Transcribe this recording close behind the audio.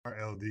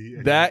LD.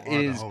 And That you are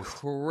the is host.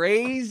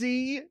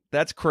 crazy.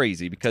 That's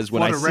crazy because For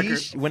when the I record-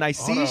 see hold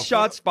on,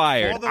 shots for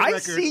fired, the I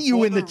record- see you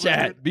for in the chat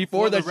record-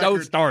 before for the show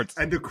record, starts.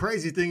 And the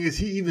crazy thing is,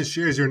 he even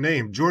shares your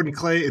name. Jordan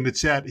Clay in the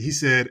chat, he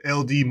said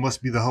LD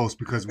must be the host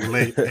because we're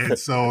late. And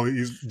so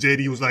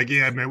JD was like,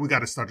 "Yeah, man, we got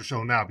to start the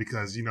show now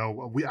because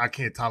I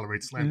can't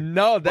tolerate slander."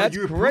 No, that's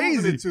you're crazy.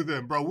 proving it to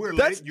them, bro. We're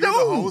That's late. You're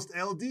dope. the host,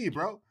 LD,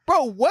 bro.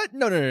 Bro, what?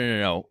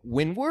 No.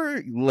 When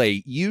we're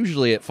late,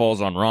 usually it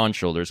falls on Ron's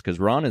shoulders because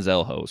Ron is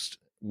L host.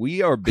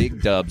 We are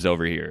big dubs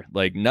over here.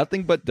 Like,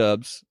 nothing but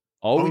dubs.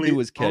 All we do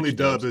is catch only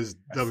dub dubs. is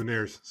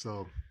Dubinaires.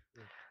 So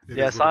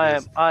Yes,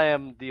 I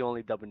am the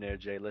only Dubinaire,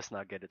 Jay. Let's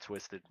not get it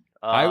twisted.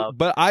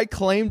 But I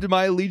claimed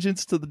my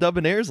allegiance to the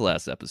Dubinaires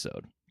last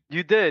episode.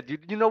 You did.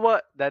 You know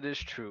what? That is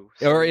true.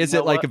 So Or is you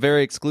it know like what? a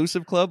very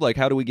exclusive club? Like,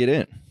 how do we get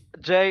in?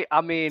 Jay, I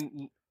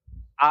mean,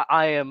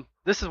 I am.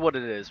 This is what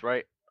it is,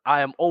 right?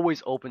 I am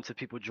always open to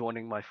people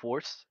joining my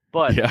force,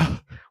 but Yeah.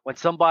 when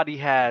somebody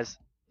has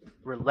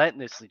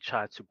relentlessly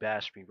tried to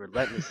bash me,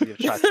 relentlessly have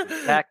tried to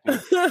attack me,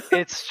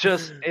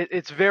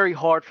 it's very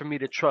hard for me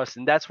to trust,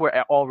 and that's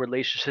where all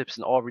relationships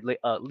and all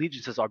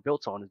allegiances are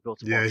built on. Is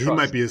built upon Yeah, he trust.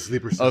 might be a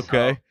sleeper. System.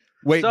 Okay.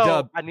 Wait,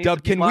 So, I need to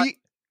Dub, be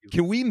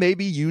can we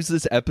maybe use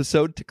this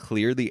episode to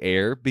clear the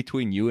air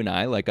between you and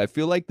I? Like, I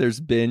feel like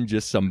there's been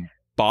just some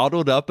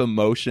bottled up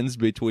emotions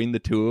between the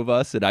two of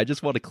us, and I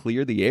just want to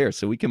clear the air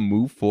so we can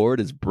move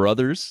forward as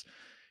brothers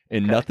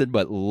in nothing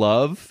but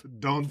love.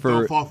 Don't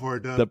for fall for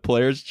it, Dub. the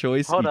player's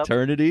choice Hold up.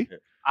 eternity.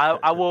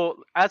 I will,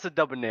 as a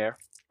Dubinaire,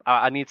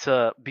 I need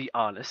to be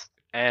honest.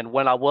 And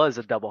when I was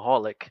a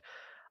doubleaholic,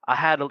 I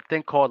had a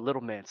thing called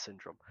little man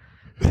syndrome.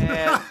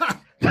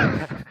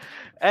 And,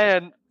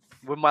 and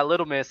with my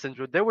little man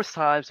syndrome, there were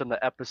times in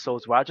the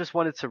episodes where I just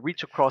wanted to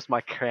reach across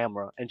my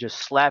camera and just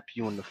slap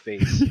you in the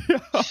face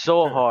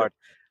so hard.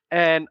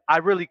 And I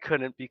really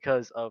couldn't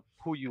because of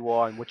who you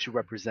are and what you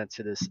represent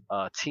to this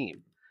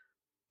team.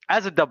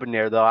 As a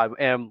Dubinaire, though, I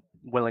am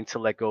willing to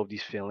let go of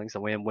these feelings. I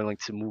am willing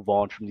to move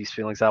on from these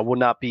feelings. I will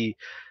not be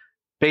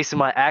basing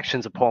my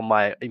actions upon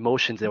my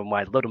emotions and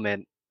my little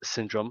man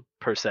syndrome,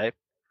 per se.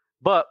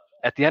 But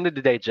at the end of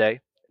the day,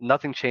 Jay,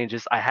 nothing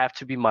changes. I have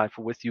to be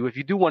mindful with you. If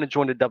you do want to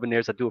join the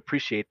Dubinaires, I do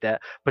appreciate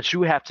that. But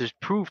you have to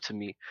prove to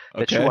me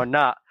that you are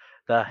not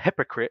the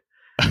hypocrite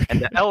and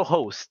the L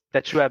host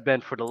that you have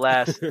been for the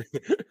last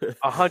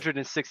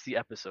 160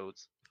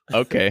 episodes.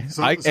 Okay.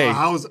 So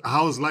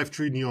how's life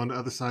treating you on the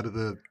other side of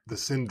the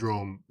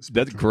syndrome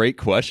spectrum? That's a great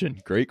question.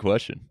 Great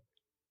question.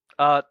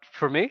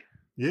 For me,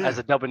 Yeah. as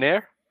a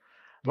Dubinaire,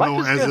 No,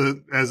 life is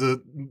good. as a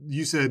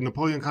you said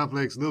Napoleon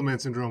complex, little man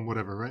syndrome,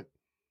 whatever, right?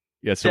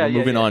 Yeah, so we're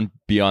moving on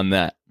beyond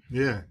that.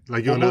 Yeah,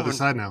 like you're on the other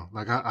side now.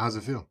 Like, how's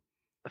it feel?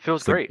 It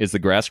feels great. Is the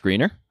grass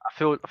greener? I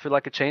feel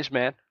like a changed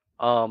man.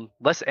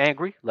 Less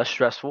angry, less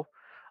stressful,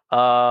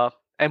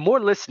 and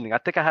more listening. I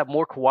think I have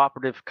more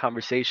cooperative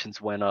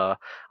conversations when I'm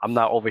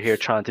not over here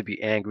trying to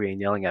be angry and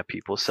yelling at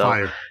people. So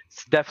Fire.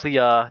 it's definitely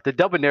the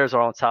Dubinaires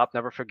are on top.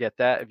 Never forget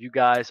that. If you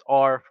guys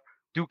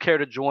do care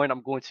to join,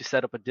 I'm going to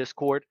set up a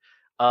Discord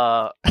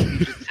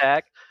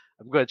tag.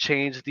 I'm going to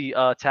change the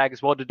tag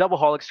as well. The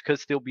Doubleholics could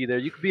still be there.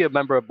 You could be a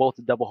member of both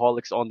the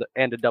Doubleholics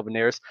and the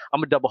Dubinaires.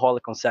 I'm a Doubleholic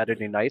on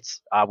Saturday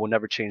nights. I will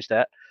never change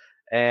that.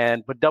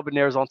 But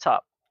Dubinaires on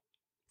top.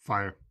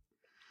 Fire.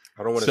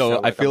 I don't want to So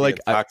sound I like feel I'm like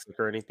being toxic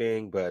or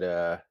anything,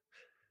 but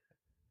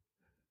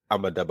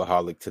I'm a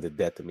doubleaholic to the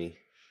death of me.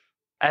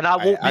 And I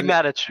won't be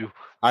mad at you.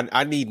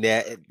 I need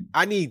that.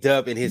 I need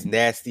Dub in his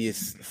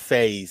nastiest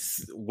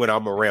phase when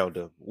I'm around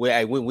him.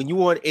 When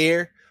you on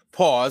air,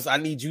 pause. I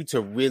need you to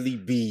really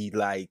be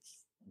like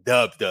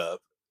Dub.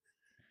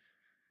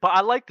 But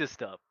I like this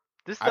dub.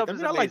 This dub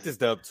is I amazing. like this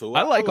dub too.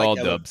 I like all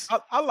dubs.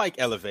 I like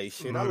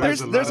elevation. I like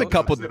There's a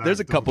couple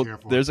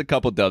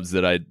dubs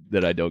that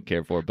I don't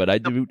care for, but I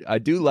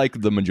do like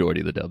the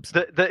majority of the dubs.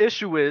 The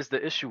issue is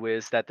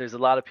that there's a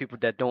lot of people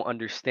that don't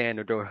understand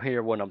or don't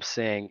hear what I'm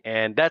saying,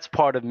 and that's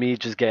part of me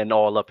just getting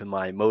all up in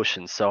my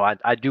emotions. So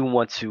I do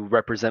want to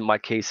represent my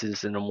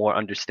cases in a more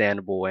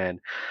understandable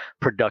and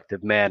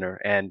productive manner.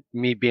 And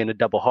me being a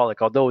doubleaholic,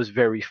 although it's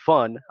very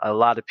fun, a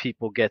lot of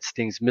people get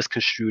things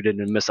misconstrued and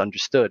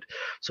misunderstood.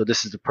 So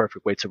this is the perfect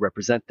way to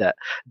represent that.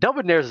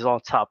 Dubinaires is on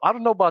top. I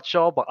don't know about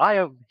y'all, but I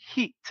am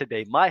heat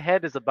today. My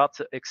head is about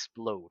to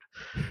explode.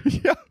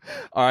 Yeah.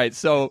 All right.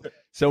 So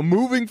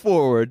moving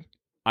forward,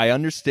 I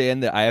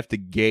understand that I have to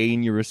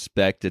gain your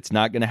respect. It's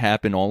not going to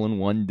happen all in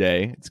one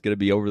day. It's going to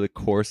be over the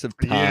course of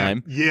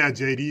time. Yeah,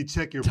 JD,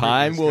 check your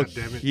time will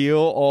goddammit. heal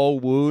all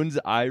wounds.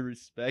 I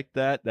respect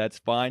that. That's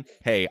fine.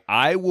 Hey,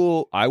 I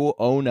will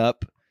own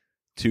up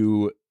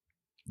to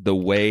the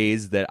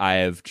ways that I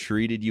have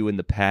treated you in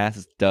the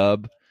past,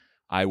 Dub.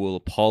 I will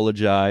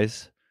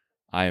apologize.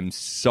 I am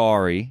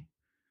sorry.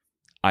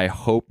 I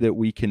hope that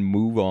we can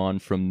move on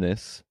from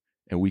this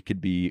and we could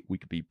be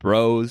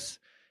bros.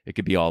 It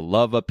could be all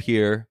love up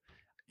here.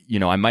 You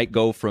know, I might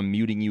go from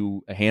muting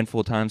you a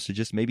handful of times to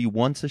just maybe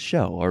once a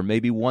show or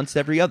maybe once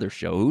every other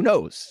show. Who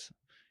knows?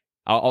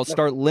 I'll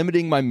start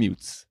limiting my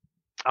mutes.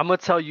 I'm going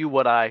to tell you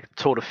what I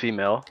told a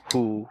female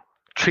who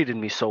treated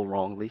me so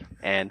wrongly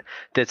and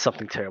did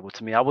something terrible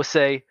to me. I would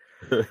say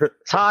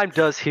time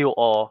does heal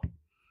all,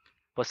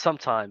 but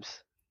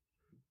sometimes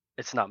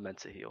it's not meant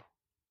to heal.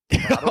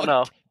 I don't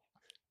know.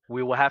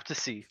 We will have to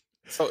see.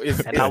 So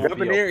is I will Dub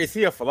be in there? Is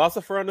he a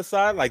philosopher on the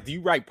side? Like, do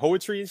you write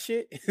poetry and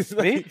shit? It's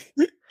like,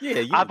 Me? Yeah,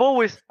 you. I've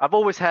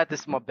always had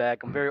this in my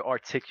bag. I'm very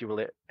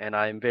articulate, and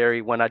I'm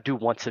very, when I do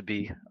want to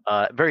be,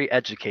 very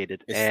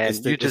educated.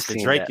 It's You just the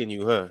seen Drake that. in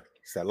you, huh?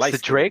 It's that light The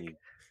skin in Drake? you.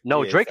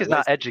 No, Yeah, Drake it's is that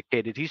not light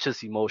educated. He's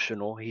just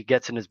emotional. He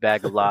gets in his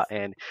bag a lot,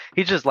 and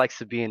he just likes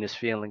to be in his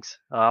feelings.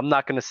 I'm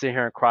not gonna sit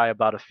here and cry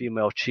about a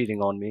female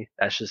cheating on me.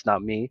 That's just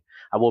not me.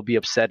 I will be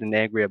upset and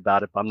angry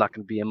about it, but I'm not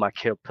gonna be in my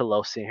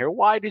pillow sitting here.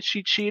 Why did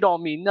she cheat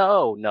on me?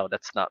 No,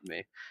 that's not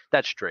me.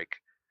 That's Drake,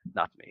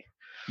 not me.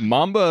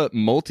 Mamba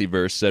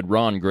Multiverse said,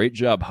 Ron, great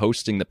job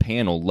hosting the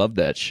panel. Love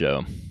that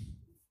show.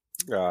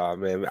 Oh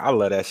man, I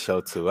love that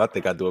show too. I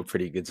think I do a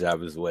pretty good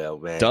job as well,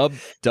 man.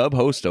 Dub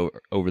host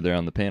over there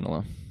on the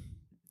panel. Huh?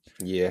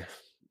 Yeah.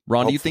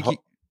 Ron, do you think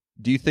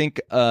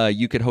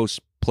you could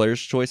host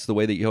Player's Choice the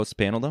way that you host the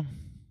panel though?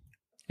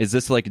 Is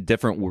this like a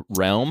different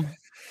realm?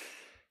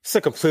 It's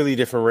a completely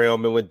different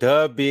realm, and with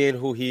Dub being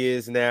who he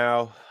is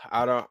now,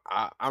 I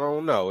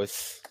don't know.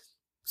 It's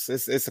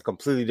a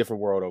completely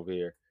different world over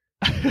here.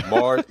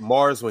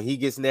 Mars when he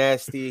gets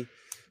nasty.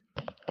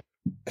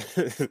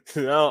 I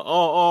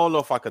don't know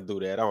if I could do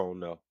that. I don't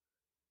know.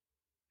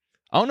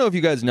 I don't know if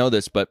you guys know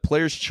this, but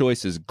Player's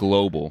Choice is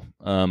global.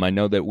 I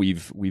know that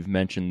we've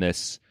mentioned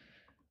this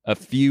a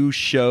few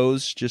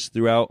shows just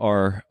throughout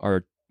our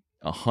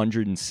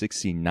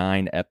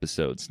 169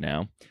 episodes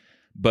now.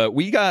 But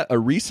we got a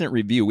recent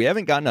review. We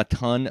haven't gotten a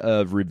ton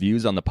of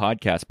reviews on the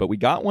podcast, but we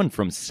got one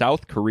from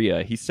South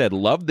Korea. He said,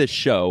 love this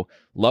show.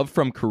 Love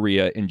from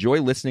Korea. Enjoy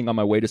listening on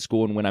my way to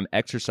school and when I'm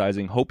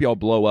exercising. Hope y'all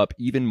blow up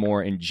even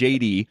more. And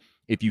JD,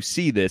 if you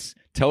see this,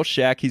 tell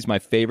Shaq he's my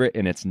favorite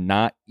and it's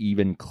not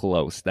even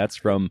close. That's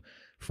from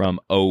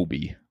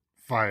Obi.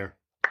 Fire.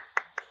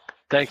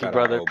 Thank you,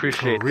 brother.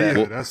 Appreciate Korea,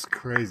 that. that's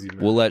crazy,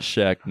 man. We'll let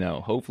Shaq know.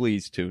 Hopefully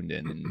he's tuned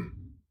in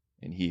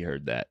and he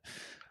heard that.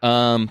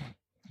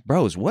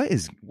 Bros,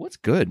 what's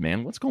good,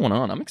 man? What's going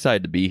on? I'm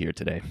excited to be here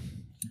today.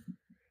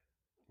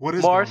 What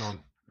is Mars? going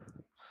on?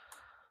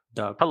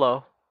 Dub.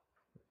 Hello.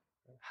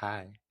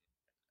 Hi.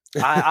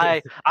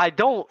 I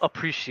don't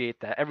appreciate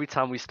that. Every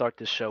time we start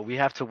this show, we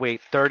have to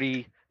wait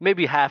 30,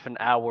 maybe half an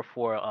hour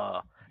for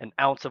an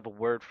ounce of a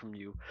word from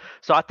you.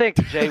 So I think,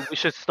 Jay, we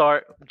should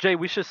start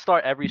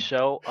every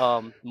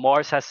show.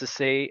 Mars has to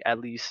say at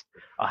least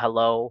a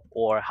hello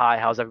or hi,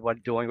 how's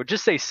everybody doing? Or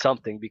just say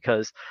something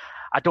because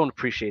I don't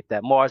appreciate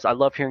that. Mars, I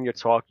love hearing your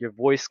talk. Your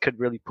voice could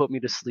really put me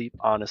to sleep,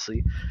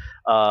 honestly,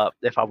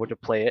 if I were to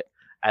play it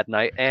at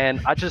night.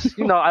 And I just,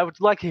 I would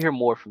like to hear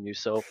more from you.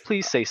 So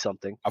please say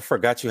something. I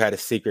forgot you had a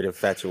secret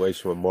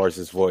infatuation with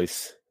Mars's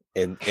voice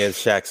and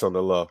Shaq's on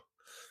the low.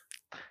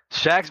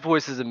 Shaq's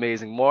voice is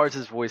amazing.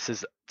 Mars's voice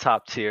is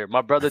top tier.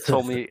 My brother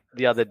told me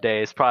the other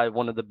day it's probably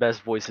one of the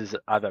best voices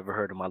I've ever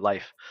heard in my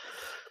life.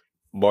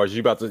 Mars,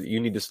 you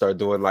need to start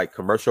doing like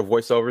commercial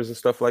voiceovers and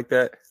stuff like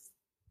that.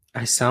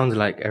 I sound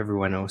like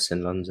everyone else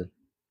in London.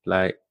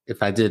 Like,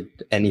 if I did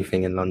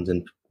anything in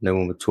London, no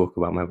one would talk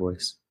about my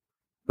voice.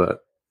 But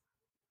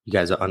you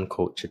guys are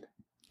uncultured.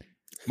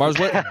 Mars,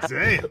 what?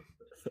 Damn.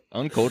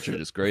 Uncultured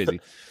is crazy.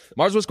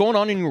 Mars, what's going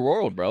on in your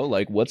world, bro?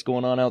 Like, what's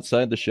going on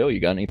outside the show? You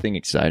got anything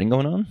exciting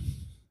going on?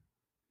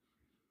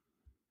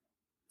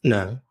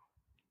 No.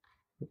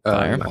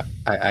 Fire.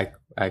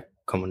 I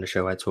come on the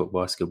show, I talk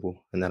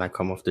basketball, and then I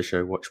come off the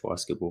show, watch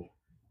basketball.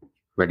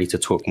 Ready to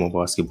talk more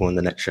basketball in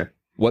the next show.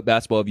 What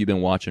basketball have you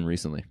been watching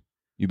recently?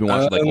 You've been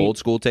watching like old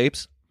school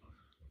tapes?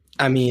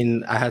 I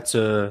mean, I had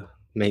to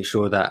make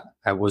sure that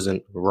I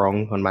wasn't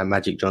wrong on my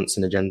Magic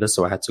Johnson agenda,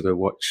 so I had to go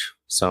watch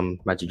some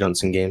Magic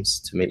Johnson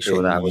games to make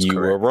sure that I was correct. You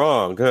were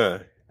wrong, huh?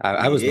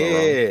 I was not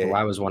wrong. Well,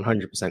 I was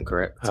 100%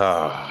 correct.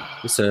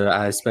 So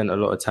I spent a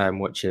lot of time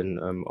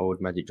watching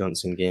old Magic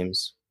Johnson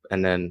games,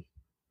 and then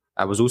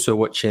I was also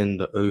watching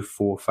the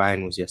 2004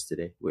 finals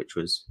yesterday, which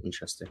was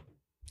interesting.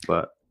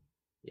 But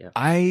yeah,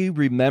 I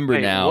remember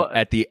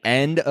at the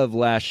end of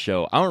last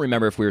show, I don't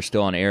remember if we were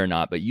still on air or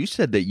not, but you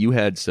said that you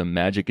had some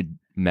Magic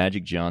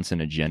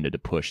Johnson agenda to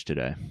push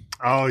today.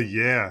 Oh,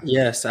 yeah.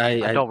 Yes, I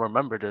don't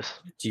remember this.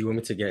 Do you want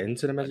me to get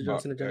into the Magic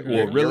Johnson agenda?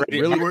 Well, really,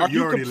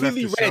 You already left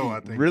the show,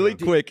 I think. really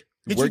quick.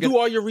 Did you do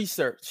all your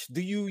research?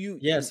 Do you?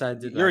 Yes, I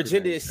did. Your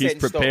agenda is set He's in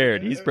stone.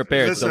 prepared. He's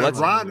prepared. Listen, So let's.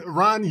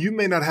 Ron, you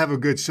may not have a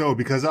good show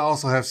because I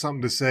also have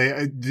something to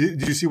say.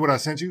 Did you see what I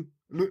sent you?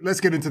 Let's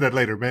get into that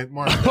later, man.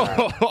 Mark.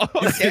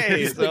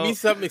 Okay, You sent me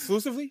something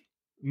exclusively?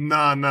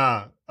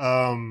 Nah.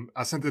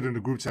 I sent it in the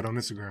group chat on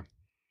Instagram.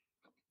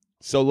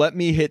 So let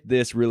me hit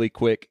this really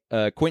quick.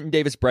 Quentin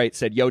Davis Bright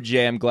said, "Yo,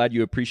 Jay, I'm glad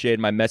you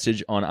appreciated my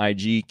message on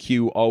IG.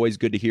 Q, always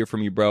good to hear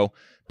from you, bro.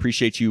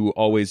 Appreciate you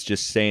always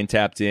just staying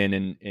tapped in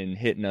and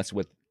hitting us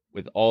with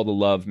all the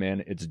love,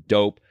 man. It's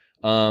dope.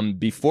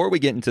 Before we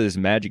get into this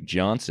Magic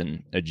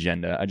Johnson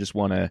agenda, I just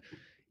want to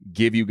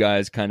give you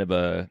guys kind of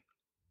a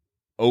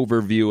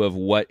overview of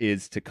what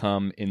is to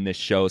come in this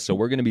show. So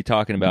we're going to be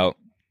talking about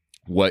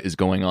what is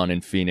going on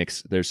in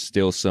Phoenix. There's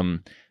still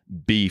some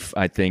beef,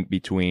 I think,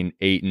 between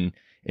Ayton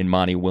and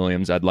Monty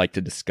Williams. I'd like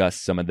to discuss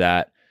some of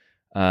that.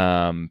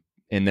 And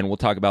then we'll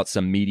talk about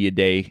some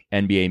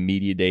NBA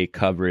Media Day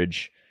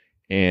coverage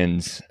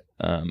and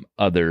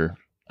other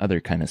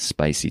kind of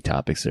spicy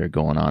topics that are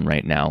going on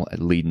right now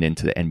leading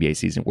into the NBA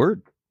season. We're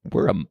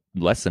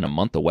less than a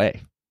month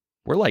away.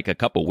 We're like a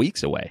couple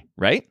weeks away,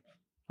 right?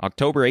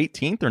 October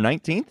 18th or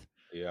 19th?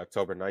 Yeah,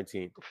 October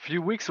 19th. A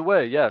few weeks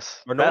away,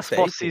 yes. Oh, no,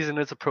 basketball season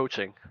is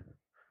approaching.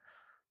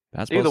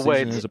 Basketball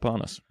season is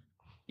upon us.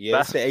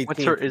 Yeah, it's the 18th.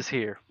 Winter is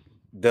here.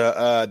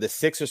 The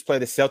Sixers play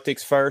the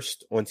Celtics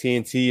first on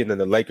TNT, and then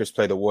the Lakers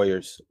play the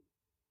Warriors.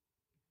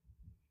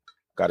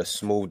 Got a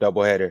smooth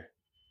doubleheader.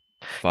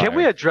 Fire. Can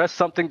we address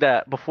something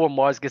that before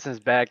Mars gets in his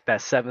bag,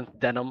 that seventh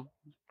denim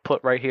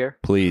put right here?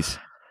 Please.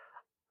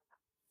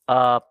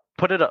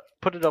 Put it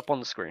up on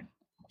the screen.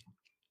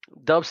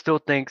 Dub still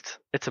thinks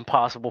it's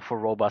impossible for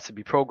robots to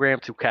be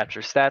programmed to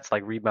capture stats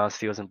like rebounds,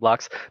 steals, and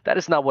blocks. That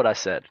is not what I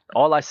said.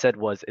 All I said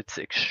was it's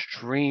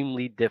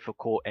extremely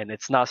difficult, and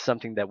it's not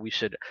something that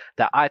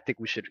I think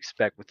we should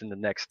expect within the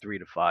next 3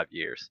 to 5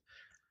 years.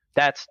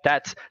 That's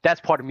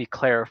part of me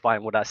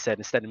clarifying what I said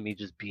instead of me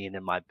just being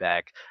in my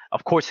bag.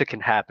 Of course it can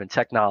happen.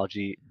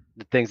 Technology,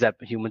 the things that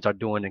humans are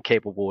doing and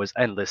capable is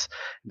endless.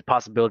 The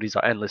possibilities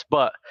are endless,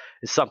 but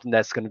it's something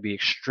that's going to be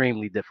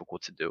extremely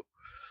difficult to do.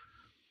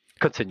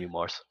 Continue,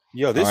 Mars.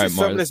 Yo, this is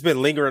something that's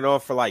been lingering on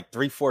for like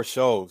 3-4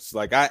 shows.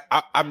 Like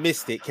I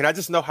missed it. Can I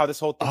just know how this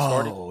whole thing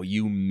started? Oh,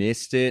 you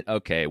missed it.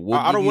 Okay,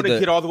 I don't want to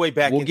get all the way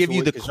back. We'll give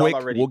you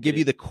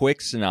the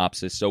quick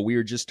synopsis. So we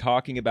were just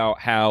talking about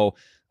how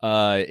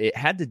it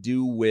had to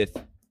do with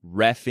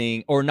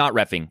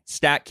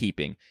stat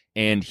keeping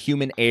and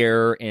human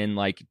error, and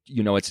like,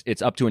 you know,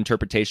 it's up to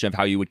interpretation of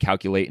how you would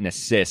calculate an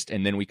assist.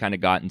 And then we kind of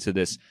got into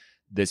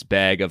this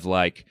bag of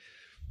like,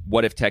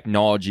 what if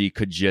technology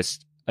could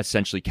just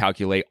essentially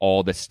calculate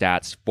all the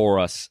stats for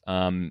us,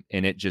 and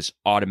it just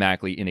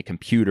automatically in a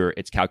computer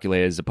it's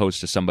calculated as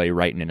opposed to somebody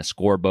writing in a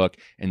scorebook.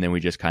 And then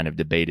we just kind of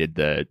debated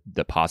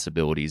the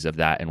possibilities of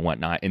that and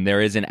whatnot. And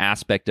there is an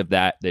aspect of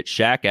that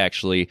Shaq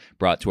actually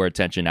brought to our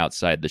attention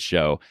outside the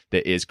show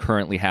that is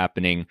currently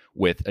happening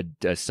with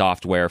a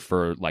software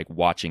for like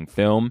watching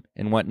film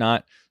and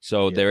whatnot.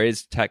 So there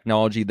is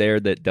technology there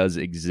that does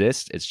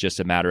exist. It's just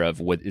a matter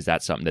of is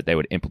that something that they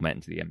would implement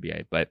into the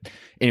NBA. But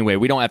anyway,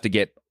 we don't have to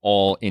get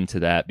all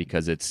into that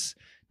because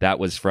that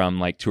was from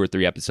like 2 or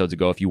 3 episodes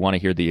ago. If you want to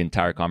hear the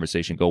entire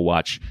conversation, go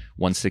watch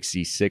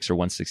 166 or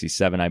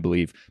 167, I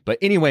believe. But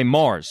anyway,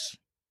 Mars,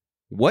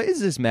 what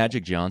is this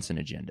Magic Johnson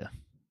agenda?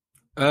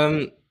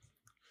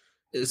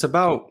 It's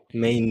about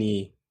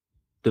mainly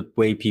the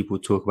way people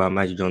talk about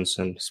Magic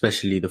Johnson,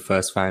 especially the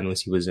first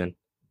finals he was in.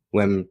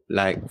 When,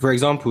 like, for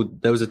example,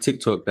 there was a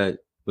TikTok that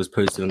was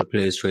posted on the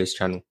Players' Choice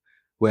channel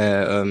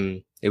where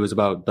it was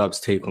about Dub's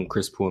take on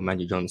Chris Paul and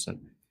Magic Johnson.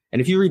 And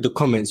if you read the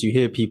comments, you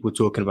hear people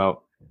talking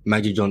about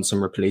Magic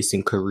Johnson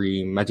replacing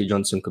Kareem. Magic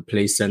Johnson could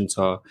play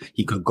center.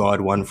 He could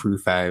guard 1 through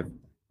 5.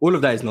 All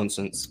of that is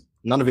nonsense.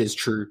 None of it is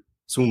true.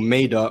 It's all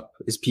made up.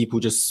 It's people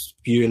just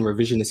spewing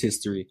revisionist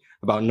history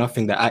about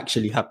nothing that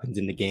actually happened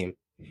in the game.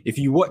 If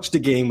you watch the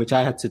game, which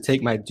I had to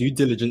take my due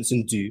diligence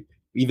and do,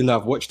 even though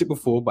I've watched it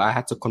before, but I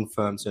had to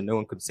confirm so no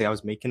one could say I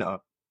was making it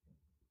up.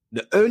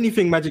 The only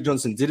thing Magic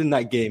Johnson did in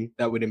that game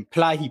that would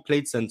imply he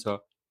played center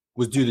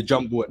was do the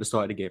jump ball at the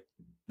start of the game.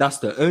 That's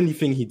the only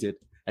thing he did.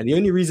 And the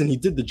only reason he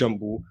did the jump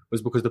ball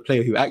was because the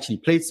player who actually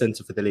played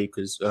center for the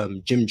Lakers,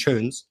 Jim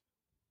Jones,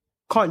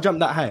 can't jump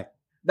that high.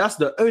 That's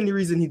the only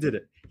reason he did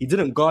it. He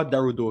didn't guard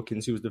Darryl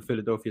Dawkins, who was the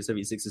Philadelphia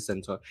 76ers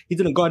center. He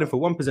didn't guard him for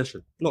one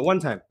possession, not one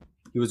time.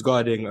 He was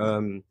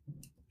guarding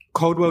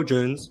Caldwell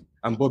Jones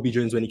and Bobby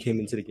Jones when he came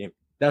into the game.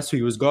 That's who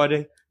he was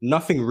guarding.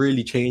 Nothing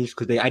really changed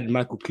because they added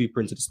Michael Cooper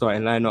into the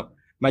starting lineup.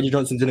 Magic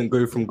Johnson didn't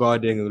go from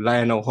guarding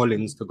Lionel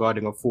Hollins to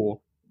guarding a 4.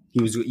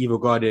 He was either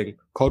guarding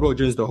Caldwell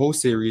Jones the whole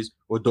series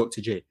or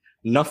Dr. J.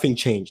 Nothing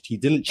changed. He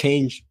didn't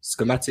change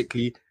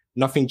schematically.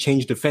 Nothing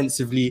changed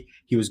defensively.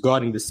 He was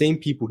guarding the same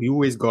people he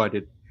always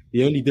guarded.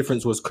 The only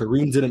difference was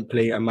Kareem didn't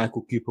play and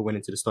Michael Cooper went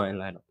into the starting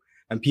lineup.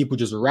 And people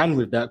just ran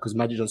with that because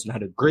Magic Johnson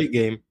had a great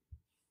game,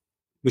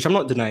 which I'm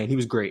not denying. He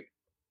was great.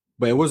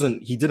 But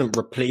he didn't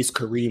replace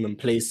Kareem and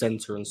play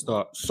center and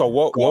start. So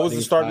what was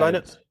the starting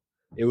lineup?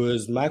 It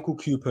was Michael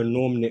Cooper,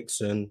 Norm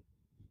Nixon,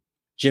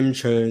 Jim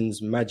Jones,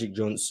 Magic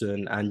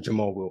Johnson, and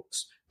Jamal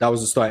Wilkes. That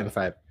was the starting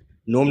 5.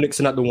 Norm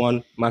Nixon at the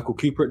 1, Michael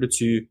Cooper at the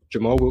 2,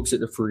 Jamal Wilkes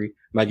at the 3,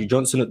 Magic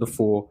Johnson at the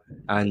 4,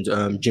 and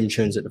Jim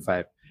Jones at the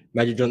 5.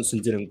 Magic Johnson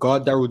didn't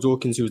guard Darryl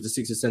Dawkins, who was the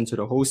Sixers center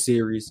the whole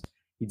series.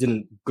 He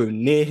didn't go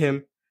near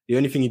him. The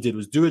only thing he did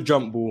was do a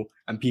jump ball,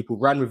 and people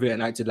ran with it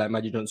and acted like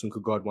Magic Johnson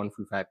could guard 1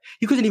 through 5.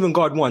 He couldn't even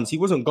guard 1s. He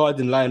wasn't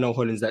guarding Lionel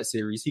Hollins that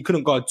series. He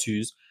couldn't guard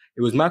 2s.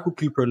 It was Michael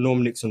Cooper and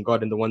Norm Nixon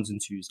guarding the 1s and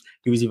 2s.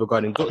 He was either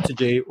guarding Dr.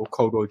 J or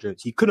Caldwell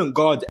Jones. He couldn't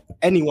guard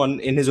anyone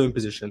in his own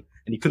position,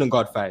 and he couldn't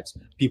guard 5s.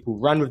 People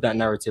ran with that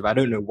narrative. I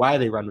don't know why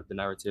they ran with the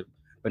narrative,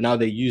 but now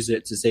they use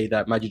it to say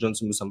that Magic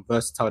Johnson was some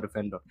versatile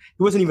defender.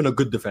 He wasn't even a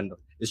good defender.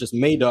 It's just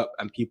made up,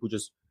 and people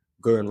just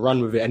go and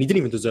run with it. And he didn't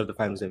even deserve the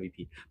finals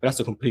MVP. But that's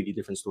a completely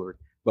different story.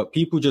 But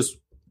people just,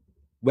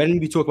 when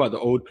we talk about the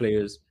old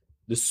players,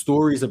 the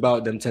stories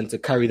about them tend to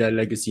carry their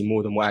legacy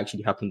more than what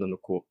actually happened on the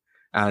court.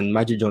 And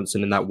Magic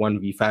Johnson in that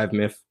 1v5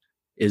 myth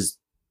is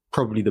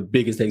probably the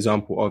biggest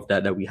example of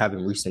that we have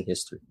in recent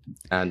history.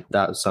 And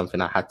that was something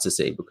I had to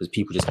say because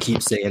people just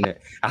keep saying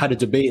it. I had a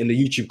debate in the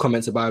YouTube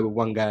comments about it with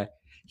one guy.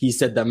 He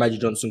said that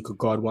Magic Johnson could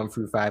guard 1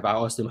 through 5. I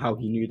asked him how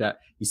he knew that.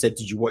 He said,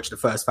 did you watch the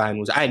first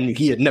finals? I knew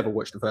he had never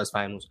watched the first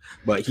finals,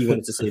 but he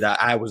wanted to say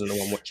that I wasn't the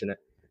one watching it.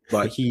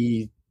 But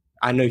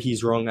I know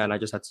he's wrong, and I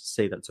just had to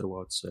say that to the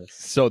world.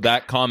 So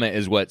that comment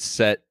is what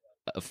set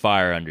a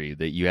fire under you,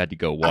 that you had to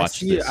go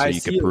watch this so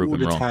you could prove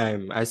him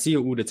wrong. I see it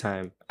all the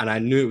time, and I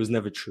knew it was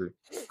never true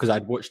because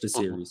I'd watched the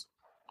series.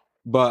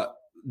 But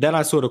then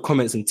I saw the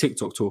comments on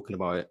TikTok talking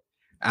about it.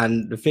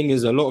 And the thing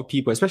is, a lot of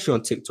people, especially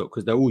on TikTok,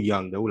 because they're all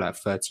young, they're all like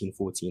 13,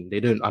 14,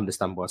 they don't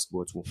understand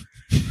basketball at all.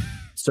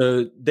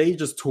 So they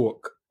just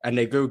talk and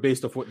they go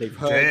based off what they've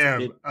heard. Damn,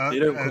 they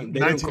don't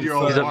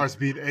 19-year-old Mars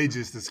being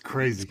ageist is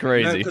crazy. It's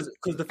crazy.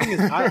 Because the thing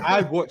is,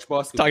 I watch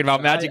basketball. Talking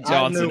about Magic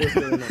Johnson. I know what's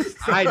going on.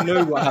 I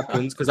know what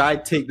happens because I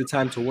take the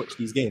time to watch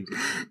these games.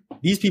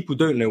 These people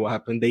don't know what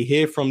happened. They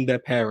hear from their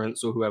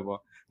parents or whoever,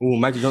 oh,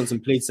 Magic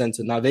Johnson played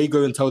center. Now they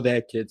go and tell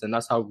their kids, and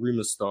that's how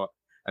rumors start.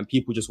 And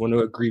people just want to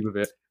agree with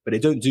it, but they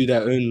don't do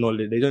their own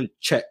knowledge. They don't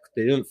check.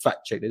 They don't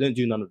fact check. They don't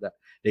do none of that.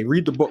 They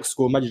read the box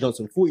score. Magic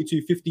Johnson,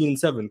 42, 15, and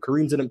 7.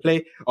 Kareem didn't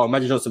play. Oh,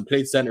 Magic Johnson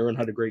played center and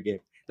had a great game.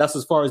 That's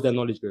as far as their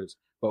knowledge goes.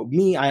 But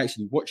me, I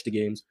actually watch the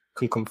games,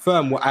 can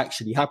confirm what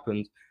actually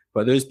happened.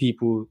 But those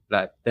people,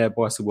 like, their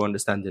basketball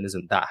understanding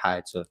isn't that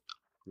high to...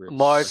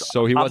 Mark,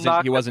 so he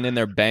wasn't in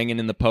there banging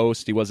in the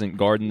post. He wasn't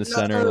guarding the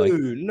center.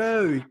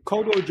 No.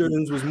 Caldwell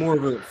Jones was more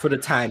of a, for the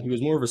time, he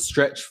was more of a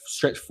stretch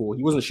four.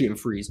 He wasn't shooting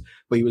threes,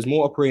 but he was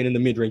more operating in the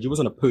mid range. He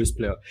wasn't a post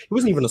player. He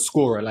wasn't even a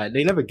scorer. Like,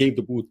 they never gave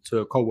the ball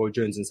to Caldwell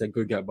Jones and said,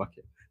 "Go get a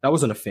bucket." That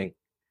wasn't a thing.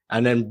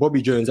 And then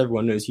Bobby Jones,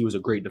 everyone knows he was a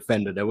great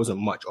defender. There wasn't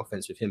much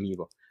offense with him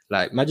either.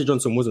 Like, Magic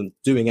Johnson wasn't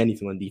doing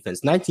anything on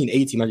defense.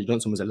 1980, Magic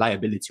Johnson was a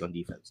liability on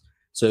defense.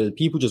 So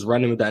people just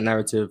running with that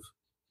narrative.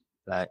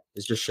 Like,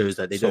 it just shows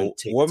that they don't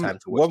take the time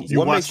to watch. You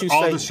watched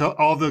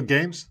all the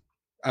games?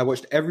 I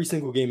watched every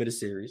single game of the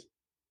series.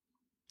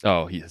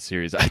 Oh, yeah,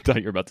 series. I thought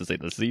you were about to say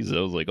the season.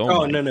 I was like,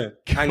 no. And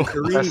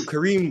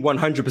Kareem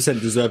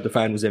 100% deserved the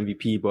finals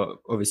MVP, but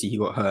obviously he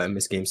got hurt and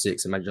missed game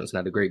 6, and Magic Johnson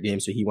had a great game,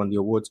 so he won the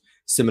awards.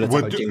 Similar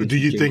to do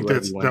you think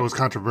that was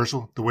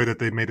controversial, the way that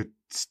they made it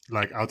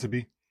like out to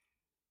be?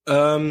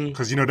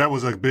 Because, that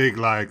was a big,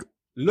 like...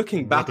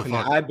 Looking back on it,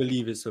 I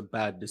believe it's a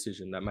bad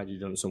decision that Magic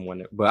Johnson won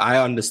it. But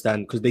I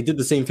understand because they did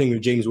the same thing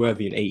with James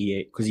Worthy in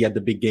 '88 because he had the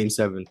big game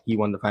 7. He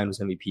won the finals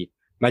MVP.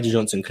 Magic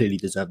Johnson clearly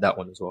deserved that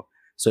one as well.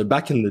 So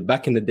back in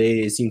the day,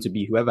 it seemed to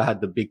be whoever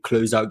had the big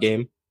closeout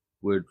game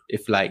would,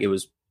 if like it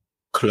was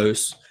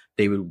close,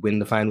 they would win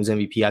the finals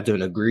MVP. I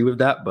don't agree with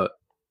that, but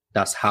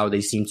that's how they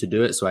seem to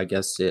do it. So I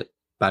guess it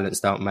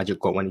balanced out. Magic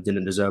got when he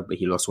didn't deserve, but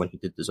he lost when he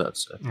did deserve.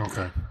 So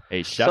okay.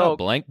 Hey, shout out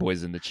Blank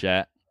Boys in the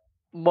chat.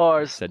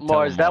 Mars,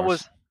 that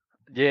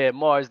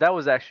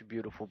was actually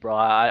beautiful, bro.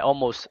 I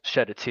almost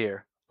shed a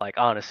tear. Like,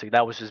 honestly,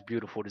 that was just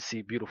beautiful to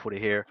see, beautiful to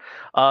hear.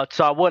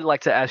 So I would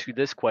like to ask you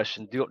this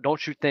question.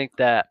 Don't you think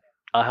that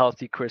a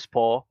healthy Chris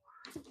Paul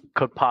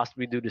could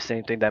possibly do the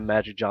same thing that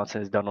Magic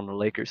Johnson has done on the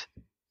Lakers?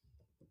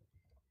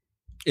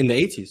 In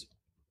the 80s?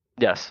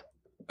 Yes.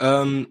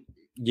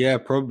 Yeah,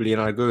 probably.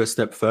 And I go a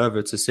step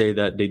further to say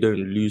that they don't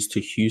lose to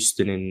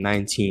Houston in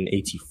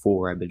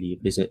 1984, I believe.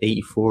 Is it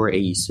 84 or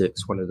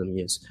 86, one of them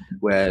years,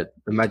 where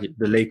the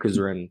Lakers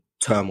were in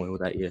turmoil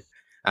that year.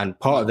 And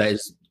part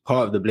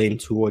of the blame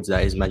towards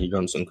that is Magic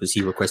Johnson because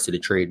he requested a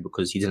trade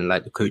because he didn't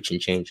like the coaching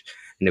change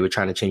and they were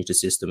trying to change the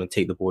system and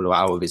take the ball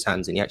out of his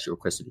hands, and he actually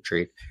requested a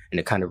trade, and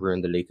it kind of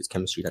ruined the Lakers'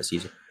 chemistry that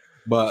season.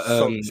 But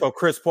so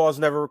Chris Paul's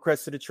never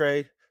requested a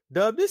trade?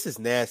 Dub, this is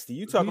nasty.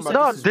 You talking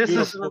about this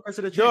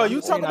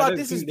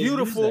is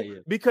beautiful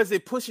because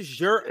it pushes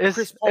your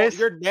Chris Paul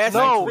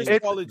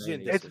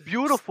agenda. It's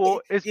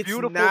beautiful. It's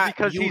beautiful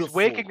because he's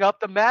waking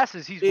up the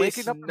masses.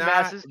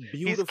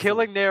 He's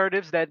killing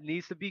narratives that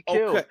needs to be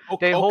killed.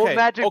 They hold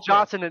Magic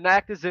Johnson and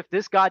act as if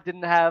this guy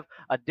didn't have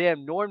a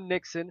damn Norm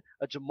Nixon,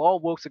 a Jamal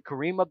Wilkes, a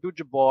Kareem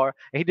Abdul-Jabbar,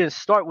 and he didn't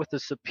start with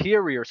a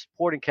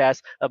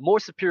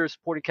more superior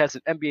supporting cast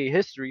in NBA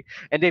history.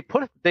 And they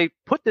put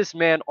this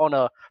man on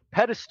a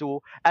pedestal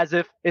as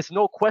if it's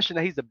no question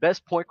that he's the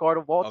best point guard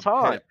of all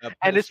time,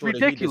 and it's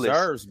ridiculous. He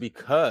deserves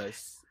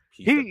because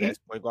he's the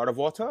best point guard of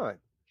all time.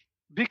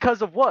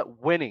 Because of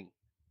what? Winning.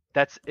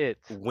 That's it.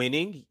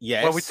 Winning,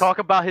 yes. When we talk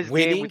about his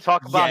game, we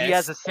talk about he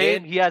has the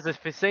same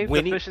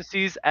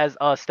deficiencies as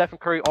Stephen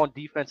Curry on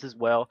defense as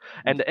well,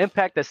 and the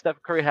impact that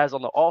Stephen Curry has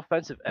on the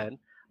offensive end.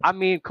 I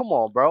mean, come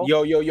on, bro.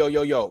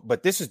 Yo.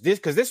 But this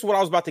is what I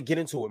was about to get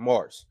into with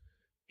Mars.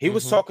 He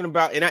was talking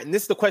about, and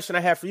this is the question I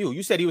have for you.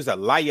 You said he was a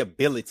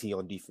liability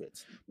on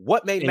defense.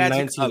 What made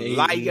Magic a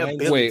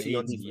liability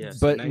on defense? Yes,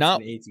 but in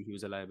 1980, he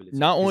was a liability.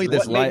 Not only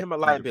this, what made him a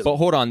liability? But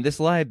hold on,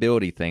 this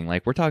liability thing.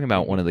 Like we're talking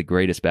about one of the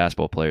greatest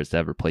basketball players to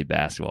ever play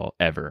basketball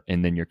ever,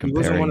 and then you're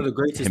comparing he wasn't one of the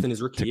greatest in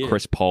his rookie to year.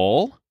 Chris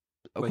Paul.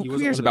 But Who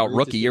cares about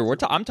rookie year?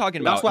 I'm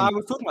talking about. That's what I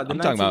was talking about. I'm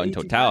talking about in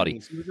totality.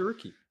 Finals, he was a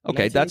rookie.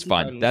 Okay, that's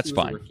fine. That's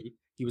fine.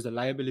 He was a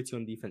liability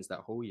on defense that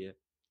whole year.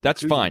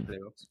 That's fine.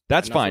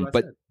 That's fine.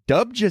 But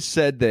Dub just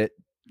said that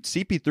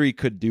CP3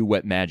 could do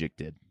what Magic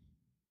did.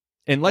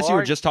 Unless you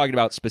were just talking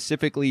about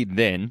specifically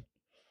then.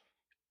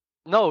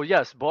 No,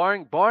 yes,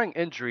 barring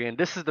injury, and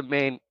this is the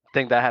main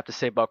thing that I have to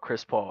say about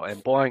Chris Paul,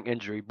 and barring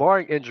injury,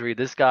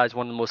 this guy is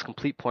one of the most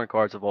complete point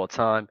guards of all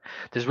time.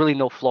 There's really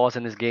no flaws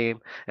in his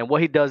game, and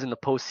what he does in the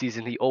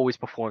postseason, he always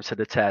performs to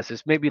the task.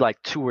 There's maybe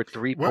like 2 or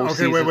 3 postseasons.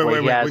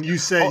 Okay, wait. When you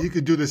say he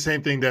could do the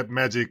same thing that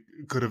Magic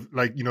could have,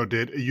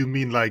 did, you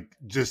mean like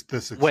just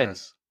the success? Win.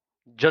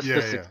 Just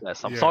the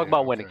success. I'm talking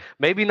about winning.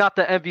 Maybe not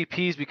the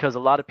MVPs, because a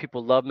lot of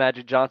people love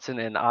Magic Johnson,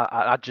 and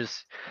I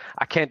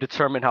can't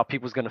determine how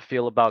people's going to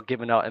feel about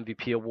giving out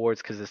MVP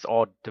awards because it's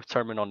all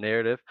determined on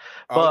narrative.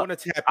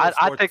 But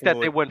I think that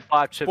they win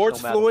 5 chips.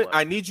 Sports no matter Fluent, what.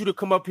 I need you to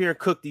come up here and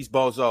cook these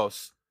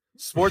bozos.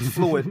 Sports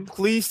Fluent,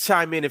 please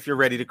chime in if you're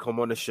ready to come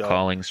on the show.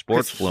 Calling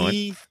Sports Fluent.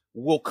 He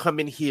will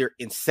come in here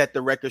and set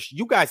the record.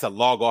 You guys will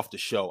log off the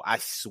show, I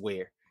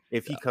swear.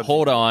 If he comes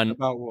Hold on.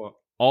 About what?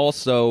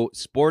 Also,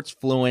 Sports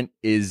Fluent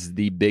is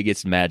the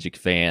biggest Magic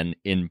fan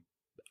in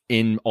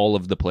all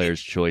of the Players'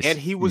 Choice. And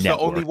he was network.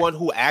 the only one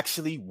who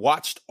actually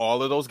watched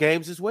all of those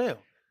games as well.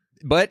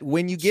 But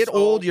when you get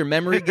old, your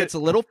memory gets a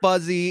little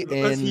fuzzy,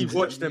 and he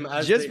watched them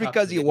just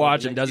because you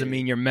watch them doesn't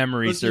mean your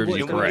memory serves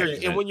you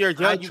correct. And when you're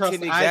young, you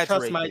tend to exaggerate. I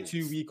trust my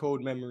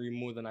 2-week-old memory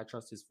more than I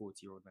trust his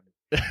 40-year-old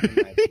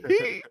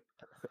memory.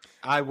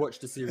 I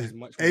watched the series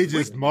much more.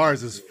 Aegis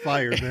Mars is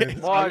fire, man.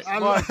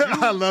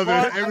 I love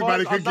it.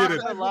 Everybody could get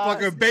it.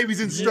 Fucking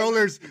babies in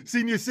strollers,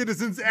 senior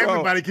citizens,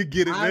 everybody could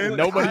get it, man.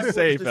 Nobody's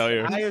safe out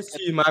here. I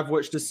assume I've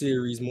watched the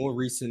series more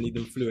recently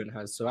than Fluent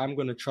has, so I'm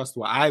going to trust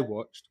what I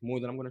watched more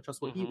than I'm going to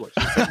trust what he watched.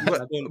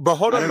 But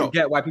hold on, I don't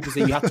get why people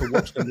say you have to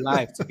watch them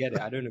live to get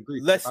it. I don't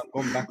agree. Let's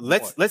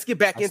get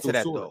back into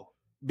that though,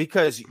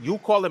 because you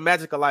call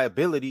Magic a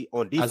liability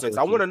on defense.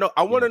 I want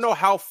to know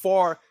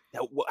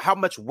how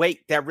much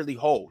weight that really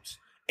holds,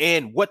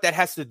 and what that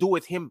has to do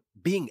with him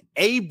being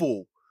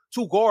able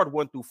to guard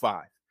 1 through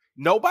 5.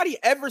 Nobody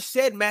ever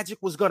said Magic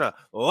was gonna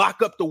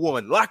lock up the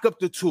 1, lock up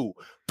the 2,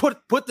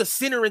 put the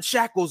center in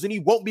shackles, and he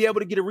won't be able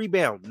to get a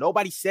rebound.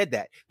 Nobody said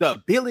that. The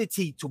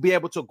ability to be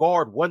able to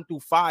guard 1 through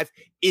 5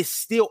 is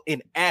still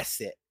an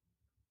asset.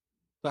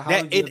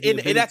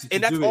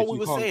 That's all we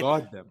were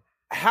saying.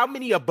 How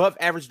many above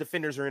average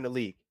defenders are in the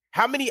league?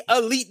 How many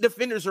elite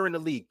defenders are in the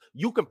league?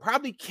 You can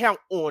probably count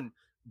on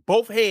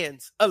both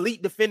hands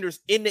elite defenders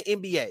in the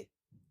NBA.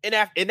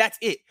 And that's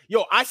it.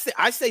 Yo, I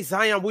say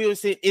Zion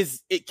Williamson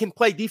can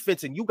play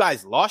defense, and you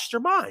guys lost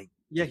your mind.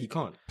 Yeah, he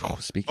can't. Oh,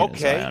 speaking of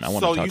Zion, I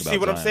want to talk about you see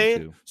what I'm saying?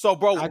 Too. So,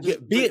 bro,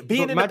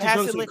 being in the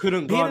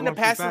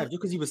passing lane,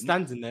 because he was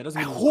standing there doesn't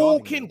mean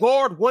who can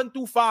guard 1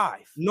 through 5?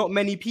 Not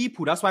many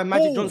people. That's why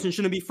Magic Johnson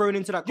shouldn't be thrown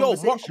into that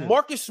conversation.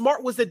 Marcus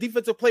Smart was the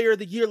defensive player of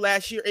the year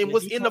last year and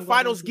was in the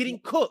finals getting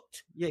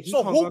cooked. Yeah,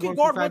 so who can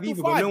guard 1 through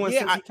 5? No one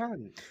says he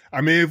can.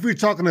 I mean, if we're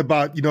talking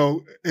about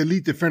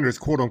elite defenders,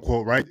 quote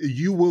unquote, right?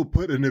 You will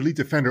put an elite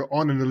defender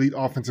on an elite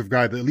offensive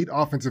guy. The elite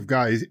offensive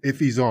guy is if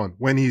he's on,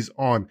 when he's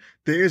on.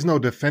 There is no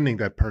defending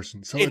that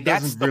person, so it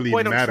doesn't really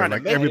matter.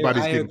 Like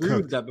everybody's getting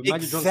cooked. That, but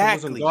Magic Johnson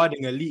wasn't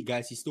guarding elite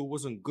guys. He still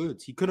wasn't good.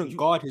 He couldn't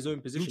guard his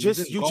own position.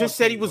 You just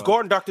said he was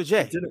guarding Dr.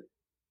 J.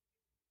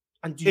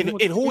 And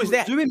who is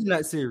that? Doing in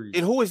that series?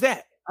 And who is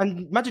that?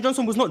 And Magic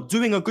Johnson was not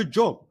doing a good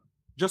job.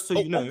 Just so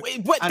you know,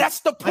 but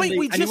that's the point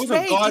we just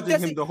made.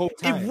 Him the whole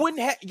time. It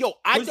wouldn't have.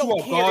 I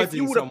don't care if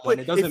you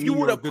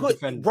would have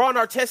put Ron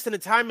Artest in a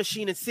time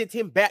machine and sent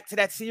him back to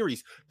that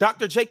series.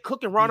 Dr. J.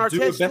 Cook and Ron Artest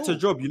do a better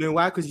job. You know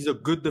why? Because he's a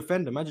good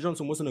defender. Magic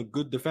Johnson wasn't a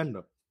good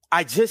defender.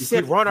 I just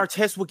said Ron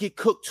Artest would get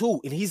cooked too,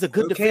 and he's a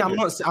good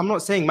defender. I'm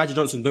not saying Magic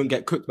Johnson don't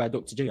get cooked by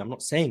Dr. J. I'm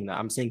not saying that.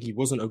 I'm saying he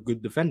wasn't a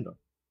good defender.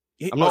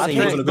 I'm not saying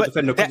he wasn't a good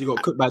defender because he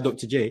got cooked by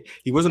Dr. J.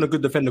 He wasn't a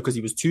good defender because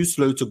he was too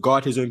slow to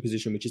guard his own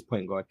position, which is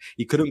point guard.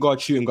 He couldn't guard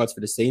shooting guards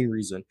for the same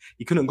reason.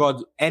 He couldn't guard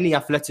any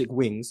athletic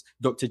wings,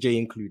 Dr. J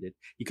included.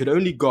 He could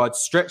only guard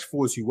stretch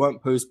fours who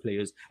weren't post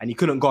players, and he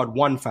couldn't guard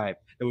 1-5.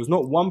 There was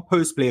not one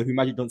post player who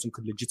Magic Johnson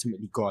could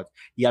legitimately guard.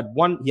 He had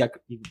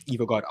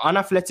either guard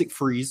unathletic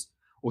threes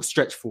or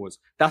stretch fours.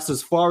 That's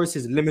as far as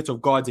his limit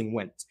of guarding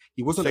went.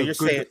 He wasn't a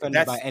good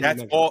defender by any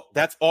measure.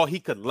 That's all he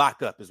could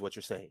lock up, is what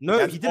you're saying.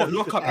 No, he didn't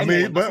lock up. I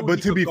mean,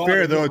 but to be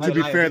fair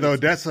though,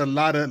 that's a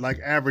lot of like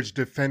average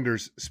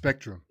defenders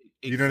spectrum.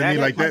 You know what I mean?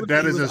 Like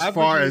that is as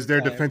far as their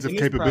defensive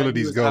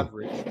capabilities go.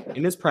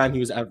 In his prime, he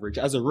was average.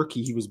 As a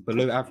rookie, he was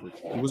below average.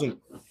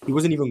 He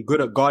wasn't even good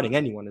at guarding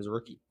anyone as a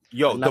rookie.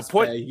 Yo, the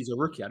point he's a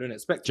rookie. I don't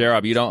expect.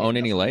 J-Rob, you don't own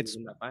any lights?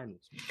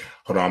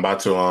 Hold on, I'm about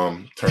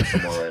to turn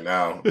some on right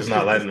now. It's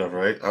not light enough,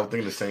 right? I was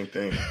thinking the same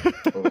thing.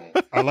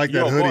 I like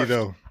that hoodie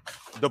though.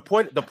 The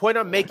point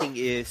I'm making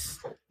is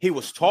he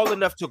was tall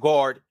enough to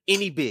guard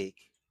any big.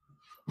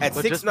 At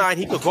 6'9",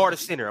 he could guard a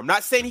center. I'm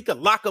not saying he could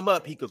lock him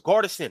up. He could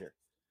guard a center.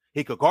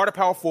 He could guard a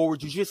power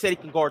forward. You just said he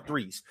can guard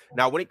threes.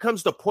 Now, when it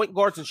comes to point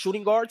guards and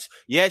shooting guards,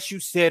 yes,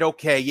 you said,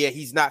 okay, yeah,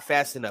 he's not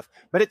fast enough.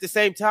 But at the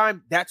same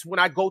time, that's when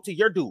I go to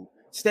your dude,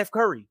 Steph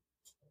Curry.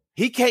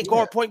 He can't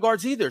guard point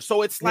guards either.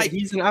 So it's like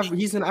he's an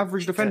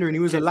average defender, and he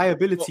was a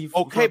liability.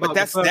 Okay, but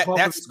that's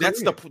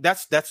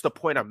the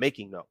point I'm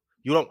making, though.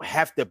 You don't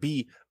have to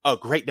be a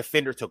great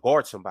defender to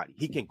guard somebody.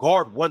 He can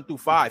guard 1 through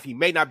 5. He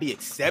may not be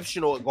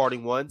exceptional at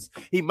guarding ones.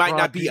 He might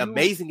not be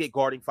amazing at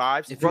guarding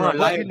 5s. If you're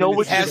you know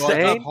what you're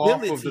saying,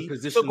 half of the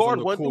positions to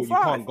guard 1 through 5.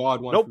 You can't guard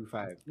 1 through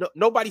 5.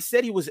 Nobody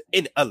said he was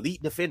an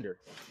elite defender.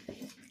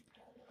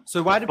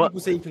 So why do people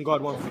say he can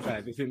guard 1 through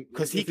 5?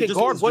 Because he can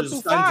guard 1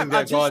 through 5.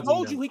 I just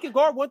told you he can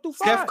guard 1 through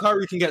 5. Steph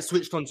Curry can get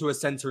switched onto a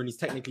center, and he's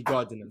technically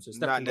guarding him. So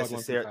Steph not can guard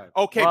 1 through 5.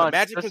 Okay, but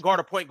Magic can guard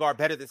a point guard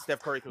better than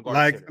Steph Curry can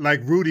guard.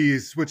 Like Rudy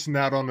is switching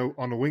out on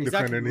the wing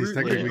defender, and he's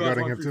technically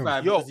guarding him too.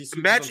 Yo,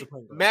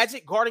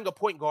 Magic guarding a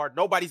point guard.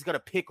 Nobody's gonna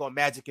pick on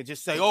Magic and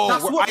just say, "Oh,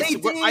 we're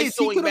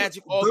isoing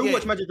Magic all game." Go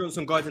watch Magic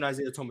Johnson guarding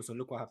Isaiah Thomas, and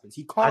look what happens.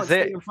 He can't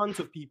stay in front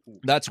of people.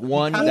 That's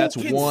one. That's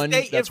one.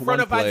 That's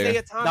one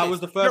player. That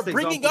was the first. You're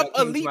bringing up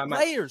elite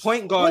players.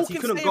 Point guards. He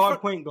couldn't guard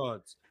point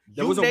guards.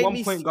 There was a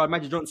 1 point guard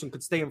Magic Johnson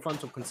could stay in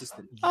front of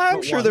consistently.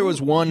 I'm sure there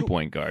was 1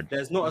 point guard.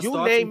 There's not.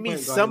 You name me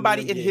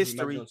somebody in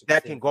history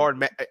that can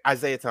guard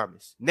Isaiah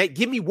Thomas. Nate,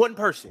 give me one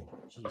person.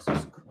 Jesus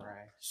Christ.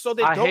 So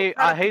they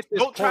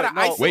don't try to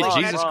isolate. Wait,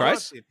 Jesus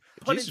Christ.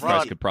 Jesus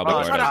Christ could probably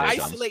guard try to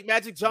Isaiah isolate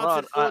Magic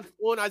Johnson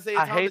on Isaiah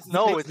Thomas.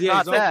 No, it's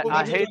not that.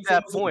 I hate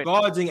that point.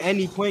 Guarding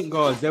any point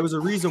guards. There was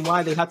a reason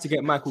why they had to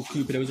get Michael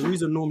Cooper. There was a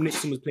reason Norm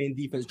Nixon was playing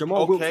defense.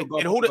 Jamal Wilkes.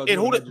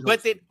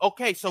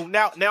 So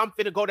now I'm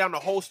finna go down the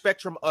whole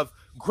spectrum of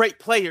great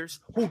players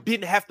who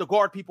didn't have to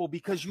guard people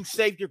because you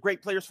saved your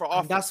great players for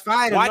offense. That's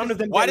fine. Why does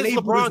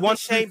LeBron get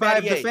Shane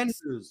Battier?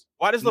 Defenders?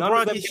 Why does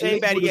LeBron get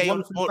Shane Battier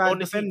on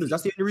the defenders?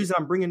 That's the only reason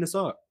I'm bringing this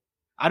up.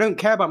 I don't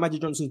care about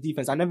Magic Johnson's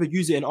defense. I never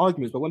use it in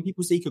arguments. But when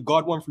people say he could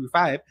guard 1 through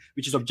 5,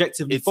 which is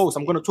objectively false,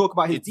 I'm going to talk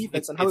about his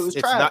defense and how it was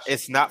trash.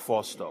 It's not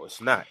false, though.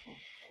 It's not.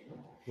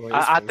 Well,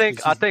 I think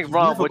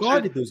Ron,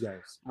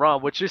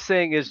 what you're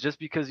saying is just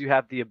because you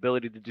have the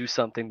ability to do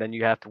something, then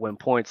you have to win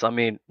points. I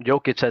mean,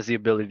 Jokic has the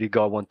ability to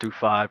guard 1 through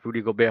 5.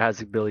 Rudy Gobert has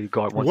the ability to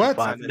guard 1 through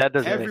 5. That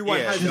doesn't. Everyone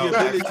has the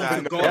ability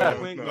to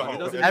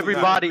guard.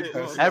 Everybody.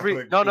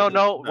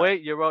 No.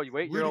 Wait,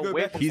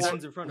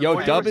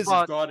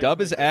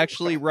 Dub is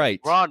actually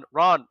right.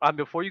 Ron.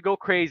 Before you go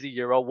crazy,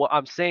 Euro, what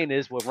I'm saying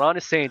is, what Ron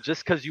is saying,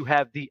 just because you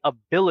have the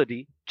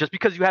ability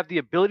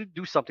to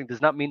do something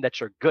does not mean that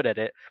you're good at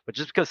it. But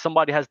just because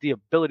somebody has the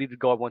ability to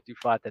go 1 through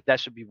 5, that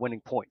should be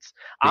winning points.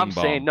 I'm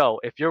saying no.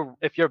 If you're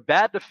a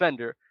bad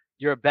defender,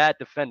 you're a bad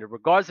defender.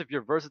 Regardless if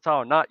you're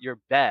versatile or not, you're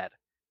bad.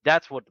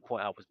 That's what the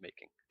point I was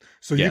making.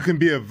 So you can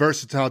be a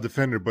versatile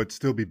defender, but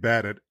still be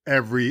bad at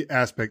every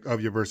aspect of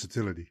your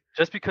versatility.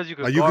 Just because you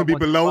can you can be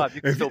below.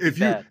 5,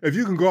 if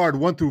you can guard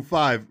 1 through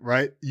 5,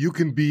 right? You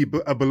can be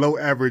a below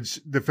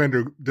average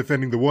defender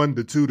defending the 1,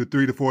 the 2, the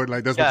 3, the 4.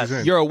 Like that's what you're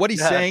saying. Euro, what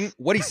he's saying.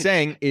 What he's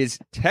saying is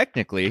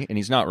technically, and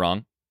he's not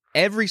wrong.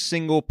 Every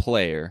single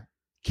player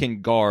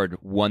can guard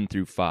 1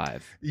 through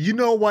 5. You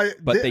know why?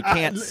 But they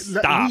can't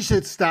stop. We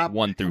should stop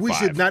 1 through 5. We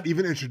should not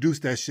even introduce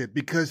that shit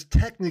because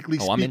technically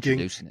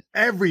speaking,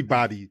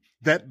 everybody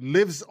that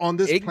lives on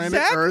this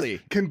planet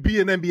Earth can be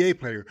an NBA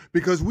player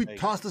because we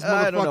toss this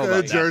motherfucker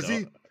a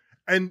jersey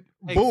and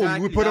boom,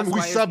 we put him,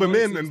 we sub him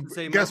in,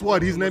 and guess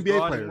what? He's an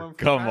NBA player.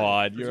 Come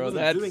on, Euro,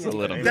 that's a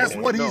little. That's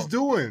what he's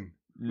doing.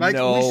 Like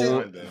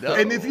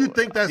and if you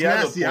think that's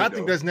nasty, I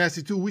think that's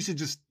nasty too. We should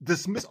just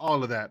dismiss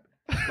all of that.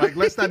 Like,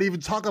 let's not even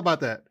talk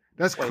about that.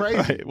 That's crazy.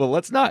 Right. Well,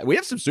 let's not. We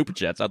have some super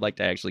chats. I'd like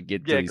to actually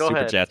get to these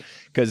super chats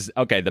because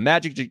the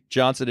Magic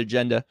Johnson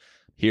agenda,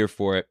 here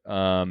for it.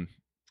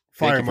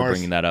 Thank you for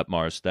bringing that up,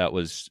 Mars. That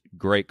was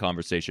great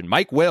conversation.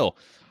 Mike Will,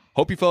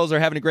 hope you fellas are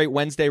having a great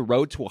Wednesday.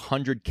 Road to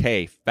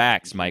 100K.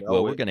 Facts, Mike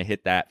Will. We're gonna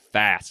hit that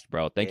fast,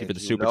 bro. Thank you for the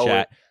super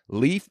chat.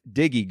 Leaf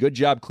Diggy, good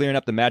job clearing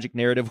up the Magic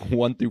narrative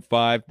 1 through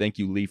 5. Thank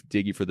you, Leaf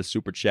Diggy, for the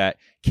super chat.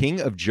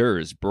 King of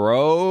Jers,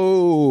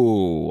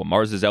 bro.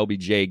 Mars's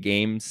LBJ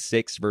game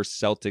 6 versus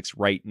Celtics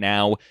right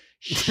now.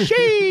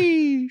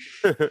 Sheesh.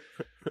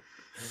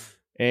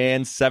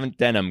 And 7th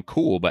Denim,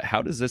 cool, but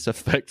how does this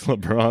affect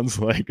LeBron's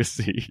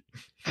legacy?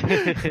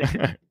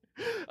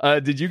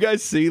 Did you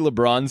guys see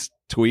LeBron's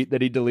tweet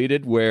that he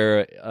deleted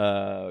where,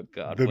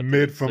 the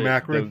mid from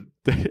Akron?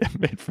 The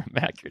mid from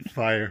Akron.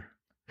 Fire.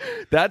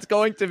 That's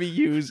going to be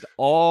used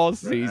all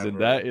season.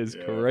 That is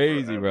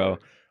crazy, bro.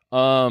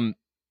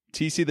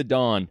 TC the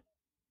Dawn.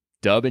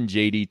 Dub and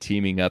JD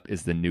teaming up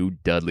is the new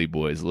Dudley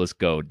Boys. Let's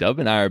go. Dub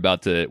and I are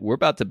about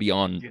to be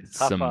on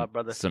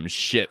some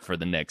shit for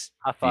the next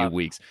few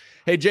weeks.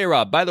 Hey,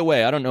 J-Rob, by the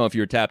way, I don't know if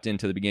you were tapped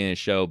into the beginning of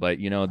the show, but,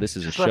 this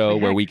is a show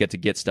where we get to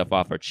get stuff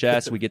off our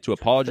chest. We get to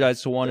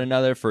apologize to one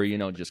another for,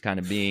 just kind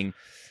of being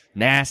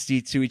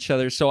nasty to each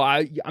other. So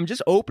I'm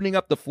just opening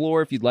up the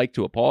floor if you'd like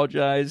to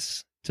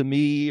apologize. to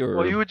me, or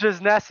Well, you were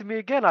just nasty me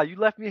again. You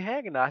left me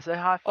hanging. I said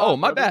high five. oh,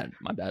 my brother.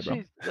 bad, bro.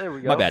 Jeez, there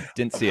we go. My bad.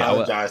 Didn't see it.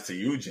 Apologize to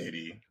you,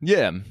 JD.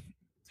 Yeah,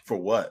 For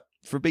what?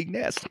 for being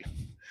nasty.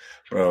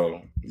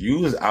 Bro, you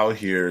was out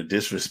here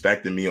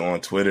disrespecting me on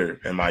Twitter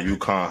and my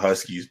Yukon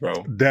Huskies,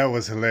 bro. That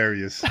was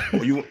hilarious.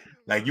 You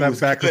that was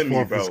back and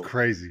forth me, was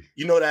crazy.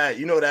 You know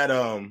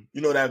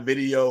that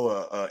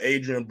video,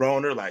 Adrian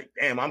Broner, like,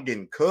 damn, I'm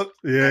getting cooked.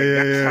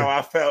 That's how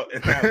I felt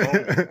in that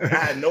moment. I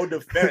had no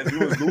defense. We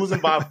was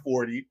losing by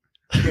 40.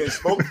 Getting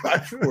smoked by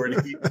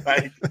 40.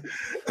 Like,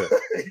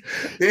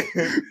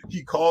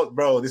 he called,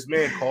 bro. This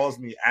man calls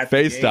me at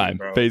the game,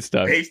 bro.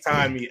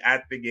 FaceTime me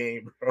at the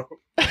game, bro.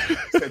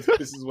 Said,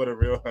 this is what a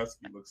real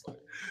Husky looks like.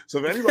 So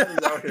if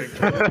anybody's out here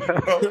killing me,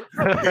 bro,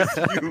 it's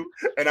you,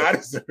 and I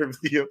deserve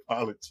the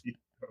apology.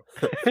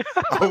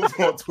 I was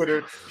on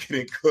Twitter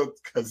getting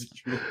cooked because of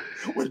you,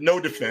 with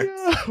no defense,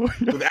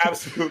 with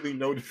absolutely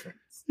no defense.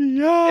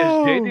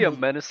 Yo, is JD a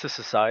menace to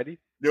society?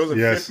 There was a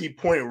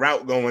 50-point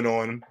route going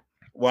on.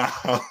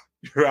 Wow,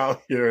 you're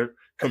out here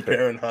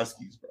comparing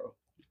Huskies, bro.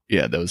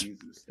 Yeah, it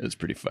was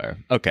pretty fire.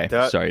 Okay,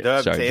 sorry.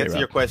 To answer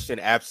your question,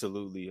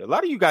 absolutely. A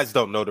lot of you guys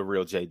don't know the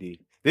real JD.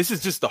 This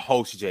is just the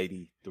host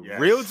JD. The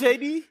real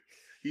JD,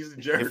 he's a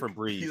jerk. Different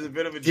breed. He's a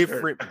bit of a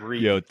different jerk.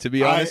 breed. Yo, to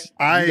be honest,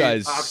 you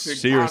guys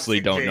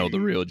seriously don't know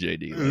the real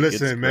JD. Like,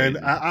 listen, man,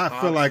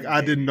 I feel like I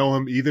didn't know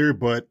him either,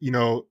 but you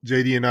know,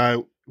 JD and I,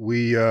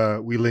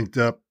 we linked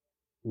up.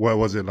 What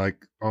was it,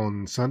 like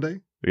on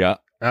Sunday? Yeah.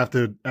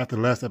 After the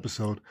last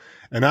episode,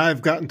 and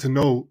I've gotten to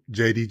know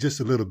JD just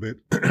a little bit,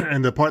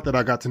 and the part that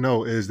I got to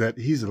know is that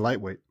he's a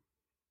lightweight.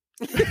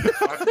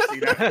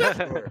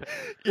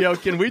 Yo,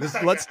 can we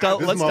let's tell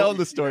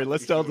the story.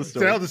 Let's tell the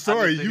story. Tell the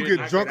story. You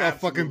get drunk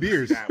off fucking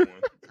beers.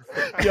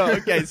 Yo,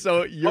 okay,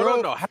 so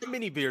Euro. No, how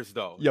many beers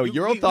though? Yo,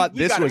 Euro thought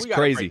this was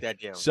crazy.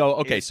 So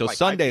okay, it's so like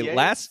Sunday,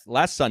 IPAs?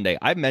 last Sunday,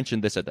 I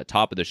mentioned this at the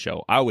top of the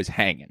show. I was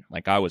hanging,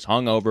 like I was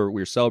hungover.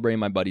 We were celebrating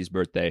my buddy's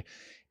birthday.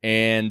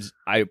 And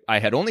I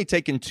had only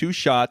taken 2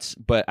 shots,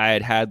 but I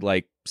had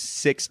like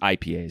 6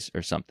 IPAs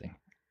or something.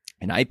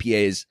 And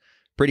IPA is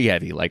pretty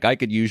heavy. Like I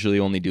could usually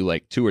only do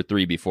like 2 or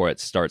 3 before it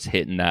starts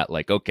hitting that,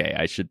 like, okay,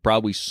 I should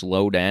probably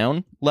slow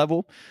down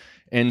level.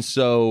 And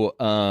so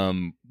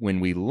when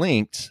we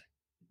linked,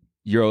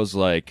 Euro's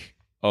like,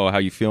 oh, how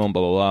you feeling?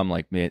 Blah, blah, blah. I'm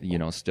like, man, you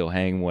know, still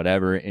hanging,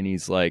 whatever. And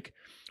he's like,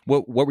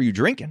 what were you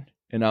drinking?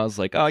 And I was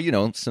like, oh, you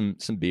know, some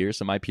beer,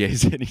 some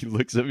IPAs. And he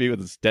looks at me with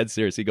his dead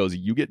serious. He goes,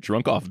 you get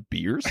drunk off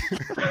beers?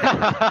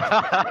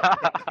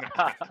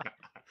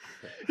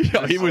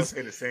 Yeah, he was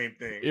saying the same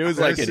thing. It was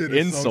like an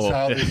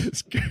insult.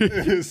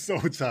 It's so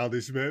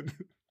childish, man.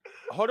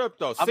 Hold up,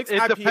 though. 6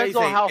 it depends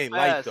on how ain't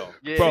light, fast. though.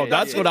 Yeah, bro,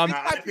 that's what I'm...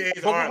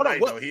 IPAs aren't light,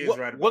 though. He is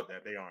right about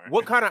that. They aren't.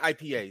 What kind of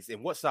IPAs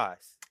and what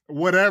size?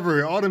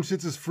 Whatever. All them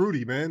shits is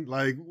fruity, man.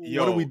 Like,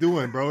 what are we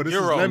doing, bro? This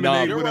Euro, is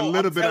lemonade no, with a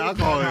little bit of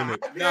alcohol in it.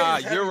 Nah,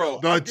 Euro.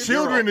 The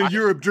children in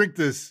Europe drink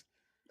this.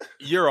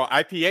 Euro,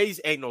 IPAs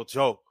ain't no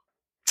joke.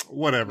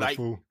 Whatever, Like,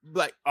 fool.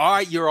 Like, all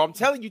right, Euro, I'm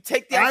telling you,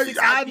 take that.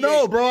 I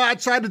know, bro. I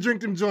tried to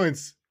drink them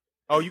joints.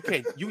 Oh, you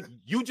can't.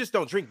 You just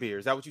don't drink beer.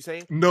 Is that what you're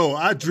saying? No,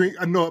 I drink.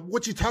 No,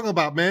 what you talking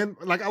about, man?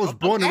 Like, I was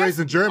born and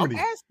raised in Germany.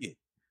 I'm asking.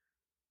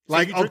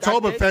 Like, So you drink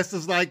Oktoberfest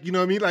is like, you know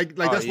what I mean? Like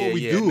that's what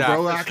we do, nah,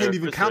 bro. I can't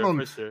even count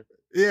on.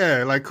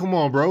 Yeah, like, come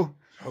on, bro.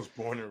 I was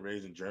born and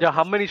raised in Germany. Yeah,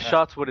 how many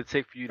shots would it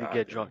take for you to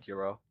get drunk,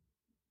 Euro?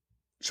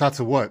 Shots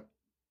of what?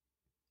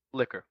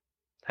 Liquor.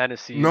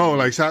 Hennessy. No,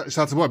 like shots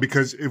of what?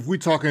 Because if we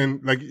talking,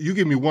 like, you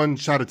give me 1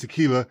 shot of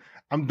tequila,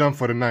 I'm done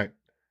for the night.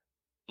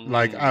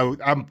 Like,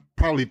 I'm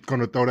probably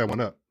gonna throw that one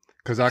up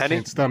because I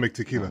can't stomach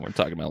tequila. We're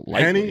talking about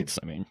lightweights.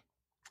 I mean,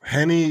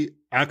 Henny,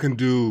 I can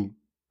do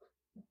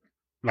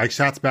like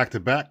shots back to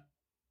back,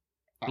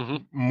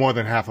 more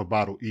than half a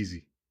bottle,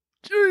 easy.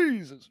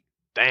 Jesus,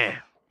 damn,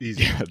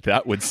 easy. Yeah,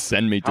 that would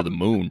send me to the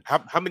moon.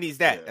 How many is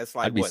that? That's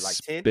like I'd be what, like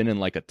 10? spinning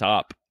like a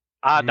top.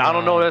 I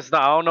don't know. I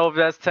don't know if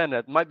that's 10.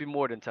 That might be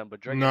more than 10.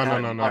 But drinking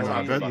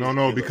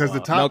no, because the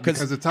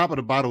top of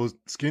the bottle is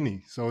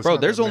skinny. So it's bro,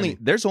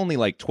 there's only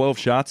like 12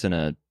 shots in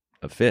a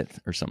fifth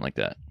or something like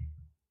that,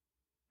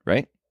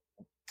 right?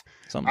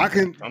 Something I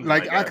can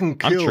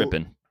kill. I'm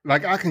tripping.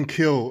 Like I can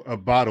kill a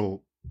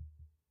bottle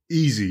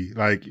easy.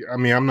 Like I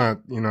mean, I'm not.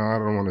 You know, I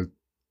don't want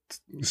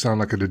to sound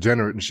like a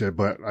degenerate and shit,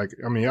 but like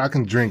I mean, I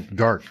can drink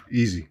dark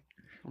easy.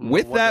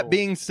 With that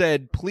being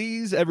said,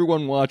 please,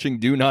 everyone watching,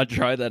 do not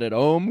try that at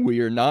home.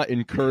 We are not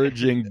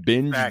encouraging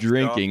binge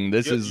drinking.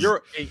 This is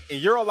you're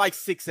like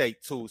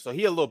 6'8" too, so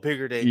he a little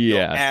bigger than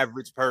your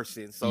average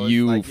person. So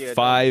you like,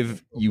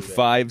 5'6"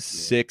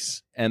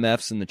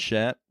 MFs in the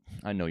chat.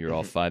 I know you're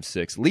all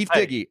 5'6". Leaf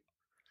Diggy.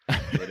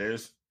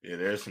 There's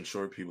some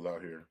short people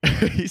out here.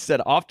 He said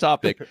off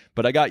topic,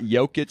 but I got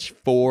Jokic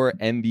 4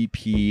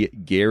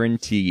 MVP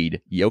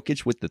guaranteed.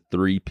 Jokic with the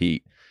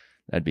 3-peat.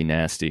 That'd be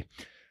nasty.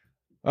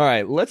 All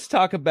right, let's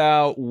talk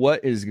about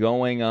what is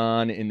going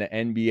on in the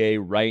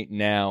NBA right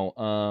now.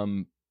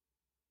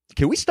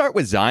 Can we start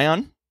with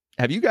Zion?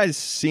 Have you guys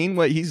seen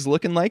what he's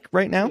looking like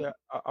right now? Yeah,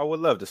 I would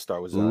love to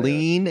start with Zion.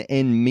 Lean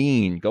and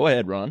mean. Go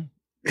ahead, Ron.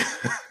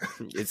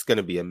 It's going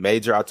to be a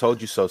major I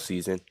told you so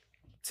season.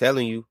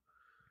 Telling you.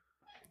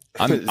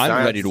 I'm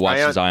ready to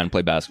watch Zion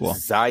play basketball.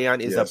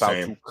 Zion is about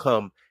to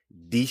come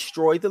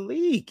destroy the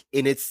league,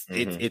 and it's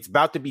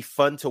about to be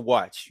fun to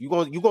watch.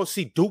 You're gonna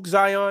see Duke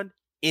Zion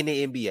in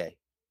the NBA.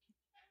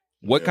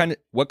 What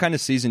kind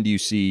of season do you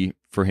see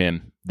for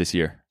him this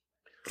year?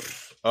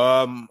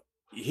 Since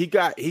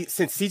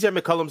CJ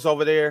McCollum's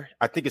over there,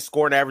 I think his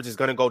scoring average is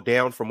going to go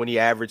down from when he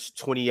averaged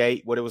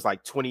 28. What it was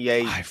like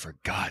 28. I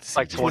forgot. It's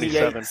like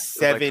 27.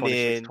 7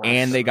 in,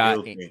 and they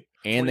got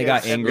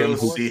Ingram.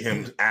 Who see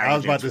him? I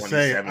was about to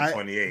say,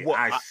 28.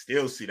 I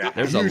still see that.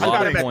 There's a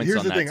lot of points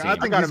on that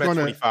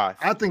team.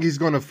 I think he's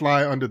going to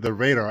fly under the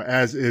radar,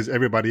 as is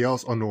everybody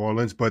else on New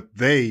Orleans. But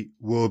they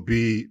will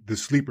be the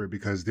sleeper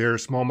because they're a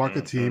small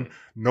market team.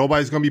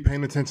 Nobody's going to be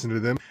paying attention to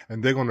them,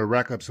 and they're going to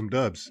rack up some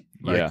dubs.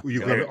 Like,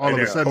 you're going to all of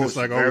a sudden it's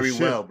like, oh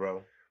shit, well,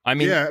 bro. I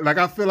mean, yeah, like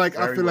I feel like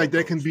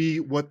they can be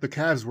what the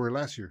Cavs were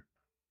last year.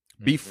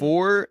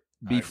 Before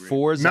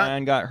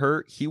Zion got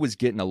hurt, he was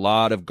getting a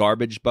lot of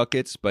garbage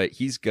buckets, but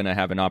he's going to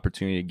have an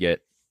opportunity to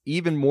get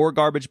even more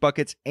garbage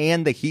buckets,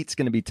 and the heat's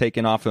going to be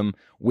taken off him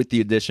with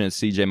the addition of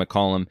CJ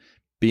McCollum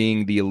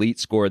being the elite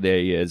scorer that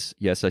he is.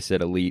 Yes, I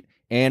said elite.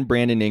 And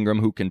Brandon Ingram,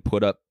 who can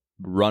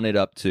run it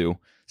up too.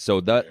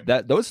 So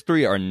that those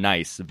three are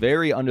nice.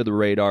 Very under the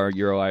radar.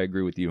 Euro, I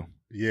agree with you.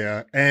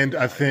 Yeah, and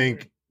I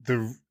think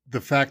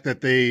the fact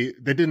that they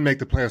didn't make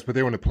the playoffs, but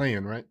they were in the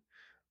play-in, right?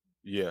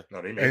 Yeah.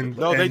 No, they made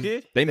they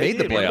did. They made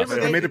the playoffs.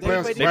 They made the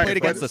playoffs. They played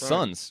against the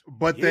Suns.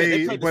 But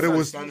it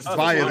was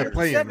via the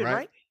play-in,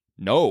 right?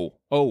 No.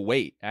 Oh,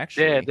 wait.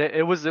 Actually. Yeah,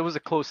 it was a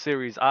close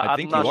series. I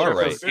think you are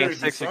right. Game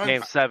 6 and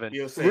Game 7.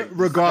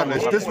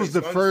 Regardless, this was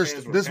the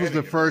first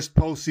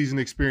postseason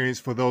experience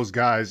for those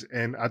guys,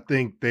 and I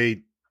think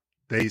they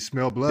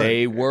smell blood.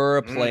 They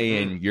were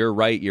playing. You're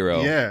right,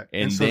 Euro. Yeah,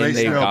 and so then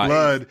they smell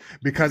blood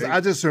because I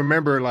just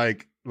remember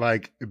like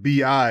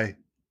BI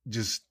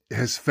just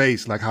his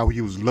face, like how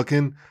he was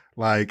looking,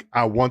 like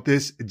I want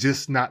this,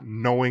 just not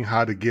knowing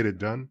how to get it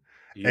done.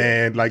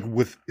 Yeah. And like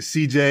with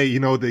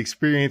CJ, the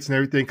experience and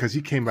everything, because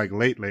he came like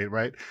late,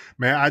 right?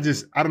 Man, I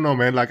don't know,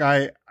 man. Like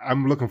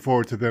I'm looking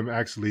forward to them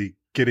actually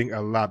getting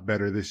a lot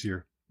better this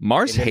year.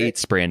 Mars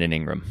hates Brandon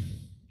Ingram.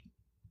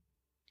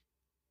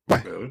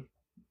 Why?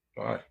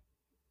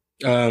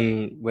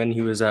 When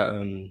he was at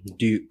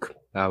Duke,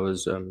 I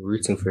was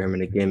rooting for him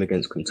in a game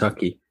against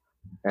Kentucky,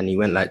 and he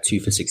went like 2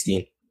 for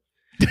 16.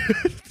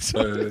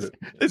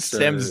 It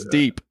stems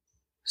deep.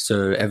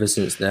 So ever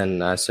since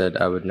then, I said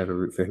I would never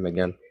root for him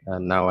again,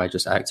 and now I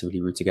just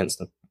actively root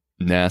against him.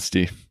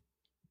 Nasty.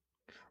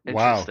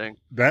 Wow,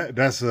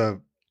 that's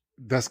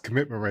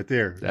commitment right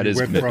there. That is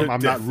went from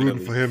I'm not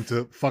rooting for him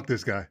to fuck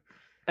this guy.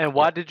 And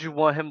why did you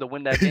want him to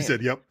win that game? He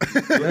said, "Yep."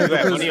 You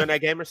had money on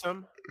that game or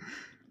something?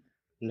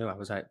 No, I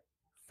was like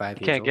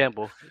 5 years can't old.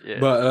 Gamble. Yeah.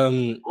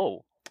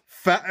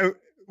 But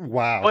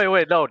wow.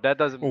 Wait, no, that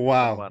doesn't.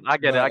 Wow. I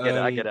get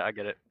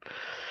it.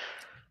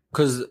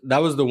 Because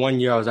that was the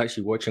one year I was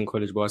actually watching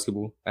college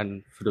basketball,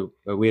 and for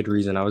a weird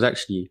reason, I was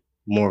actually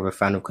more of a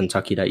fan of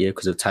Kentucky that year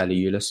because of Tyler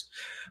Ulis.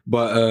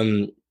 But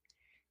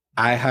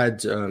I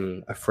had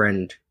a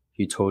friend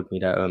who told me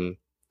that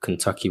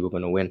Kentucky were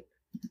going to win,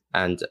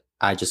 and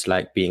I just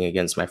like being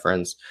against my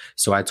friends.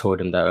 So I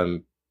told him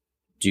that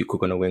Duke were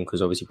going to win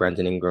because obviously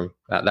Brandon Ingram,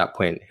 at that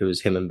point, it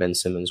was him and Ben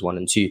Simmons 1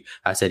 and 2.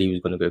 I said he was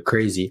going to go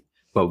crazy,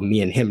 but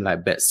me and him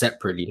like bet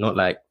separately, not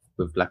like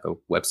with like a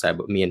website,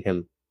 but me and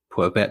him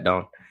put a bet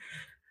down.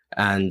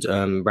 And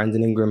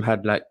Brandon Ingram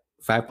had like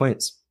 5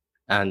 points,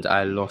 and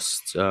I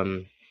lost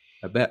a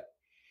bet.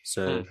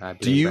 So I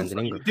blame Brandon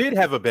Ingram. You did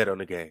have a bet on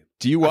the game.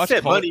 Do you watch? I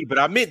said money, but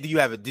I meant, did you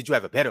have a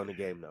bet on the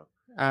game though?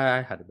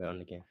 I had a bet on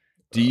the game.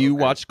 Do you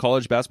watch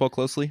college basketball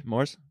closely,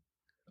 Morris?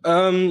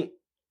 Not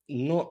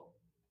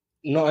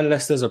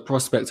unless there's a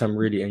prospect I'm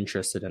really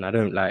interested in. I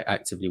don't like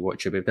actively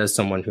watch it. But if there's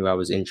someone who I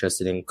was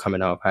interested in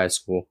coming out of high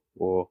school,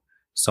 or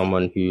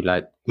someone who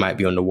like might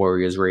be on the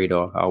Warriors'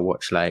 radar, I'll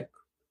watch like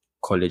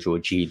college or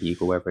G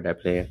League or wherever they're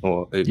playing,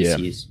 or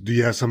overseas. Yeah. Do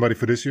you have somebody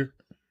for this year?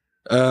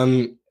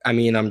 I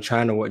mean, I'm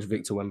trying to watch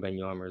Victor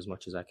Wembanyama as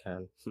much as I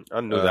can.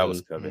 I knew that was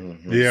coming.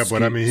 Yeah,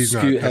 but I mean, he's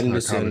not. Scoot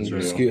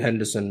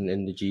Henderson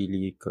in the G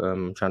League.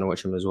 I'm trying to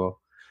watch him as well.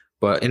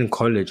 But in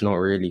college, not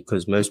really,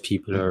 because most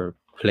people are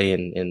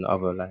playing in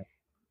other like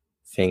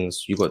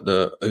things. You got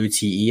the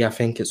OTE, I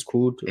think it's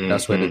called.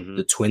 That's where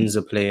the Twins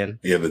are playing.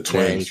 Yeah, the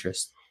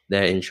Twins.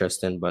 They're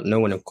interesting, but no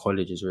one in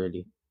college is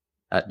really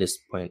at this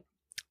point.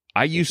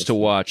 I used to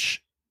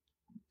watch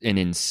an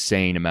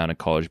insane amount of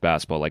college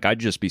basketball. Like I'd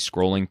just be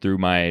scrolling through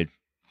my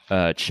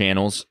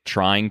channels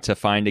trying to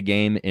find a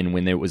game, and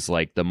when it was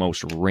like the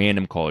most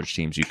random college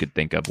teams you could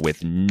think of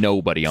with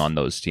nobody on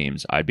those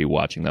teams, I'd be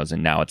watching those.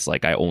 And now it's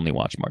like I only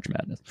watch March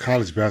Madness.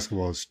 College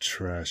basketball is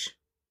trash.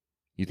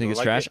 You think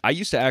it's trash? I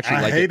used to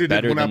actually like it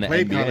better than the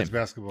NBA. College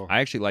basketball. I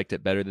actually liked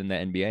it better than the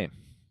NBA.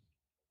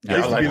 I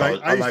used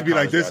to be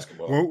like this,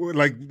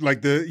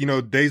 like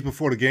the days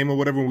before the game or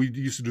whatever. When we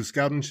used to do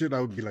scouting shit, I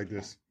would be like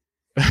this.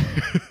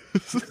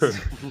 Like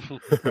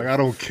I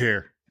don't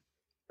care.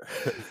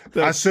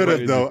 I should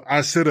have though.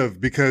 I should have,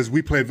 because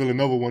we played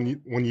Villanova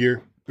one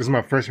year. This is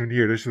my freshman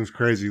year. This was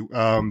crazy.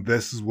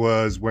 This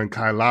was when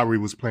Kyle Lowry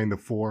was playing the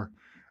 4.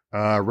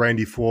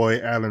 Randy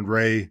Foy, Alan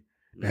Ray.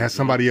 They had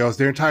somebody else.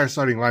 Their entire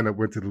starting lineup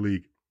went to the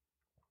league.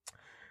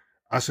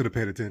 I should have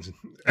paid attention.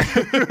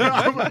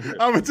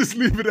 I would just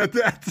leave it at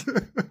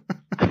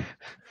that.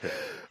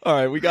 All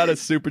right, we got a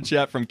super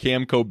chat from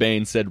Cam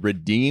Cobain. Said,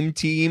 Redeem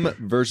Team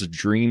versus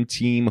Dream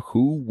Team.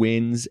 Who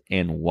wins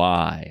and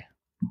why?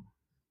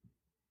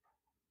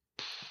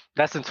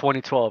 That's in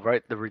 2012,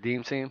 right? The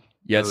Redeem Team?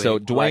 Yeah, so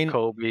Dwayne... Like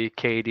Kobe,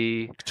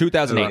 KD...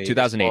 2008.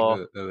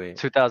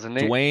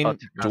 2008.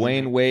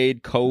 Dwayne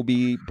Wade,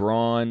 Kobe,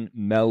 Braun,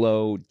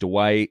 Melo,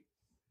 Dwight.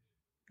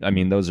 I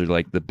mean, those are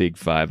like the big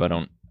 5. I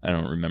don't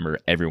remember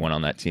everyone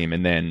on that team.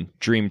 And then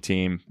Dream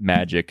Team,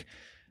 Magic,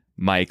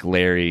 Mike,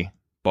 Larry,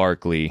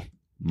 Barkley,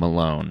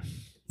 Malone.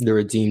 The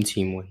Redeem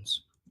Team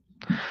wins.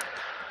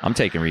 I'm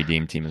taking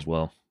Redeem Team as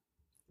well.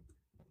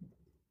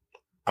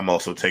 I'm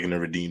also taking the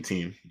Redeem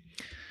Team.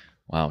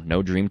 Wow,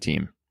 no Dream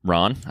Team.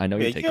 Ron, I know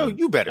you're taking...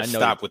 You better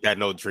stop with that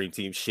no Dream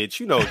Team shit.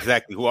 You know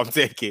exactly who I'm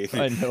taking.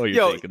 I know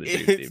you're taking the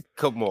Dream Team.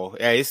 Come on.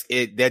 Hey,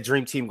 that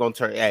Dream Team going to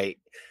turn... Hey,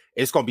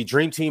 it's going to be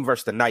Dream Team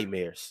versus the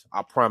Nightmares.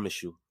 I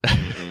promise you.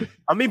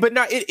 I mean, but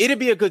it'd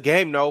be a good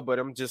game, no, but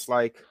I'm just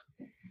like...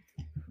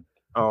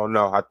 Oh,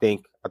 no, I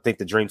think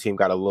the Dream Team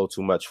got a little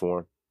too much for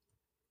him.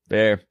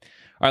 Fair.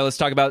 All right, let's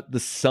talk about the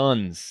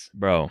Suns,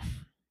 bro.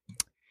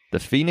 The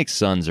Phoenix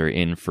Suns are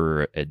in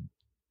for a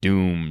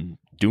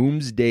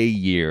doomsday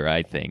year,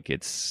 I think.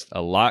 It's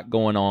a lot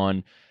going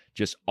on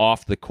just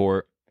off the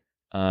court.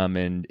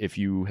 And if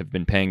you have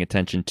been paying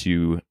attention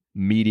to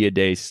media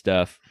day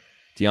stuff,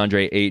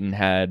 DeAndre Ayton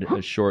had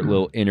a short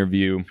little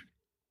interview.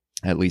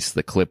 At least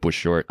the clip was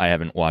short. I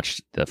haven't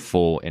watched the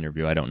full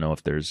interview. I don't know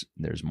if there's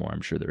more.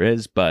 I'm sure there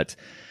is. But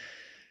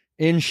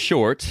in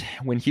short,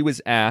 when he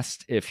was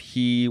asked if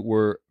he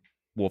were...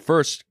 Well,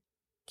 first,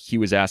 he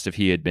was asked if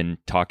he had been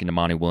talking to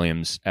Monty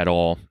Williams at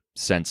all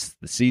since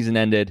the season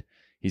ended.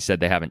 He said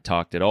they haven't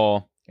talked at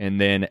all.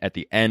 And then at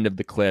the end of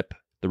the clip,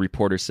 the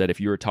reporter said, if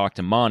you were to talk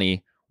to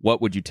Monty,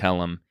 what would you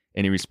tell him?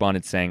 And he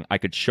responded saying, I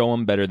could show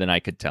him better than I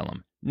could tell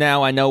him.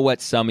 Now, I know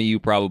what some of you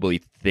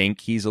probably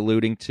think he's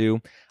alluding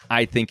to.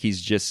 I think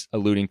he's just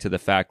alluding to the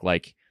fact,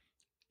 like,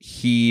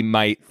 he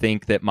might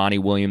think that Monty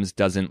Williams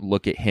doesn't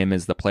look at him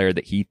as the player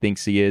that he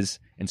thinks he is.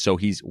 And so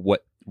he's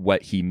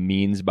what he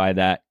means by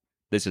that,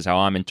 this is how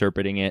I'm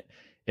interpreting it,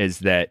 is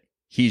that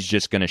he's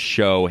just going to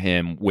show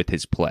him with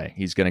his play.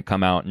 He's going to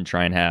come out and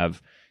try and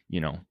have,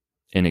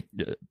 in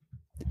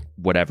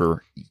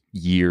whatever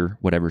year,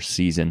 whatever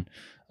season,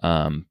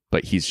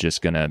 but he's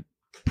just going to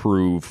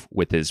prove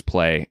with his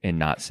play and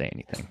not say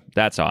anything.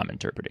 That's how I'm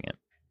interpreting it.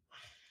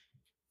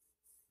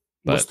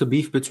 What's the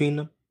beef between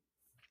them?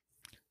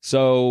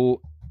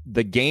 So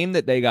the game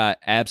that they got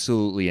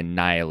absolutely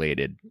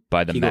annihilated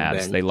by the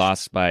Mavs, they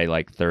lost by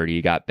like 30.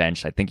 He got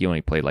benched. I think he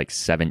only played like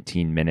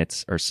 17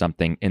 minutes or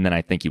something. And then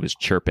I think he was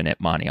chirping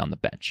at Monty on the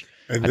bench.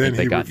 And then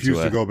he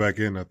refused to go back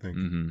in, I think.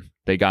 Mm-hmm.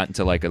 They got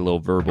into like a little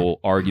verbal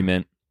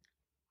argument,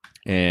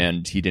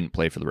 and he didn't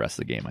play for the rest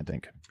of the game, I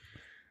think.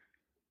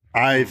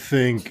 I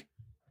think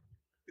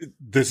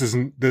this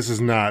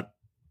is not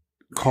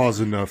cause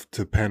enough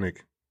to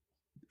panic.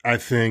 I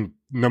think,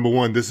 number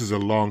one, this is a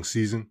long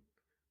season,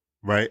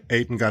 right?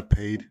 Ayton got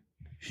paid.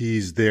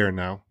 He's there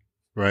now,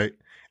 right?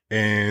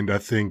 And I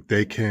think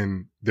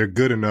they're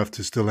good enough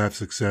to still have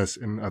success.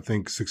 And I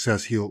think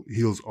success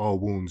heals all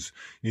wounds.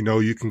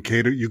 You can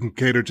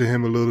cater to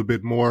him a little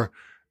bit more,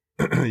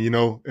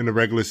 in the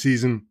regular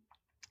season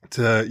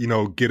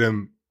to, get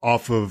him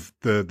off of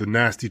the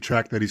nasty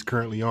track that he's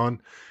currently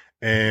on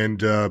and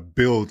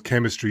build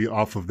chemistry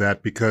off of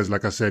that. Because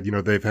like I said,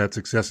 they've had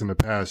success in the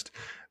past.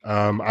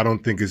 I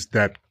don't think it's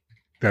that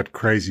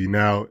crazy.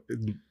 Now,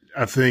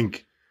 I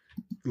think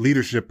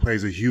leadership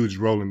plays a huge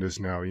role in this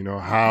now,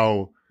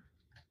 how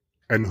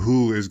and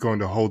who is going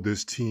to hold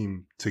this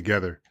team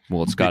together.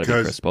 Well, it's got to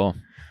be Chris Paul.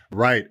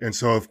 Right. And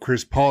so if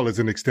Chris Paul is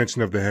an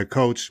extension of the head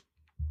coach,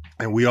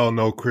 and we all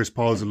know Chris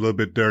Paul is a little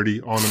bit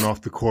dirty on and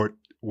off the court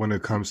when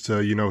it comes to,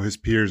 his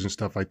peers and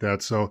stuff like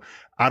that. So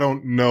I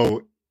don't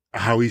know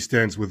how he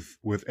stands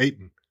with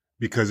Ayton,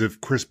 because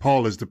if Chris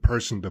Paul is the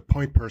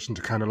point person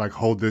to kind of like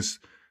hold this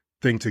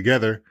thing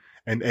together,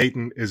 and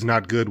Ayton is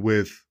not good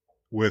with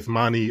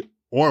Monty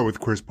or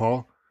with Chris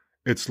Paul,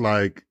 it's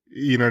like,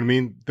 you know what I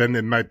mean? Then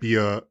it might be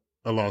a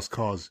lost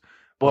cause.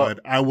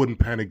 But I wouldn't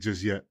panic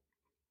just yet.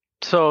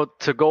 So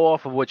to go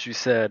off of what you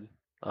said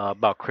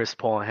about Chris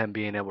Paul and him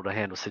being able to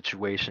handle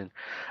situation,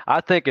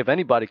 I think if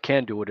anybody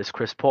can do it, it's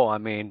Chris Paul. I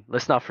mean,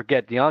 let's not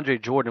forget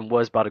DeAndre Jordan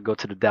was about to go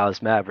to the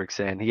Dallas Mavericks,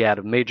 and he had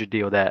a major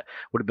deal that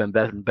would have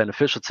been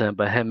beneficial to him,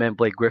 but him and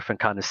Blake Griffin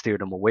kind of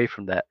steered him away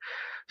from that.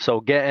 So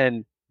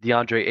getting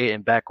DeAndre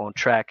Ayton back on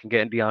track and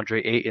getting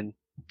DeAndre Ayton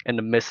in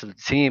the midst of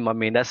the team, I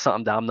mean, that's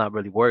something that I'm not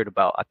really worried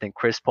about. I think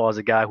Chris Paul is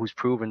a guy who's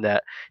proven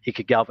that he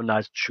could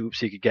galvanize the troops,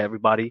 he could get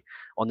everybody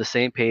on the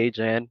same page,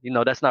 and,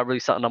 that's not really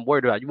something I'm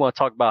worried about. You want to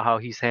talk about how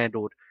he's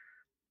handled,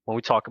 when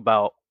we talk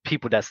about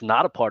people that's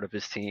not a part of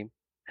his team,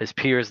 his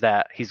peers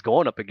that he's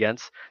going up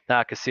against, now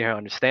I can see her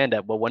understand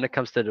that. But when it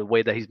comes to the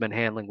way that he's been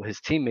handling with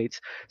his teammates,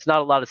 it's not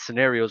a lot of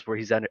scenarios where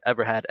he's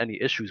ever had any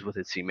issues with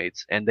his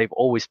teammates, and they've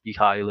always speak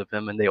highly of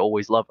him and they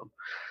always love him.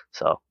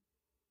 So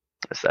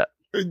that's that.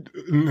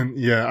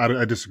 Yeah,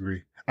 I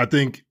disagree. I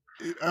think,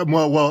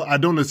 well, I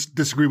don't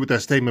disagree with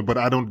that statement, but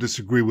I don't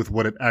disagree with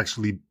what it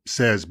actually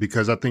says,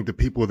 because I think the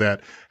people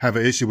that have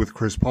an issue with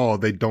Chris Paul,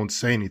 they don't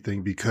say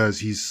anything because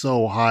he's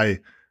so high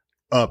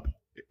up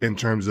in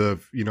terms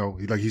of,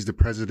 he's the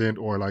president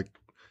or like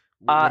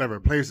whatever,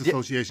 Players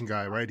Association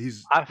guy, right?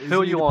 I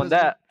feel you on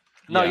that.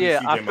 No,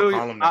 yeah, I feel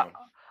you.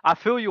 I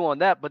feel you on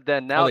that, but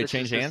then now they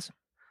changed hands.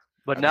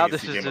 But now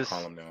this is just,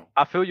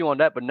 I feel you on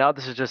that, but now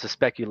this is just a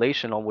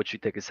speculation on what you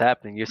think is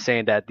happening. You're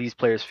saying that these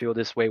players feel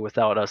this way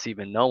without us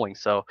even knowing.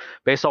 So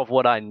based off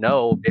what I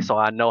know,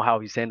 how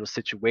he's handled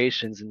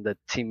situations and the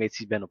teammates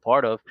he's been a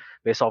part of,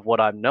 based off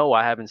what I know,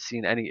 I haven't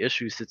seen any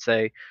issues to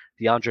say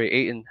DeAndre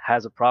Ayton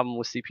has a problem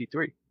with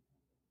CP3.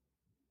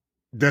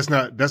 That's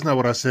not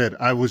what I said.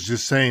 I was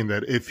just saying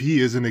that if he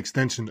is an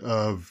extension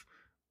of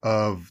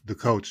the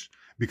coach,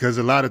 because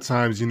a lot of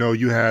times,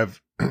 you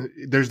have,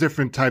 there's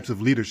different types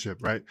of leadership,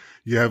 right?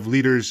 You have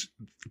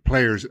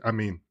players,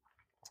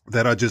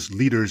 that are just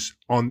leaders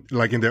on,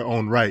 like, in their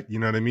own right. You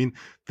know what I mean?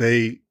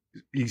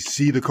 You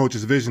see the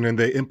coach's vision and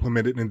they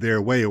implement it in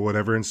their way or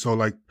whatever. And so,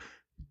 like,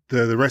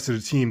 the rest of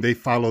the team, they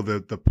follow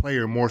the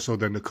player more so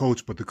than the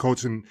coach, but the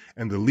coach and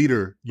the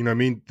leader, you know what I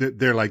mean?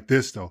 They're like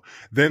this though.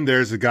 Then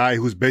there's a guy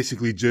who's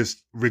basically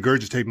just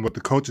regurgitating what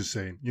the coach is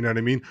saying. You know what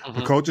I mean? Mm-hmm.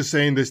 The coach is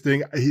saying this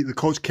thing. The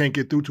coach can't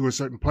get through to a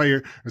certain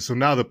player. And so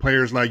now the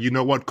player's like, you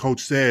know what coach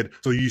said,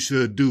 so you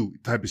should do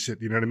type of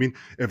shit. You know what I mean?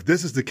 If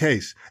this is the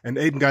case and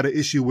Aiden got an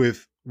issue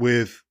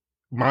with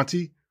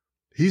Monty,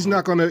 he's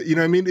not going to, you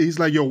know what I mean? He's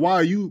like, yo, why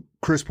are you,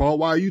 Chris Paul,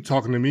 why are you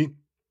talking to me?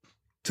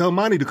 Tell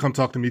Monty to come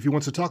talk to me if he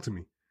wants to talk to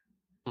me.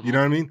 You know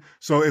what I mean?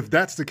 So if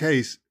that's the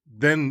case,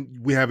 then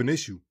we have an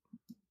issue.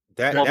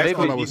 That's all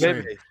I was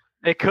saying.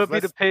 It could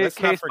be the case,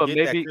 but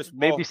maybe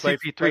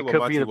CP3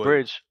 could be the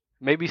bridge.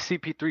 Maybe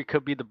CP3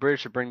 could be the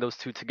bridge to bring those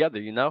two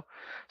together,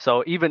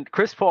 So even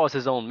Chris Paul is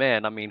his own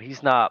man.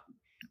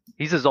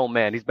 He's his own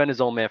man. He's been his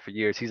own man for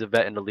years. He's a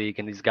vet in the league,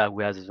 and he's a guy who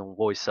has his own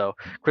voice. So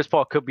Chris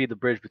Paul could be the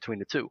bridge between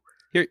the two.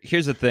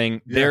 Here's the thing.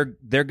 Yeah.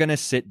 They're going to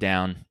sit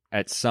down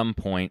at some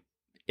point.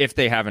 If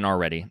they haven't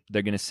already,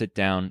 they're going to sit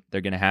down,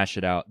 they're going to hash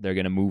it out, they're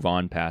going to move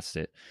on past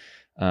it.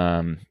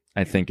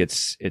 I think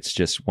it's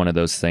just one of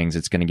those things.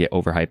 It's going to get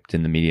overhyped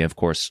in the media. Of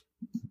course,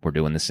 we're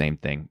doing the same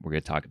thing. We're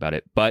going to talk about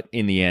it. But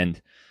in the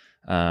end,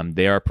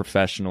 they are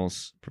professional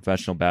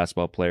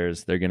basketball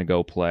players. They're going to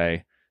go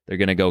play. They're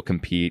going to go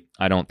compete.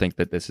 I don't think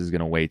that this is going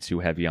to weigh too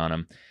heavy on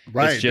them.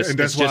 Right. And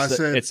that's why I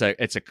said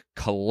it's a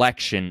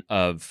collection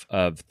of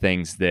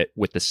things that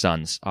with the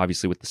Suns,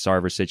 obviously with the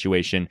Sarver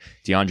situation,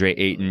 DeAndre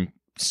Ayton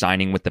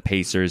signing with the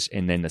Pacers,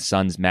 and then the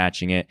Suns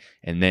matching it,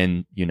 and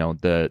then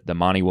the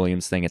Monty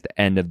Williams thing at the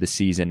end of the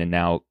season, and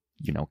now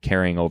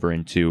carrying over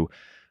into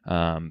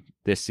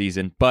this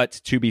season. But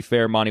to be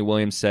fair, Monty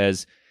Williams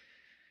says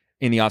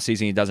in the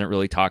offseason he doesn't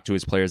really talk to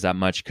his players that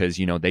much because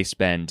they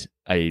spend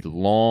a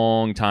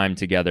long time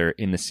together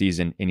in the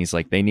season, and he's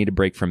like, they need a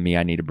break from me,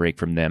 I need a break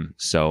from them.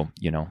 So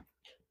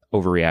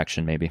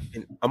overreaction maybe.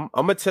 And I'm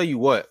gonna tell you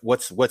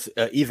what's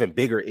an even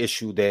bigger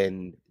issue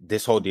than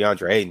this whole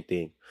DeAndre Ayton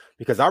thing.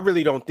 Because I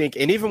really don't think,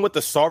 and even with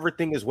the Sarver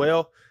thing as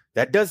well,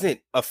 that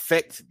doesn't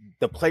affect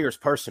the players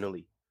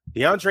personally.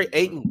 DeAndre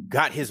Ayton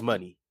got his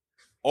money.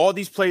 All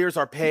these players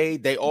are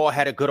paid. They all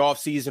had a good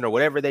offseason or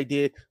whatever they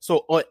did.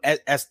 So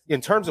as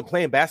in terms of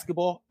playing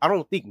basketball, I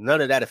don't think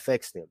none of that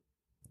affects them.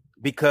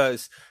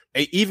 Because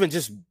even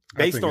just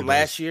based on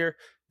last year,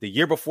 the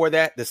year before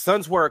that, the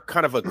Suns were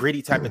kind of a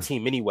gritty type of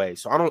team anyway.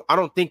 So I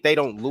don't think they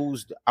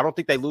lose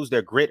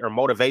their grit or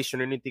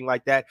motivation or anything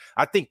like that.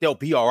 I think they'll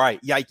be all right.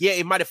 Yeah,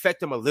 it might affect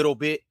them a little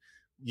bit,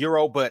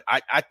 but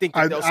I think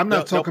that I'm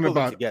not talking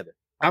about together.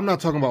 I'm not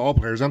talking about all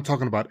players. I'm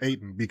talking about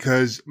Ayton,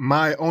 because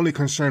my only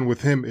concern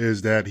with him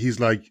is that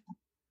he's like,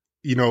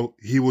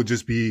 he will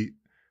just be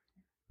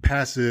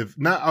passive.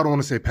 I don't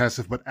want to say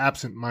passive, but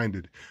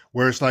absent-minded,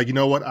 where it's like, you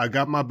know what? I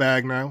got my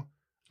bag now.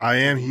 I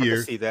am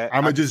here.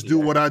 I'm going to just do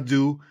what I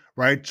do,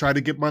 right? Try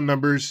to get my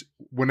numbers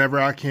whenever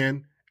I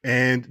can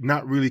and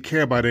not really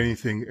care about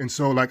anything. And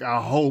so, like, I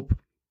hope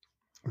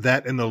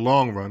that in the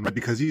long run,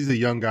 because he's a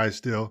young guy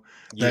still,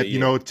 that,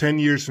 10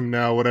 years from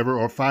now, whatever,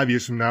 or 5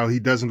 years from now, he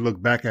doesn't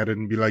look back at it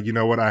and be like, you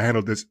know what? I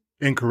handled this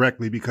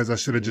incorrectly because I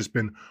should have just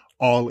been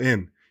all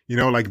in,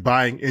 like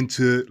buying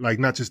into, like,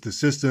 not just the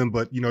system,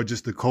 but,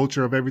 just the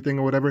culture of everything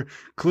or whatever.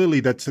 Clearly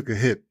that took a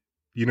hit.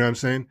 You know what I'm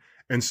saying?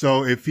 And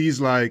so if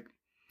he's like,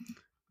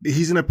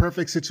 he's in a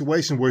perfect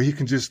situation where he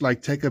can just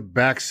like take a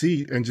back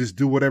seat and just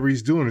do whatever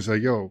he's doing. It's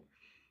like, yo,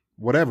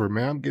 whatever,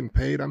 man, I'm getting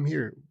paid. I'm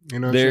here. You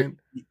know what I'm saying?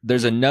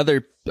 There's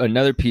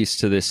another piece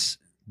to this,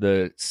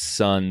 the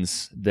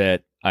Suns,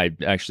 that I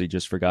actually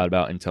just forgot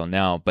about until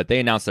now. But they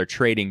announced they're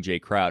trading Jay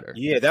Crowder.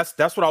 Yeah, that's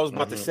what I was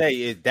about to say.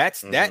 Is that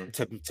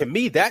to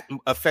me that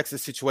affects the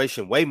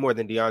situation way more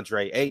than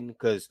DeAndre Ayton,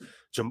 because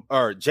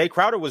Jay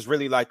Crowder was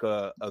really like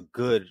a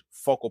good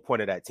focal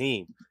point of that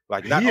team.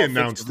 Like not he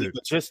announced it,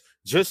 but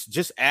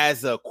just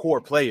as a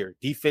core player,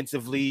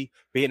 defensively,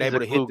 being able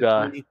to hit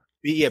the three.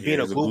 Being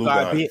a glue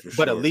guy,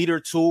 but a leader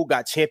too,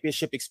 got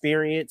championship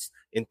experience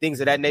and things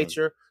of that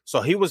nature.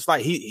 So he was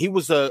like he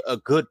was a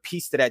good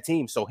piece to that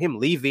team. So him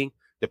leaving,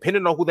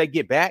 depending on who they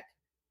get back,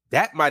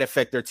 that might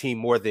affect their team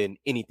more than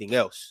anything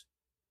else.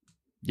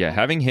 Yeah,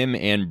 having him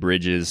and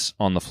Bridges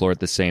on the floor at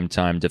the same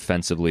time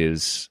defensively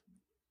is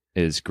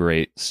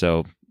great.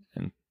 So I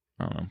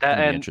don't know,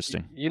 that'd be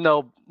interesting. You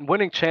know,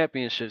 winning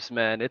championships,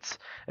 man, it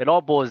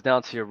all boils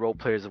down to your role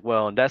players as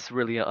well, and that's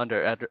really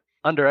an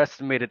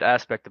underestimated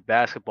aspect of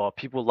basketball.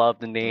 People love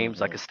the names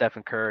like a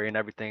Stephen Curry and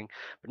everything,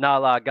 but not a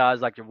lot of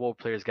guys like your role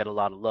players get a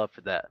lot of love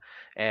for that.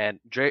 And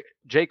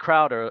Jay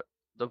Crowder,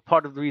 the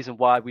part of the reason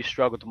why we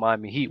struggled with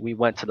Miami Heat, we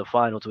went to the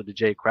finals with the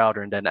Jay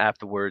Crowder, and then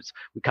afterwards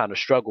we kind of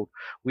struggled.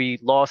 We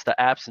lost the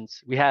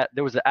absence.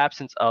 There was an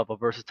absence of a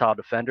versatile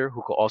defender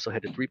who could also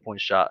hit a 3-point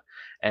shot,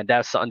 and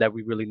that's something that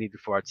we really needed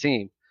for our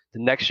team.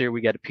 The next year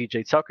we got a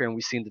PJ Tucker, and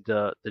we seen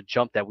the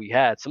jump that we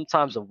had.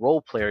 Sometimes a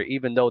role player,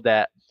 even though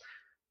that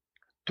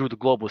through the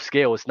global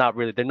scale,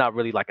 they're not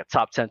really like a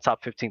top 10,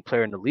 top 15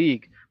 player in the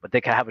league, but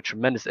they can have a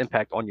tremendous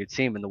impact on your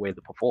team in the way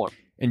they perform.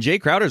 And Jay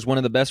Crowder is one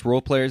of the best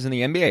role players in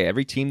the NBA.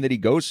 Every team that he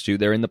goes to,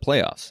 they're in the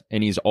playoffs,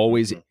 and he's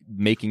always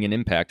making an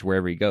impact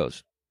wherever he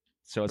goes.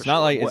 So it's not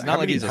like he's a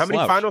slouch. How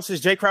many finals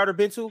has Jay Crowder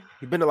been to?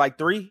 He's been to like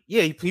 3.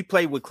 Yeah, he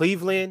played with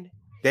Cleveland,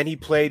 then he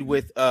played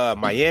with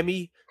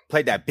Miami.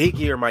 Played that big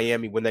year in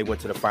Miami when they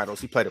went to the finals.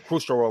 He played a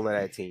crucial role in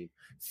that team.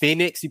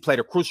 Phoenix, he played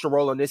a crucial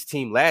role on this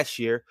team last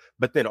year.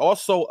 But then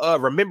also,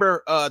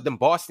 remember them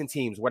Boston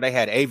teams where they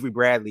had Avery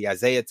Bradley,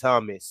 Isaiah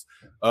Thomas.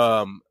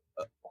 Who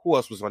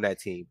else was on that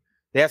team?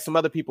 They had some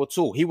other people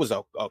too. He was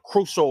a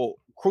crucial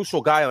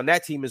guy on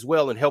that team as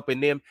well in helping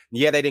them.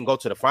 Yeah, they didn't go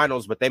to the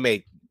finals, but they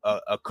made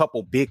a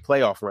couple big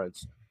playoff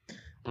runs.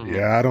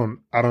 Yeah, I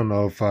don't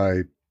know if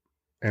I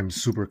am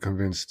super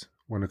convinced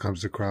when it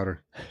comes to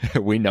Crowder.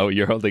 We know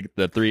you're holding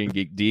the 3 and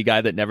geek D guy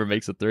that never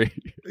makes a 3.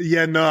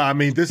 Yeah, no, I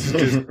mean this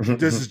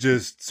is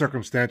just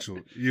circumstantial.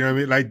 You know what I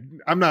mean? Like,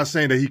 I'm not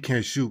saying that he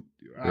can't shoot.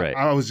 Right.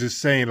 I was just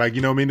saying, like,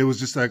 you know what I mean? It was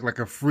just like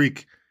a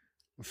freak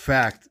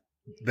fact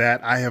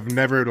that I have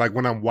never, like,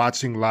 when I'm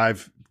watching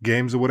live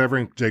games or whatever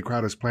and Jay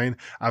Crowder's playing,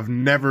 I've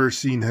never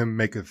seen him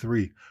make a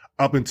 3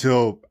 up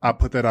until I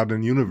put that out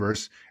in the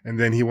universe, and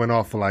then he went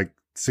off for like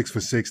 6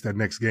 for 6 that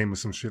next game or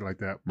some shit like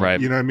that.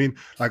 Right. You know what I mean?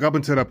 Like, up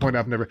until that point,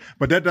 I've never,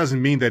 but that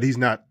doesn't mean that he's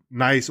not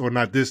nice or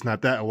not this,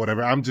 not that or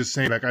whatever. I'm just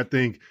saying, like, I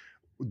think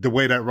the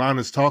way that Ron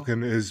is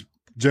talking is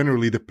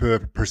generally the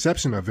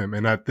perception of him.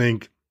 And I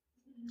think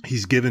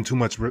he's given too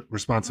much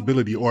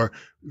responsibility, or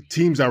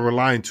teams are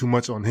relying too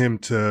much on him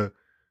to,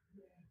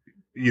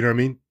 you know what I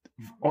mean?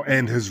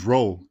 And his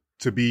role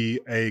to be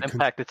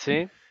impact the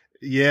team.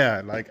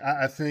 Yeah. Like,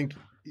 I think,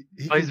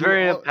 but he's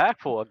very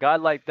impactful. A guy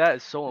like that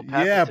is so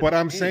impactful. Yeah, but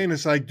I'm saying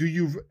it's like, do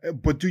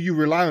you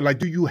rely on, like,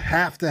 do you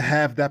have to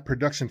have that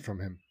production from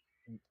him?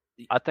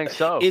 I think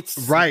so. It's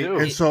right.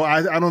 And so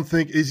I don't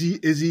think, is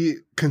he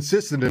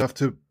consistent enough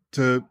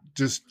to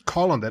just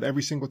call on that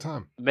every single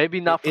time?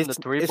 Maybe not from the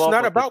 3 ball. It's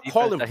not about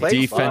calling plays.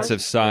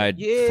 Defensive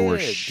side, for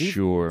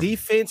sure.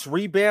 Defense,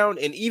 rebound,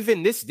 and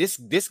even this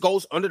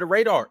goes under the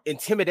radar.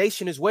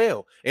 Intimidation as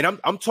well. And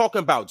I'm talking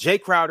about Jay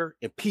Crowder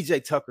and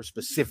PJ Tucker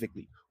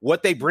specifically.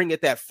 What they bring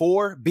at that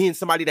 4, being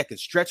somebody that can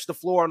stretch the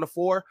floor on the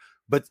 4,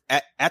 but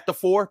at the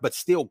 4, but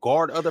still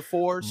guard other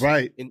 4s.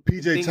 Right. And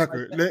PJ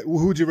Tucker. Like,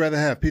 who'd you rather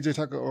have, PJ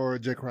Tucker or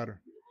Jay Crowder?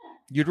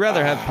 You'd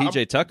rather have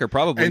PJ Tucker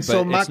probably. And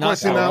so my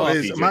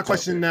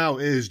question now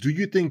is, do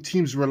you think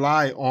teams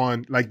rely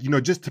on, like, you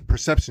know, just the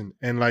perception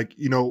and, like,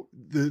 you know,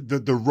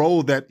 the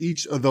role that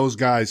each of those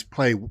guys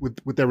play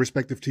with their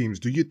respective teams?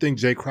 Do you think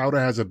Jay Crowder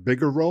has a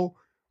bigger role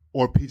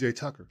or PJ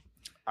Tucker?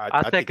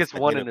 I think it's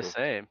one and the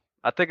same.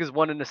 I think it's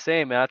one and the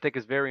same, and I think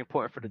it's very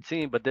important for the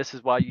team. But this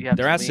is why you have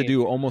to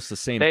do almost the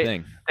same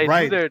thing.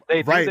 Right.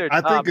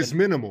 I think it's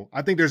minimal.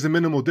 I think there's a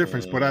minimal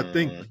difference, but I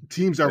think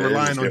teams are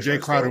relying on Jay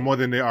Crowder more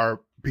than they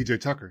are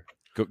PJ Tucker.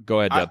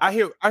 Go ahead, Dub. I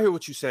hear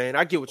what you're saying.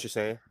 I get what you're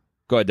saying.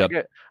 Go ahead, Dub.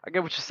 I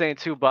get what you're saying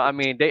too, but I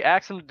mean, they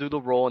asked him to do the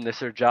role, and it's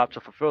their job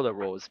to fulfill that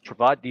role. Is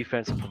provide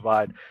defense and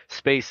provide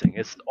spacing.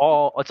 It's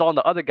on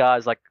the other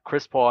guys like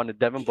Chris Paul and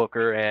Devin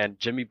Booker and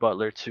Jimmy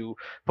Butler to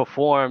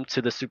perform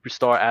to the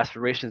superstar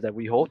aspirations that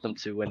we hold them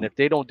to. And if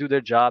they don't do their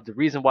job, the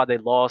reason why they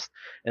lost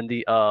in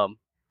the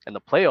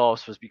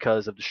playoffs was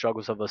because of the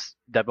struggles of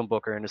Devin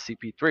Booker and a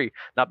CP3,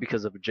 not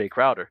because of a Jay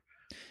Crowder.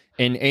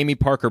 And Amy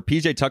Parker,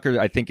 PJ Tucker,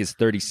 I think, is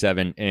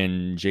 37,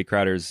 and Jay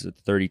Crowder is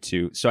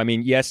 32. So, I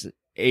mean, yes,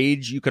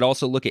 age, you could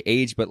also look at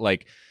age, but,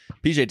 like,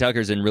 PJ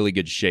Tucker's in really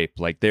good shape.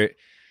 Like,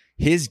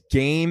 his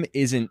game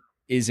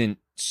isn't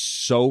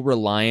so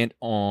reliant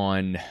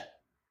on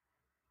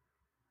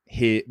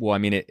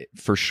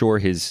for sure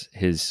his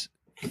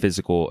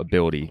physical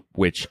ability,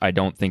 which I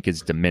don't think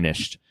is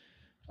diminished.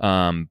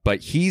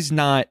 But he's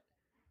not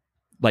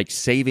like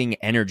saving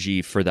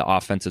energy for the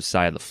offensive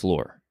side of the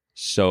floor.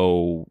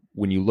 So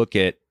when you look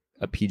at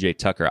a PJ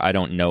Tucker, I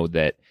don't know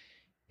that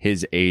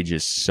his age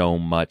is so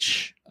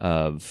much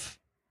of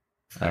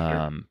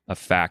a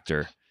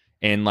factor.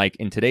 And like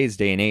in today's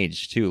day and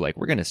age too, like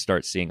we're going to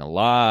start seeing a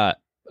lot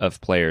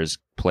of players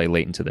play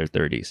late into their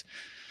 30s.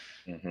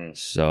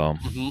 So,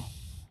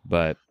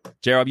 but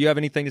Gerald, you have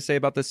anything to say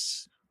about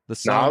this?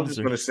 No, I was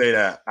just going to say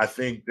that I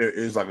think there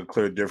is like a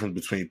clear difference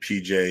between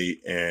PJ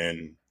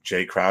and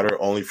Jay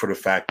Crowder, only for the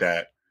fact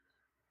that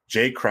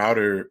Jay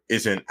Crowder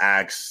isn't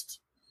asked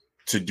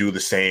to do the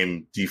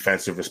same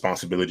defensive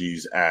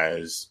responsibilities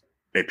as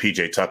a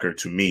PJ Tucker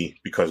to me,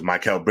 because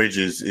Mikal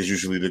Bridges is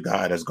usually the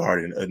guy that's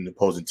guarding an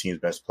opposing team's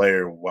best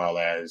player, while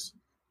as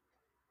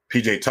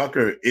PJ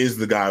Tucker is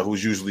the guy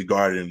who's usually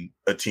guarding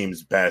a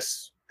team's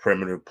best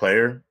perimeter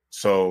player.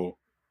 So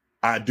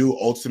I do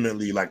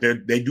ultimately like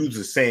they do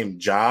the same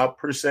job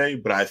per se,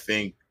 but I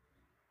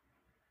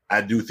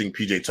do think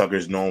PJ Tucker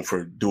is known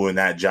for doing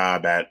that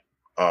job at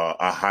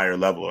a higher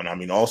level. And I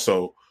mean,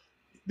 also,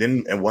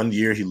 then in 1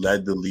 year he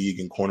led the league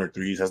in corner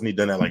threes. Hasn't he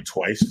done that like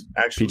twice?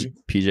 Actually,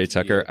 PJ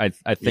Tucker,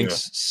 I think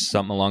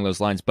something along those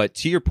lines. But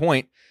to your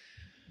point,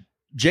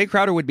 Jay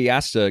Crowder would be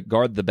asked to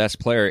guard the best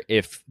player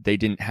if they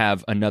didn't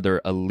have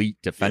another elite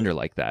defender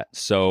like that.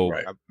 So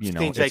you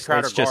know,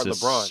 it's just a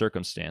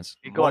circumstance.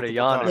 You go to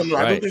Giannis. No,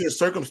 I don't think it's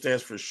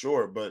circumstance for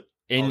sure, but.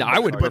 And I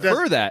would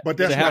prefer that. But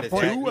that's my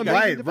point.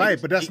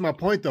 Right. But that's my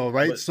point, though,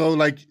 right? So,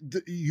 like,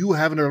 you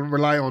having to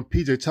rely on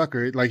PJ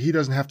Tucker, like, he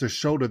doesn't have to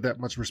shoulder that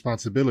much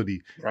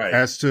responsibility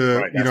as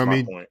to, you know what I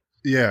mean? Point.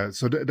 Yeah.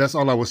 So that's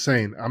all I was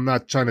saying. I'm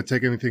not trying to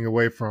take anything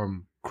away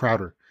from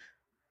Crowder.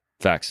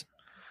 Facts.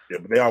 Yeah,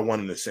 but they are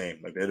one and the same.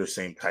 Like, they're the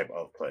same type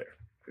of player,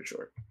 for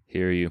sure.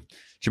 Hear you.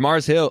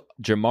 Jamar's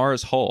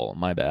Hall,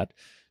 my bad.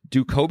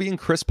 Do Kobe and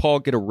Chris Paul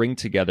get a ring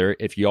together,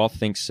 if y'all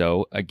think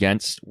so,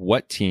 against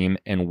what team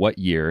and what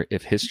year,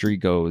 if history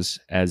goes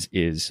as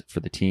is for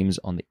the teams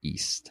on the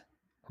East?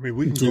 I mean,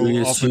 we can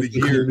go off of the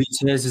year. Kobe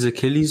tears his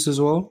Achilles as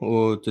well,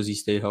 or does he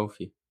stay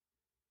healthy?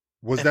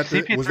 Was that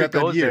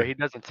that year? There, he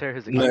doesn't tear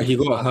his Achilles. No, he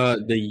got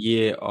hurt the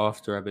year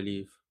after, I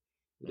believe.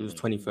 It was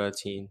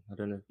 2013. I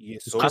don't know. Yeah,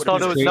 so I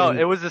thought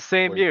it was the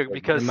same year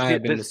because it might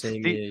have been the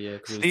same year. Yeah,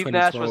 Steve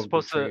Nash was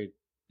supposed to.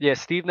 Yeah,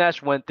 Steve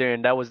Nash went there,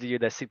 and that was the year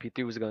that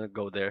CP3 was going to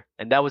go there.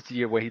 And that was the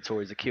year where he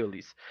tore his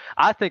Achilles.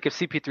 I think if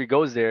CP3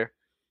 goes there,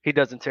 he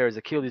doesn't tear his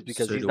Achilles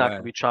because he's not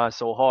going to be trying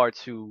so hard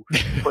to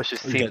push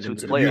his team to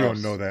the playoffs. You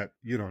don't know that.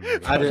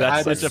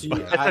 It's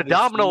a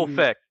domino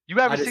effect. You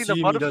haven't seen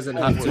the butterfly. He doesn't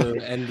have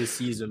to end the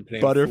season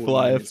playing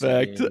butterfly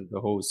effect the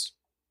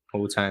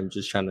whole time,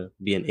 just trying to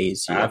be an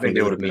ace. I think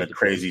they would have been a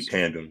crazy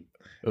tandem.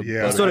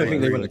 Yeah, I still don't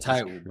think they won the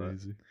title.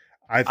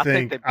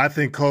 I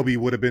think Kobe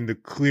would have been the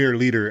clear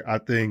leader. I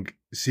think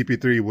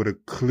CP3 would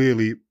have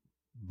clearly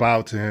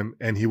bowed to him,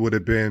 and he would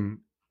have been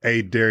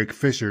a Derek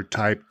Fisher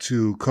type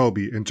to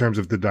Kobe in terms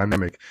of the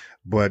dynamic.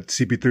 But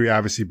CP3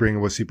 obviously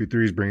bringing what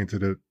CP3 is bringing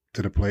to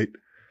the plate.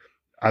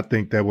 I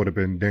think that would have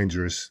been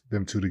dangerous,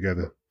 them two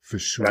together, for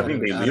sure. I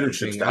think their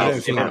leadership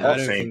styles came out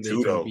the same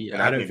too, though.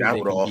 And I think that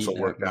would have also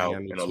worked out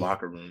in the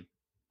locker room.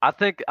 I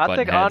think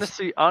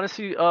honestly,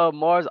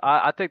 Mars,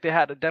 I think they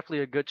had definitely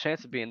a good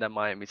chance of being that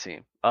Miami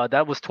team.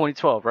 That was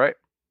 2012, right?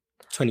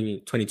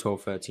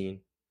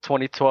 2012-13.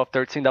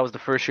 2012-13, that was the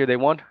first year they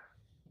won?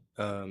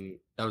 That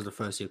was the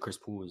first year Chris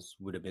Paul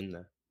would have been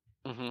there.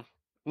 Mm-hmm.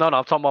 No, I'm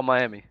talking about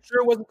Miami.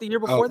 Sure it wasn't the year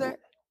before that?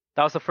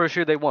 That was the first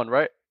year they won,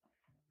 right?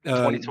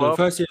 2012?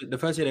 The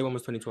first year they won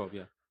was 2012,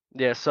 yeah.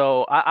 Yeah,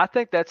 so I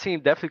think that team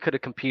definitely could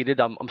have competed.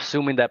 I'm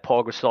assuming that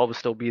Paul Gasol would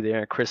still be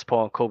there and Chris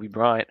Paul and Kobe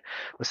Bryant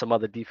with some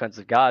other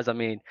defensive guys. I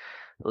mean,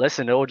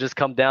 listen, it will just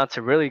come down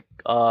to really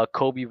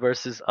Kobe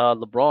versus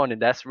LeBron,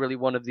 and that's really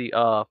one of the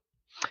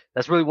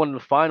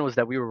finals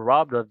that we were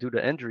robbed of due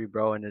to injury,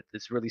 bro. And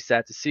it's really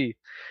sad to see.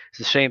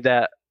 It's a shame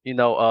that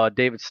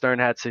David Stern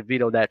had to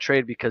veto that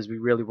trade because we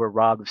really were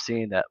robbed of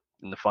seeing that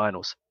in the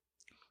finals.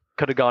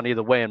 Could have gone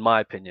either way, in my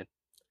opinion.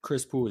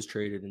 Chris Paul was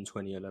traded in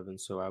 2011,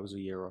 so I was a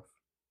year off.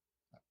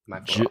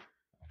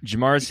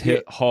 Jamar's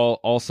Hall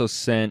also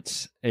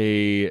sent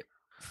a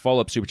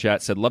follow-up super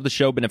chat, said, love the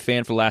show, been a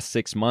fan for the last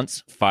 6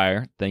 months.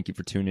 Fire. Thank you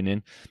for tuning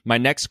in. My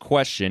next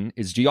question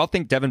is, do y'all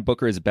think Devin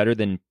Booker is better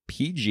than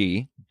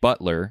PG,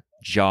 Butler,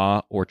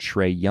 Ja, or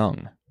Trae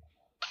Young?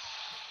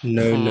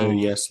 No,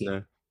 yes,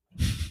 no.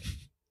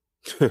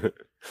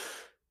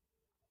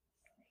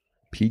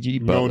 PG,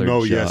 Butler,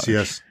 no, Ja.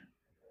 yes.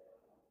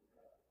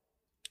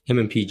 Him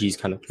and PG is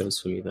kind of close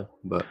for me, though,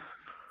 but...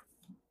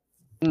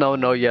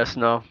 No, yes,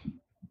 no.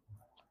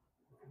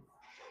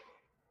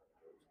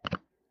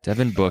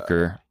 Devin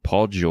Booker,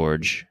 Paul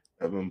George.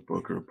 Devin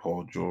Booker,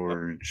 Paul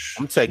George.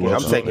 I'm taking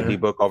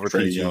D-Book over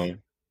PG. Young.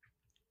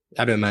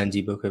 I don't mind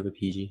D-Book over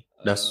PG.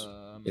 That's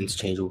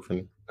interchangeable for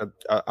me.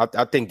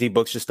 I think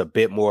D-Book's just a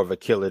bit more of a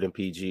killer than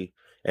PG.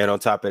 And on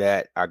top of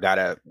that, I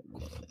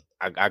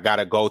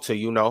gotta go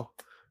to,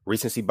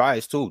 recency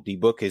bias too.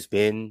 D-Book has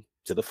been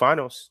to the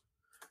finals.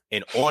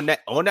 And on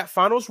that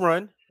finals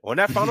run, On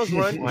that finals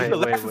run, you can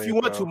laugh if you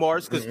want to,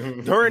 Mars, because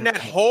during that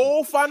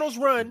whole finals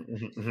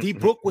run,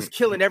 D-Book was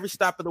killing every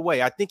stop of the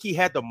way. I think he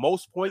had the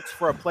most points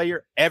for a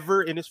player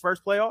ever in his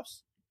first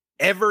playoffs.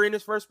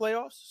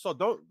 So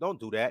don't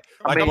do that.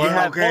 I mean,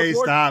 okay,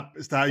 stop.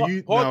 Stop.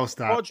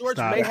 Paul George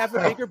may have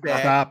a bigger bag.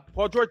 Stop.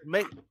 Paul George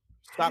may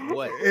stop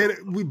what?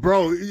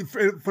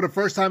 For the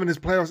first time in his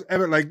playoffs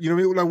ever, like, you know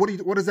what I mean?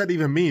 Like, what does that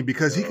even mean?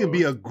 Because he can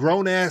be a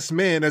grown ass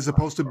man as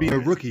opposed to being a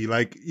rookie.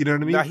 Like, you know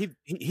what I mean? Now,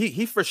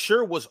 he for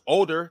sure was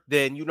older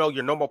than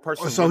your normal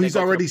person. So he's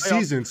already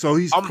seasoned. So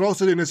he's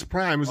closer than his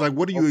prime. It's like,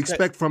 what do you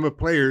expect from a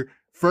player?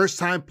 First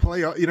time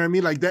playoff, you know what I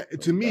mean? Like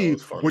that. To me,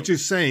 what you're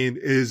saying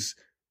is.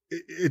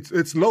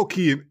 It's low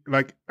key,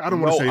 like I don't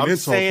want to say an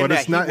insult, but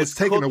it's not. It's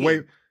taken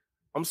away.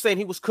 I'm saying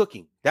he was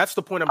cooking. That's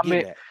the point I'm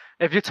getting at.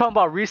 If you're talking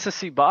about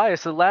recency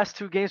bias, the last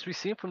 2 games we've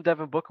seen from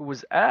Devin Booker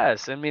was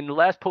ass. I mean, the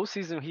last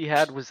postseason he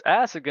had was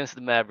ass against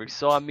the Mavericks.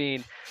 So I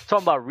mean,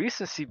 talking about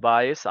recency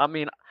bias, I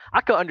mean,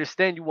 I could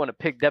understand you want to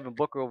pick Devin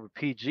Booker over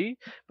PG,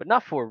 but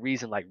not for a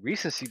reason like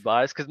recency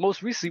bias. Because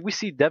most recently we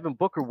see Devin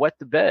Booker wet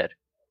the bed.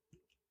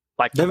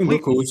 Like Devin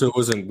Booker also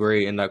wasn't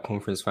great in that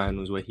conference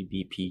finals where he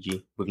beat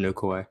PG with no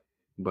Kawhi.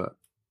 But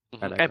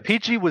and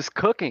PG was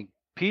cooking.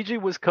 PG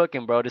was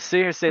cooking, bro. To sit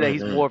here and say that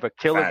he's more of a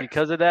killer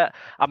because of that,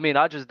 I mean,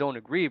 I just don't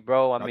agree,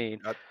 bro. I mean,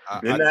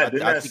 didn't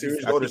that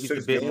series go to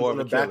 6 games on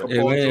the back of Paul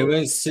George? It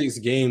went 6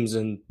 games,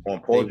 and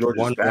Paul George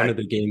won one of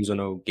the games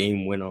on a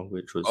game winner,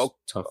 which was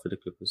tough for the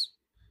Clippers.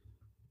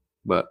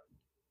 But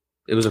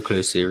it was a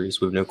close series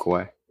with no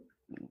Kawhi.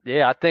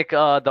 Yeah, I think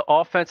the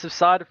offensive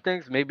side of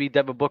things, maybe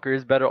Devin Booker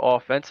is better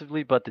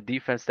offensively, but the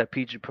defense that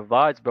PG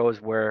provides, bro,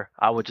 is where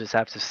I would just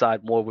have to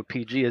side more with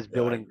PG as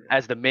building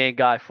as the main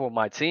guy for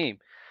my team.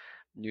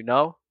 You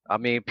know? I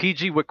mean,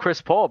 PG with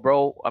Chris Paul,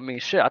 bro. I mean,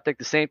 shit, I think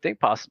the same thing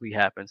possibly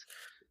happens.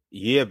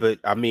 Yeah, but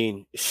I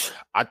mean,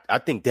 I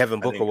think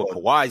Devin Booker with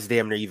Kawhi is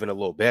damn near even a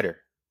little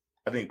better.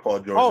 I think Paul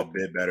George is a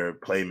bit better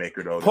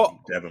playmaker, though, than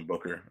Devin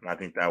Booker. And I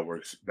think that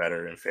works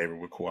better in favor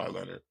with Kawhi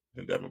Leonard.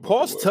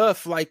 Paul's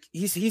tough. Like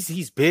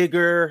he's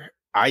bigger.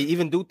 I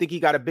even do think he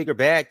got a bigger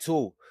bag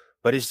too.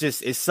 But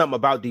it's something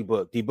about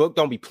D-Book. D-Book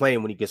don't be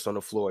playing when he gets on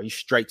the floor. He's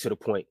straight to the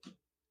point.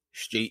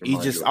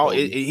 He's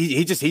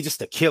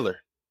just a killer.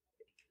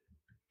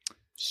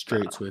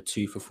 Straight to a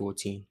 2 for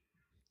 14.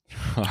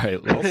 All right.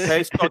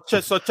 Okay,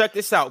 so check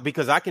this out,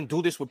 because I can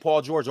do this with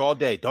Paul George all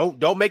day.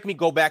 Don't make me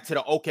go back to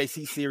the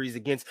OKC series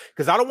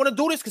because I don't want to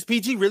do this because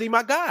PG really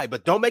my guy.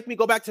 But don't make me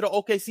go back to the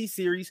OKC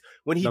series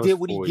when he did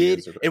what he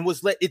did and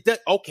was let it.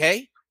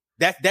 Okay,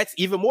 that's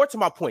even more to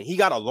my point. He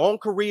got a long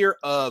career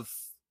of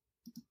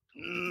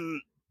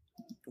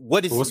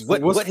what has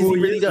he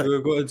really done?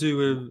 Got to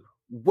do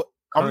with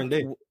current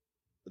day.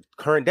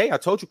 Current day. I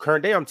told you,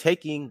 current day. I'm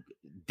taking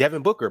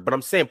Devin Booker, but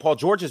I'm saying Paul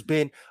George has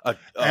been a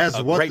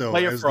great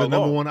player as for the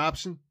number one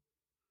option.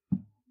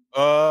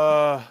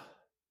 That's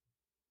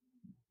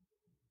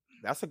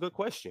a good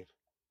question.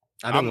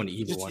 I don't want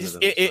either one of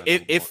them.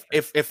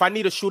 If I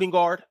need a shooting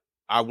guard,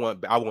 I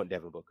want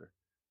Devin Booker.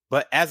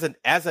 But as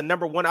a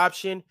number one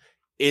option,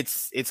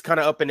 it's kind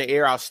of up in the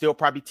air. I'll still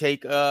probably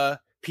take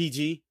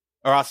PG,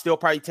 or I'll still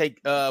probably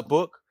take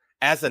Book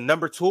as a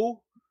number 2.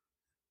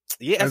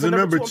 Yeah, as a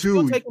number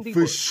 2,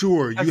 for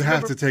sure, you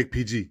have to take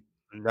PG.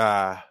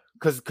 Nah,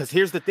 because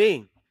here's the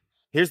thing.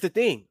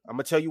 I'm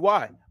gonna tell you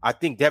why. I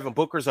think Devin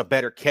Booker's a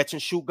better catch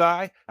and shoot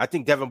guy. I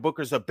think Devin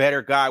Booker's a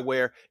better guy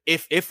where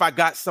if I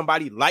got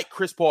somebody like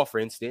Chris Paul, for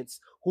instance,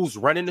 who's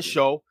running the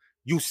show,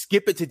 you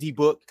skip it to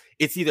D-Book.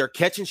 It's either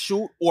catch and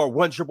shoot or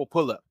one dribble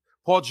pull up.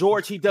 Paul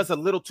George, he does a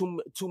little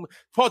too.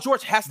 Paul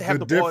George has to have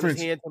the ball in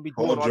his hands and be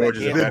doing all that.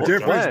 The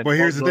difference, but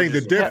here's the thing: the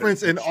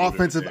difference in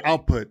offensive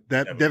output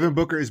that Devin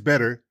Booker is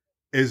better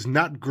is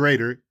not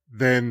greater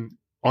than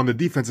on the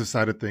defensive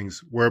side of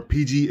things, where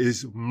PG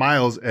is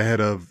miles ahead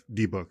of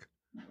D-Book.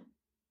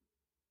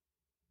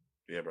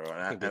 Yeah, bro.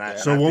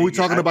 So when we're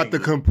talking about the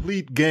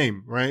complete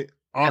game, right?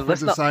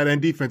 Offensive side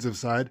and defensive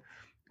side,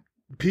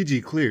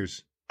 PG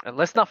clears. And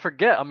let's not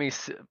forget, I mean,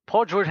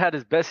 Paul George had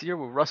his best year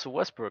with Russell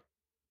Westbrook.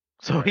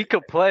 So he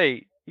could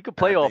play. He could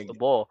play off the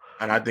ball.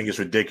 And I think it's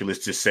ridiculous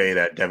to say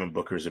that Devin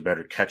Booker is a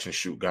better catch and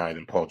shoot guy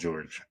than Paul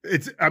George.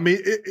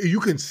 You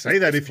can say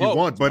that if you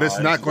want, but it's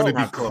not going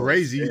to be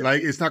crazy.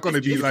 Like, it's not going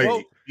to be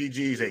like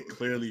PG is a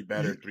clearly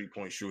better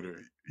 3-point shooter.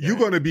 You're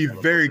going to be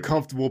very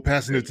comfortable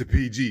passing it to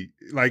PG.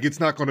 Like, it's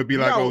not going to be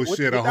like, oh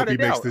shit, I hope he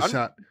makes the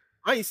shot.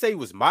 I didn't say he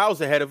was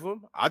miles ahead of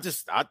him.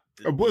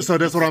 So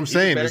that's what I'm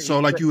saying. So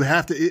like, you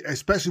have to,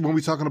 especially when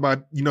we're talking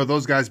about,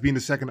 those guys being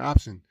the second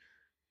option.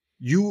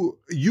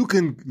 You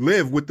can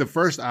live with the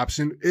first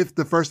option if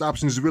the first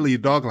option is really a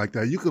dog like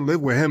that. You can live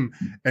with him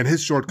and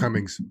his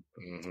shortcomings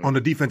on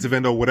the defensive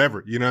end or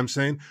whatever. You know what I'm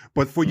saying?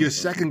 But for your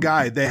second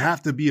guy, they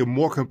have to be a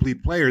more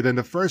complete player than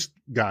the first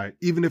guy,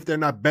 even if they're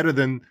not better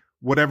than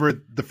whatever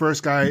the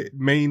first guy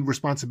main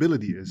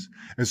responsibility is.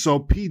 And so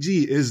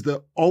PG is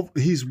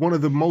he's one of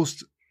the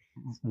most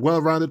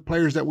well-rounded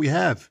players that we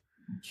have.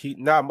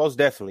 Most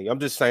definitely. I'm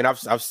just saying,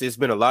 it's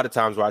been a lot of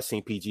times where I've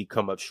seen PG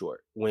come up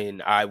short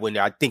when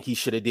I think he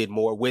should have did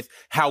more with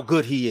how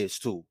good he is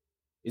too.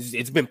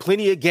 It's been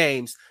plenty of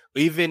games,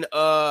 even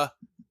a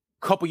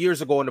couple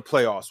years ago in the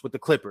playoffs with the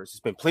Clippers. It's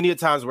been plenty of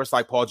times where it's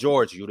like, Paul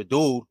George, you the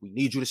dude. We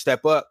need you to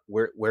step up.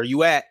 Where are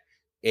you at?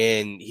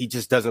 And he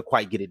just doesn't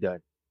quite get it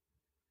done.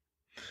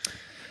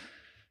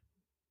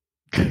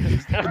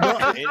 I'm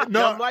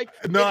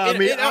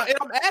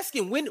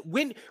asking when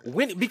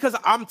because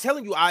I'm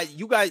telling you,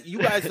 you guys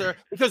are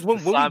because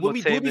when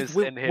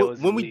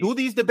we do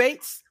these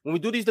debates,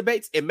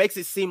 it makes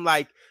it seem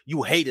like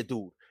you hate a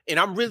dude. And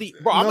I'm really,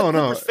 bro, I'm a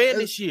Clippers fan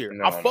this year.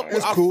 I fuck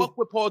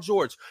with Paul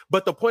George.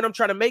 But the point I'm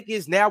trying to make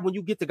is now when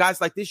you get to guys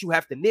like this, you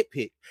have to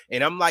nitpick.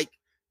 And I'm like,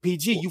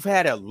 PG, you've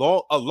had a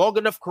long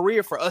enough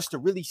career for us to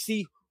really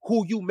see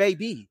who you may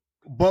be.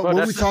 But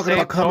when we talking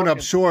about coming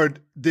up short,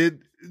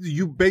 did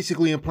you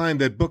basically implying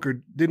that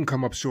Booker didn't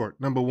come up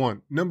short? Number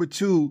one. Number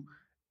two,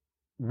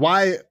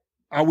 why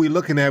are we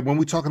looking at when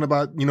we're talking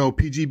about,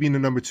 PG being the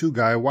number 2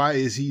 guy, why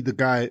is he the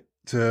guy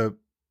to,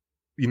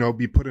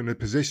 be put in a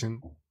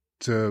position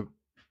to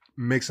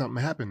make something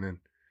happen then?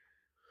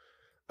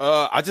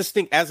 I just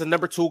think as a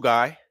number 2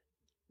 guy,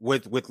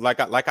 with like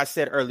I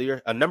said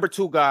earlier, a number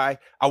 2 guy,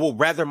 I would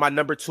rather my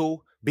number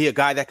 2 be a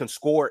guy that can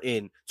score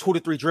in 2 to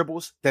 3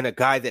 dribbles than a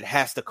guy that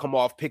has to come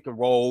off pick and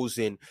rolls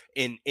and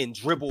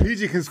dribble.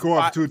 PG can score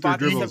off 2 or 3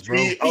 dribbles, bro.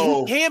 He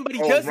can, but he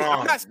doesn't.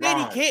 I'm not saying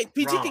he can't.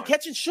 PG can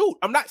catch and shoot.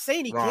 I'm not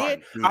saying he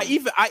can't.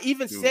 I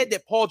even said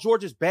that Paul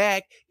George's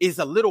bag is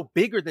a little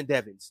bigger than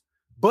Devin's.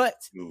 But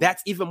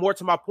that's even more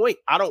to my point.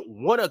 I don't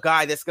want a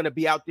guy that's going to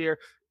be out there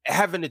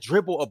having to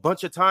dribble a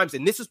bunch of times.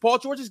 And this is Paul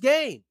George's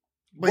game.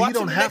 But you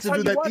don't have to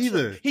do that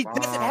either. He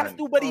doesn't have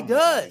to, but he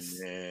does.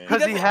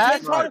 Because he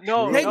has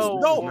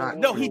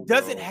No, he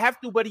doesn't have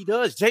to, but he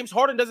does. James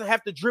Harden doesn't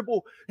have to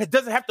dribble. It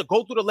doesn't have to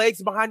go through the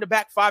legs behind the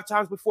back 5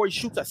 times before he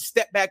shoots a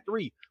step back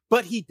 3.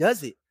 But he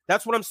does it.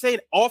 That's what I'm saying.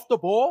 Off the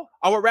ball,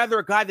 I would rather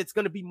a guy that's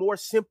going to be more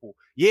simple.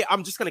 Yeah,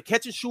 I'm just going to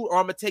catch and shoot, or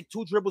I'm going to take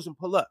 2 dribbles and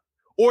pull up.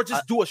 Or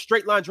just do a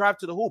straight line drive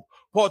to the hoop.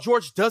 Paul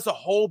George does a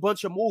whole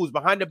bunch of moves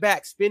behind the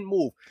back, spin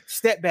move,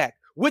 step back.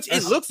 Which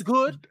it looks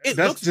good.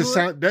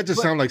 That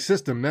just sounds like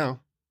system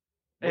now.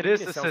 It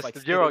is the system.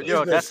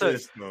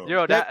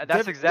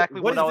 That's exactly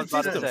what I was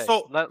about to say.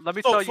 So let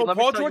me tell you.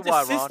 Paul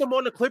George's system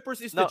on the Clippers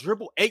is to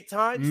dribble 8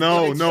 times.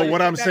 No.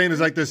 What I'm saying is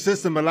like the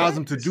system allows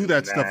him to do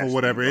that stuff or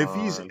whatever. If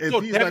he's Devin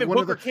like one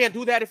Booker of the can't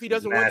do that if he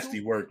doesn't want to.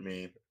 Nasty work,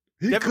 man.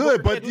 He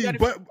could, but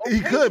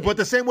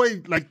the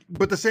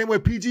same way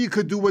PG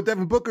could do what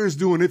Devin Booker is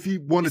doing if he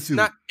wanted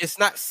to. It's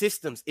not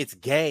systems. It's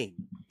game.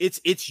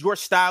 It's your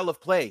style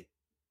of play.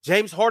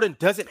 James Harden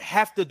doesn't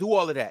have to do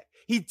all of that.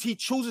 He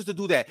chooses to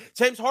do that.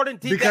 James Harden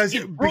did because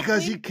he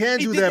can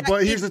do that.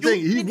 But here's the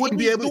thing: he wouldn't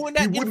be able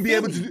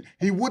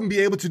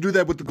to do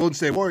that with the Golden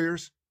State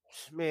Warriors.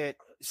 Man,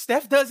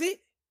 Steph does it.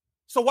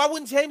 So why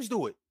wouldn't James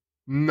do it?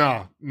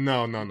 No.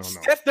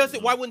 Steph does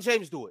it. Why wouldn't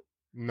James do it?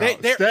 No,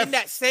 they're in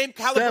that same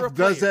caliber of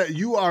player. Does that?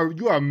 You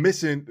are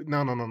missing.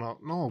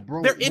 No,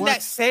 bro. They're in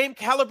that same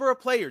caliber of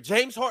player.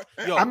 James Harden.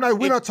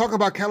 We're not talking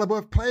about caliber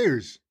of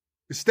players.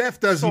 Steph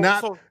does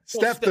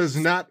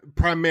not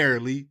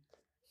primarily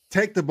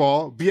take the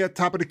ball, be at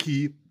top of the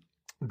key,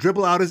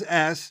 dribble out his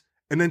ass,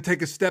 and then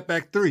take a step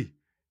back 3.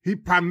 He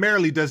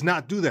primarily does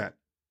not do that.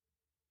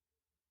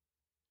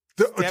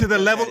 To the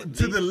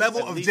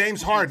level of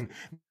James Harden.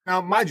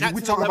 Now, mind you,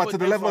 we're talking about to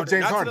the level of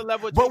James Harden.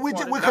 But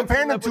we're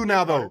comparing them to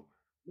now, though.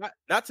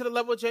 Not to the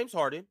level of James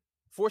Harden,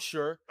 for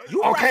sure.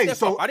 Okay,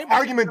 so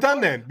argument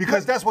done then,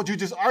 because that's what you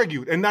just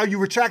argued, and now you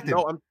retracted.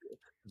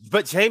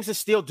 But James will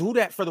still do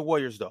that for the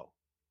Warriors, though.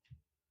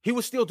 He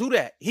will still do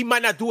that. He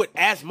might not do it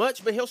as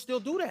much, but he'll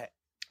still do that.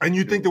 And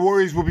you think the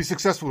Warriors will be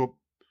successful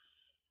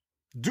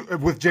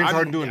with James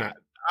Harden doing that?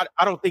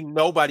 I don't think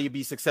nobody would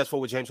be successful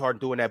with James Harden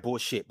doing that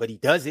bullshit, but he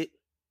does it.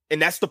 And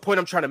that's the point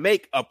I'm trying to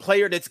make. A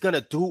player that's going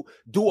to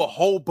do a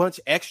whole bunch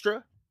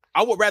extra.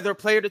 I would rather a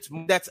player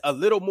that's a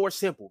little more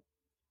simple.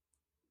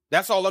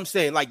 That's all I'm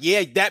saying. Like,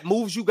 yeah, that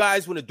moves you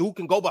guys when a dude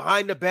can go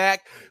behind the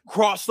back,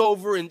 cross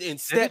over, and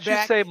step back.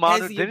 Didn't you say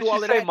Manu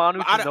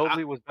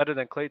Ginobili was better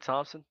than Klay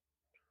Thompson?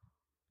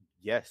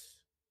 Yes.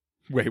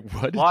 Wait,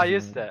 what? Why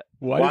is that?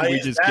 Why did we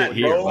just get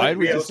here? Why did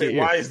we just get here?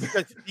 Why is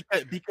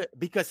that?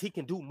 Because he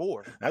can do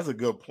more. That's a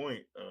good point.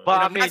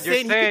 But I mean, you're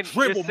saying I'm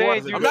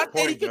not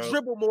saying he can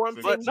dribble more.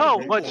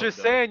 But you're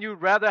saying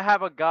you'd rather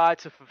have a guy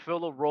to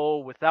fulfill a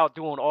role without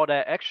doing all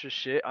that extra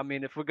shit. I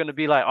mean, if we're gonna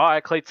be like, all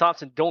right, Klay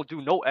Thompson don't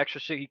do no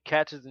extra shit, he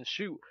catches and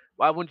shoot.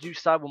 Why wouldn't you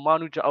side with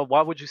Manu?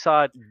 Why wouldn't you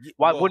side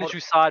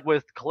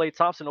with Klay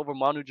Thompson over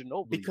Manu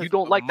Ginobili? Because you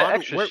don't like the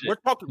extra shit.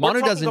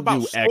 Manu doesn't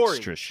do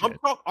extra shit.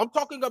 I'm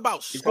talking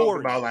about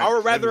scoring. I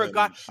would rather a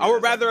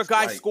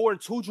guy score in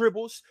 2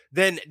 dribbles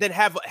than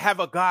have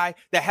a guy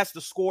that has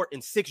to score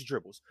in 6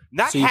 dribbles.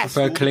 So you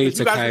prefer Klay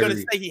to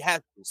Kyrie?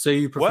 So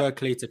you prefer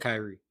Klay to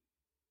Kyrie?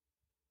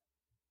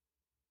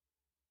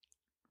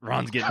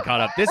 Ron's getting caught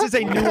up. This is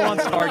a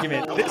nuanced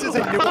argument.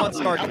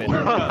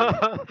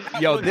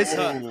 Yo, this,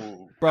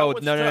 bro,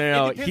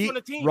 no.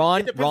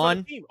 Ron.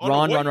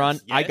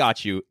 Yes. I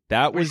got you.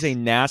 That was a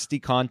nasty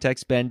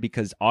context, Ben,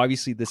 because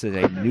obviously this is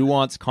a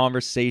nuanced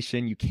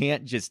conversation. You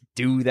can't just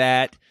do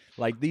that.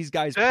 Like these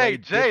guys play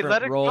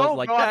different roles. Go,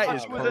 like bro. that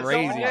is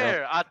crazy.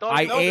 Bro.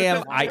 I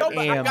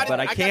am, but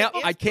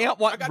I can't.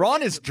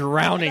 Ron is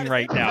drowning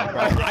right now,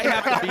 bro. I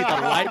have to be the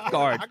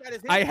lifeguard.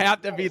 I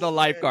have to be the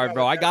lifeguard,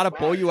 bro. I gotta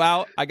pull you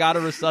out. I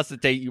gotta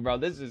resuscitate you, bro.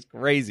 This is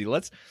crazy.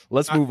 Let's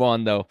move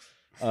on though.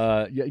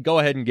 Go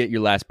ahead and get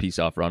your last piece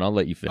off, Ron. I'll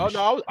let you finish.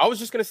 Oh no, I was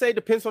just gonna say it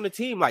depends on the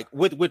team. Like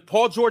with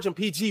Paul George and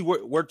PG,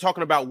 we're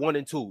talking about 1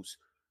 and 2s.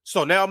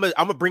 So now I'm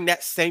gonna bring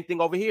that same thing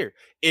over here.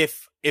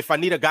 If I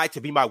need a guy to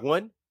be my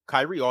 1,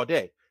 Kyrie all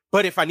day.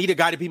 But if I need a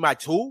guy to be my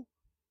 2,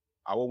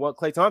 I will want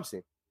Klay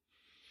Thompson.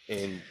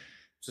 And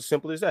it's as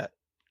simple as that.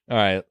 All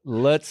right,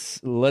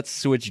 let's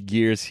switch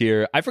gears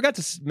here. I forgot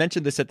to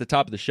mention this at the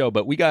top of the show,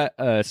 but we got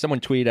someone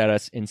tweeted at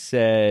us and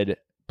said,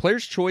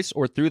 Player's Choice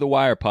or Through the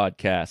Wire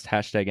podcast,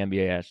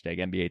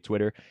 #NBA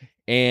Twitter.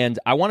 And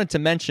I wanted to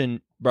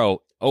mention,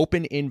 bro,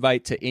 open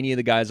invite to any of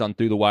the guys on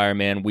Through the Wire,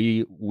 man.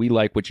 We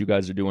like what you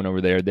guys are doing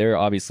over there. They're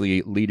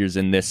obviously leaders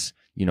in this,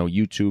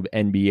 YouTube,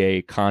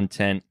 NBA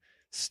content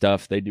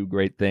stuff. They do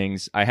great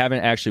things. I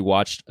haven't actually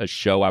watched a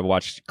show. I've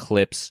watched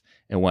clips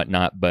and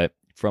whatnot, but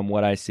from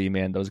what I see,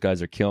 man, those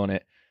guys are killing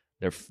it.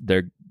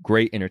 They're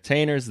great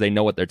entertainers. They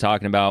know what they're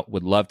talking about.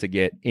 Would love to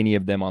get any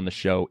of them on the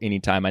show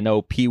anytime. I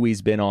know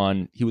Pee-wee's been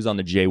on. He was on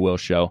the J. Will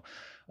show.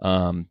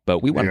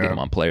 But we want to get him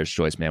on Player's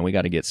Choice, man. We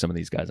got to get some of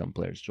these guys on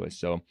Player's Choice.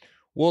 So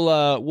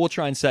we'll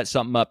try and set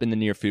something up in the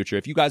near future.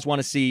 If you guys want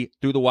to see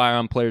Through the Wire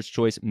on Player's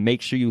Choice,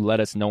 make sure you let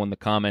us know in the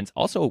comments.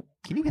 Also,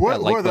 can you hit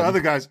that like button?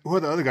 Who are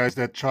the other guys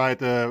that tried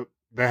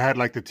they had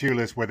like the tier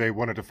list where they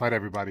wanted to fight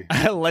everybody?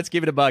 Let's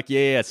give it a buck.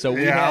 Yeah. So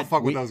I'll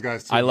fuck with those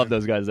guys too. I love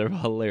those guys. They're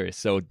hilarious.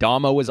 So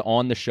Damo was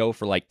on the show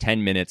for like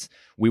 10 minutes.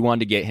 We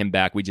wanted to get him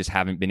back. We just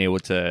haven't been able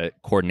to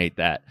coordinate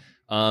that.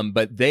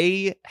 But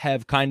they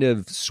have kind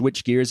of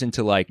switched gears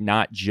into like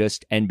not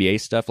just NBA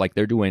stuff. Like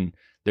they're doing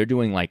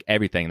like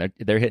everything.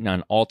 They're hitting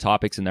on all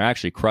topics, and they're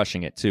actually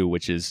crushing it too,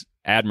 which is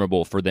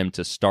admirable for them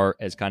to start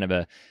as kind of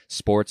a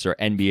sports or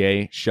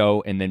NBA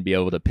show and then be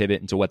able to pivot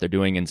into what they're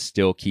doing and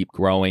still keep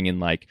growing. And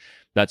like,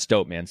 that's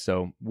dope, man.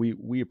 So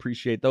we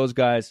appreciate those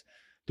guys.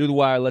 Through the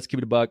Wire, let's keep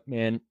it a buck,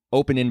 man.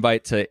 Open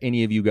invite to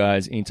any of you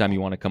guys anytime you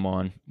want to come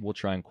on. We'll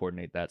try and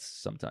coordinate that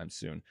sometime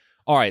soon.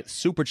 All right,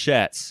 super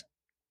chats.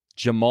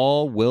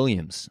 Jamal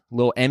Williams, a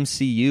little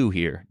MCU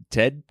here.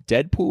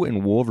 Deadpool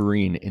and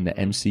Wolverine in the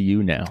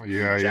MCU now.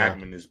 Yeah.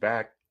 Jackman is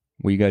back.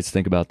 What do you guys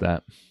think about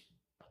that?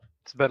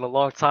 It's been a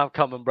long time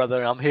coming,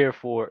 brother. I'm here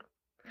for it.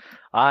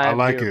 I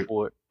like it.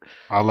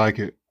 I like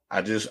it.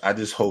 I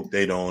just hope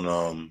they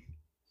don't.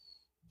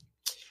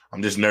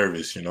 I'm just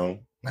nervous,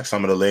 Like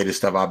some of the latest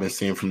stuff I've been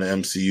seeing from the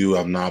MCU,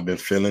 I've not been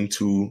feeling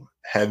too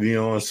heavy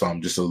on, so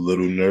I'm just a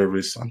little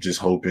nervous. I'm just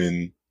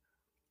hoping.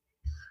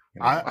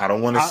 I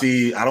don't want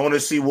to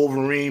see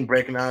Wolverine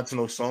breaking out to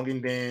no song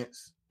and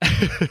dance.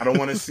 I don't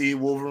want to see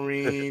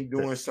Wolverine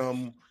doing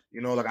some,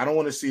 I don't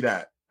want to see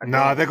that.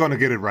 They're going to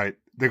get it right.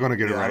 They're going to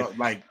get it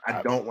right.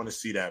 I don't want to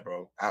see that,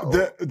 bro.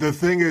 The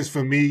thing is,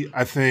 for me,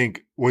 I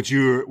think what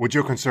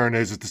your concern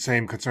is the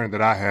same concern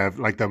that I have.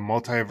 Like the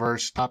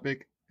multiverse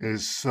topic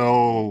is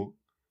so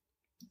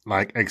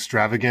like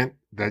extravagant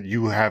that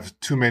you have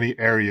too many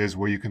areas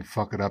where you can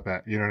fuck it up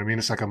at. You know what I mean?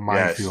 It's like a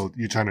minefield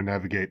you're trying to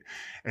navigate.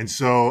 And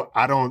so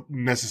I don't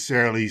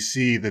necessarily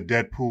see the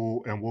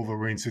Deadpool and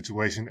Wolverine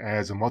situation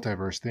as a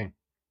multiverse thing.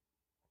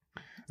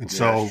 And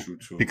so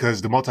true.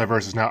 Because the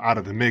multiverse is now out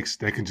of the mix,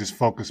 they can just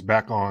focus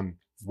back on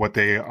what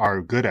they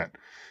are good at,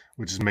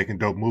 which is making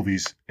dope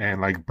movies and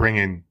like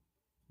bringing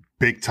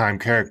big time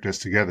characters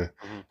together.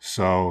 Mm-hmm.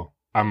 So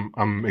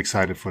I'm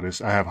excited for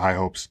this. I have high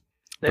hopes.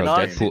 Bro,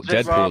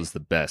 Deadpool is the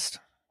best.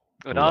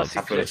 And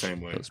honestly, I feel the same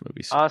way. Those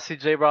movies. Honestly,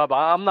 J-Rob,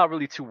 I'm not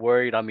really too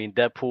worried. I mean,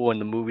 Deadpool and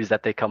the movies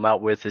that they come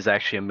out with is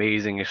actually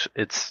amazing.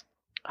 It's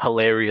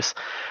hilarious.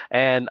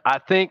 And I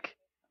think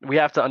we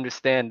have to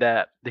understand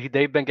that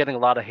they've been getting a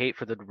lot of hate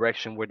for the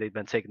direction where they've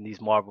been taking these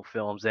Marvel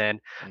films.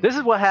 And this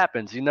is what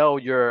happens.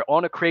 You're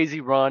on a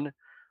crazy run.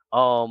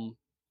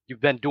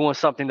 You've been doing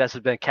something that's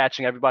been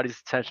catching everybody's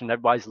attention,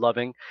 everybody's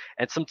loving.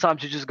 And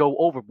sometimes you just go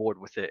overboard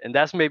with it. And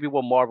that's maybe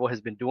what Marvel has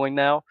been doing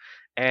now.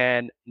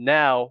 And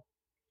now,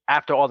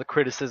 after all the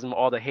criticism,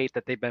 all the hate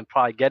that they've been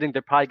probably getting,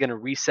 they're probably going to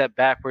reset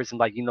backwards and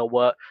like, you know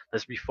what,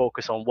 let's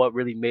refocus on what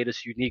really made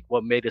us unique,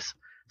 what made us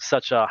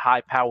such a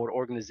high-powered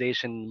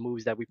organization,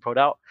 movies that we put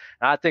out.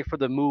 And I think for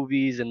the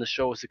movies and the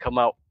shows to come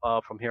out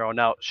from here on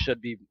out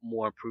should be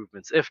more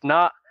improvements. If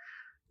not,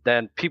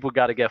 then people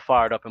got to get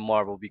fired up in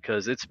Marvel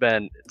because it's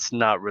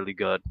not really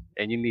good,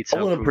 and you need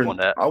to improve on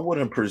that. I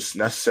wouldn't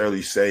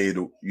necessarily say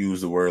to use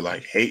the word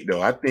like hate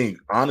though. I think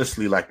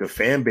honestly, like the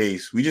fan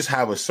base, we just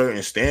have a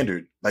certain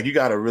standard. Like you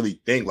got to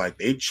really think like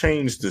they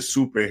changed the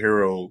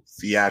superhero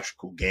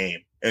theatrical game,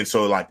 and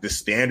so like the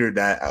standard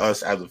that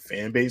us as a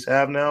fan base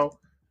have now,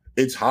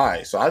 it's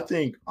high. So I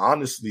think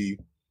honestly,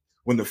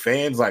 when the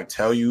fans like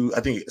tell you,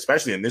 I think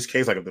especially in this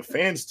case, like if the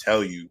fans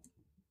tell you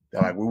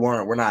that like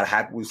we're not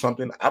happy with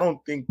something, I don't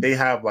think they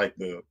have like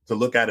to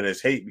look at it as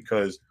hate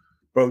because,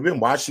 bro, we've been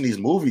watching these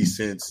movies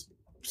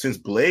since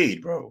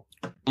Blade, bro.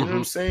 You know what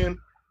I'm saying?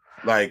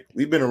 Like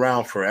we've been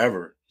around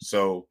forever.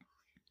 So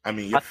I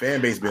mean, your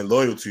fan base been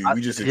loyal to you.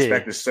 We just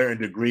expect a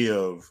certain degree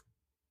of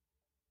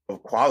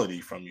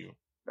quality from you.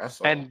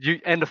 That's all. And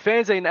the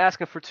fans ain't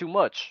asking for too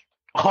much.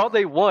 All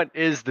they want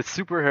is the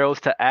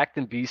superheroes to act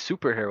and be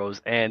superheroes,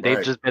 and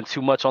they've just been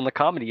too much on the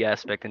comedy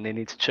aspect, and they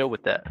need to chill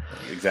with that.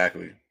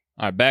 Exactly.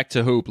 All right, back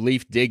to Hoop.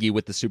 Leaf Diggy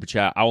with the super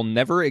chat. I will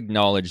never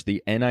acknowledge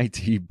the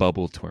NIT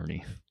bubble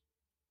tourney.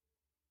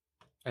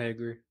 I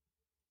agree.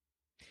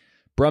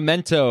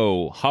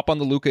 Bramento, hop on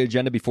the Luka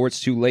agenda before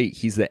it's too late.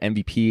 He's the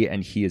MVP,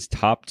 and he is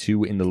top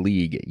 2 in the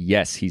league.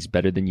 Yes, he's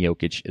better than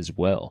Jokic as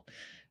well.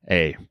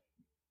 Hey,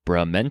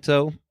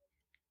 Bramento,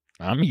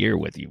 I'm here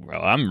with you, bro.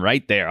 I'm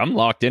right there. I'm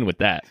locked in with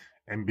that.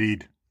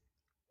 Embiid.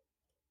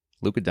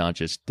 Luka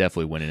Doncic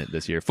definitely winning it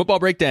this year. Football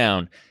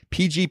breakdown.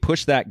 PG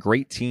pushed that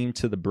great team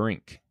to the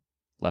brink.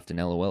 Left an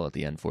LOL at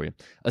the end for you.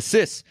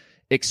 Assists.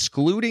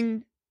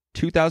 Excluding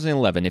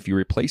 2011, if you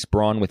replace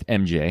Braun with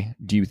MJ,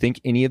 do you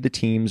think any of the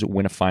teams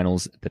win a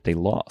finals that they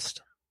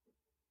lost?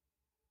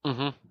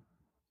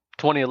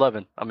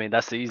 2011. I mean,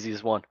 that's the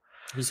easiest one.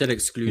 He said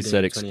excluding.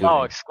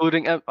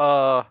 excluding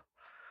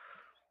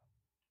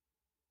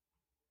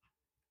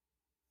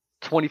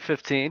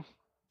 2015.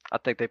 I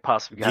think they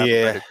possibly have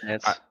a better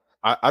chance.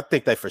 I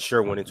think they for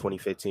sure won in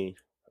 2015.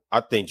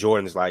 I think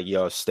Jordan's like,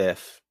 yo,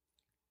 Steph,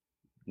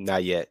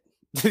 not yet.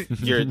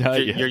 You're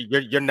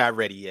not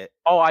ready yet.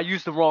 Oh, I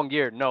used the wrong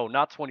year. No,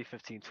 not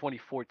 2015.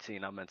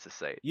 2014. I meant to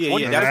say.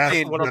 That's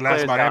the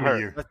last Miami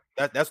year.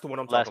 That's the one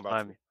I'm talking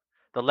about.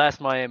 The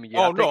last Miami year.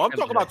 Oh no, I'm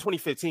talking about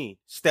 2015.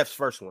 Steph's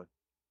first one.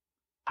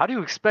 How do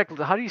you expect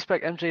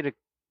MJ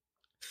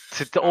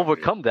to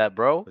overcome that,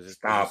 bro?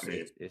 Stop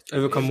it.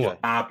 Overcome what?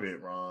 Stop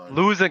it, Ron.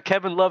 Losing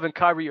Kevin Love and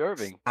Kyrie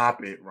Irving.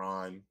 Stop it,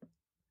 Ron.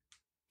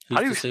 How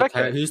do you expect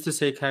that? Who's to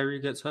say Kyrie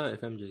gets hurt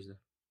if MJ's there?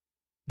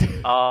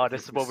 Oh,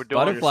 this is what we're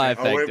doing. Butterfly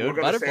effect, dude.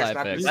 Butterfly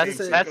effect.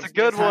 That's a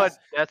good one.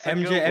 That's a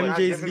good one.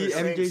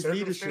 MJ's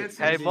leadership.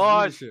 Hey,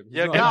 Mars, you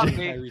got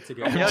me.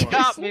 You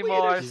got me,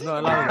 Mars. He's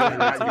not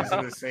allowed to use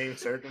in the same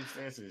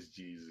circumstances.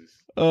 Jesus.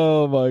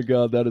 Oh my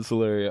God, that is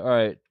hilarious. All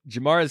right,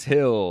 Jamara's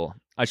Hill.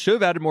 I should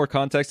have added more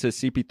context to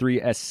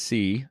CP3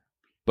 SC,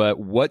 but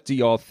what do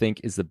y'all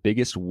think is the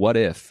biggest what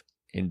if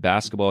in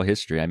basketball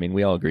history? I mean,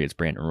 we all agree it's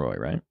Brandon Roy,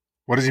 right?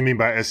 What does he mean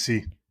by SC?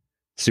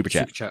 Super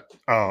chat.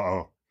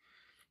 Oh.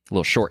 A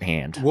little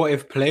shorthand. What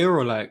if player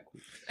or like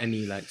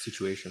any like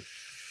situation?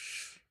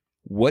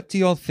 What do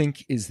y'all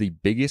think is the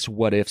biggest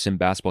what ifs in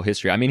basketball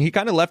history? I mean, he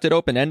kind of left it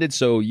open ended,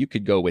 so you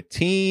could go with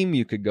team,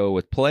 you could go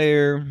with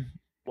player.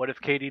 What if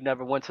KD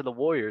never went to the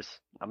Warriors?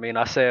 I mean,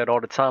 I say it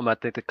all the time. I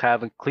think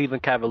the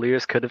Cleveland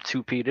Cavaliers could have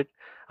two-peated.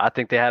 I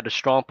think they had a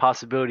strong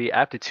possibility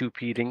after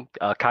two-peating.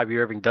 Kyrie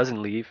Irving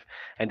doesn't leave,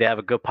 and they have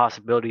a good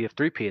possibility of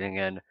three-peating.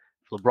 And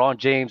if LeBron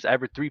James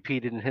ever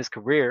three-peated in his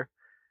career,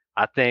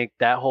 I think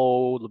that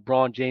whole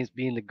LeBron James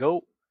being the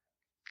GOAT,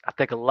 I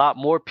think a lot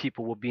more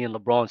people will be in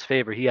LeBron's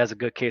favor. He has a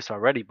good case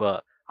already,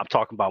 but I'm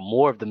talking about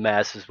more of the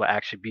masses will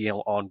actually be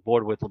on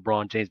board with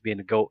LeBron James being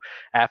the GOAT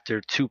after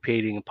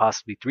two-peating and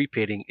possibly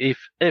three-peating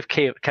if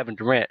Kevin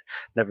Durant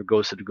never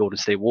goes to the Golden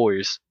State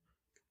Warriors.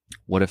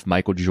 What if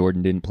Michael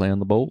Jordan didn't play on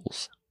the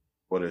Bulls?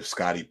 What if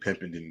Scottie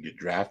Pippen didn't get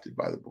drafted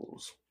by the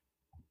Bulls?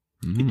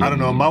 I don't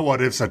know. My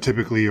what ifs are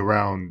typically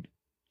around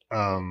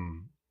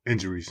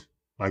injuries.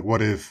 Like,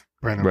 what if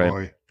Brandon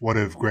Roy? What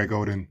if Greg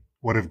Oden?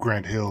 What if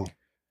Grant Hill?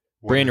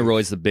 Brandon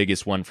Roy's the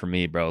biggest one for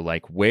me, bro.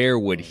 Like, where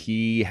would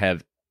he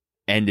have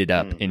ended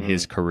up in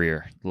his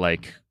career?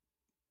 Like,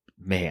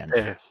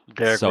 man,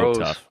 so Rose.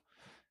 tough.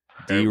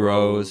 D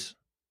Rose.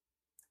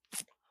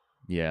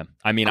 Yeah,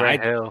 I mean,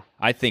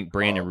 I think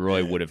Brandon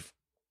Roy would have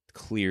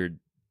cleared.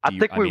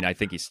 I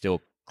think he still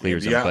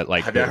clears him. But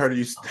like,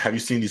 have you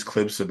seen these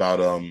clips about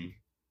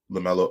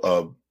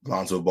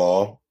Lonzo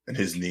Ball and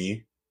his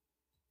knee?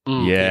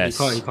 Yes,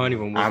 he can't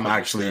even.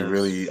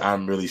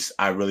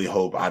 I really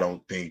hope. I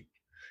don't think.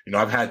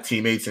 I've had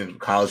teammates in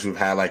college who've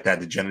had like that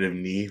degenerative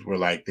knee where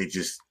like the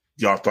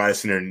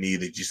arthritis in their knee,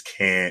 they just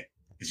can't.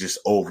 It's just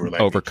over.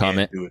 Like overcome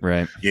it,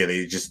 right? Yeah,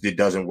 it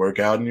doesn't work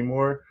out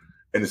anymore,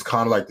 and it's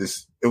kind of like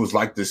this. It was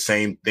like the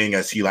same thing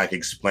as he like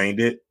explained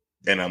it,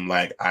 and I'm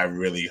like, I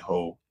really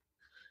hope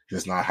he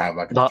does not have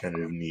like a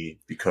degenerative knee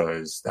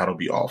because that'll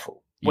be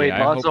awful. Wait,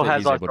 Lonzo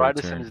has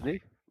arthritis in his knee.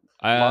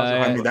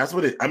 I mean, that's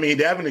what it. I mean,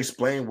 they haven't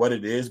explained what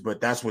it is,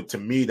 but that's what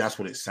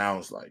it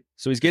sounds like.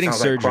 So he's getting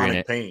surgery in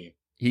it. Pain.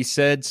 He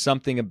said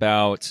something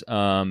about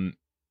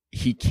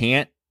he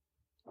can't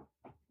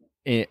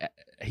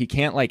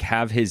like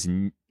have his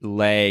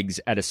legs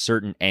at a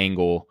certain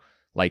angle,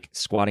 like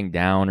squatting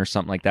down or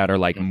something like that, or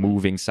like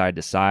moving side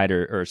to side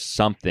or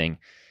something,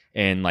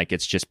 and like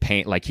it's just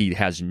pain. Like he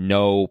has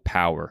no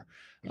power,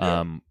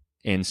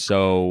 and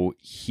so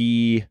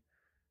he's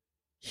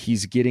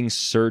getting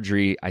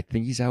surgery. I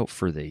think he's out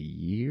for the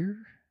year.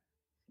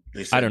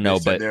 I don't know,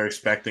 but they're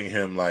expecting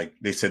him. Like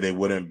they said, they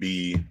wouldn't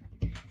be.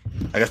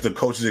 I guess the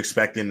coach is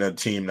expecting the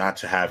team not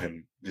to have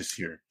him this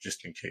year,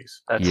 just in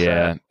case. That's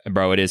sad.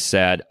 Bro, it is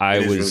sad.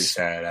 It is really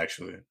sad,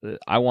 actually.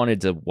 I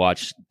wanted to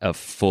watch a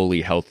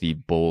fully healthy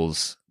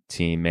Bulls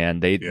team, man.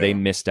 They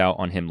missed out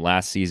on him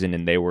last season,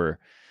 and they were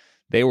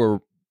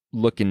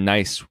looking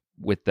nice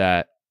with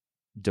that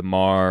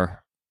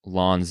DeMar,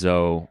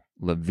 Lonzo,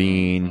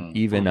 Levine,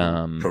 even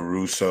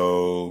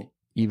Caruso,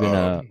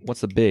 even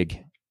what's the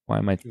big? Why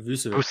am I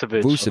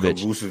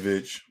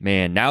Vucevic?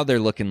 Man, now they're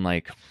looking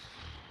like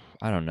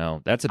I don't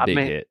know. That's a big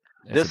hit.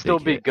 They'll still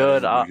be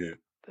good.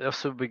 They'll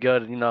still be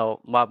good. You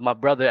know, my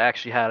brother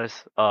actually had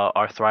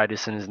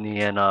arthritis in his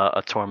knee and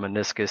a torn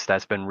meniscus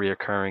that's been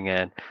reoccurring,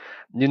 and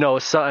you know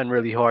it's something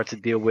really hard to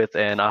deal with.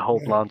 And I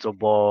hope Lonzo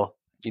Ball,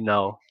 you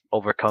know,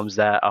 overcomes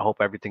that. I hope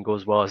everything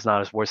goes well. It's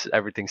not as worse as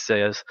everything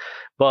says,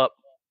 but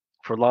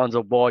for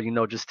Lonzo Ball, you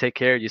know, just take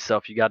care of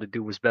yourself. You got to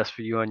do what's best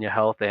for you and your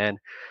health. And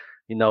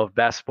you know, if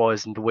basketball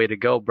isn't the way to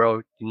go,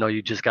 bro, you know,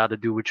 you just got to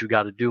do what you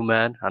got to do,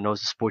 man. I know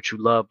it's a sport you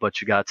love, but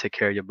you got to take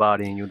care of your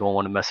body, and you don't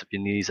want to mess up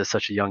your knees at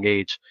such a young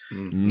age.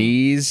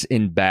 Knees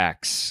and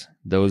backs,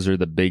 those are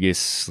the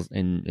biggest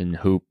in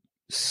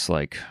hoops.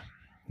 Like,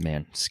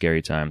 man,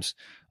 scary times.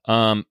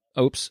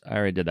 Oops, I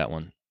already did that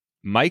one.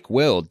 Mike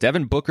Will,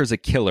 Devin Booker's a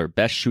killer,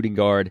 best shooting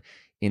guard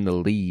in the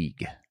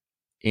league.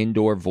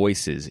 Indoor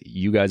voices,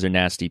 you guys are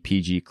nasty.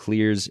 PG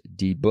clears.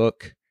 D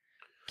Book.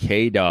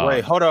 K-Dog.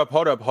 Wait, hold up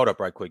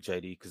right quick,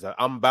 JD, because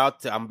I'm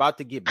about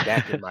to get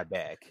back in my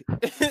bag.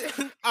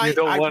 You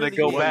don't want to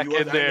go back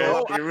in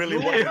there. You really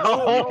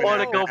don't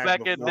want to go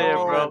back in there,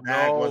 bro.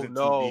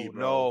 No.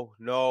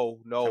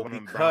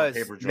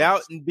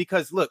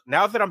 Because look,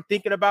 now that I'm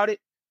thinking about it,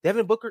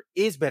 Devin Booker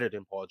is better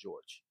than Paul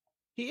George.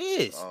 He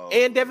is.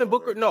 And Devin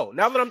Booker, no.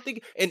 Now that I'm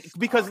thinking, and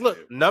because look,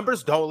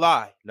 numbers don't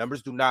lie.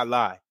 Numbers do not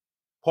lie.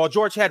 Paul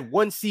George had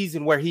one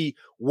season where he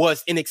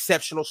was an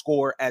exceptional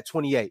scorer at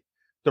 28.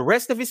 The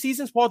rest of his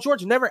seasons, Paul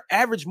George never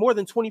averaged more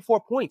than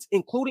 24 points,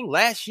 including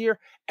last year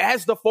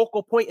as the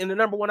focal point and the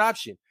number one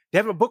option.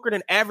 Devin Booker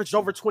then averaged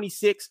over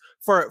 26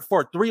 for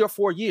 3 or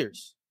 4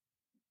 years.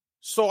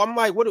 So I'm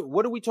like, what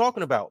are we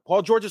talking about?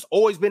 Paul George has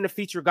always been the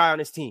feature guy on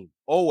his team.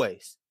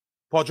 Always.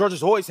 Paul George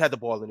has always had the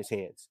ball in his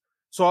hands.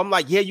 So I'm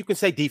like, yeah, you can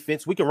say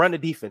defense. We can run the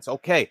defense.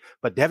 Okay.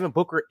 But Devin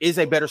Booker is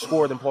a better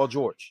scorer than Paul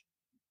George.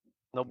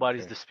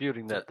 Nobody's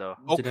disputing that, though.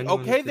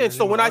 Okay, then.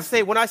 So when I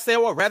say,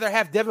 oh, I'd rather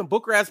have Devin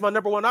Booker as my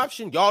number one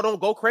option, y'all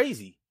don't go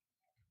crazy.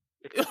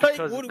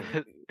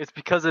 It's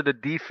because of the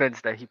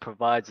defense that he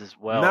provides as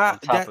well. On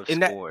top of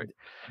scoring.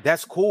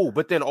 That's cool.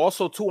 But then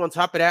also, too, on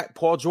top of that,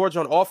 Paul George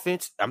on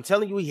offense, I'm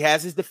telling you, he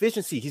has his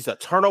deficiency. He's a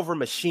turnover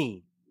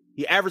machine.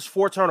 He averaged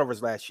 4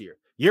 turnovers last year.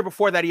 Year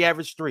before that, he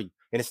averaged 3.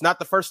 And it's not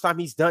the first time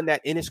he's done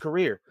that in his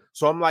career.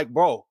 So I'm like,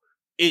 bro,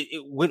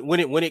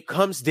 when it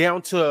comes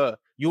down to,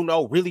 you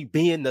know, really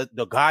being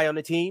the guy on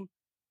the team,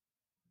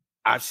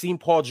 I've seen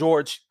Paul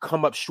George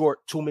come up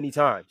short too many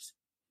times.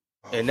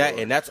 And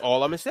that's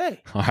all I'm going to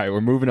say. All right,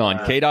 we're moving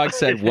on. K-Dog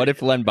said, what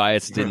if Len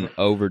Bias didn't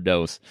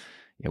overdose?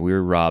 Yeah, we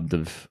were robbed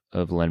of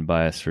Len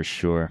Bias for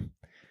sure.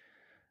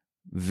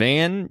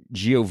 Van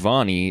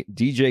Giovanni,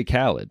 DJ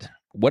Khaled.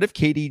 What if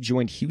KD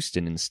joined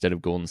Houston instead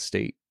of Golden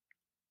State?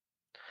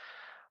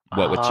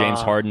 What, with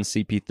James Harden,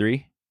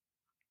 CP3?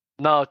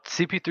 No,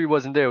 CP3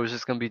 wasn't there. It was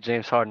just going to be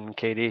James Harden and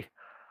KD.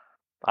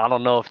 I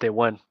don't know if they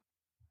win.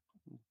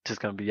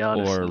 Just going to be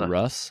honest. Or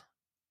Russ?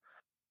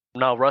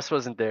 No, Russ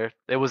wasn't there.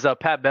 It was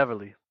Pat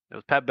Beverly. It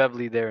was Pat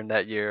Beverly there in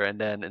that year, and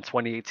then in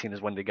 2018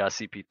 is when they got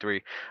CP3.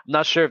 I'm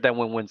not sure if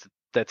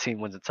that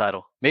team wins the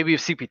title. Maybe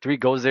if CP3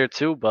 goes there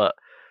too, but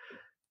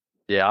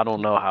yeah, I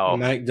don't know how.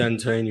 Mike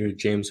D'Antoni with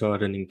James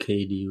Harden and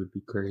KD would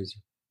be crazy.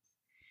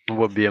 It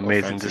would be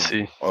amazing to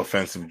see.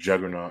 Offensive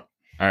juggernaut.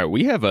 All right,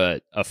 we have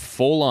a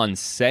full-on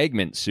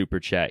segment super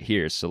chat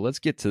here, so let's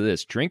get to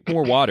this. Drink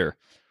more water.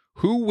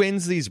 Who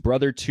wins these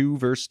brother 2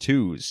 versus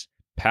 2s?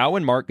 Pau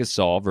and Marc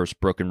Gasol versus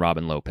Brook and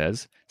Robin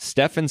Lopez,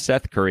 Steph and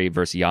Seth Curry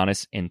versus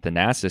Giannis and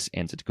Thanasis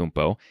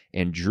Antetokounmpo,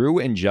 and Drew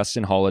and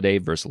Justin Holiday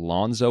versus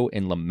Lonzo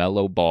and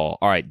LaMelo Ball.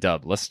 All right,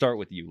 Dub, let's start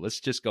with you. Let's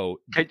just go.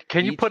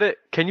 Can you put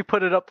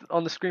it up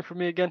on the screen for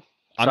me again?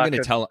 I'm going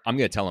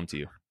to tell them to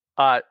you.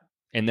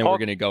 And then we're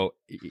going to go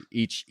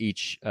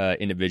each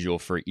individual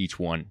for each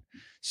one.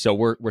 So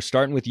we're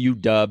starting with you,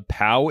 Dub.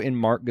 Pau and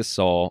Marc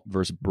Gasol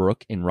versus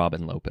Brook and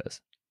Robin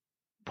Lopez.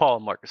 Paul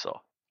and Marc Gasol.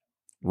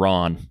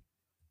 Ron.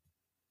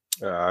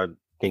 I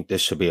think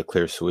this should be a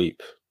clear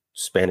sweep.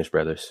 Spanish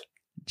brothers.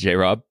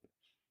 J-Rob.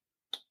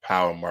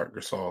 Pau and Marc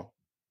Gasol.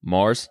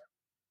 Mars.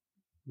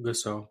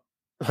 Gasol.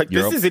 Like,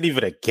 this isn't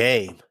even a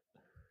game.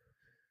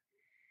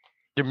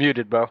 You're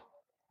muted, bro.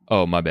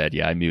 Oh, my bad.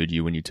 Yeah, I muted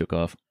you when you took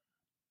off.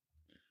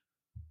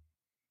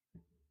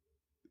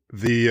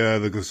 The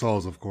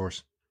Gasols, of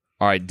course.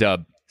 All right,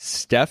 Dub.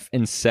 Steph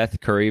and Seth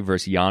Curry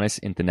versus Giannis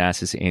and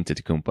Thanasis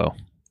Antetokounmpo.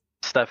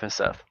 Steph and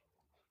Seth.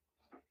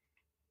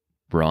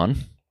 Ron.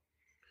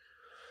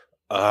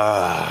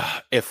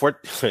 If we're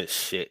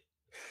shit,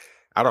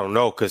 I don't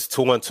know, because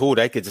 2-on-2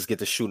 they could just get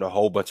to shooting a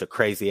whole bunch of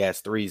crazy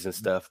ass threes and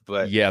stuff.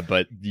 But yeah,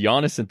 but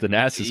Giannis and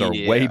Thanasis are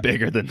way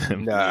bigger than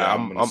them. Nah,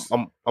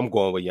 I'm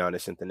going with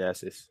Giannis and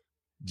Thanasis.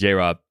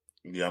 J-Rob.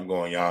 Yeah, I'm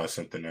going Giannis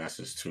and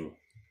Thanasis too.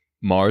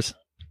 Mars.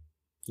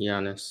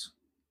 Giannis.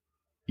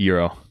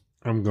 Euro.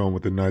 I'm going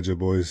with the Niger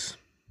boys.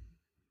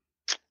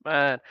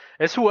 Man,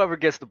 it's whoever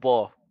gets the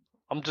ball.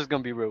 I'm just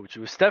gonna be real with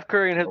you. Steph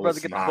Curry and his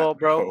brother get the ball,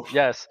 bro.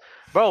 Yes,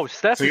 bro.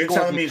 Steph so is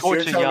going to be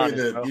torching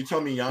Giannis. You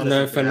told me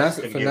Giannis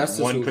couldn't get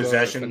one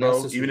possession,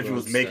 bro. Even if it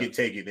was make it,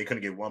 take it, they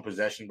couldn't get one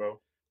possession, bro.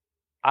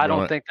 I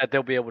don't think that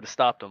they'll be able to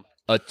stop them.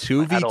 A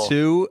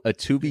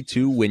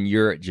 2v2 when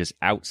you're just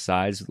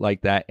outsized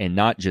like that, and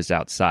not just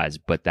outsized,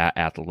 but that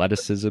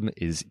athleticism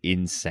is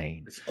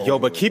insane. Yo,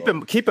 but keep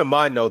in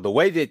mind though, the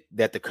way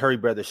that the Curry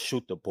brothers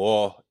shoot the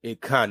ball,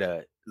 it kind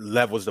of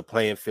levels the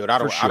playing field. I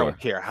don't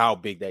care how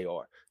big they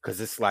are,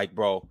 because it's like,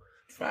 bro,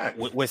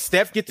 when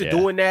Steph get to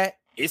doing that,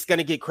 it's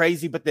gonna get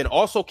crazy. But then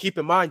also keep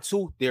in mind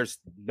too, there's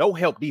no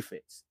help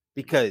defense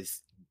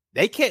because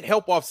they can't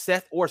help off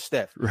Seth or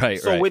Steph. Right.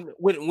 So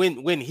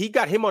when he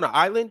got him on an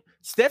island,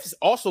 Steph's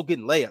also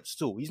getting layups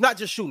too. He's not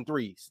just shooting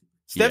threes.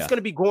 Steph's going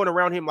to be going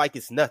around him like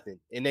it's nothing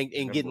and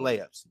getting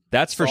layups.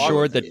 That's for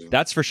sure.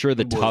 That's for sure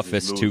the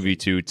toughest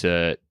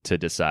 2v2 to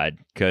decide,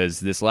 because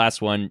this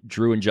last one,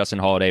 Drew and Justin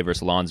Holiday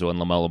versus Lonzo and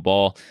LaMelo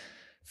Ball,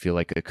 feel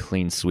like a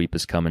clean sweep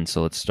is coming.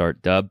 So let's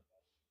start. Dub.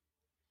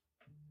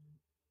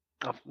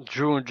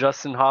 Drew and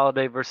Justin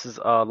Holiday versus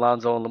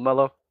Lonzo and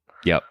LaMelo.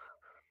 Yep.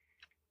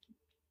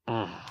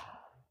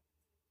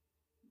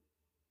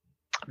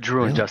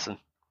 Drew and Justin.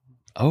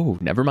 Oh,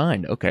 never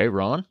mind. Okay,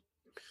 Ron.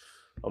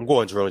 I'm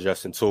going Drew and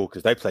Justin too,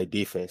 because they play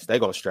defense. They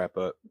gonna strap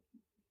up.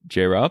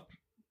 J-Rob.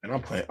 And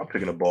I'm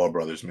picking the Ball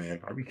brothers,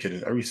 man. Are we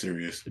kidding? Are we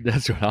serious?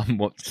 That's what I'm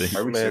thinking.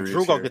 Are we serious?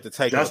 Drew gonna get to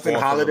take Justin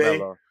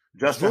Holiday.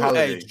 Justin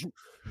Holiday.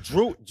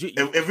 Drew.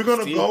 If we're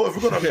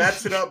gonna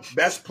match it up,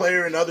 best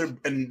player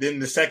and then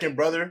the second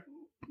brother.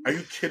 Are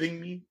you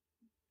kidding me?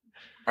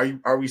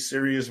 Are we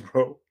serious,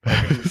 bro?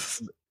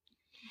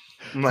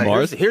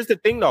 Like, here's the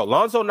thing though.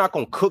 Lonzo not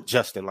gonna cook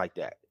Justin like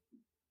that.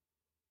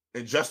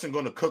 Is Justin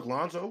gonna cook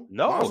Lonzo?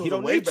 No, Lonzo's he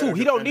don't need to.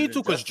 He don't need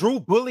to, because Drew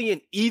bullying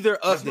either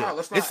of them.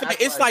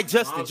 It's like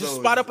Justin, Lonzo just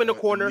spot up in the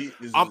corner.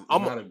 I'm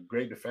not a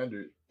great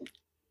defender.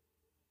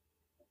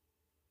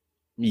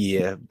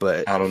 Yeah,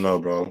 but I don't know,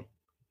 bro.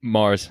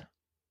 Mars.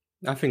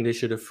 I think they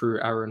should have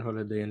threw Aaron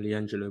Holiday and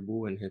LiAngelo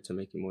Ball in here to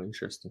make it more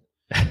interesting.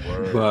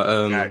 Word. But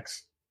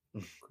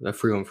a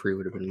 3-on-3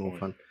 would have been more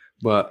fun.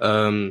 But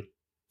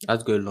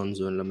I'd go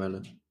Lonzo and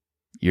LaMelo.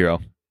 Euro.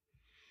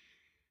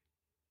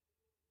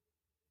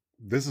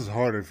 This is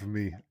harder for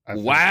me.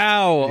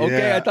 Wow.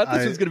 Okay, yeah, I thought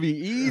this was going to be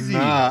easy.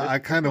 Nah, I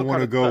kind of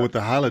want to go with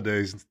the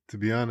Holidays, to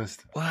be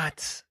honest.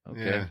 What?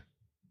 Okay. Yeah.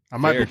 I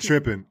might be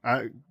tripping,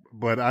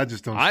 but I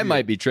just don't I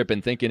might be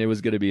tripping thinking it was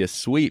going to be a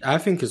sweep. I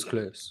think it's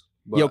close.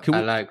 But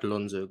I like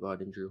Lonzo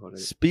guarding Drew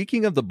Holiday.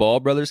 Speaking of the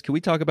Ball brothers, can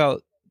we talk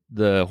about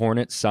the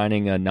Hornets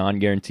signing a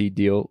non-guaranteed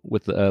deal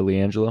with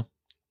LiAngelo?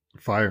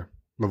 Fire.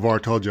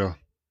 LeVar told y'all.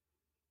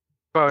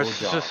 Bro, it's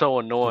just so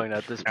annoying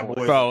at this point.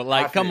 Bro,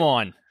 like, come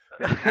on.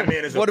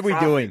 What are we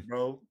doing?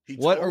 Bro.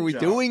 What are we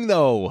doing,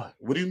 though?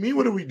 What do you mean,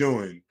 what are we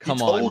doing?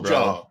 Come on, bro.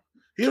 Y'all.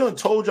 He done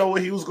told y'all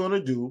what he was going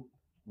to do.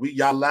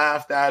 Y'all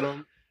laughed at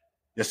him.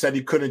 You said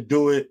he couldn't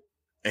do it,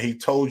 and he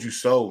told you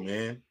so,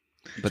 man.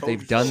 But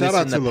they've done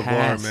this in the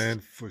past. Shout out to LeVar, man,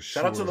 for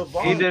sure. Shout out to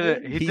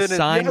LeVar. He didn't.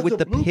 Signed with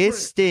the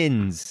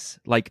Pistons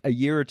like a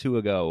year or two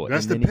ago.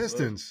 That's the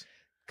Pistons.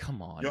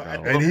 Come on, bro.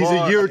 And he's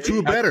a year or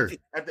two better.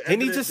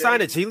 Didn't he just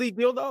sign a G League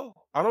deal though?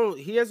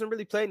 He hasn't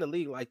really played in the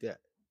league like that.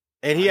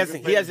 And he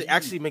hasn't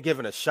actually been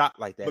given a shot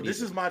like that. But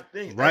this is my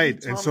thing.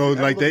 Right. And so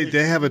like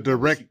they have a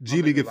direct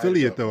G League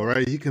affiliate though,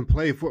 right? He can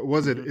play for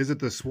is it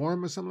the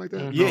Swarm or something like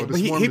that? Yeah, no,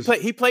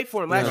 he played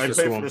for him last year. He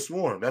played for the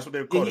Swarm. That's what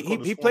they call it.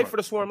 He played for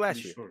the Swarm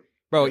last year.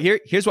 Bro,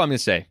 here's what I'm gonna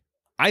say.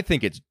 I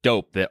think it's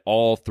dope that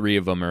all three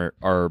of them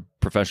are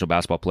professional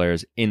basketball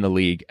players in the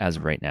league as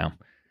of right now.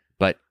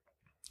 But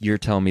you're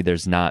telling me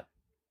there's no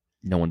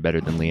one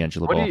better than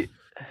LiAngelo Ball.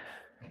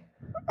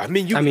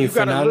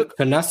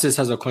 Thanasis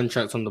has a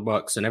contract on the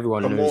Bucks, and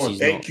everyone knows he's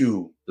thank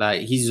you.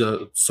 Like, he's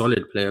a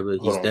solid player, but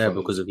he's there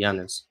because of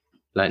Giannis.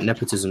 Like,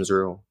 nepotism's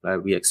real.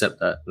 Like, we accept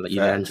that. Like,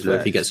 LiAngelo,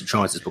 if he gets a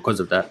chance, it's because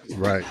of that.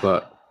 Right.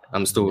 But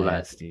I'm still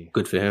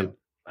good for him.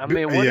 I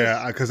mean,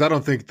 because I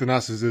don't think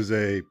Thanasis is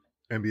a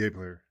NBA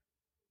player.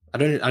 I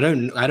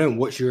don't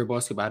watch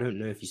Eurobasket, but I don't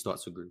know if he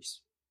starts for Greece.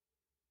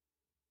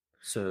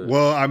 So,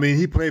 well, I mean,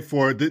 he played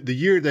for the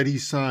year that he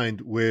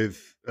signed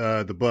with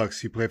the Bucks.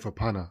 He played for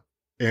Pana,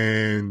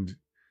 and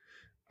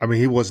I mean,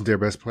 he wasn't their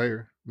best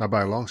player, not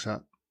by a long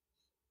shot.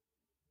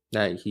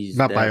 Like, he's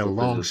not by a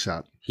long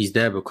shot. He's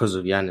there because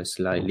of Giannis.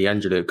 Like,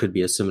 LiAngelo could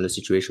be a similar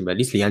situation, but at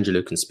least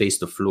LiAngelo can space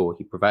the floor.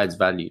 He provides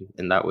value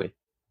in that way,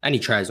 and he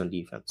tries on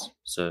defense.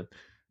 So.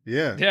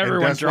 Yeah,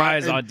 everyone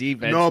tries on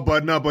defense. No,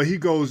 but he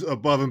goes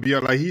above and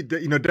beyond. Like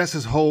that's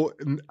his whole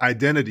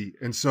identity.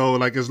 And so,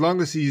 like, as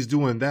long as he's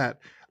doing that,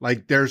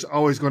 like, there's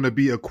always going to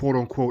be a quote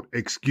unquote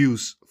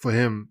excuse for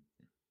him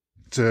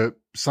to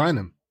sign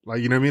him.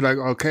 Like, you know what I mean? Like,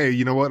 okay,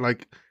 you know what?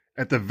 Like,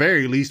 at the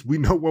very least, we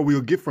know what we'll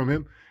get from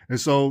him.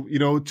 And so,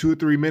 2 or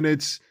 3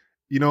 minutes,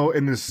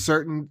 in a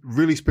certain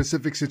really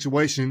specific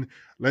situation,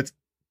 let's,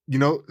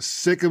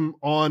 sick him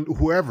on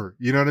whoever.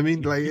 You know what I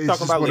mean? Like, you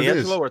talking about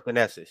LiAngelo or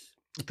Thanasis?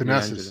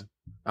 Thanasis.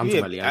 I'm talking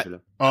about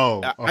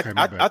Leangelo. Okay,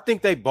 I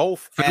think they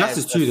both. Finesse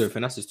is two, though.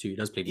 Finesse is two. He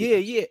does play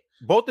defense. Yeah.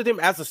 Both of them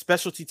as a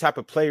specialty type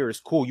of player is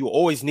cool. You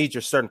always need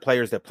your certain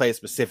players that play a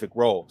specific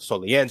role. So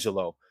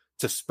Leangelo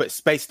to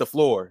space the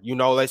floor.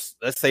 Let's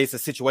say it's a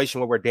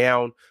situation where we're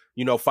down,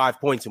 5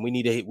 points, and we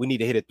need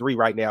to hit a three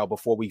right now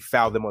before we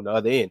foul them on the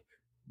other end.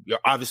 You're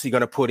obviously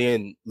going to put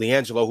in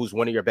Leangelo, who's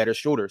one of your better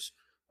shooters.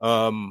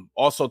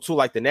 Also, too,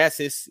 like the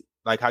Nassus,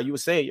 like how you were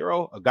saying,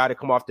 Euro, a guy to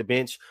come off the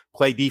bench,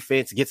 play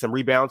defense, get some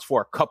rebounds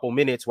for a couple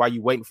minutes while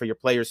you waiting for your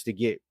players to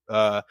get,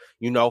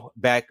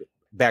 back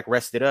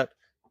rested up.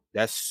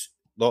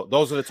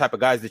 Those are the type of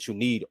guys that you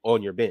need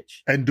on your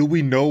bench. And do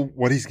we know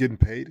what he's getting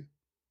paid?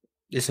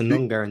 It's a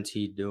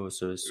non-guaranteed deal,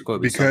 so it's got to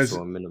be some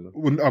sort of minimum.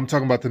 When I'm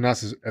talking about the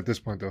Nassus at this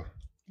point, though.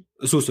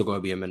 It's also got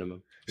to be a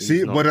minimum.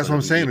 See, but that's what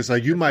I'm saying. It's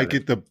like you might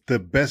get the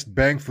best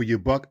bang for your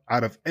buck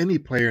out of any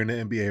player in the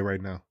NBA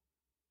right now,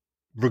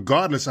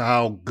 regardless of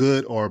how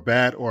good or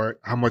bad or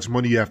how much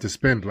money you have to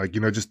spend. Like,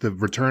 just the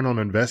return on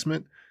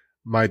investment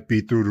might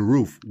be through the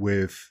roof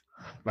with,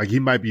 like, he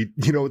might be,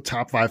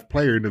 top 5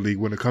 player in the league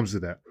when it comes to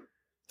that.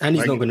 And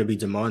he's not going to be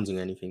demanding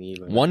anything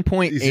either.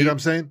 1.8. You see what I'm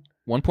saying?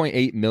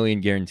 1.8 million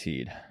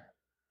guaranteed.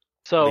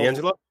 So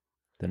Leangelo?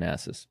 The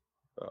Nassus.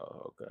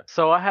 Oh, okay.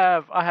 So I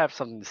have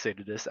something to say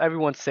to this.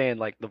 Everyone's saying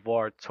like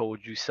LeVar told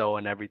you so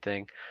and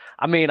everything.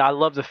 I mean, I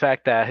love the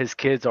fact that his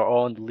kids are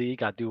all in the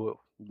league. I do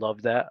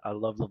love that. I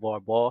love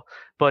LeVar Ball.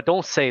 But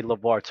don't say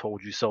LeVar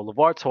told you so.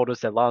 LeVar told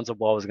us that Lonzo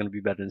Ball was going to be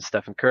better than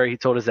Stephen Curry. He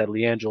told us that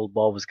LiAngelo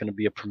Ball was going to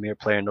be a premier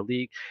player in the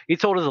league. He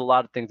told us a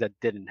lot of things that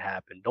didn't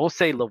happen. Don't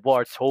say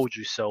LeVar told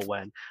you so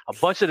when a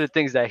bunch of the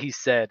things that he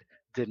said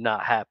did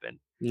not happen.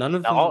 None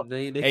of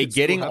them. They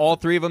getting all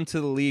 3 of them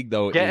to the league,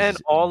 though,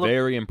 is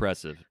very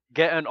impressive.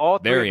 Getting all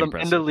 3 of them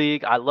in the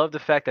league. I love the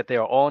fact that they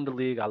are all in the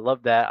league. I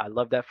love that. I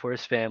love that for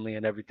his family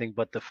and everything.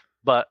 But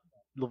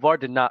LeVar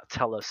did not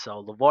tell us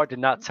so. LeVar did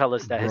not tell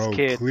us that his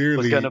kid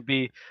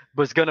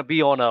was gonna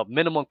be on a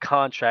minimum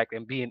contract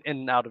and being in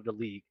and out of the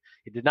league.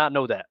 He did not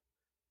know that.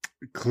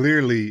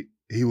 Clearly,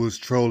 he was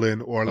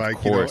trolling or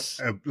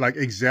like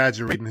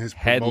exaggerating his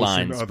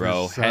headlines,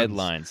 bro.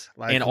 Headlines,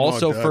 like, and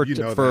also for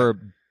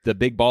the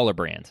big baller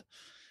brand.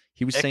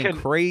 He was saying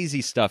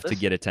crazy stuff to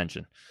get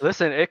attention.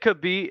 Listen, it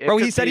could be. Bro,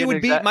 he said he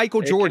would beat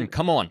Michael Jordan.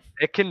 Come on.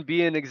 It can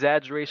be an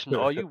exaggeration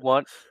all you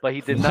want, but he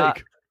did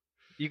not.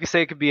 You can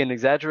say it could be an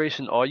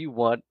exaggeration all you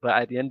want, but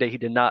at the end of the day, he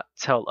did not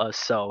tell us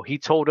so. He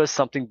told us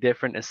something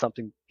different and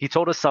something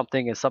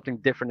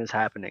different is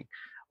happening.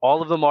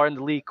 All of them are in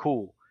the league,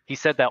 cool. He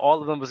said that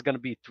all of them was going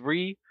to be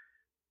 3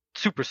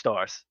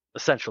 superstars,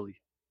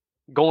 essentially,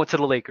 going to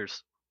the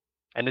Lakers.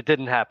 And it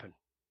didn't happen.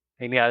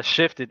 And he has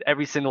shifted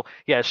every single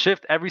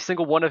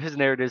one of his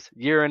narratives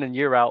year in and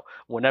year out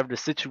whenever the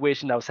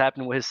situation that was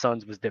happening with his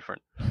sons was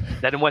different.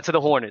 Then it went to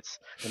the Hornets,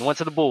 then it went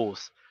to the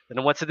Bulls, then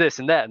it went to this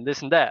and that and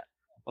this and that.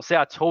 Don't say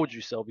I told you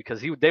so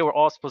because they were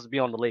all supposed to be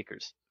on the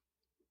Lakers.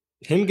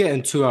 Him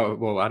getting 2 out of,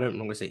 well, I don't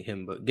want to say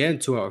him, but getting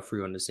 2 out of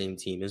 3 on the same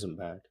team isn't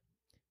bad.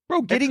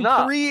 Bro, getting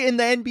 3 in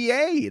the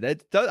NBA.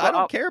 I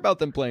don't care about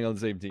them playing on the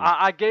same team.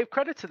 I gave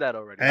credit to that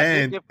already.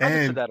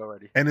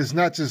 And it's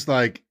not just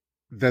like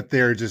that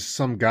they're just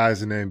some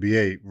guys in the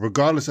NBA,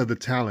 regardless of the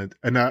talent.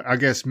 And I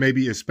guess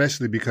maybe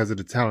especially because of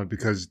the talent,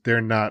 because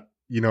they're not,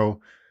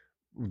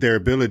 their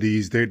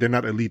abilities, they're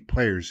not elite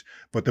players,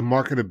 but the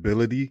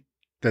marketability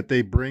that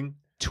they bring.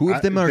 2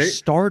 of them are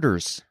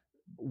starters.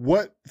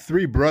 What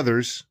 3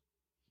 brothers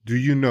do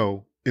you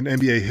know in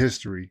NBA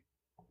history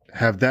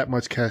have that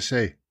much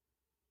cachet?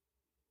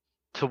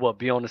 To what?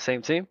 Be on the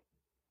same team?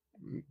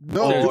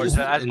 No, or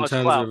as much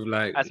clout.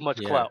 As much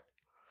clout.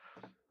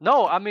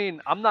 No, I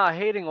mean, I'm not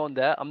hating on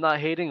that. I'm not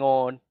hating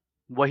on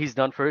what he's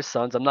done for his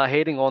sons. I'm not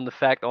hating on the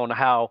fact on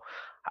how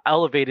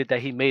elevated that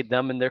he made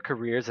them in their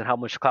careers and how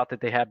much clout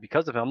that they have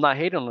because of him. I'm not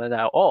hating on that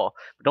at all.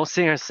 But don't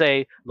sit here and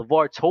say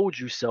LeVar told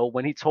you so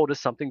when he told us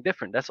something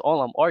different. That's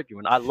all I'm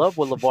arguing. I love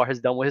what LeVar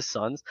has done with his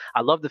sons. I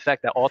love the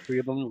fact that all 3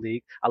 of them in the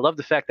league. I love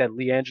the fact that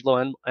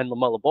LiAngelo and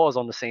LaMelo Ball is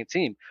on the same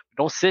team.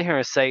 But don't sit here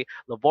and say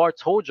LeVar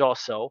told y'all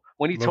so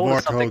when he told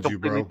us something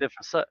completely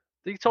different.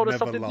 He told us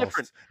something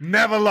different.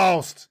 Never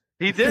lost.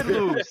 He did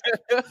lose.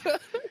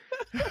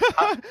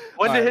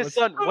 When did his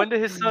son?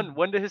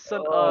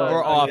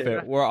 We're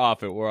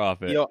off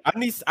it. Yo,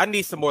 I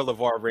need some more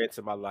LeVar rants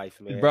in my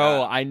life, man.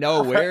 Bro, I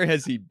know. Where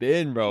has he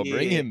been, bro? Yeah.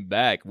 Bring him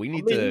back. We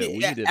need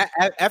to.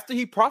 After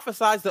he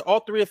prophesized that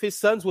all 3 of his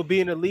sons will be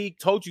in the league,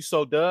 told you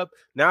so, Dub.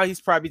 Now he's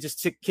probably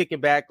just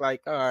kicking back,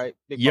 like, all right,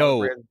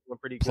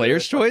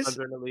 player's choice.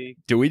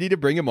 Do we need to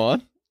bring him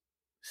on?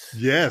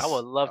 Yes, I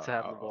would love to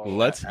have LeVar.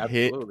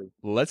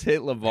 Let's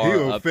hit LeVar. He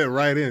will fit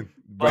right in,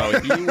 bro.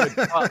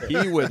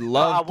 He would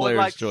love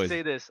player's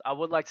choice. I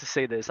would like to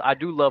say this. I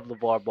do love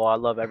LeVar Ball. I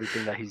love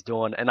everything that he's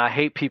doing, and I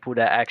hate people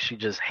that actually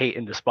just hate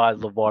and despise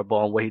LeVar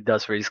Ball and what he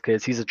does for his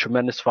kids. He's a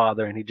tremendous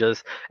father, and he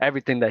does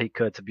everything that he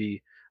could to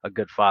be a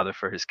good father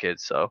for his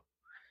kids. So,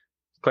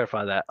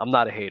 clarify that. I'm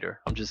not a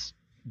hater. I'm just.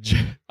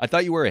 I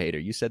thought you were a hater.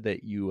 You said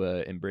that you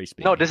embrace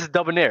being. No, this is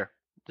debonair.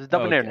 Just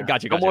debonair now.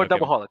 Gotcha. No more okay.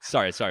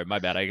 double-holics. Sorry, my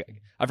bad. I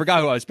forgot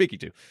who I was speaking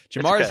to.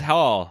 Jamar's okay.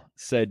 Hall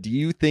said, "Do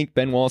you think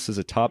Ben Wallace is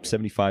a top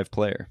 75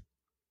 player?"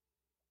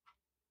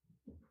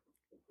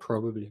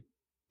 Probably.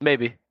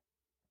 Maybe.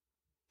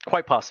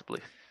 Quite possibly.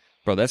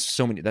 Bro, that's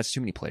too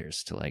many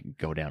players to like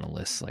go down a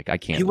list. Like I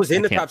can't. He was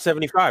in the top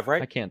 75,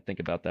 right? I can't think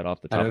about that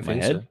off the top of my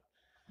head.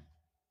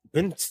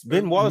 So.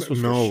 Ben Wallace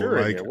was for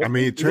sure. Like I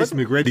mean, Tracy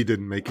McGrady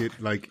didn't make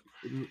it. Like,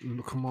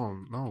 come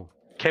on, no.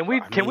 Can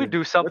we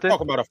do something? We're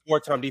talking about a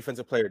 4-time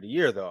defensive player of the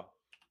year, though.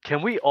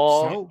 Can we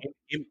all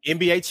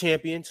NBA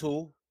champion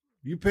too?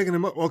 You picking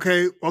him up?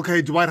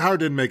 Okay. Dwight Howard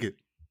didn't make it.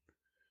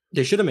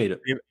 They should have made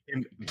it.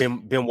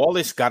 Ben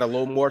Wallace got a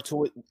little more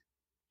to it.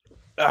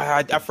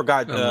 I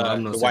forgot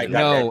the white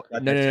guy.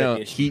 No.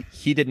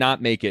 He did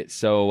not make it.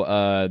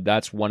 So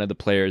that's one of the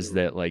players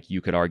that like you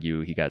could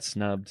argue he got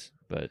snubbed,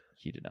 but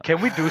he did not.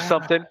 Can we do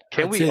something?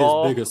 Can I'd we say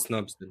all there's bigger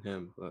snubs than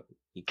him? But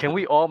can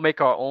we all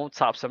make our own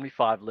top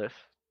 75 list?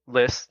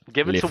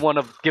 Give it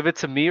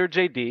to me or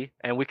JD,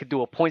 and we could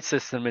do a point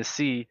system and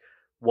see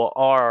what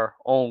our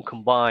own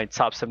combined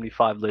top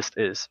 75 list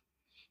is.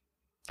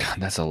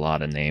 God, that's a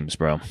lot of names,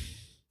 bro.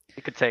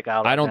 You could take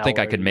out. I don't think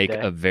I could make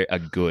a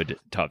good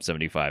top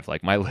 75.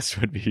 Like my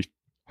list would be.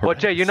 Well,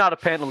 Jay, you're not a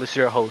panelist;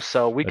 you're a host,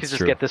 so we could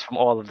just get this from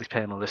all of these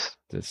panelists.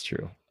 That's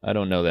true. I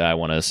don't know that I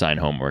want to assign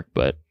homework,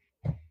 but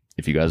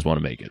if you guys want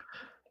to make it,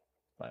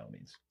 by all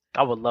means,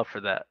 I would love for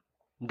that.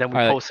 Then we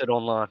post it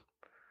online.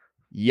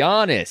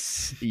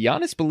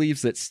 Giannis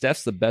believes that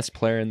Steph's the best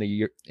player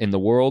in the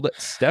world.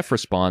 Steph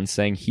responds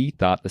saying he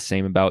thought the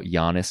same about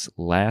Giannis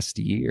last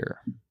year.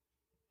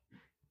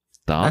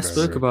 Thoughts? I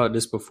spoke about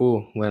this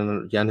before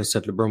when Giannis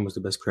said LeBron was the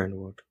best player in the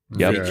world.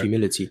 Yep. Fake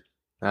humility.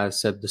 I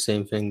said the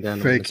same thing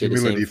then. Fake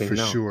humility for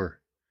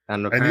sure.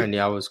 And apparently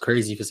I was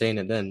crazy for saying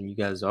it then. You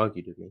guys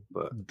argued with me.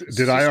 But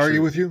did I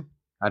argue with you?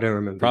 I don't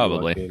remember.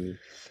 Probably. Me,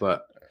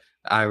 but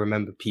I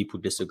remember people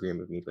disagreeing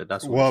with me. But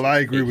that's I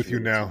agree with you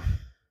now.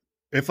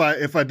 If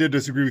I did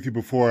disagree with you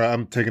before,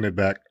 I'm taking it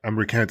back. I'm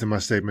recanting my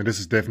statement. This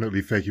is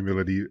definitely fake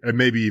humility and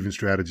maybe even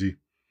strategy.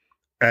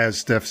 As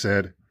Steph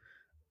said,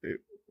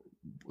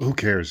 who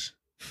cares?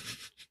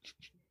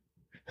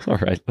 All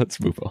right, let's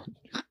move on.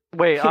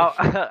 Wait,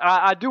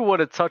 I do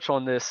want to touch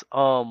on this.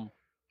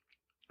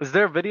 Is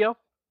there a video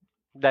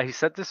that he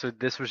said this, or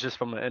this was just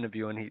from an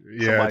interview and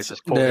there's a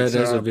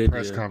video,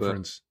 press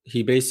conference.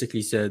 He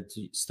basically said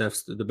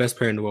Steph's the best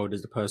player in the world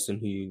is the person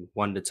who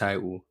won the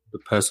title, the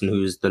person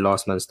who is the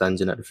last man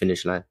standing at the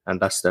finish line,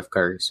 and that's Steph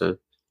Curry. So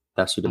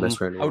that's who the best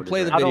player in the world I would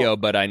play the video,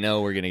 but I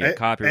know we're gonna get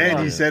copyrighted. And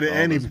he said it,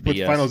 and he put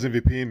the Finals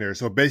MVP in there.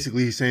 So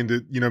basically, he's saying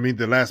that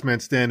the last man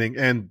standing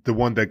and the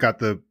one that got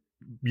the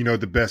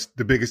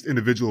the biggest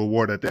individual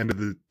award at the end of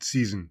the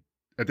season,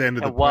 at the end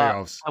of the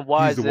playoffs. And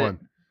why he's the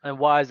one. And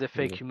why is it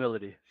fake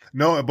humility?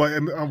 No, but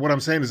what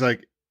I'm saying is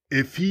like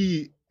if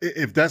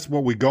that's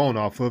what we're going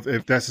off of,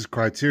 if that's his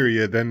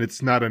criteria, then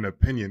it's not an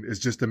opinion. It's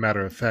just a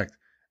matter of fact,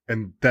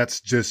 and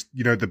that's just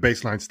the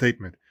baseline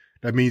statement.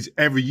 That means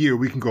every year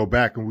we can go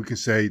back and we can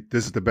say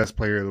this is the best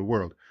player in the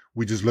world.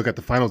 We just look at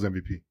the Finals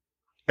MVP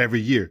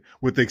every year,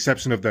 with the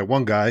exception of that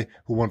one guy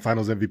who won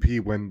Finals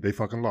MVP when they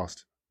fucking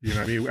lost. You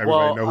know what I mean?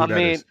 Everybody know who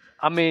that is.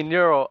 I mean,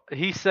 Euro.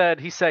 He said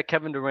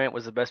Kevin Durant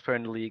was the best player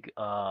in the league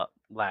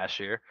last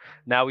year.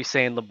 Now he's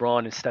saying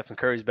LeBron and Stephen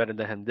Curry is better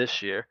than him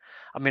this year.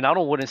 I mean,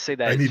 wouldn't say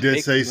that. And he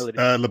did say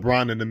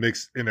LeBron in the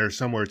mix in there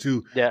somewhere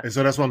too. Yeah. And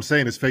so that's what I'm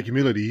saying. It's fake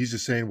humility. He's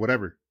just saying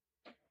whatever.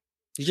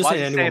 He's just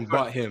saying anyone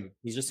but him.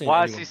 He's just saying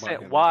why is he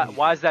saying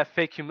why is that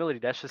fake humility?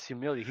 That's just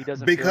humility. He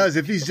doesn't because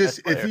if he's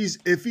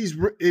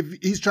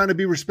trying to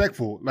be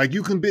respectful, like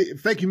you can be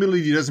fake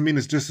humility doesn't mean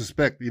it's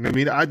disrespect. You know what I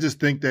mean? I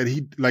just think that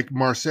he, like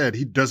Mar said,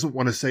 he doesn't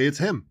want to say it's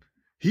him.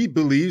 He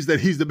believes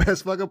that he's the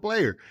best fucking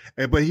player,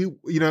 but he,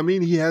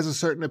 he has a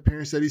certain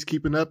appearance that he's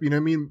keeping up. You know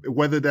what I mean?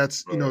 Whether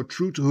that's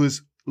true to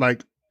his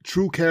like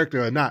true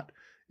character or not.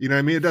 You know what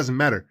I mean? It doesn't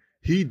matter.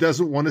 He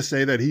doesn't want to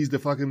say that he's the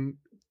fucking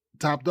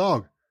top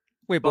dog.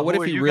 Wait, but what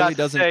if he really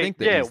doesn't think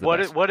that he's the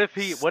best? What if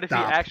he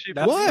actually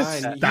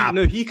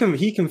he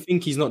can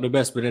think he's not the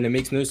best, but then it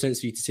makes no sense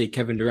for you to say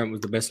Kevin Durant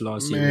was the best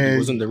last year. He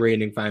wasn't the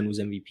reigning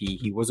Finals MVP.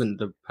 He wasn't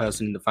the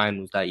person in the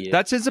Finals that year.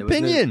 That's his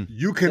opinion.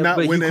 You cannot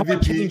win MVP. You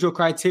can't change your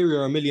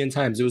criteria a million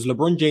times. It was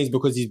LeBron James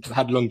because he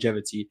had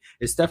longevity.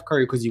 It's Steph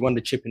Curry because he won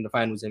the chip in the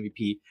Finals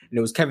MVP, and it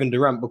was Kevin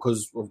Durant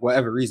because of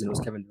whatever reason it was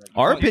Kevin Durant.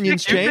 Our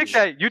opinions change.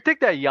 You think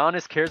that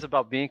Giannis cares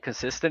about being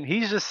consistent?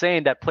 He's just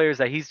saying that players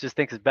that he just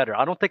thinks is better.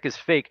 I don't think it's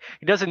fake.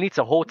 He doesn't need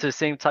to hold to the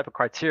same type of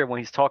criteria when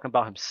he's talking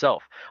about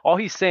himself. All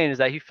he's saying is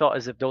that he felt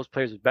as if those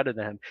players were better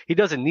than him. He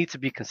doesn't need to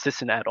be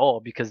consistent at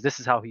all because this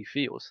is how he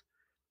feels.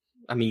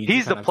 I mean,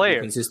 he's the player.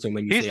 Consistent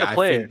when you say I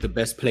think the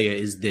best player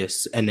is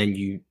this, and then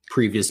you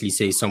previously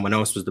say someone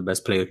else was the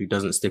best player who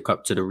doesn't stick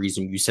up to the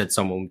reason you said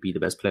someone would be the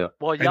best player.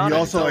 Well,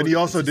 and he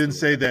also didn't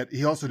say that.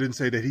 He also didn't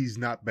say that he's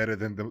not better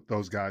than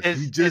those guys.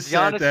 He just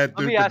said that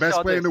the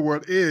best player in the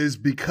world is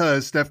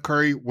because Steph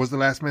Curry was the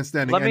last man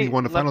standing and he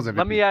won the Finals MVP.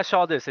 Let me ask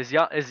y'all this: Is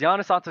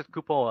Giannis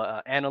Antetokounmpo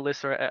an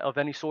analyst or of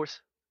any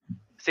source?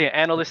 Is he an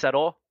analyst at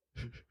all?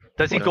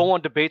 Does he go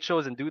on debate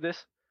shows and do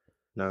this?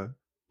 No.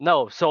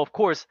 No, so of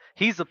course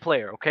he's a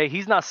player, okay?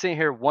 He's not sitting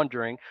here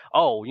wondering,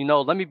 oh,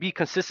 let me be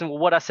consistent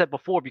with what I said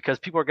before because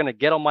people are gonna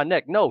get on my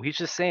neck. No, he's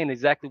just saying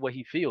exactly what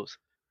he feels.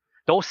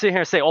 Don't sit here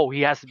and say, oh,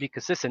 he has to be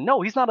consistent.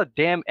 No, he's not a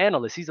damn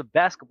analyst. He's a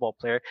basketball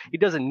player. He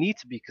doesn't need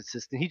to be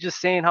consistent. He's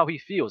just saying how he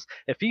feels.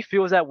 If he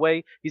feels that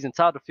way, he's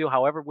entitled to feel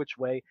however which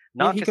way.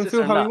 He can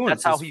feel how he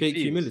wants. That's how he feels.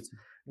 Humility.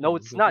 No,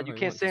 it's not. You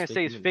can't sit and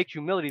say it's fake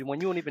humility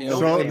when you don't even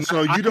know.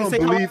 So you don't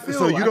believe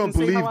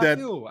that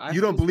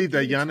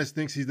Giannis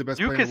thinks he's the best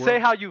player in the world? You can say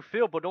how you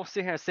feel, but don't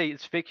sit here and say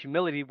it's fake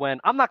humility when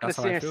I'm not going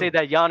to sit here and say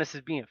that Giannis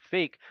is being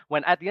fake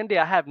when at the end of the day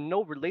I have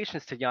no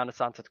relations to Giannis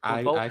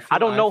Antetokounmpo. I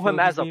don't know him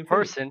as a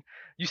person.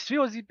 You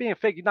feel as he's being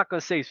fake. You're not going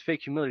to say it's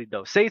fake humility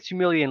though. Say it's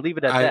humility and leave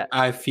it at that.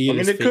 I mean,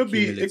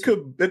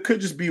 it could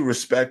just be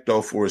respect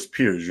though for his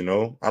peers.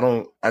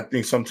 I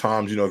think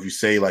sometimes if you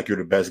say like you're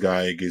the best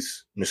guy, it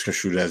gets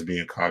misconstrued as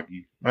being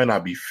cocky. Might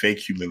not be fake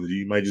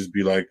humility. It might just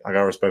be like I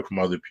got respect from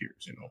other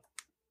peers.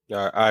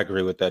 I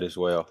agree with that as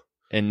well.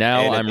 And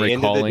now I'm recalling,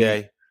 end of the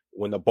day,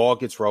 when the ball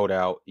gets rolled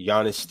out,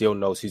 Giannis still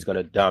knows he's going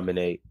to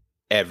dominate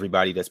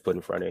everybody that's put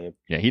in front of him.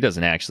 Yeah, he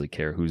doesn't actually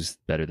care who's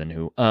better than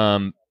who.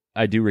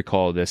 I do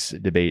recall this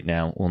debate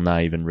now. Well,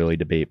 not even really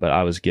debate, but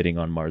I was getting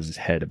on Mars's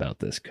head about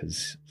this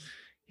because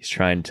he's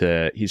trying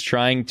to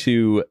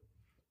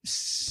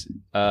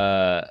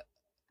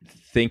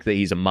think that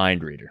he's a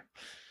mind reader.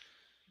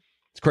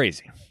 It's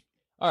crazy.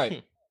 All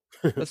right.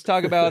 Let's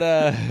talk about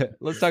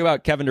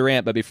Kevin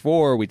Durant. But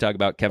before we talk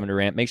about Kevin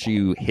Durant, make sure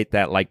you hit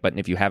that like button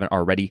if you haven't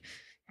already.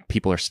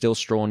 People are still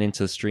strolling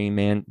into the stream,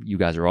 man. You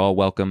guys are all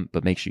welcome,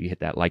 but make sure you hit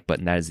that like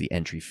button. That is the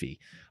entry fee.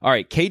 All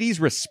right, KD's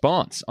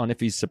response on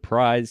if he's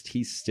surprised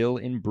he's still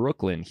in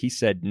Brooklyn. He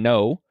said,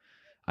 no,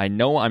 I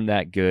know I'm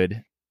that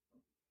good.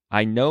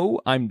 I know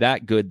I'm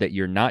that good that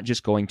you're not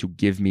just going to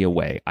give me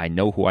away. I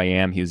know who I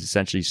am. He was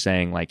essentially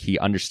saying like he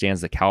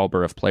understands the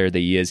caliber of player that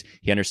he is.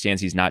 He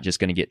understands he's not just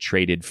going to get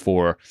traded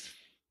for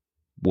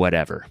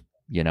whatever,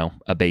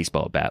 a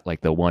baseball bat, like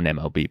the one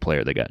MLB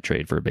player that got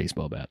traded for a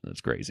baseball bat.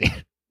 That's crazy.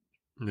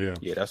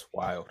 Yeah, that's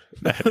wild.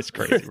 That is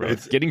crazy, bro.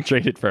 It's getting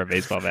traded for a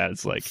baseball bat.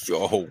 It's like,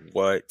 yo,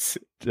 what?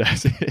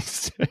 That's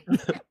insane.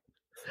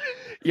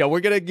 Yeah,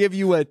 we're gonna give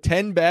you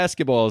 10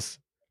 basketballs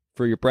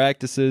for your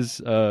practices.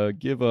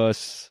 Give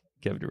us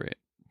Kevin Durant.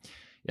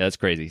 Yeah, that's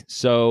crazy.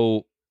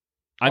 So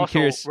I'm also,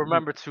 curious.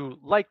 Remember to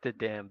like the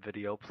damn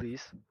video,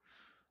 please.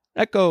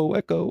 Echo.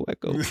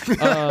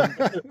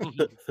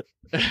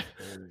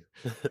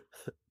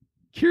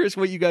 Curious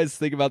what you guys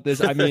think about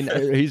this. I mean,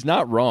 he's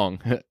not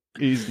wrong.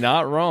 He's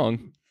not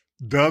wrong.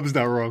 Dub's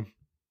not wrong.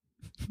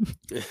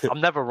 I'm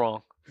never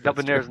wrong.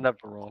 Dubonaire's never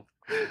wrong.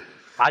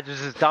 I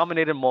just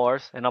dominated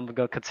Mars, and I'm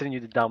gonna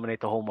continue to dominate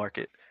the whole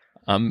market.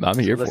 I'm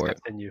here for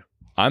it. Continue.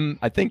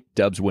 I think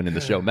Dub's winning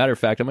the show. Matter of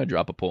fact, I'm gonna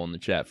drop a poll in the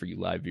chat for you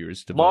live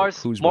viewers to Mars.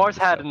 vote who's Mars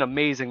had an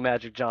amazing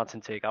Magic Johnson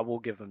take. I will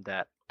give him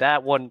that.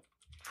 That one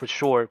for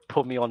sure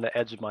put me on the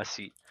edge of my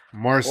seat.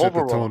 Mars set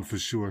the tone for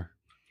sure.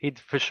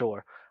 For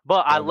sure.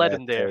 But I led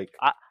him there.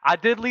 I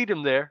did lead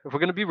him there. If we're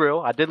going to be real,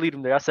 I did lead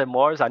him there. I said,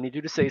 Mars, I need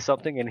you to say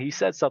something. And he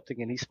said something,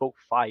 and he spoke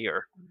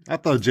fire. I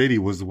thought JD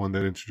was the one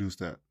that introduced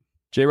that.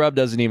 J-Rob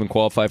doesn't even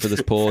qualify for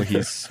this poll.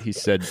 He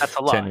said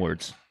 10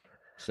 words.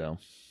 So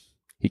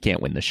he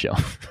can't win this show.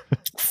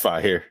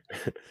 Fire.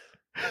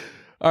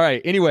 All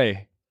right.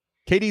 Anyway,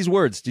 KD's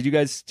words. Did you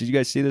guys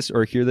see this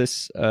or hear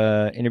this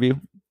interview?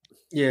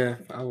 Yeah,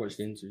 I watched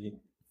the interview.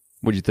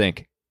 What'd you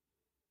think?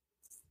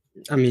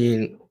 I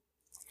mean,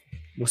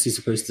 what's he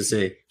supposed to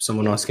say?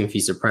 Someone asking if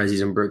he's surprised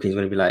he's in Brooklyn. He's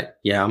going to be like,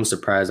 yeah, I'm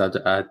surprised.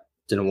 I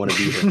didn't want to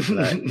be here.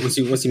 Like,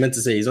 what's he meant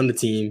to say? He's on the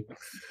team.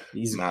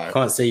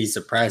 Can't say he's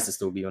surprised to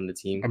still be on the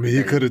team. I mean,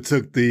 he could have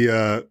took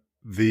the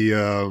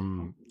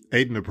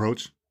Ayton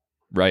approach.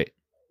 Right.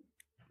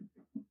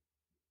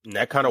 And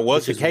that kind of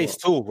was the case,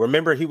 too.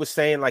 Remember, he was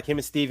saying, like, him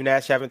and Steve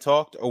Nash haven't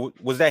talked? Or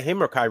was that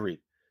him or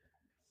Kyrie?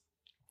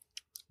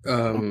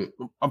 I'm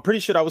pretty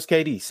sure that was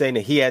KD saying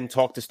that he hadn't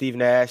talked to Steve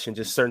Nash and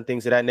just certain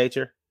things of that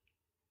nature.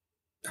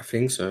 I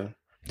think so.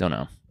 Don't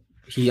know.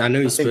 I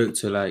know he spoke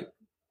to like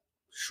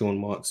Sean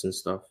Marks and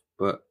stuff,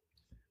 but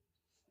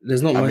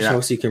there's not much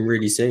else he can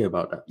really say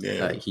about that.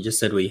 Yeah. Like, he just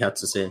said what he had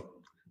to say.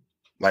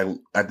 Like,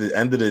 at the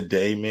end of the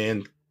day,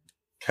 man,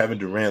 Kevin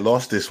Durant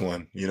lost this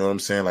one. You know what I'm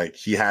saying? Like,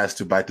 he has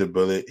to bite the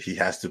bullet. He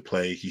has to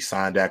play. He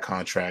signed that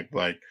contract.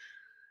 Like,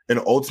 and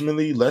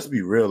ultimately, let's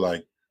be real.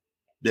 Like,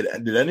 did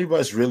any of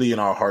us really in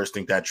our hearts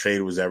think that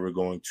trade was ever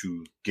going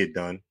to get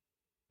done?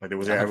 Like, there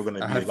was ever going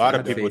to be? A lot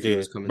of people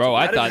did. Bro,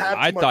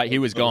 I thought he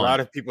was gone. A lot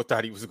of people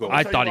thought he was going.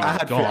 I thought he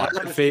was gone.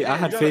 I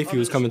had faith he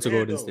was coming to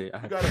Golden State.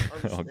 You got to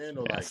understand,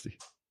 though, like,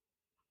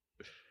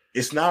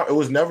 it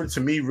was never, to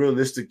me,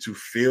 realistic to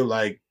feel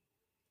like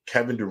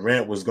Kevin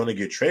Durant was going to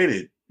get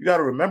traded. You got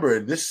to remember,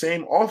 this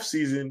same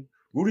offseason,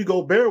 Rudy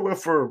Gobert went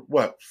for,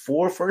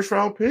 4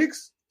 first-round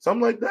picks?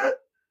 Something like that?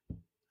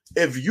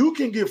 If you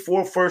can get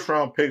 4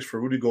 first-round picks for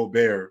Rudy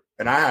Gobert,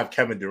 and I have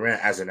Kevin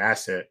Durant as an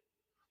asset,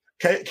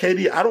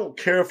 KD, I don't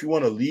care if you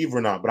want to leave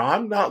or not, but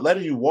I'm not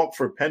letting you walk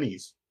for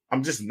pennies.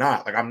 I'm just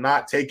not. Like, I'm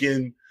not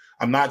taking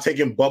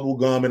bubble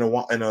gum in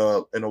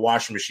a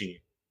washing machine.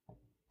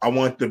 I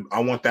want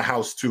the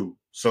house too.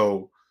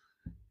 So,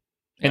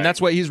 and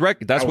that's what he was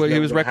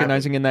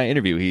recognizing in that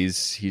interview.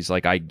 He's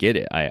like, I get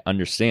it, I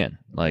understand.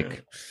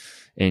 Like,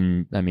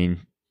 and I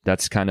mean,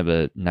 that's kind of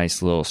a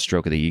nice little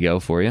stroke of the ego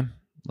for you.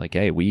 Like,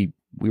 hey, we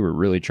were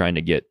really trying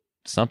to get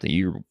something.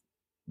 You're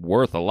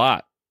worth a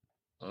lot.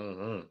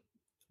 Mm-hmm.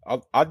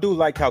 I do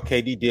like how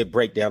KD did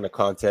break down the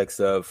context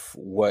of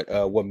what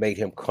made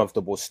him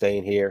comfortable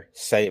staying here.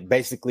 Say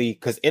basically,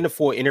 because in the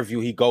full interview,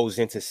 he goes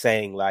into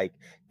saying like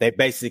they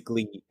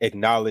basically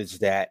acknowledge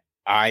that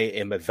I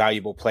am a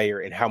valuable player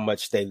and how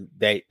much they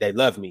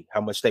love me,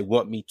 how much they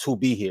want me to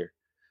be here.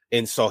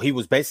 And so he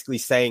was basically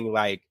saying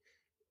like,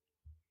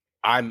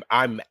 I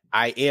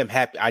am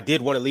happy. I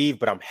did want to leave,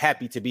 but I'm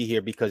happy to be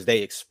here because they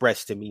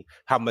expressed to me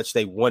how much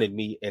they wanted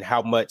me and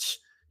how much,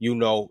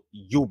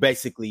 you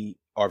basically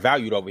are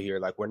valued over here.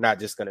 Like, we're not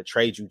just going to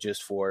trade you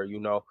just for,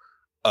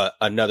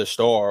 another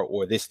star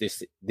or this,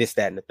 that,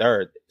 and the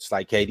third. It's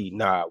like, KD,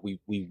 nah, we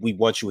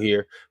want you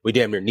here. We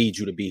damn near need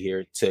you to be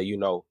here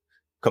to,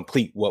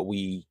 complete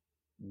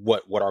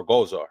what our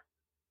goals are.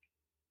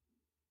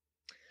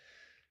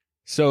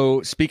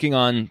 So speaking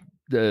on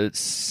the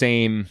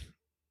same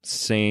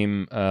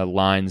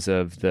lines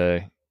of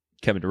the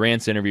Kevin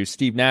Durant's interview,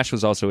 Steve Nash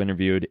was also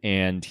interviewed,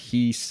 and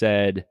he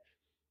said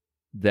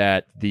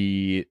that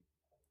the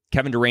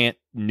Kevin Durant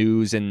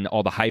news and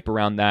all the hype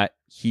around that,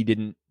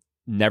 he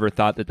never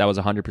thought that was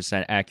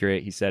 100%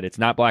 accurate. He said it's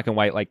not black and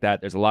white like that.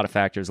 There's a lot of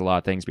factors, a lot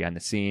of things behind the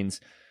scenes.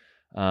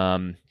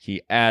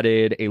 He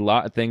added a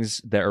lot of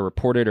things that are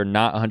reported are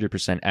not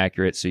 100%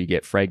 accurate, so you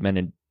get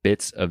fragmented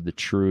bits of the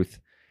truth.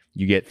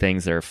 You get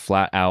things that are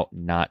flat out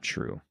not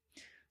true.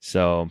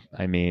 So,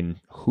 I mean,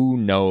 who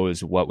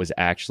knows what was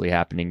actually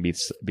happening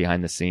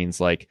behind the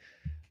scenes? Like,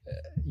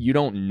 you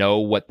don't know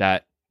what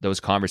those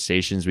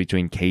conversations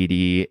between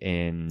KD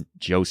and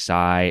Joe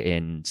Tsai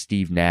and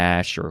Steve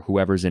Nash or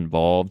whoever's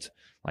involved,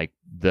 like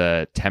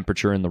the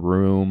temperature in the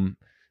room,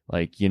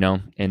 like,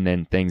 and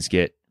then things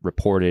get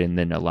reported and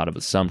then a lot of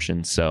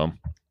assumptions. So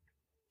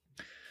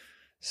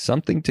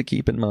something to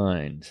keep in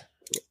mind.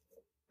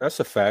 That's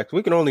a fact.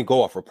 We can only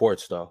go off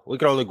reports, though. We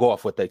can only go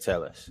off what they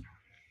tell us.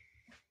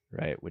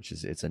 Right, which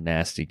is, it's a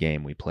nasty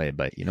game we play,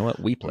 but you know what?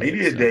 We play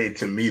Media Day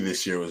to me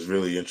this year was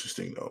really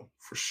interesting, though,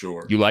 for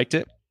sure. You liked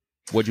it?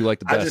 What'd you like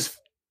the best?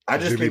 I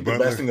just think the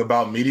best thing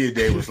about Media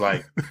Day was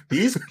like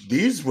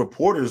these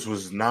reporters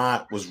was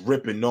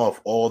ripping off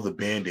all the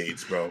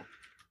Band-Aids, bro.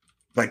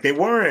 Like, they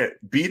weren't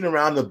beating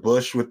around the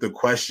bush with the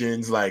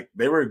questions. Like,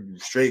 they were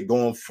straight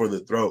going for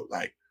the throat.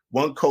 Like,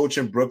 one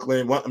reporter in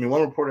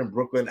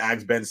Brooklyn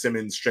asked Ben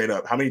Simmons straight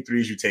up, how many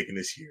threes you taking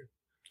this year?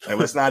 Like,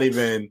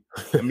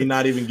 let me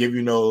not even give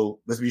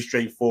let's be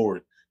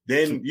straightforward.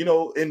 Then,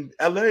 in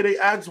LA, they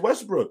asked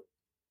Westbrook.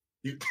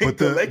 But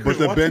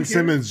the Ben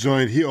Simmons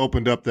joint, he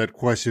opened up that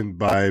question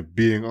by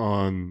being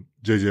on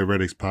JJ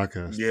Redick's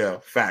podcast. Yeah,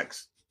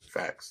 facts.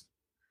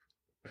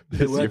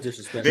 This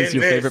is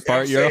your favorite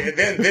part, yo? And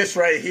then this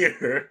right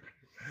here.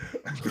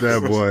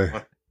 That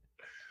boy.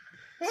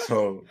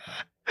 So,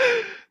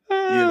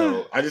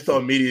 I just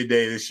thought Media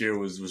Day this year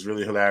was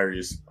really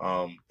hilarious.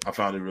 I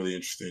found it really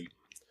interesting.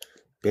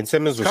 Ben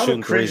Simmons was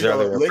shooting threes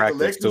earlier in practice,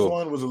 the Lakers too.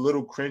 one was a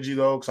little cringy,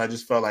 though, because I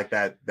just felt like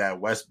that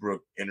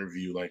Westbrook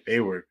interview, like,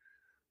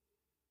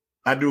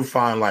 I do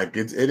find, like,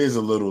 it is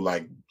a little,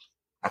 like,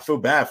 I feel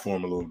bad for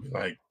him a little bit,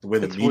 like, the way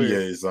the media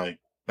is, like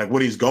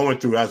what he's going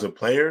through as a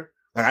player.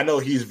 Like, I know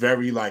he's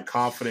very, like,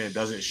 confident,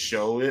 doesn't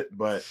show it,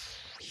 but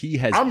he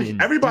has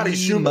been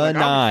everybody's human. Like,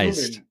 I'm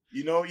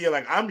human,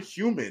 like, I'm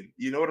human.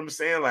 You know what I'm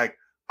saying? Like,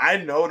 I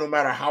know no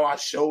matter how I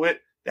show it,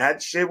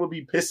 that shit would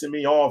be pissing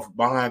me off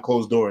behind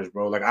closed doors,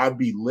 bro. Like, I'd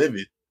be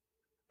livid.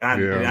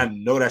 And I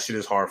know that shit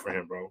is hard for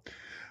him, bro.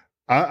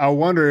 I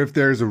wonder if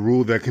there's a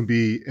rule that can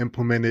be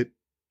implemented,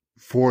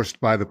 forced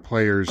by the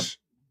players,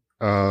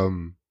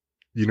 to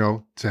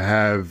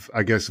have,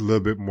 I guess, a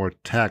little bit more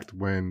tact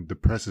when the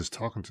press is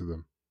talking to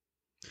them.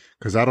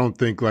 Because I don't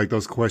think, like,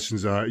 those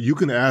questions are, you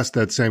can ask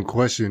that same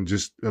question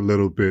just a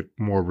little bit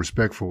more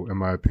respectful, in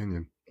my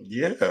opinion.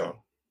 Yeah.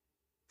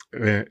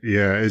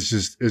 It's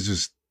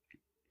just,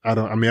 I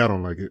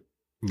don't like it,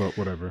 but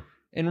whatever.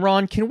 And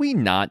Ron, can we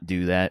not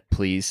do that,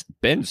 please?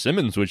 Ben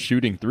Simmons was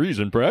shooting threes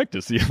in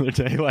practice the other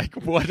day. Like,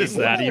 what does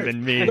that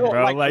even mean,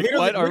 bro? Like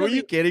what? Are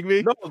you kidding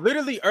me? No,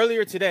 literally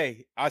earlier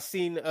today, I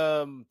seen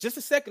just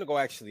a second ago,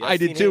 actually. I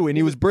did too, and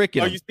he was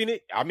bricking. Oh, you seen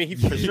it? I mean, he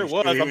for sure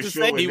was. I'm just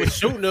saying he was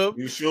shooting them.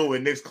 He was shooting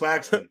with Nick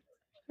Claxton.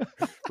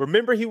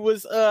 Remember, he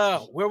was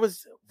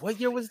what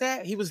year was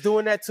that? He was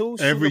doing that too.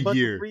 Every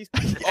year,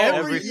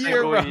 every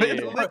year, bro.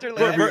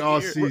 Literally every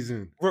off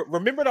season.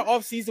 Remember the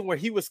off season where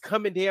he was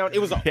coming down? It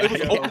was open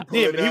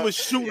gym, and he was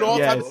shooting all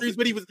types of threes,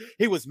 but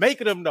he was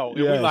making them though.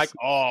 And we like,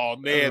 oh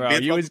man, bro,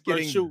 he was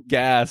getting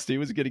gassed. He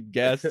was getting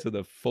gassed to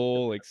the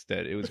full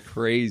extent. It was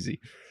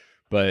crazy,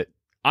 but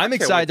I'm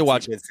excited to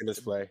watch Ben Simmons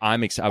play. I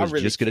was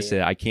just going to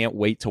say, I can't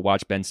wait to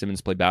watch Ben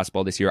Simmons play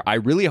basketball this year. I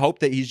really hope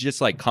that he's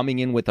just like coming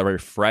in with a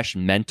refreshed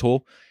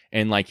mental,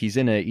 and like he's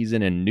in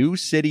a new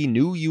city,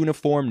 new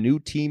uniform, new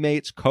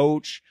teammates,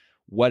 coach,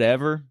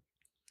 whatever.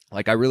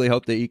 Like, I really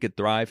hope that he could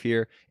thrive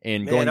here.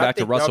 And Man, going back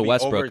to Russell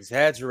Westbrook.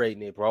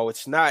 Over-exaggerating it, bro.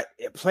 It's not.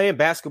 Playing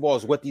basketball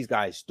is what these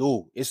guys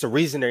do. It's the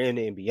reason they're in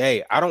the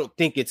NBA. I don't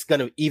think it's going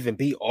to even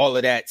be all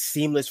of that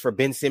seamless for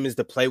Ben Simmons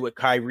to play with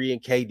Kyrie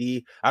and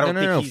KD. I don't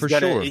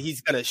think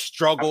he's going to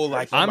struggle.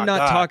 Like, I'm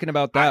not talking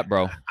about that,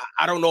 bro.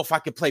 I don't know if I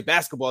can play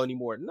basketball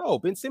anymore. No,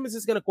 Ben Simmons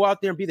is going to go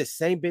out there and be the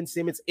same Ben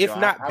Simmons, if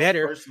not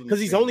better, because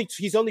he's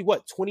only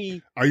what,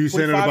 20? Are you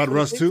saying it about 26?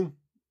 Russ too?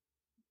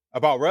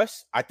 About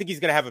Russ? I think he's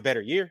going to have a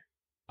better year.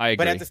 I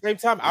agree. But at the same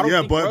time, I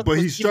don't think but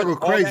he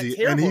struggled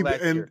crazy, and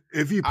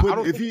if he put I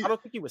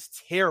don't think he was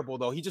terrible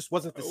though. He just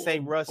wasn't the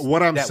same Russ.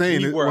 What I'm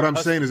saying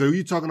is, are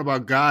you talking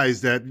about guys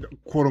that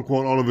quote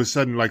unquote all of a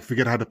sudden like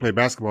forget how to play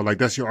basketball? Like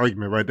that's your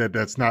argument, right?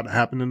 That's not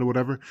happening or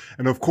whatever.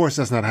 And of course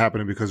that's not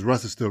happening because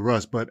Russ is still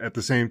Russ. But at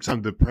the same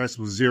time, the press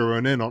was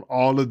zeroing in on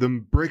all of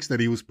them bricks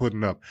that he was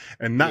putting up,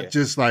 and not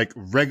just like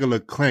regular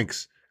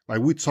clinks.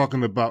 Like we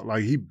talking about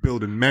like he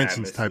building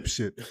mansions type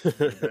shit.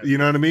 You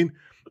know what I mean?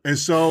 And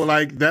so,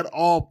 like, that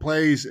all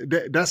plays,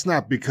 that's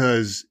not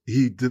because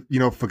he,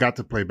 forgot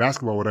to play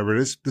basketball or whatever.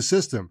 It's the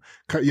system.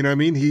 You know what I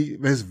mean?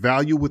 His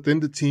value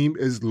within the team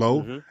is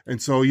low. Mm-hmm. And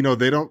so,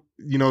 they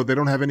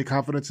don't have any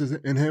confidence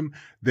in him.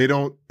 They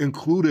don't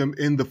include him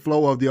in the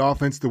flow of the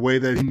offense the way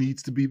that he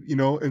needs to be,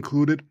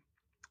 included.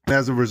 And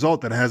as a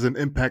result, that has an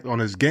impact on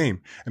his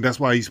game. And that's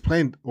why he's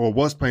playing or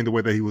was playing the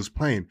way that he was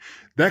playing.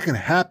 That can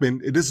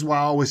happen. This is why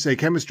I always say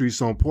chemistry is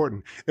so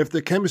important. If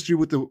the chemistry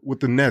with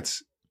the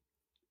Nets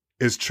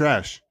is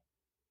trash,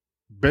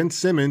 Ben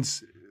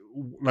Simmons,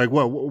 like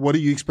what do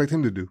you expect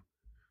him to do?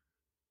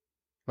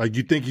 Like,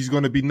 you think he's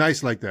going to be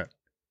nice like that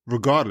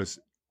regardless?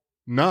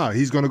 Nah,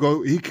 he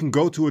can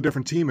go to a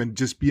different team and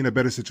just be in a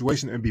better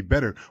situation and be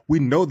better. We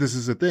know this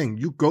is a thing.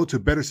 You go to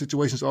better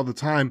situations all the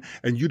time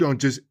and you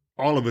don't just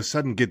all of a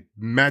sudden get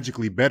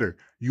magically better.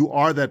 You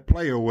are that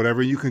player or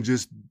whatever. You can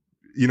just,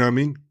 you know what I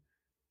mean?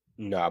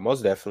 Nah,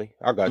 most definitely.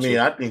 I got you.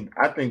 I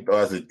think though,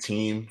 as a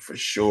team for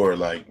sure,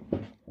 like,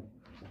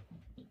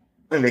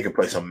 I think they could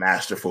play some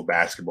masterful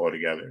basketball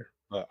together.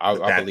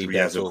 I believe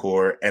that as a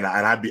core. And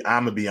I'm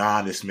gonna be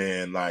honest,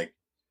 man. Like,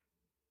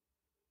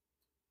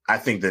 I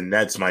think the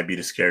Nets might be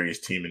the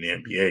scariest team in the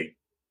NBA.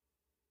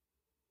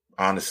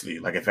 Honestly,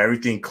 like if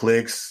everything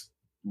clicks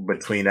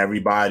between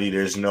everybody,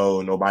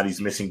 nobody's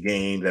missing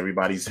games,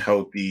 everybody's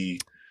healthy,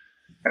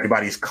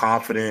 everybody's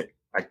confident.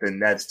 Like the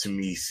Nets to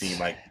me seem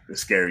like the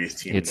scariest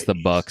team. It's the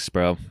Bucks,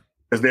 bro.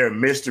 Because they're a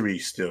mystery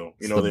still.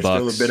 There's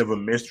still a bit of a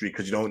mystery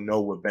because you don't know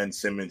what Ben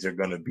Simmons are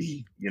going to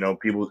be.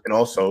 People, and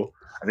also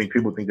I think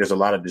people think there's a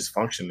lot of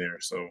dysfunction there.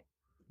 So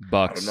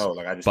Bucks, I don't know.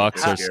 Like I just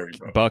Bucks think are scary,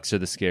 bro. Bucks are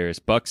the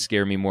scariest. Bucks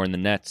scare me more than the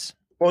Nets.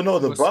 Well, no,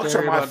 the Bucks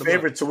are my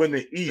favorite to win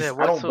the East. Yeah,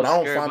 I don't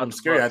find them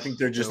scary. I think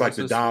they're just like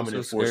the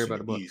dominant force in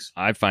the East.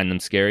 I find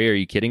them scary. Are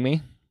you kidding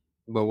me?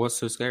 But what's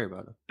so scary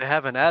about it? They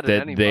haven't added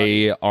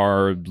anybody. They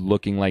are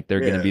looking like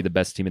they're going to be the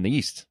best team in the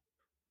East.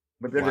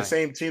 But they're the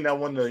same team that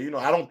won the,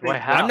 I don't think.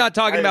 I'm not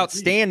talking about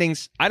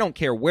standings. I don't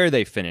care where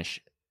they finish.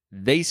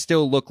 They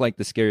still look like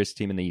the scariest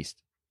team in the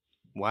East.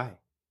 Why?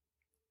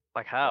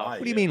 Like how?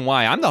 What do you mean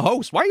why? I'm the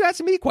host. Why are you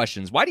asking me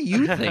questions? Why do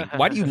you think?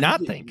 Why do you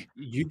not think?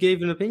 You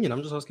gave an opinion.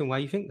 I'm just asking why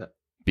you think that.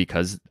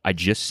 Because I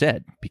just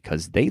said,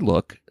 because they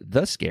look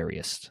the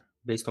scariest.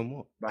 Based on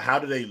what? But how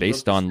do they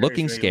Based on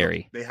looking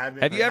scary.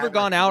 Have you ever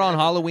gone out on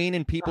Halloween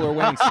and people are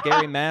wearing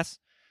scary masks?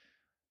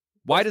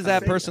 Why does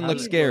that person look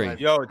scary?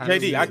 Yo,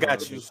 JD, I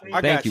got you.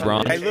 Thank you,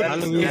 Ron. They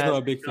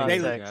look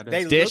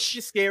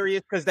the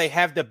scariest because they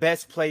have the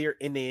best player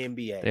in the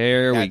NBA.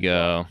 There we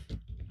go.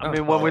 I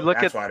mean, when we look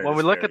at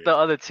the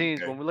other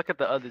teams, when we look at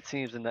the other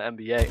teams in the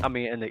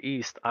NBA, in the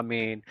East,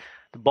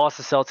 the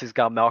Boston Celtics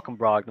got Malcolm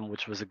Brogdon,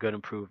 which was a good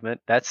improvement.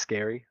 That's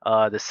scary.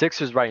 The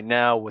Sixers right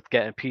now with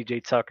getting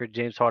PJ Tucker,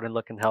 James Harden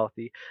looking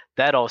healthy,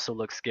 that also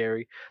looks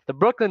scary. The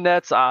Brooklyn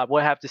Nets,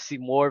 we'll have to see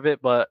more of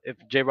it, but if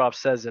J-Rob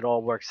says it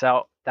all works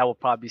out, that will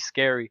probably be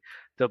scary.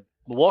 The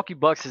Milwaukee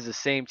Bucks is the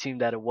same team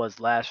that it was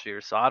last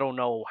year, so I don't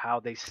know how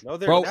they.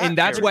 Bro, and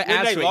that's what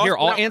actually here.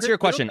 I'll answer your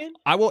question.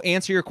 I will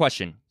answer your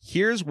question.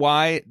 Here's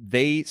why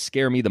they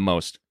scare me the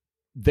most.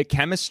 The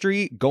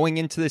chemistry going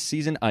into this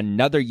season,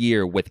 another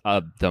year with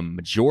the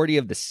majority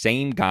of the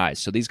same guys.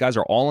 So these guys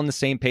are all on the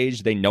same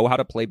page. They know how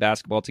to play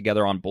basketball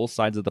together on both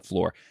sides of the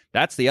floor.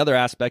 That's the other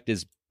aspect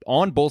is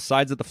on both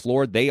sides of the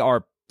floor, they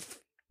are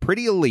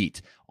pretty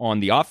elite on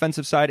the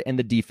offensive side and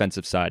the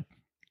defensive side.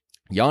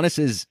 Giannis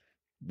is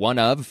one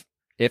of,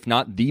 if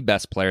not the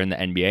best player in the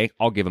NBA.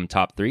 I'll give him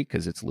top 3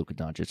 because it's Luka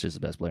Doncic is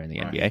the best player in the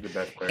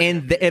NBA.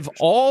 And if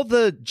all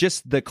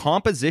the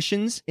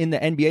compositions in the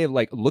NBA of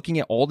like looking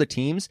at all the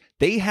teams,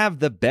 they have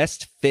the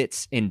best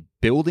fits in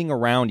building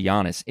around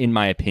Giannis, in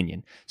my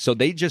opinion. So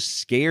they just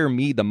scare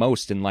me the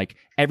most, and like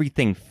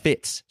everything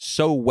fits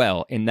so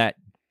well in that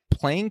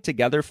playing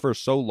together for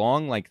so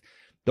long. Like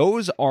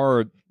those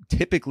are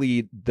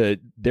typically they're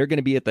going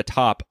to be at the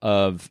top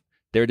of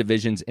their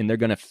divisions, and they're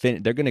going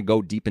to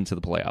go deep into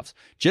the playoffs.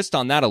 Just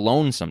on that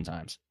alone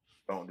sometimes.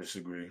 Don't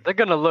disagree. They're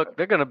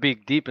going to be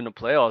deep in the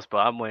playoffs,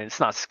 but it's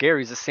not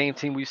scary. It's the same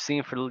team we've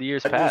seen for the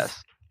years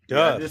past.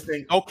 Yeah,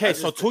 okay,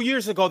 so 2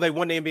 years ago they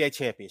won the NBA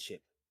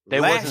championship. They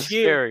wasn't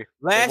scary.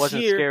 Last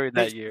year, scary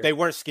that year. They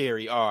weren't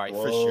scary. All right,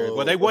 for sure.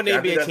 Well, they won the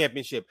NBA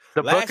championship.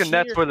 The Brooklyn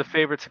Nets were the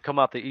favorites to come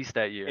out the East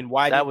that year. And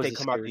why didn't they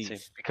come out the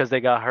East? Because they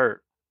got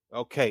hurt.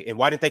 Okay, and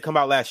why didn't they come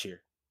out last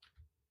year?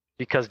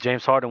 Because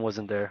James Harden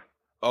wasn't there.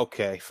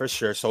 Okay, for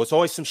sure. So it's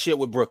always some shit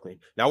with Brooklyn.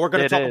 Now we're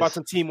going to talk about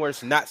some team where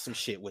it's not some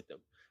shit with them.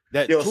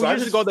 2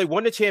 years ago, they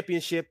won the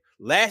championship.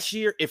 Last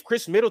year, if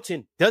Chris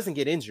Middleton doesn't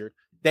get injured,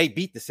 they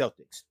beat the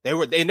Celtics. They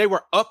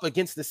were up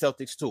against the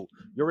Celtics too.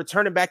 You're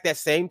returning back that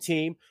same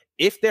team.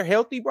 If they're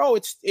healthy, bro,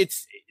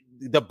 it's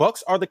the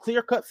Bucks are the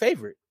clear-cut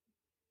favorite.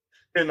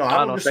 I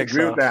don't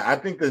disagree with that. I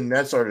think the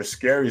Nets are the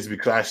scariest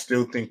because I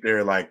still think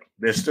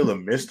there's still a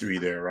mystery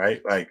there,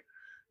 right? Like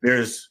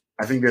there's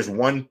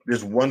one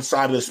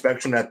side of the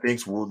spectrum that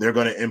thinks they're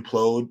going to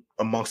implode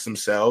amongst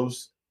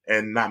themselves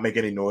and not make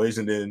any noise,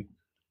 and then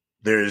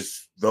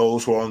there's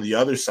those who are on the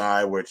other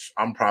side, which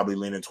I'm probably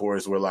leaning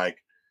towards, where like,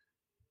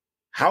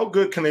 how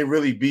good can they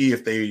really be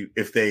if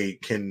they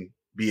can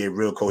be a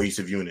real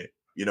cohesive unit?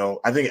 You know,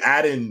 I think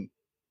adding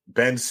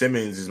Ben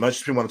Simmons, as much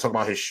as people want to talk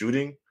about his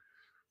shooting,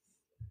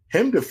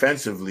 him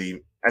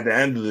defensively at the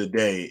end of the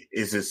day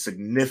is a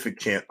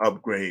significant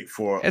upgrade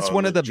for. It's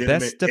one of the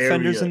best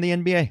defenders in the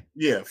NBA.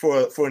 Yeah,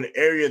 for an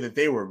area that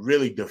they were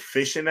really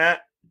deficient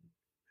at,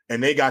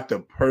 and they got the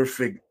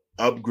perfect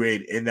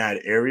upgrade in that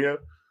area.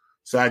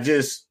 So and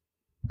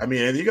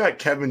you got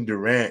Kevin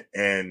Durant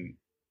and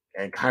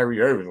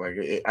Kyrie Irving. Like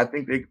I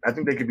think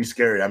they could be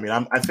scary. I mean,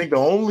 I think the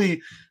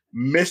only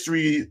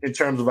mystery in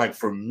terms of like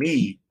for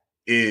me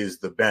is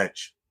the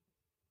bench.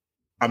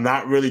 I'm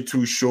not really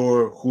too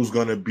sure who's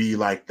going to be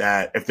like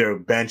that, if their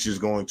bench is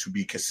going to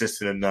be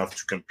consistent enough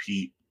to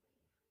compete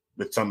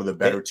with some of the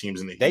better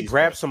teams in the East. They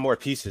grabbed some more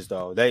pieces,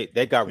 though. They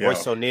got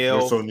Royce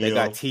O'Neal. They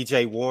got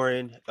TJ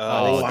Warren.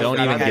 Don't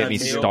even get me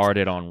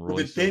started on Royce.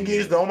 The thing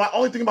is, though, my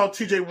only thing about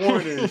TJ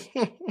Warren is,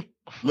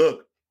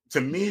 look,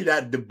 to me,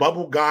 that the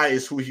bubble guy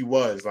is who he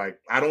was. Like,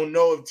 I don't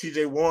know if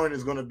TJ Warren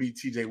is going to be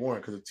TJ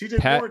Warren, because if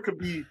TJ Warren could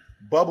be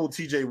bubble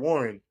TJ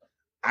Warren,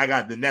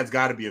 the Nets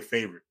got to be a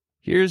favorite.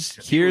 Here's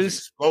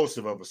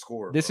explosive of a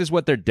scorer. This is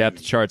what their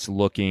depth chart's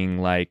looking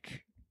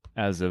like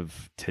as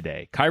of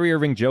today. Kyrie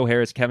Irving, Joe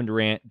Harris, Kevin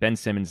Durant, Ben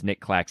Simmons, Nick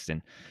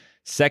Claxton.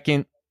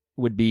 Second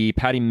would be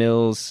Patty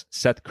Mills,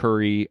 Seth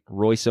Curry,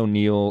 Royce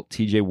O'Neal,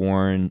 TJ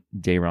Warren,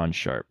 Day'Ron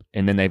Sharpe.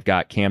 And then they've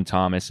got Cam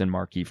Thomas and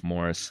Markieff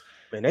Morris.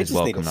 Man, they just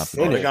need a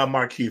center. They got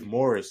Markieff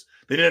Morris.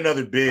 They need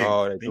another big.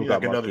 They need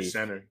like another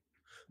center.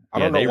 I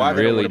don't know why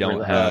they really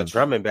don't have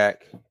Drummond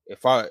back.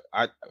 If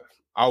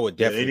I would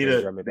definitely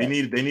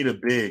they need a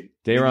big.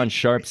 Day'Ron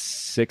Sharpe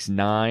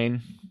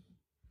 6'9".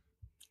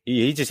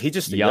 He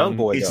just a young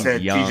boy. He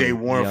said TJ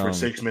Warren for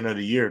 6 men of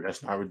the year.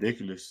 That's not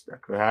ridiculous.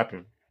 That could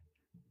happen.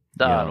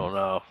 I don't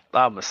know.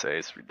 I'm gonna say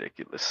it's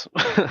ridiculous.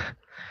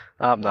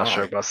 I'm not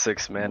sure about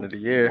 6 man of the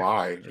year.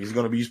 Why?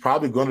 He's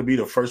probably gonna be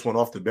the first one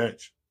off the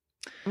bench.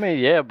 I mean,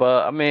 yeah,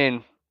 but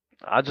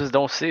I just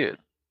don't see it.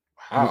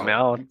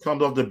 How? He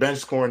comes off the bench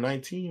scoring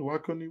 19. Why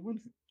couldn't he win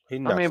it?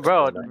 I mean,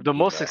 bro, the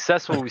most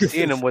successful we've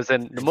seen him was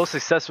in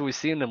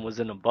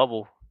the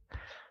bubble.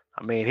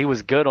 I mean, he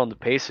was good on the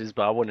Pacers,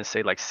 but I wouldn't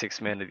say like 6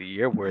 man of the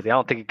year worthy. I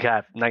don't think he could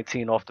have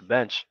 19 off the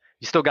bench.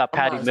 You still got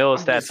Patty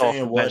Mills that's off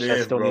the bench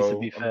that still needs to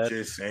be fed. I'm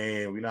just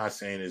saying, we're not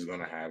saying it's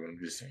gonna happen. I'm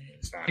just saying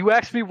it's not. You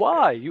asked me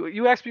why.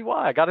 You asked me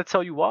why. I got to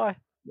tell you why.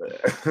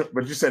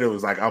 But you said it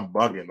was like I'm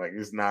bugging. Like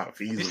it's not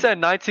feasible. You said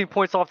 19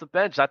 points off the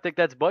bench. I think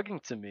that's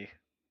bugging to me.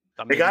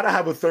 I mean, they gotta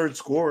have a third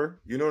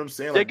scorer. You know what I'm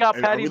saying? They got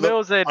Patty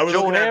Mills and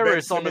Joe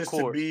Harris on the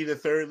court. To be the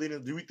third leader.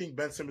 Do we think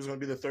Ben Simmons is going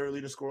to be the third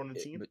leading scorer on the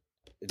team?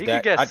 He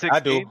could get 16. I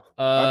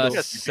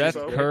do. Seth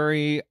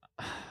Curry.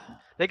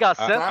 They got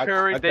Seth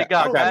Curry. They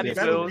got Patty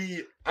Mills.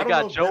 They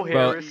got Joe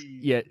Harris.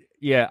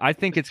 Yeah. I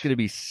think it's going to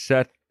be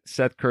Seth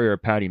Curry or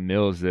Patty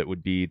Mills that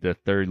would be the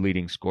third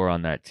leading scorer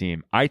on that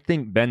team. I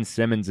think Ben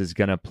Simmons is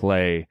going to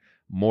play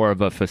more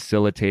of a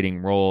facilitating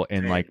role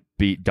and like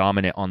be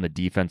dominant on the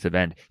defensive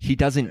end. He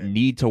doesn't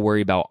need to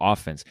worry about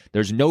offense.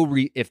 There's no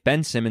if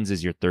Ben Simmons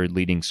is your third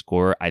leading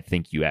scorer, I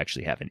think you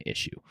actually have an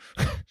issue.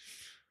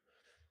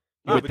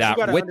 with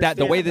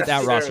the way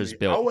that roster's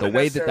built. The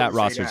way that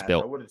roster's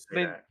built. I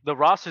mean, the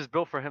roster's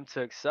built for him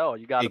to excel.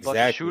 You got a bunch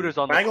of shooters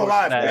on the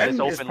court.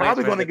 Ben is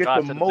probably going to get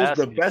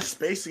the best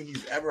spacing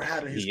he's ever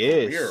had in his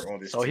career on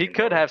this team. So he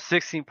could have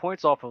 16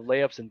 points off of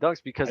layups and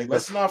dunks because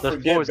let's not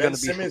forget Ben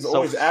Simmons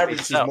always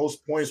averages his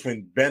most points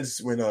when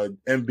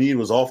Embiid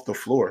was off the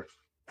floor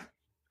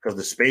because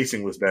the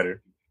spacing was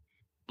better.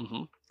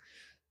 Mm-hmm.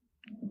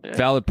 Yeah.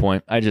 Valid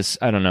point. I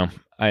don't know.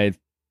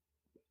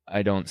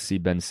 I don't see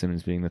Ben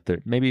Simmons being the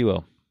third. Maybe he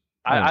will.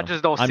 I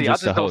just don't see. I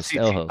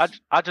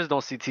just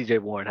don't see TJ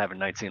Warren having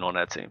 19 on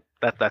that team.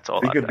 That's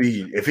all.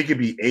 If he could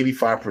be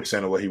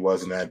 85% of what he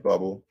was in that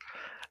bubble,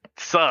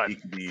 son.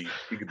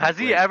 Has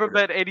he ever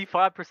been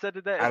 85%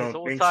 of that in his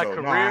whole entire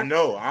career?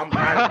 No, I know.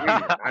 I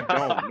agree. I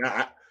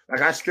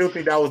don't. I still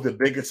think that was the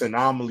biggest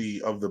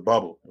anomaly of the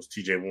bubble was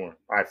TJ Warren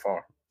by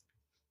far.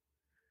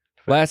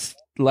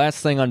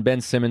 Last thing on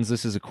Ben Simmons.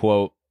 This is a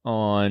quote.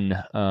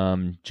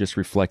 on just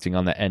reflecting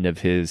on the end of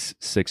his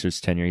Sixers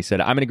tenure. He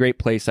said, "I'm in a great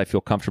place. I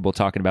feel comfortable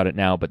talking about it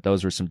now, but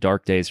those were some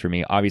dark days for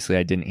me. Obviously,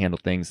 I didn't handle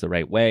things the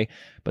right way,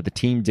 but the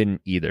team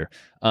didn't either."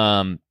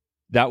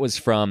 That was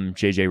from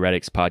JJ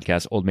Redick's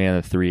podcast, Old Man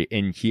of the Three.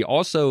 And he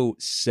also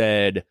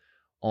said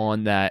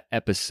on that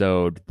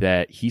episode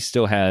that he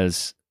still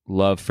has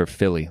love for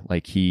Philly.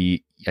 Like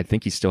I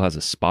think he still has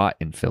a spot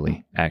in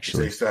Philly,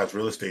 actually. He still has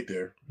real estate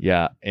there.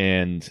 Yeah.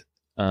 And,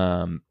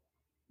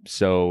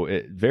 so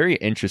very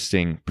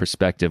interesting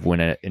perspective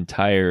when an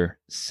entire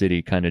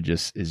city kind of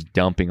just is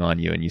dumping on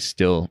you and you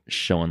still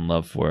showing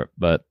love for it.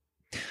 But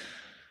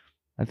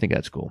I think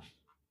that's cool.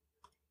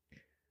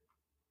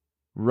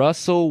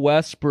 Russell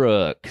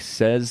Westbrook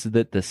says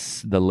that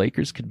the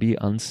Lakers could be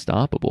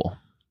unstoppable.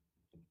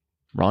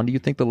 Ron, do you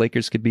think the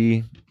Lakers could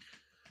be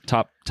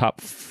top?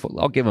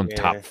 I'll give them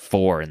top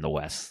 4 in the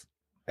West.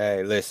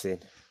 Hey, listen,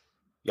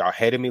 y'all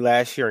hated me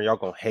last year and y'all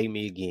gonna hate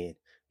me again.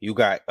 You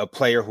got a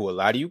player who a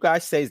lot of you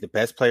guys say is the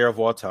best player of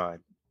all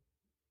time.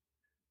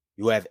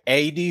 You have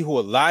AD, who a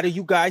lot of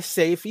you guys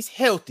say, if he's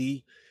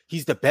healthy,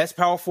 he's the best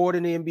power forward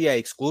in the NBA,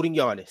 excluding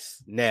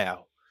Giannis.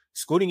 Now,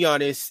 excluding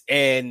Giannis,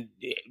 and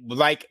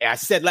like I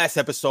said last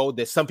episode,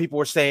 that some people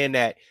were saying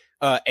that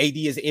AD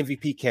is an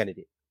MVP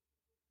candidate.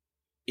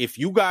 If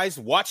you guys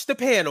watch the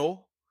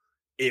panel,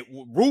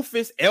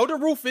 Elder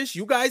Rufus,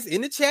 you guys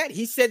in the chat,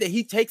 he said that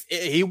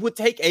he would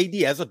take AD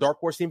as a dark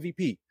horse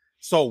MVP.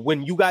 So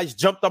when you guys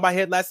jumped on my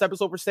head last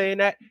episode for saying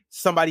that,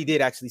 somebody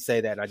did actually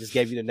say that, and I just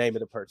gave you the name of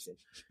the person.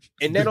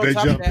 And then on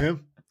top of that,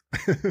 him?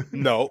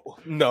 No.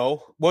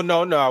 Well,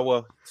 no.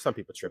 Well, some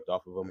people tripped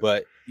off of him,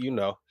 but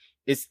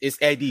it's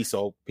AD,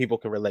 so people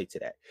can relate to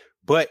that.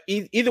 But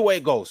either way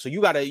it goes, so you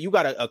got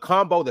a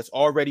combo that's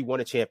already won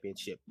a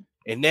championship,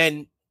 and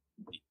then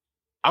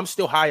I'm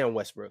still high on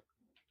Westbrook.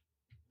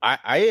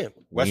 I am.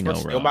 Westbrook's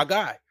still my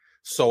guy.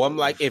 So I'm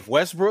like, if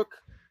Westbrook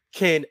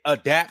can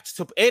adapt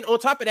to, and on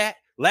top of that,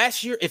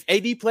 last year, if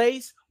AD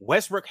plays,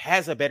 Westbrook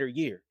has a better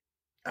year.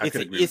 It's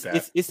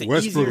an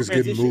Westbrook is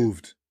getting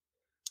moved.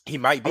 He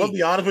might be. I'm gonna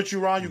be honest with you,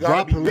 Ron.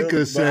 Rob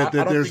Pelinka said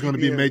that there's going to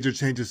be major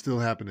changes still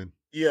happening.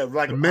 Yeah,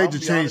 like a major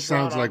change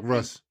sounds like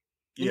Russ.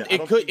 Yeah,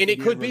 it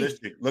could be.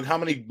 Look how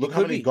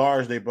many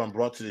guards they've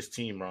brought to this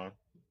team, Ron.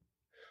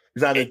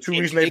 It's either two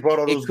reasons they brought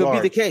all those guards.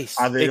 It could be the case.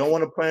 Either they don't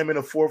want to play them in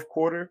the fourth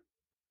quarter,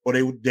 or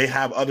they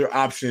have other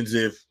options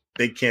if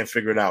they can't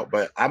figure it out.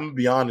 But I'm gonna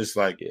be honest,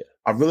 I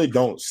really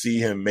don't see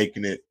him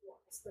making it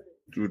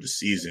through the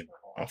season,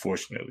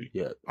 unfortunately.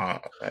 Yeah.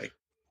 But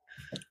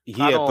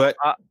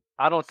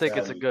I don't think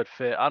it's a good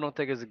fit. I don't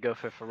think it's a good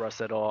fit for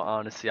Russ at all,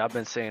 honestly. I've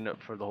been saying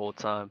it for the whole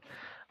time.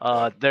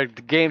 The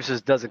games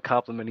just doesn't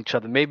complement each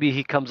other. Maybe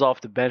he comes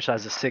off the bench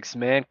as a sixth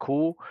man,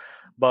 cool.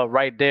 But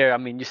right there, I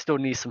mean, you still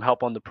need some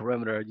help on the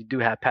perimeter. You do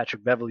have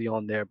Patrick Beverley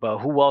on there, but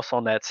who else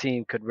on that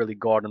team could really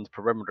guard on the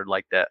perimeter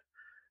like that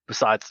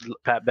besides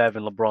Pat Bev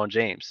and LeBron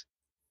James?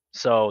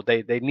 So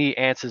they need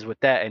answers with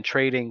that, and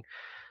trading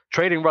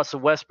Russell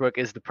Westbrook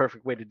is the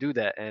perfect way to do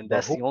that, and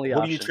that's the only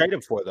option. Who do you trade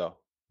him for, though?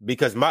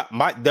 Because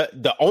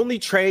the only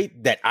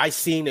trade that I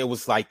seen, it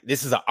was like,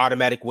 this is an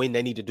automatic win.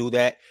 They need to do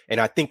that, and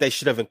I think they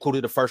should have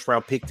included a first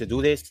round pick to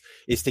do this.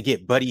 Is to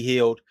get Buddy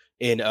Hield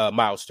and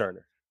Miles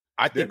Turner.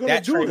 I think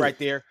that trade right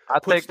there. I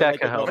think that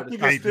can help. I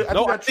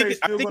think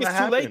it's too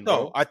late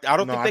though. I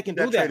don't think they can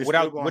do that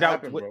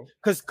without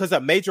because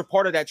a major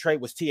part of that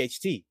trade was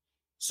THT.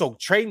 So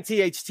trading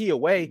THT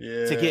away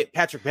to get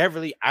Patrick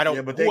Beverley, I don't.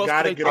 Yeah, but they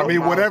got to get. I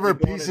mean, whatever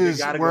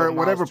pieces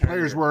whatever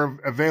players were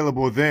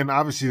available then,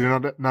 obviously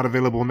they're not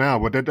available now.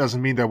 But that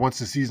doesn't mean that once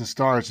the season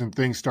starts and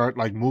things start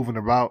like moving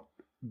about,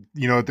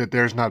 that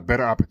there's not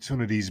better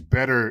opportunities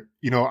for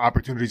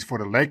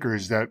the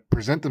Lakers that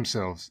present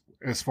themselves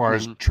as far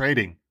as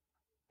trading.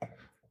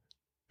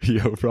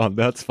 Yo, Ron,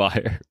 that's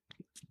fire.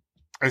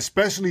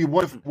 Especially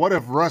what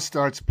if Russ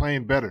starts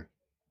playing better,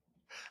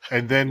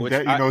 and then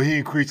he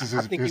increases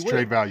his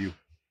trade value.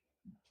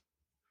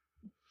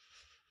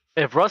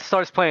 If Russ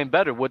starts playing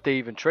better, would they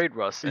even trade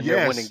Russ? And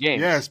they're winning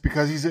games. Yes,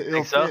 because he's an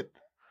ill fit.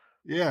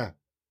 Yeah.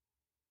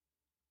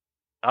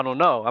 I don't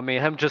know. I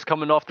mean, him just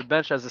coming off the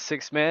bench as a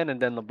sixth man,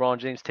 and then LeBron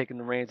James taking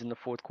the reins in the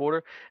fourth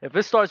quarter. If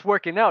it starts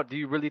working out, do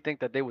you really think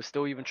that they would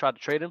still even try to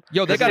trade him?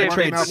 Yo, they got to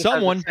trade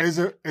someone. Is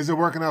it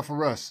working out for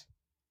Russ?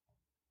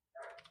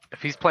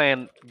 If he's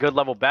playing good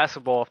level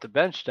basketball off the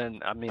bench,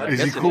 then I mean,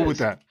 is he cool with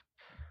that,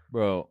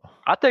 bro?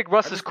 I think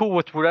Russ is cool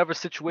with whatever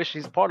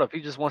situation he's part of.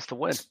 He just wants to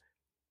win.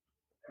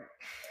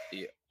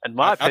 Yeah. In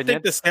my opinion, I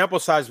think the sample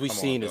size we've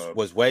seen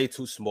was way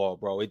too small,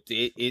 bro.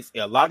 It's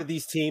a lot of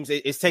these teams.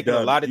 It's taking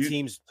a lot of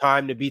teams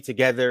time to be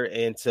together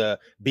and to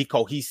be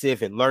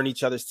cohesive and learn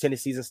each other's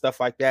tendencies and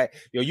stuff like that.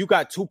 You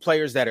got two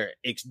players that are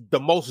the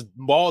most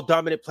ball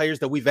dominant players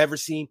that we've ever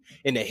seen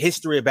in the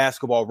history of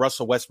basketball: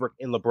 Russell Westbrook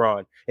and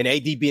LeBron, and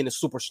AD being the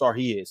superstar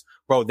he is,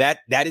 bro.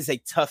 That is a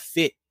tough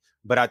fit.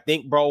 But I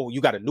think, bro,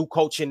 you got a new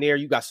coach in there.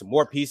 You got some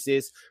more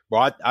pieces,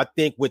 bro. I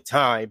think with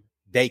time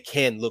they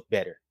can look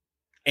better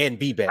and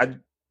be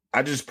better.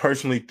 I just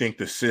personally think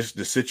the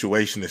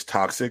situation is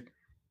toxic.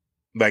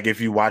 Like, if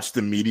you watch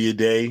the media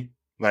day,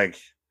 like,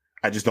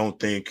 I just don't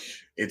think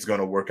it's going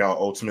to work out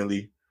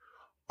ultimately.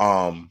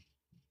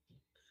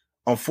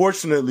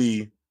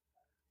 Unfortunately,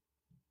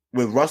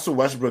 with Russell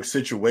Westbrook's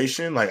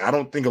situation, like, I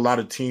don't think a lot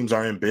of teams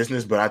are in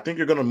business, but I think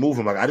you're going to move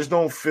him. Like, I just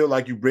don't feel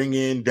like you bring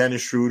in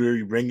Dennis Schroeder,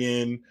 you bring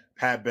in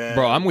Pat Bev.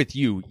 Bro, I'm with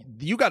you.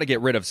 You got to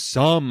get rid of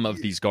some of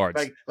these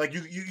guards. Like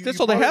that's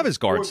all they have is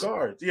guards.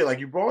 Yeah, like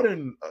you brought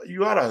in, you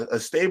got a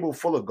stable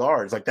full of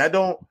guards. Like that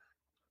don't.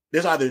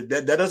 There's either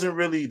that doesn't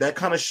really, that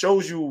kind of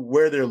shows you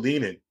where they're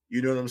leaning.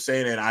 You know what I'm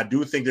saying? And I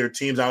do think there are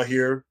teams out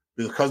here,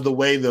 because the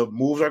way the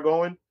moves are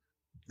going,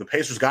 the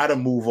Pacers got to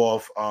move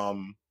off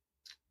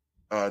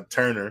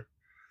Turner.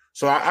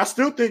 So I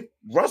still think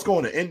Russ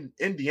going to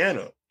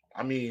Indiana.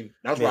 I mean,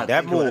 that's why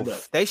that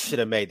move. They should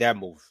have made that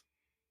move.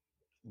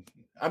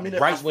 I mean,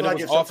 right when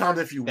it was offered,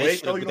 if you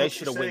wait, they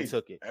should have went and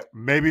took it.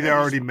 Maybe they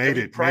already made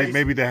it.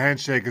 Maybe the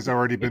handshake has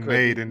already been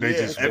made, and they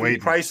just every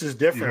wait. Price is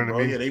different, bro.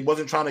 I mean? Yeah, they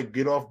wasn't trying to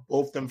get off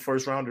both them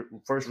first round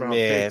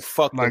picks.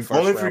 Fuck them.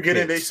 Only if you're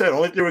getting, they said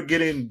only if they were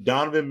getting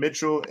Donovan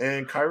Mitchell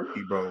and Kyrie,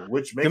 bro,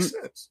 which makes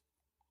sense.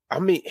 I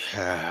mean,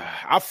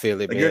 I feel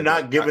it. Like, man. You're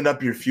not giving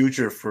up your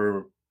future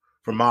for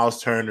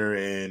Miles Turner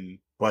and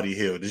Buddy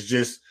Hield. It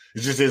just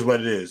is what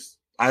it is.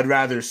 I'd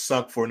rather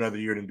suck for another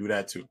year than do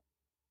that too.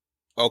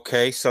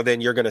 Okay, so then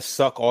you're going to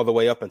suck all the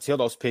way up until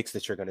those picks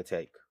that you're going to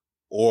take.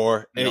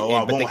 Or no,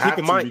 I won't have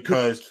to,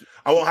 because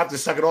I won't have to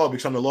suck it all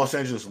because I'm the Los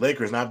Angeles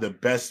Lakers and I have the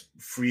best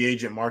free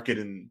agent market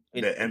in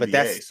the NBA. But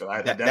that's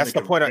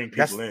the point.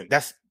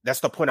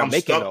 That's the point I'm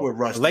making.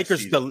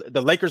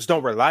 The Lakers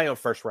don't rely on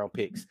first round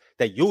picks.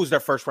 They use their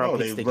first round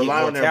picks to rely get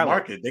more on their talent.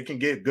 Market. They can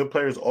get good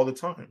players all the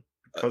time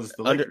because it's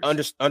the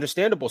Lakers.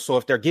 Understandable. So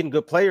if they're getting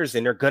good players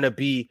and they're going to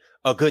be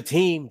a good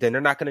team, then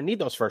they're not going to need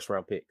those first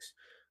round picks.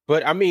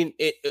 But I mean,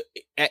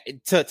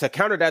 to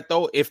counter that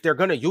though, if they're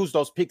gonna use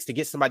those picks to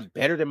get somebody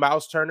better than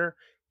Miles Turner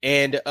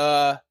and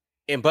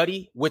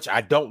Buddy, which I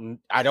don't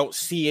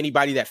see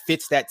anybody that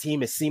fits that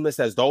team as seamless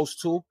as those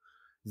two,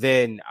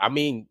 then I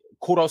mean,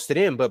 kudos to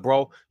them. But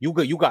bro, you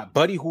got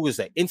Buddy, who is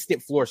an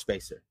instant floor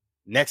spacer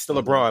next to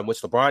LeBron,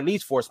 which LeBron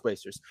needs floor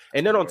spacers.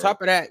 And then on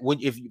top of that,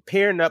 if you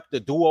pairing up the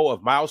duo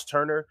of Miles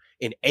Turner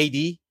and AD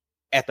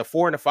at the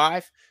 4 and the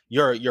 5,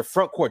 your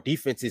front court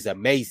defense is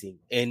amazing,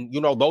 and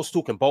those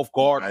two can both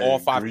guard all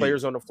five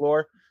players on the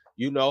floor.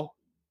 But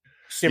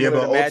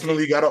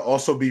ultimately, you got to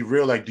also be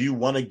real. Like, do you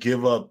want to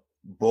give up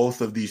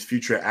both of these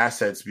future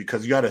assets?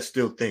 Because you got to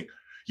still think,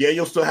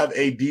 you'll still have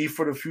AD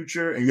for the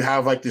future, and you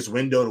have like this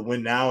window to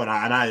win now. And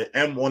I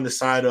am on the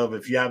side of,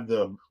 if you have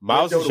the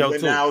Miles window to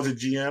win now as a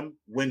GM,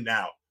 win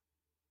now.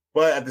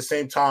 But at the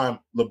same time,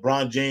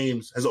 LeBron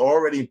James has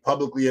already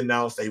publicly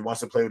announced that he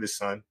wants to play with his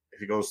son if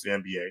he goes to the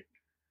NBA.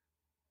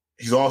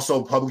 He's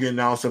also publicly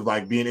announced of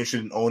like being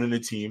interested in owning the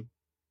team.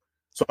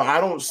 So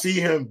I don't see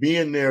him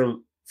being there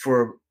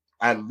for,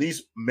 at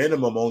least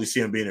minimum, only see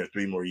him being there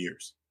 3 more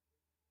years.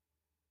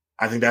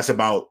 I think that's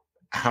about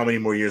how many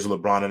more years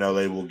LeBron in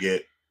LA will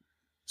get.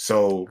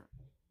 So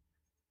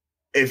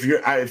if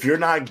you're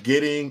not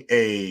getting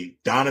a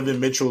Donovan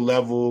Mitchell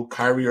level,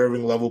 Kyrie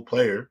Irving level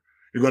player,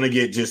 you're going to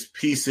get just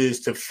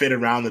pieces to fit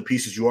around the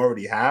pieces you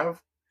already have.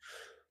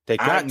 They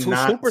got two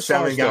superstars,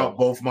 selling out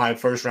both my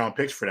first round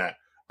picks for that.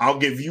 I'll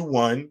give you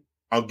one.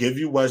 I'll give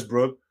you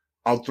Westbrook.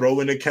 I'll throw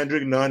in a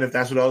Kendrick Nunn if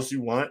that's what else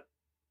you want.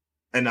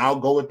 And I'll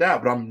go with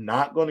that. But I'm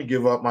not going to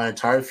give up my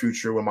entire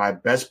future when my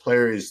best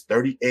player is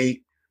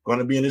 38, going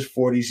to be in his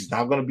 40s. He's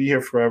not going to be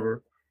here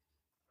forever.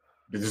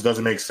 This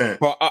doesn't make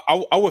sense. Well,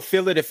 I would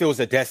feel it if it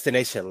was a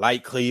destination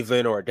like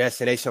Cleveland or a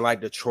destination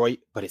like Detroit,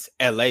 but it's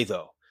LA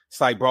though.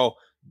 It's like, bro,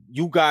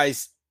 you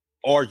guys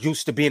are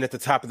used to being at the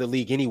top of the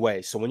league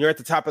anyway. So when you're at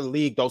the top of the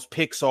league, those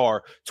picks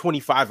are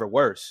 25 or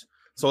worse.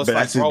 So it's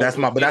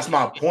that's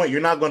my point.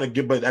 You're not going to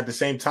give, but at the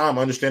same time,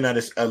 I understand that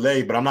it's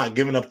LA, but I'm not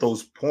giving up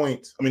those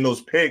points. I mean,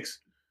 those picks.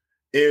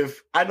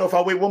 If I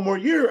wait 1 more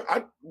year,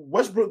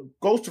 Westbrook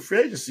goes to free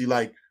agency.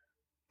 Like,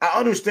 I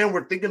understand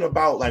we're thinking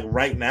about like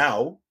right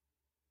now,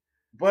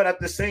 but at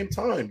the same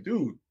time,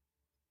 dude,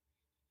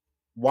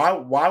 why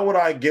would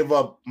I give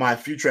up my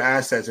future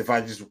assets if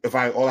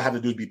all I have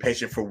to do is be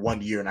patient for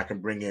 1 year and I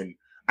can bring in,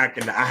 I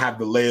have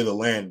the lay of the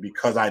land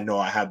because I know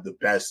I have the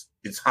best.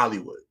 It's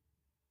Hollywood.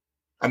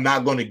 I'm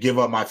not going to give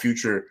up my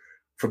future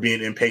for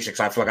being impatient because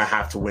I feel like I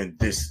have to win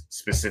this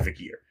specific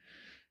year.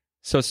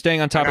 So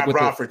staying on topic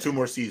for 2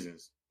 more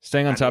seasons.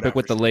 Staying on topic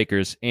with the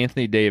Lakers,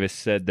 Anthony Davis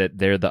said that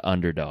they're the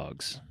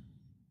underdogs.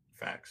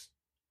 Facts.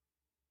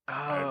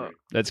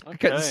 That's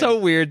so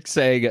weird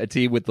saying a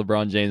team with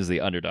LeBron James is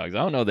the underdogs. I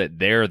don't know that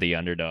they're the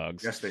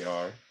underdogs. Yes, they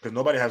are, because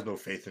nobody has no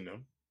faith in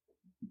them.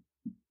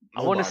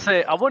 I wouldn't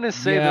say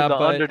they're the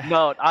underdogs.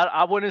 No,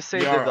 I wouldn't say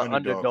they're the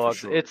underdogs.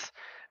 Sure.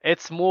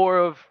 It's more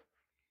of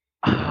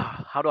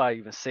how do I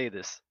even say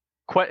this?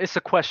 It's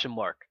a question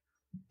mark.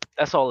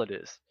 That's all it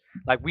is.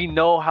 Like, we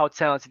know how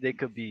talented they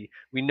could be.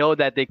 We know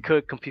that they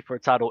could compete for a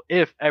title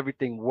if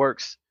everything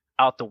works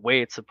out the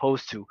way it's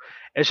supposed to.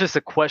 It's just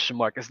a question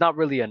mark. It's not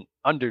really an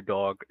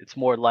underdog. It's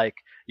more like,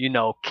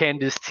 can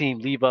this team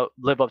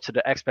live up to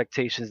the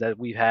expectations that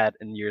we've had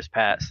in years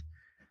past?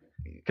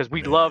 Because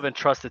we love and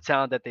trust the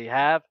talent that they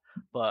have,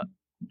 but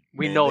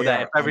we know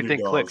that if everything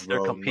clicks, they're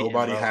competing.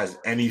 Nobody has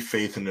any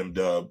faith in them,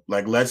 Dub.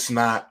 Like, let's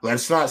not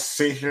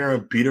sit here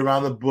and beat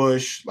around the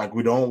bush. Like,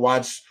 read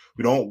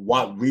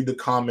the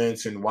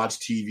comments and watch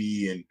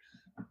TV and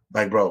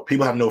like, bro,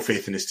 people have no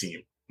faith in this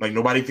team. Like,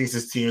 nobody thinks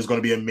this team is going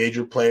to be a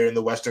major player in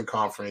the Western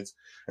Conference.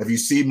 If you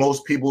see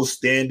most people's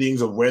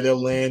standings of where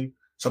they'll land,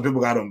 some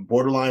people got them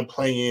borderline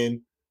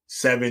playing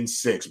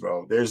 7-6,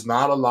 bro. There's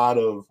not a lot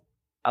of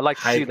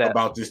hype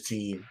about this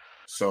team.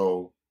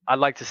 So I'd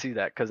like to see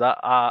that because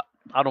I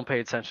don't pay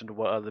attention to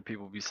what other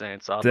people be saying.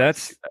 So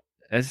that's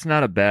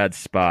not a bad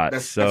spot.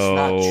 That's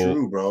not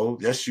true, bro.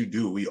 Yes, you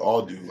do. We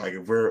all do. Like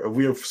if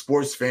we're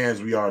sports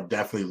fans, we are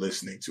definitely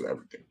listening to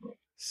everything, bro.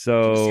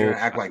 So just here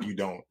act like you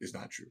don't. It's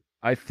not true.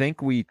 I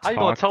think we. How you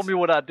gonna tell me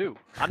what I do?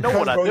 I know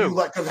what I do.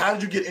 Because how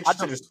did you get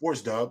interested in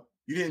sports, Dub?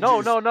 You didn't.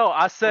 No.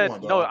 I said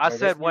I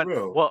said when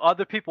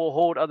other people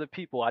hold other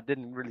people. I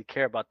didn't really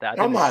care about that.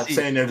 I'm not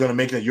saying they're gonna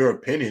make it your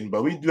opinion,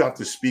 but we do have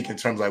to speak in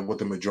terms of like what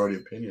the majority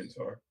opinions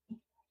are.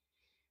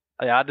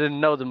 Yeah, I didn't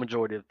know the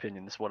majority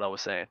opinion. Is what I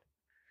was saying.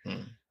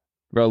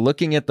 Bro,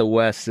 looking at the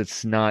West,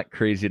 it's not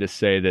crazy to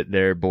say that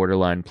they're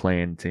borderline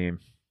playing team.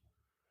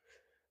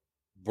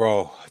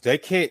 Bro, they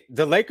can't.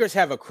 The Lakers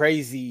have a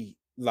crazy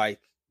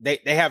They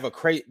have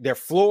their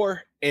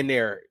floor and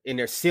their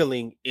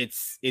ceiling.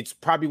 It's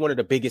probably one of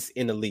the biggest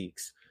in the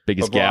leagues.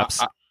 Biggest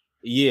gaps.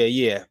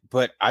 Yeah.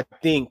 But I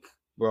think,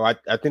 bro,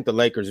 I think the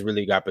Lakers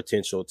really got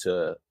potential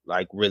to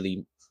like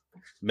really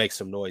make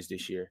some noise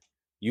this year.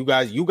 You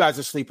guys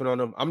are sleeping on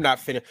them. I'm not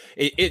finna.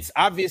 It's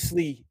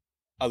obviously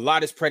a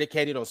lot is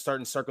predicated on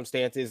certain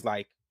circumstances.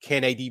 Like,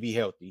 can AD be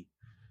healthy?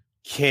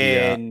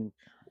 Can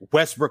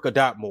Westbrook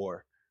adopt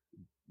more?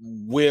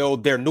 Will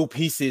their new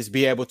pieces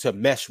be able to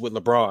mesh with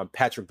LeBron,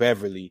 Patrick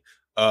Beverly?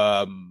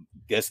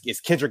 Is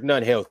Kendrick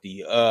Nunn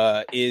healthy?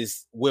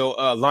 Will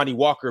Lonnie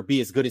Walker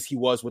be as good as he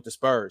was with the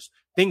Spurs?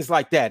 Things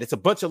like that. It's a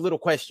bunch of little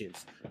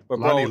questions. But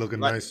Lonnie looking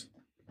nice.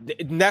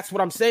 And that's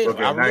what I'm saying.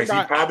 Nice.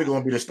 He's probably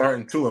going to be the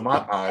starting two in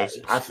my eyes.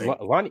 I think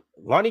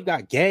Lonnie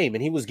got game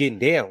and he was getting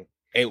down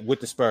with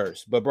the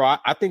Spurs. But bro,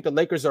 I think the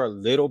Lakers are a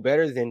little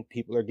better than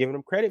people are giving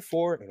them credit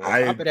for. And I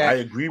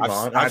agree,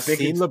 Ron. I've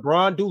seen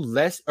LeBron do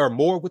less or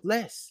more with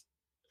less.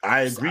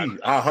 I agree.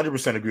 I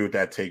 100% agree with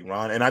that take,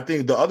 Ron. And I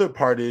think the other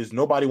part is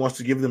nobody wants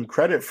to give them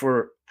credit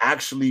for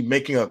actually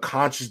making a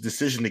conscious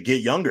decision to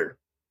get younger.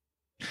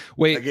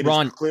 Wait, like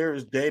Ron, clear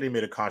as day they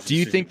made a conscious decision. Do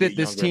you decision think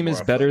that this team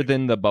is better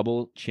than the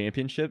bubble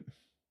championship?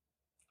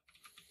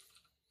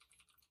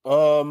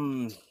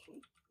 That's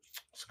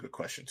a good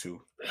question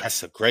too.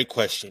 That's a great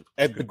question.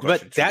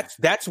 But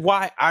that's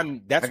why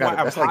I'm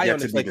high on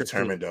this Lakers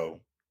team.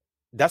 Though.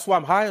 That's why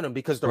I'm high on them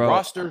because the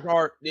rosters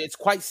it's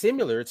quite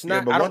similar. It's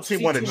not. Yeah, but one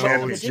team won a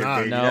championship.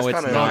 No,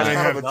 it's not. They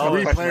have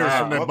three players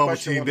from that bubble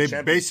team.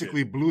 They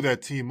basically blew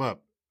that team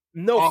up.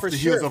 No, off for the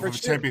sure. heels of a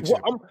championship.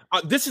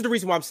 Well, this is the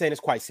reason why I'm saying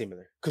it's quite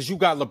similar because you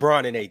got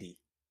LeBron and AD.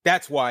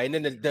 That's why. And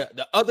then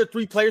the other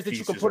three players that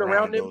you can put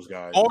around them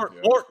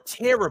aren't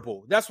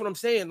terrible. That's what I'm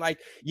saying. Like,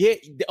 yeah,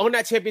 on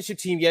that championship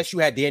team, yes, you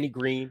had Danny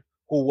Green,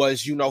 who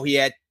was, he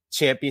had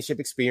championship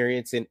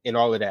experience and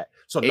all of that.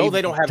 So no,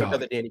 they don't have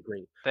another Danny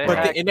Green. He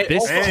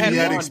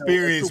had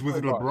experience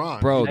with LeBron.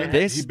 Bro,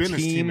 this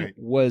team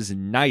was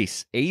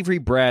nice. Avery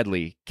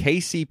Bradley,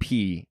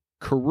 KCP,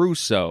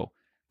 Caruso,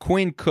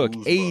 Quinn Cook,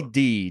 AD,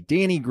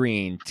 Danny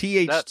Green,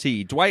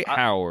 THT, Dwight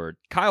Howard,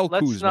 Kyle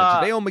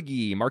Kuzma, JaVale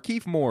McGee,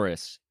 Markieff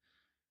Morris.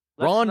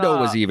 Rondo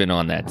was even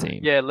on that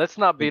team. Yeah, let's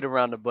not beat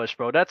around the bush,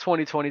 bro. That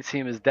 2020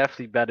 team is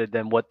definitely better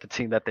than what the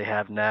team that they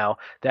have now.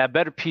 They have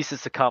better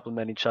pieces to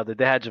complement each other.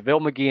 They had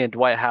JaVale McGee and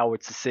Dwight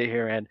Howard to sit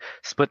here and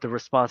split the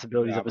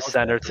responsibilities of a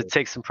center to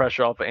take some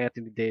pressure off of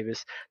Anthony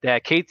Davis. They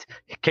had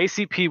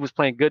KCP was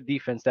playing good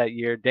defense that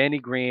year. Danny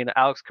Green,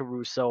 Alex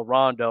Caruso,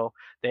 Rondo.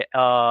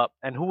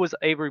 And who was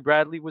Avery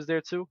Bradley was there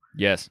too?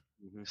 Yes.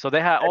 So they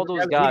had all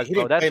those guys,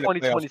 bro. That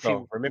 2020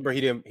 team. Remember,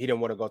 he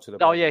didn't want to go to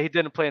the. Oh yeah, he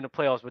didn't play in the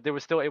playoffs, but they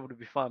were still able to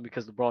be fine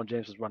because LeBron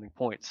James was running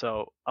point.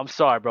 So I'm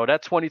sorry, bro.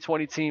 That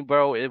 2020 team,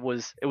 bro, it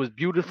was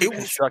beautifully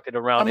constructed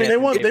around. I mean,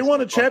 they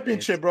won a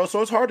championship, bro.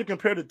 So it's hard to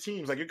compare the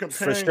teams. Like you're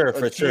comparing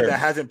a team that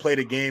hasn't played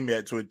a game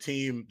yet to a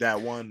team that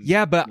won.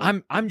 Yeah, but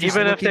I'm just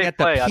looking at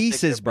the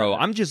pieces, bro.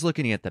 I'm just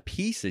looking at the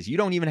pieces. You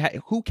don't even have.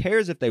 Who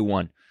cares if they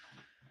won?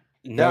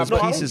 Those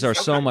pieces are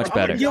so much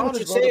better.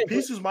 The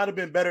pieces might have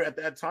been better at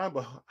that time,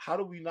 but how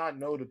do we not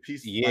know the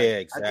pieces? Yeah,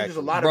 exactly. I think there's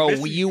a lot bro, of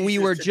we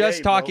were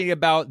just talking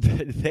about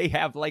they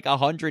have like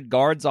 100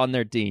 guards on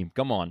their team.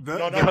 Come on.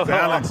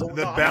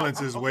 The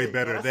balance is way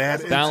better. They had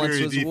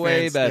interior defense.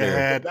 Way better. They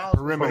had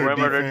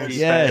perimeter defense.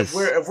 Yes.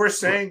 If we're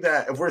saying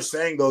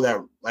though that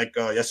like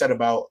you said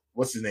about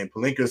what's his name,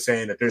 Pelinka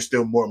saying that there's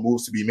still more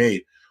moves to be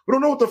made. We don't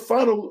know what the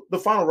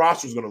final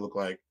roster is going to look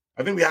like.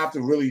 I think we have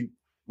to really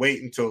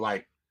wait until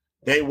like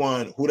day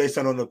one, who they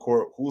send on the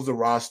court, who's the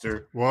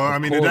roster. Well, I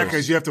mean, in that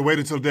case, you have to wait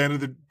until the end of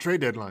the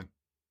trade deadline.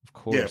 Of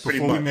course. Yeah,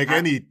 before we make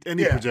any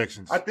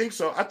projections. I think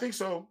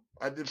so.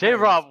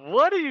 J-Rob,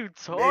 what are you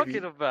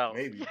talking about?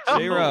 Maybe.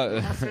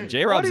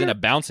 J-Rob's in a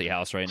bouncy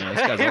house right now.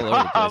 This guy's all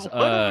over the place.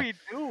 What are we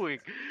doing?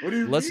 What do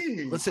you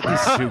mean? Let's hit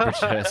these super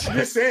chats. I'm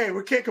just saying,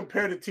 we can't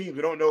compare the teams.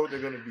 We don't know what they're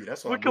going to be.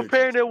 That's all. We're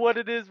comparing it what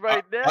it is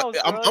right now.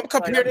 I'm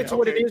comparing it to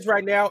what it is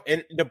right now.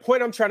 And the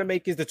point I'm trying to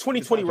make is the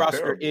 2020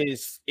 roster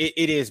is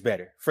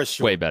better, for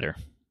sure. Way better.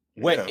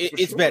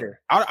 It's better.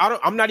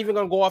 I'm not even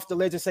going to go off the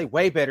ledge and say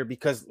way better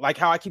because, like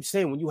how I keep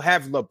saying, when you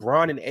have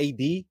LeBron and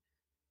AD,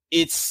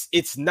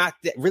 it's not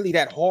really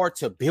that hard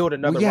to build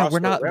another. Well, yeah,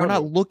 we're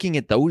not looking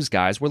at those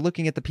guys. We're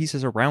looking at the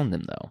pieces around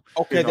them, though.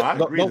 Okay,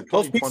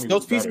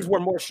 those pieces were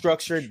more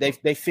structured.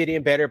 They fit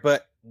in better.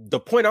 But the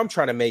point I'm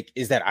trying to make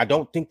is that I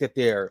don't think that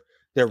their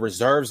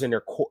reserves and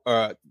their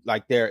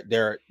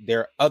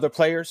other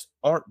players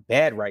aren't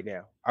bad right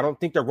now. I don't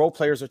think their role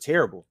players are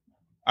terrible.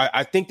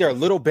 I think they're a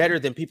little better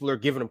than people are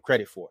giving them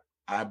credit for.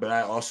 But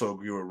I also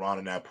agree with Ron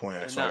on that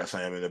point. So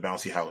I am in the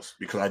bouncy house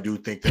because I do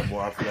think they're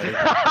more athletic.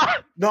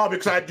 No,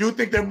 because I do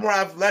think they're more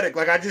athletic.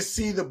 Like I just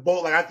see the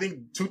boat. Like I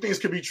think two things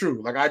could be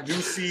true. Like I do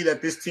see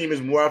that this team is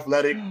more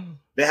athletic.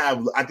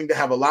 I think they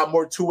have a lot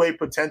more two-way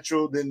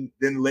potential than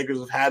the Lakers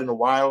have had in a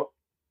while.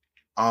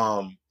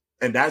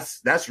 And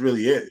that's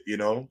really it, you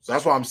know. So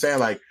that's why I'm saying,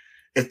 like,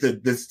 if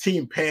this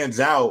team pans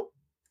out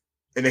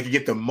and they can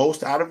get the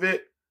most out of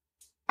it,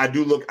 I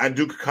do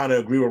kind of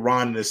agree with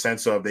Ron in the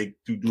sense of they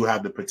do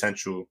have the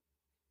potential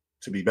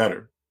to be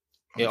better.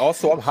 And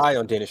also, I'm high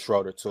on Dennis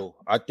Schroeder too.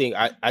 I think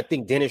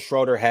Dennis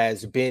Schroeder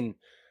has been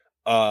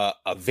a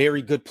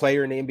very good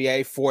player in the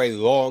NBA for a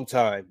long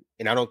time,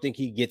 and I don't think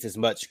he gets as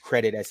much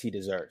credit as he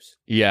deserves.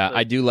 Yeah,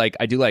 I do like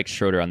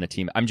Schroeder on the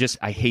team. I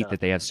hate that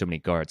they have so many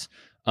guards.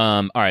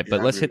 All right,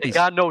 but let's hit these. They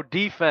got no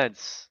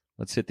defense.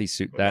 Let's hit these.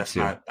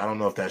 I don't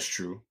know if that's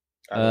true.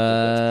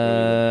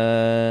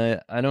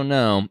 I don't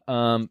know.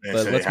 But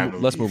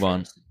let's move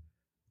on.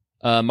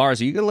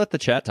 Mars, are you gonna let the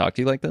chat talk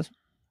to you like this?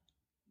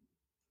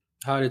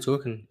 How are they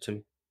talking to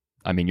me?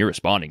 I mean, you're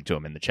responding to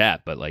him in the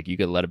chat, but like, you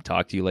gonna let him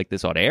talk to you like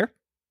this on air?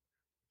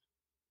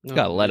 You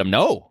gotta let them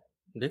know.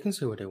 They can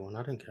say what they want.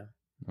 I don't care.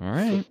 All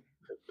right.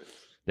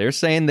 They're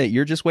saying that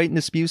you're just waiting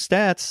to spew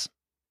stats.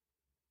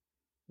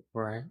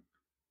 Right.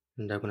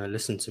 And they're gonna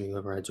listen to me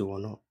whether I do or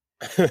not.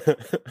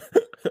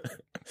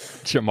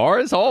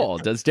 Jamar Hall.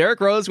 Does Derrick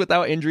Rose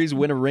without injuries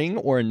win a ring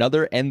or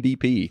another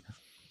MVP?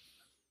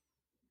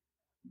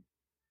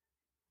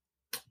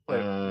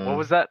 Wait, what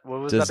was that?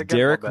 Does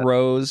Derrick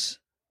Rose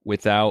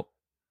without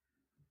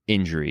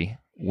injury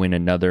win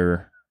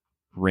another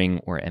ring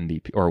or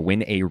MVP, or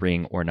win a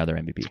ring or another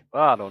MVP?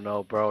 I don't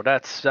know, bro.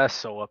 That's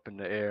so up in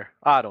the air.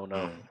 I don't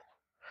know.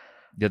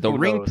 Yeah, the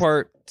ring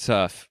part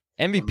tough.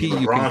 MVP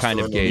you can kind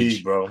of gauge.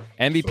 League, bro.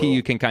 MVP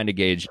you can kind of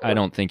gauge. I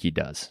don't think he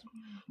does.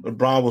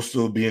 LeBron will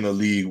still be in the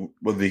league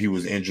whether he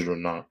was injured or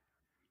not.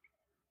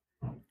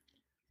 It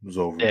was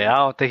over. Yeah, I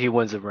don't think he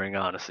wins a ring,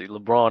 honestly.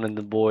 LeBron and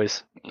the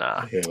boys,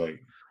 nah. Yeah,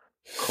 like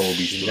Kobe.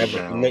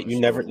 You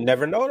never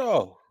know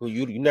though.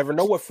 You never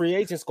know what free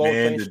agents go.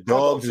 Man, the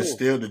dogs were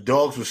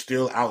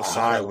still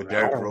outside with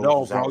Derrick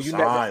Rose was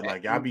outside.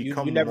 Like y'all be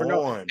coming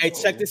on. Hey,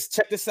 check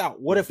this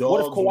out. What if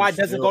Kawhi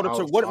doesn't go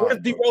to what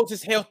if D Rose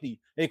is healthy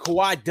and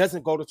Kawhi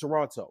doesn't go to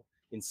Toronto?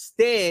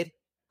 Instead,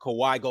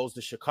 Kawhi goes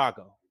to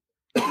Chicago.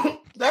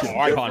 That's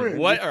different.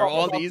 What are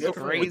all these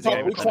crazy?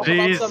 What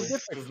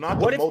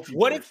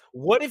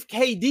if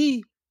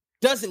KD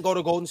doesn't go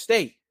to Golden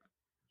State?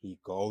 He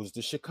goes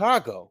to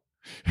Chicago.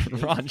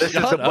 Ron, this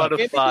is the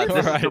butterfly.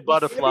 This is the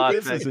butterfly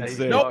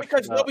thing. No,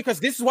 because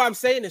this is why I'm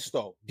saying this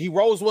though. D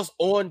Rose was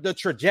on the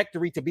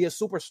trajectory to be a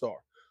superstar.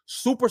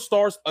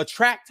 Superstars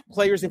attract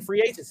players in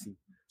free agency.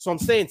 So I'm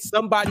saying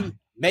somebody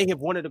may have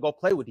wanted to go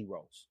play with D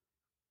Rose.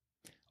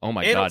 Oh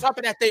my God! And on top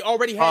of that, they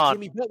already had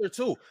Jimmy Butler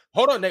too.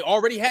 Hold on, they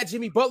already had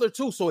Jimmy Butler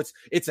too. So it's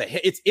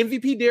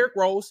MVP Derrick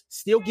Rose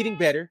still getting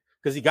better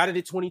because he got it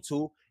at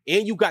 22,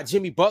 and you got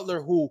Jimmy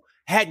Butler who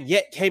hadn't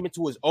yet came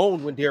into his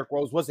own when Derrick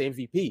Rose was the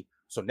MVP.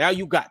 So now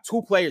you got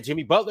two players.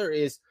 Jimmy Butler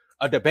is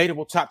a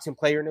debatable top 10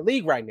 player in the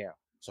league right now.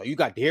 So you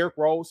got Derrick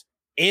Rose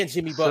and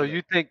Jimmy Butler. So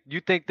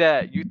you think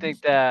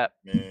that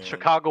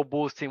Chicago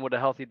Bulls team with a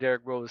healthy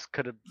Derrick Rose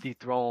could have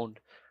dethroned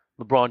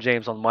LeBron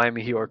James on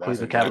Miami Heat or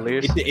Cleveland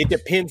Cavaliers? It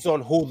depends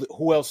on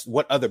who else,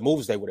 what other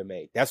moves they would have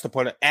made. That's the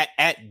point.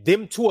 At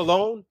them two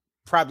alone,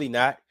 probably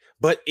not.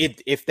 But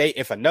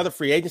if another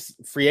free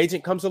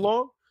agent comes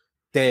along,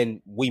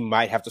 then we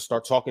might have to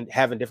start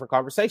having different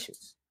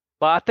conversations.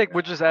 But I think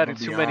we're just adding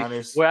too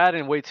many. We're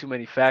adding way too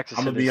many factors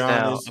to this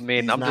now. I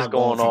mean, I'm just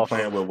going off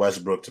playing with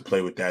Westbrook to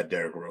play with that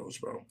Derrick Rose,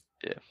 bro.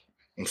 Yeah,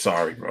 I'm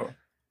sorry, bro.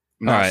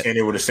 I'm not saying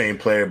they were the same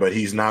player, but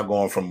he's not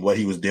going from what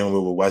he was dealing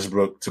with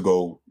Westbrook to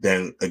go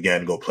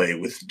play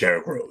with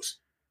Derrick Rose.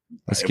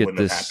 Let's get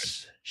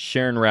this.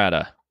 Sharon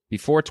Rada.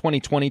 Before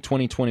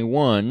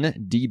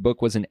 2020-2021,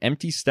 D-Book was an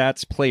empty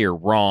stats player.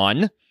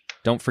 Ron,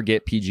 don't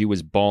forget PG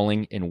was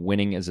balling and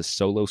winning as a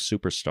solo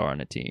superstar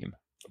on a team.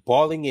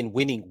 Balling and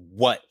winning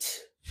what?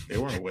 They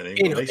weren't winning.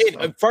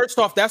 First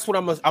off, that's what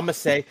I'm gonna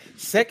say.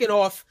 Second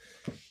off,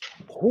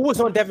 who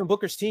was on Devin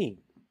Booker's team?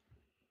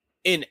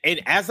 And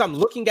as I'm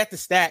looking at the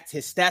stats,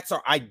 his stats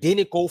are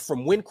identical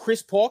from when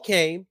Chris Paul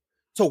came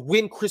to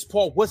when Chris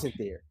Paul wasn't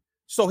there.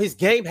 So his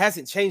game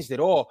hasn't changed at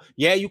all.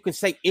 Yeah, you can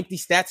say empty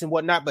stats and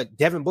whatnot, but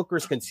Devin Booker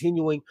is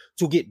continuing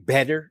to get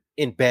better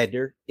and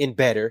better and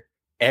better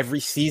every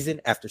season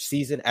after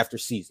season after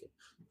season.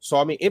 So,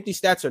 I mean, empty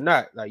stats or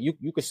not, like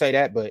you could say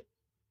that, but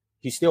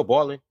he's still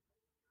balling.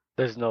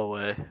 There's no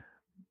way.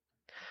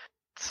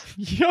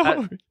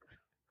 Yo.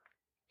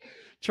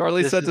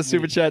 Charlie sent a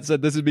super chat,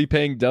 said this would be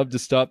paying Dub to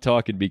stop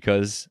talking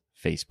because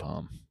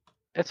facepalm.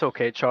 It's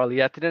okay,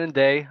 Charlie. At the end of the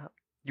day,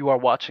 you are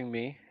watching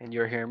me and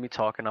you're hearing me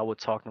talk, and I would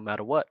talk no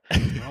matter what.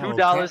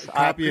 $2.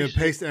 Copy and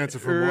paste answer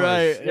from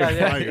right.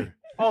 Yeah.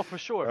 Oh, for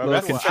sure.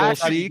 Control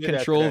C,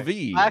 Control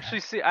V. I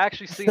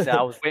actually seen that.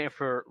 I was waiting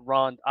for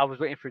Ron. I was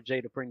waiting for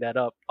Jay to bring that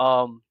up.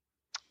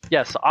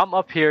 Yes, I'm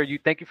up here.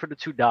 Thank you for the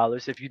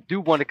 $2. If you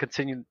do want to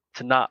continue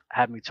to not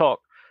have me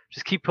talk,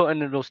 just keep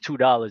putting in those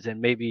 $2,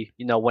 and maybe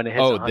when it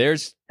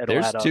hits.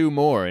 There's two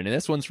more, and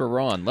this one's for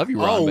Ron. Love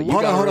you, Ron, but you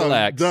hold gotta on.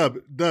 relax.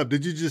 Dub,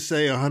 did you just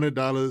say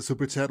 $100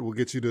 super chat will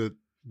get you to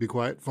be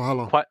quiet for how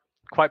long?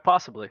 Quite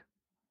possibly.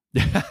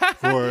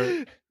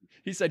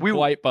 He said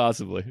quite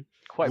possibly.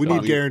 We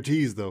need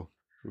guarantees, though.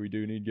 We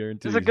do need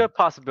guarantees. It's a good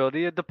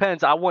possibility. It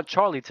depends. I want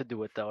Charlie to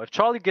do it, though. If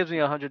Charlie gives me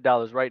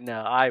 $100 right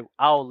now,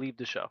 I'll leave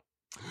the show.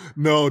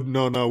 No.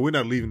 We're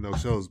not leaving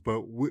those shows,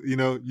 but you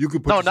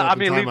could put yourself in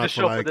leave the timeout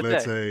show for for the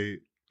let's day.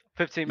 say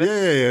 15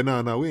 minutes.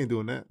 Yeah. No, we ain't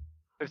doing that.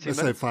 15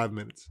 let's minutes. say 5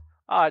 minutes.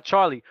 All right,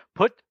 Charlie,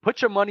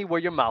 put your money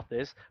where your mouth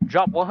is.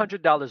 Drop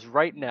 $100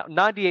 right now.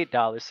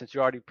 $98 since you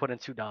already put in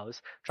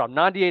 $2. Drop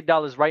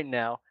 $98 right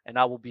now, and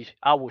I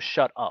will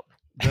shut up.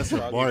 That's a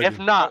bargain. If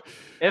not,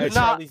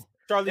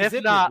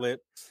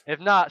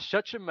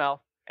 shut your mouth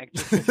and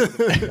just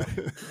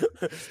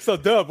So,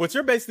 Dub, what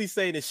you're basically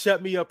saying is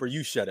shut me up or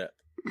you shut up.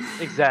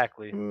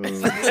 Exactly.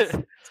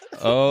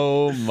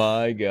 Oh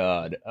my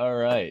God. All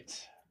right.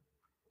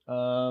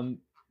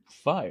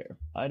 Fire.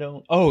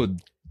 Oh,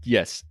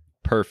 yes.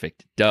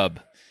 Perfect. Dub.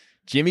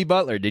 Jimmy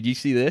Butler. Did you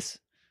see this?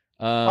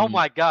 Oh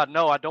my God.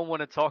 No, I don't want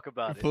to talk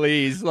about it.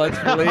 Please.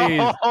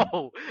 Please.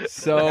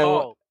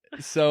 No.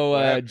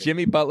 So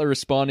Jimmy Butler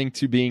responding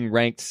to being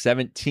ranked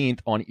 17th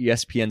on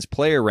ESPN's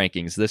player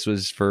rankings. This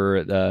was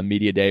for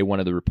Media Day.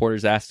 One of the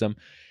reporters asked him,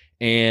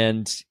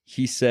 and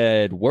he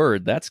said,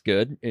 "Word, that's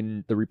good."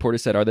 And the reporter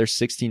said, "Are there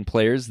 16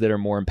 players that are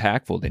more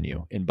impactful than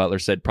you?" And Butler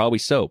said, "Probably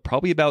so.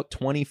 Probably about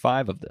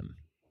 25 of them."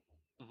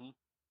 Mm-hmm.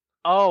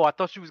 Oh, I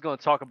thought she was going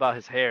to talk about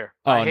his hair.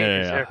 Oh,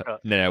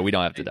 no, we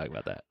don't have to talk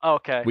about that.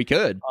 Okay. We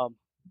could.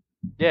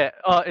 Yeah.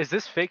 Is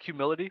this fake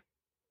humility?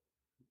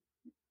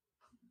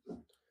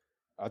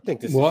 I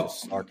think this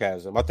is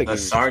sarcasm. I think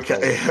it's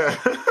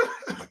sarcasm.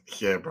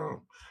 Yeah,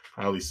 bro.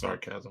 Probably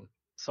sarcasm.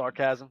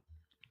 Sarcasm.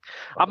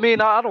 I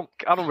mean, I don't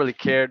really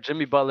care.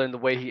 Jimmy Butler and the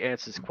way he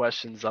answers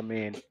questions. I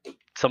mean,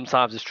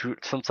 sometimes it's true.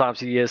 Sometimes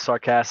he is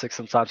sarcastic.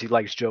 Sometimes he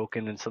likes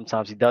joking, and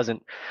sometimes he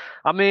doesn't.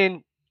 I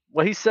mean,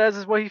 what he says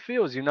is what he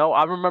feels.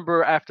 I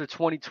remember after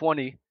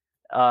 2020,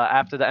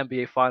 after the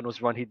NBA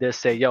Finals run, he did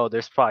say, "Yo,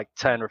 there's probably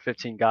 10 or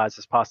 15 guys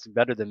that's possibly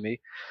better than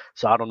me."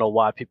 So I don't know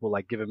why people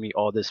like giving me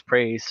all this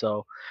praise.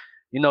 So.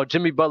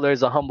 Jimmy Butler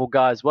is a humble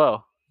guy as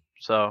well.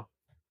 So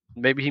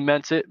maybe he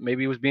meant it.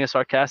 Maybe he was being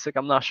sarcastic.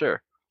 I'm not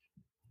sure.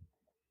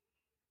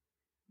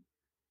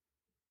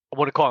 I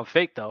wouldn't call him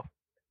fake, though.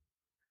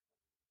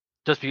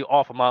 Just be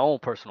off of my own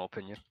personal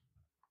opinion.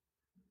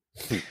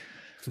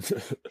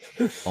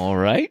 All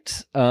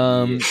right.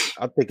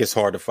 I think it's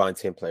hard to find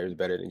 10 players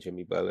better than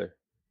Jimmy Butler.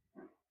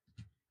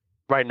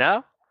 Right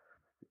now?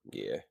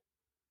 Yeah.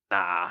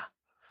 Nah.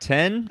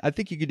 10? I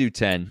think you could do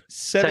 10.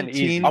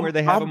 17, where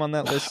they have him on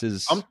that list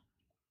is...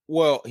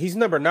 Well, he's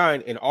number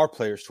 9 in our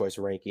Players' Choice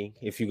ranking.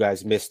 If you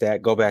guys missed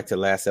that, go back to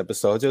last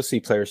episode. You'll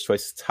see Players'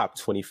 Choice top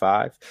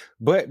 25.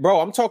 But, bro,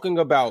 I'm talking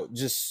about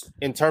just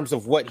in terms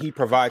of what he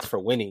provides for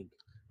winning.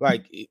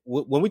 Like,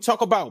 when we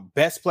talk about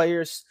best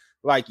players,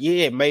 like,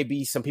 yeah, it may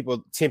be some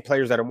people, 10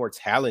 players that are more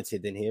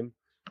talented than him,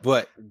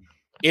 but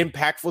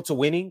impactful to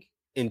winning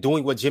and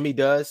doing what Jimmy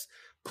does,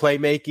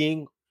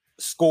 playmaking,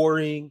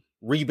 scoring,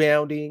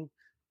 rebounding,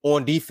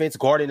 on defense,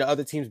 guarding the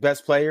other team's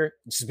best player,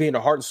 just being the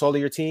heart and soul of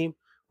your team.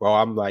 Bro,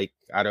 I'm like,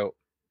 I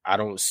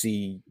don't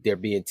see there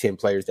being 10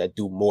 players that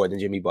do more than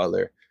Jimmy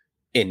Butler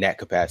in that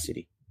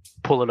capacity.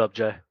 Pull it up,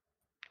 Jay.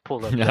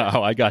 Pull it up.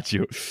 No, I got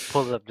you.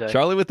 Pull it up, Jay.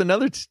 Charlie with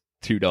another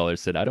 $2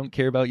 said, "I don't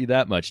care about you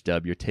that much,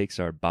 Dub. Your takes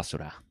are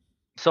basura."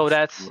 So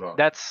that's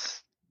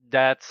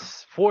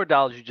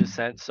 $4 you just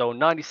sent. So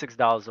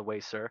 $96 away,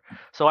 sir.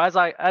 So as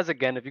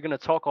again, if you're gonna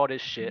talk all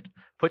this shit,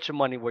 put your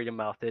money where your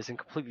mouth is and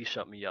completely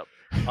shut me up.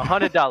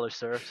 $100,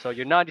 sir. So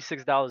you're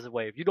 $96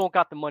 away. If you don't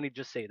got the money,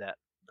 just say that.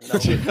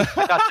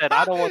 Like I said,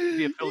 I don't want to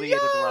be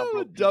affiliated around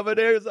broke people.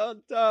 Debonair's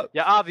on top.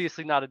 Yeah,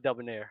 obviously not a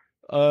debonair.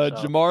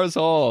 Jamar's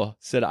Hall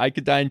said, "I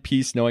could die in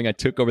peace knowing I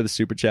took over the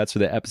super chats for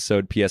the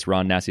episode. P.S.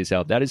 Ron nasty as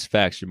hell." That is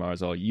facts,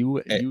 Jamar's Hall.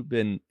 You've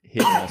been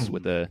hitting us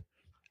with a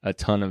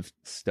ton of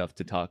stuff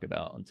to talk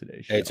about on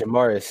today's show. Hey,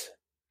 Jamaris,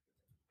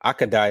 I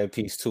could die in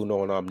peace too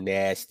knowing I'm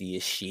nasty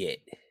as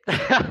shit.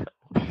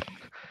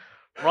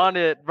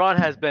 Ron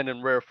has been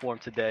in rare form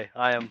today.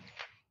 I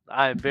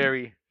am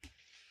very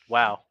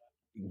wow.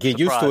 Get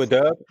used to it,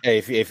 Dub. Hey,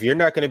 if you're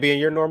not going to be in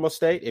your normal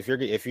state, if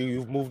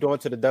you've moved on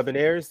to the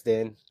Dubinaires,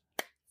 then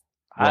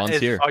Ron's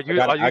here. I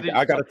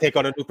got to take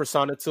on a new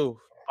persona too.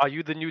 Are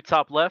you the new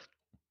top left?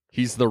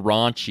 He's the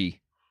raunchy.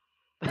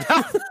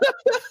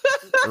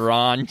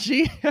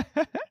 Raunchy.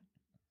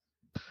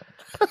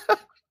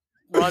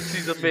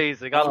 Raunchy's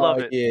amazing. I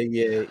love it.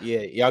 Yeah.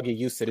 Y'all get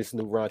used to this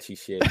new raunchy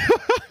shit.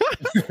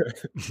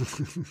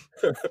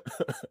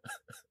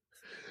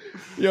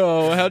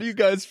 Yo, how do you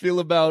guys feel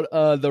about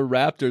the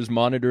Raptors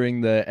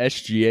monitoring the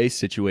SGA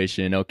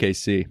situation in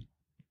OKC?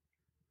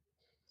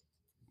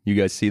 You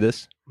guys see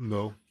this?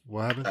 No.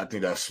 What happened? I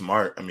think that's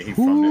smart. I mean, he's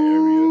from the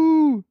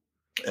area,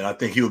 and I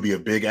think he would be a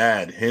big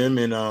ad. Him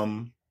and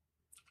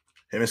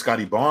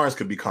Scotty Barnes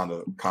could be kind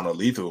of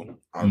lethal.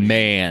 I mean,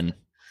 man,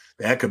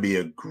 that could be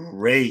a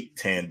great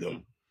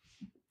tandem.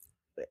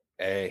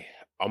 Hey,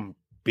 I'm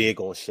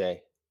big on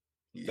Shea.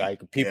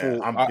 Like people,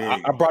 yeah,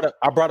 I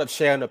brought up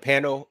Shea on the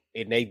panel,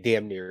 and they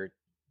damn near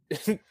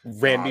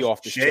ran me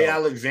off the show. Shea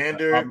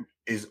Alexander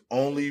is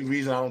only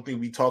reason I don't think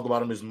we talk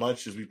about him as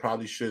much as we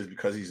probably should is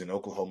because he's in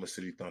Oklahoma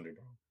City Thunder.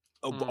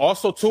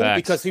 Also, too,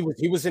 because he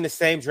was in the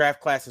same draft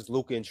class as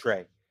Luka and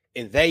Trey,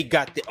 and they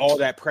got all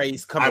that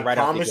praise coming right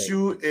out the gate. I promise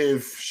you,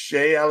 if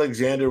Shea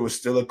Alexander was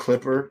still a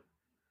Clipper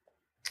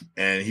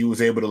and he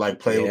was able to like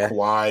play with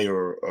Kawhi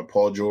or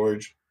Paul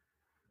George,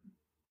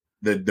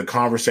 the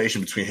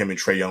conversation between him and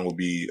Trae Young will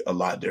be a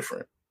lot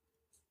different.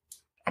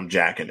 I'm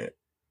jacking it.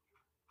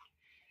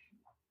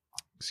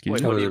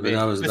 Excuse me.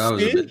 That was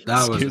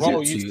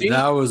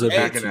a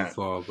bit too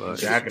far, but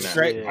jacking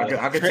that.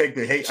 I can take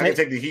the hate. I can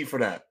take the heat for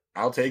that.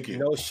 I'll take it.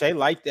 No, Shea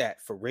like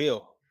that for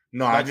real.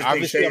 No, I just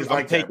think Shea is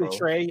like that, bro. I'm taking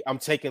Trey. I'm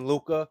taking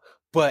Luka,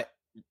 but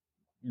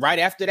right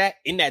after that,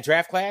 in that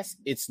draft class,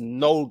 it's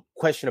no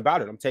question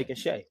about it. I'm taking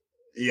Shea.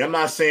 Yeah, I'm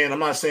not saying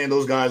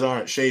those guys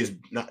aren't. Shea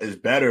is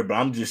better, but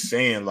I'm just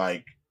saying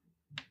like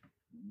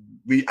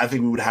I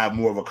think we would have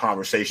more of a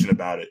conversation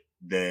about it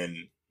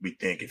than we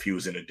think if he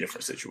was in a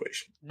different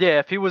situation. Yeah,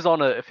 if he was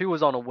on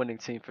a winning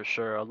team for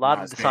sure. A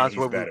lot of the times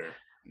where better.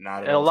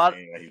 Not at all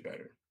saying that he's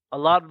better. A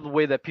lot of the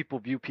way that people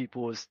view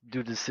people is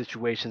due to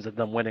situations of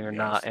them winning or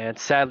not. And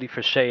sadly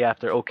for Shea,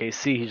 after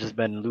OKC, he's just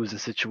been in losing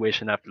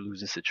situation after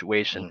losing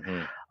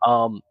situation.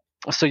 Mm-hmm.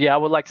 So yeah, I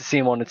would like to see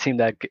him on a team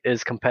that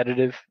is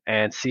competitive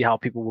and see how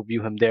people will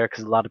view him there,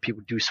 because a lot of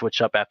people do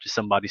switch up after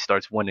somebody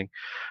starts winning.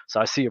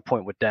 So I see your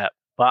point with that,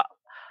 but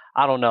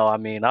I don't know. I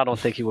mean, I don't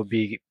think he would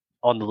be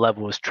on the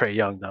level as Trae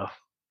Young, though.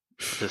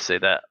 Just say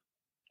that,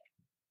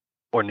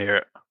 or near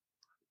it.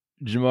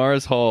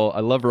 Jamaris Hall,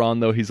 I love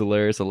Ron though. He's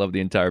hilarious. I love the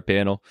entire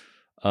panel.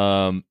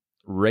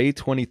 Ray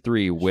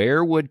 23,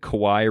 where would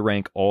Kawhi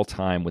rank all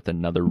time with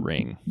another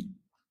ring?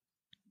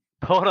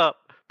 Pull it up.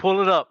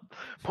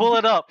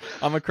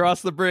 I'm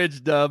across the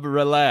bridge, Dub.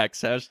 Relax.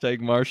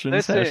 Hashtag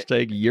Martians.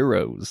 Hashtag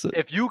Euros.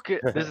 If you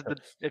can't,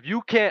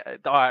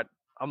 all right,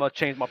 I'm gonna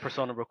change my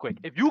persona real quick.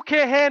 If you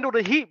can't handle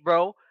the heat,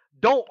 bro,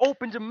 don't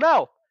open your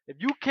mouth. If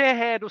you can't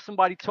handle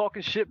somebody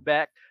talking shit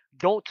back,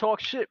 don't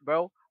talk shit,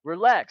 bro.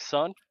 Relax,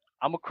 son.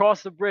 I'm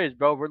across the bridge,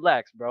 bro.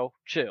 Relax, bro.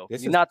 Chill.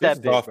 You're not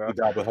that big, bro.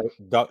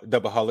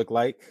 Doubleaholic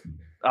like.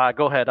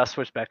 Go ahead. I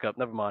switched back up.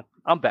 Never mind.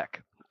 I'm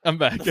back.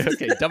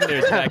 Okay,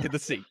 Dominier's back in the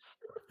seat.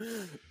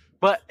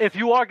 But if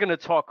you are gonna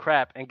talk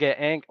crap and get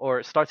angry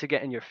or start to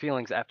get in your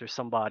feelings after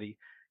somebody,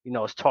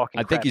 is talking,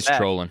 I think he's back,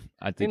 trolling.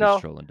 He's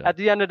trolling. At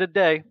the end of the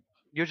day,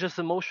 you're just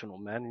emotional,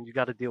 man, and you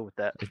got to deal with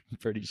that. I'm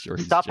pretty sure.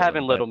 Stop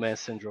having little man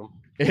syndrome.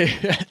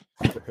 Where'd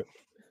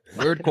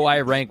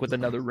Kawhi rank with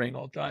another ring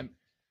all time?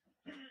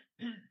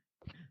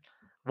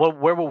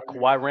 Where will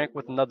Kawhi rank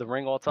with another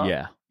ring all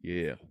time?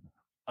 Yeah.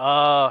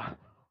 I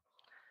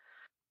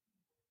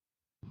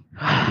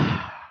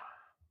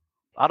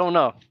don't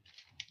know.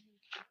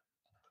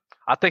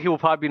 I think he will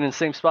probably be in the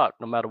same spot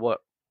no matter what.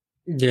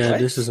 Yeah,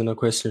 This isn't a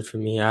question for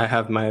me. I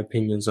have my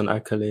opinions on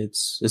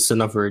accolades. It's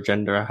another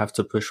agenda I have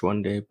to push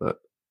one day, but...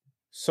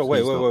 So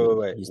wait.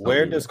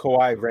 Where does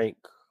Kawhi rank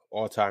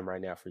all time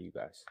right now for you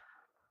guys?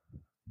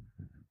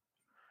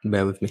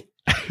 Bear with me.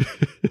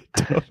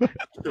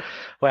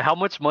 Wait, how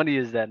much money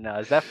is that now?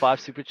 Is that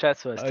 5 super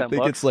chats? So it's 10 I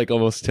think it's like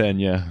almost 10,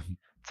 yeah.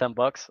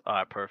 $10? All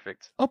right,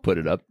 perfect. I'll put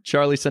it up.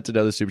 Charlie sent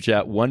another super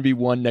chat.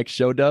 1v1 next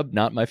show, Dub.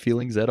 Not my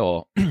feelings at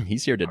all.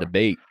 He's here to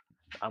debate.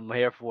 I'm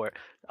here for it.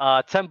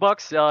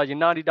 $10. You're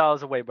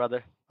 $90 away,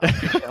 brother.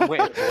 I'm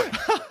waiting for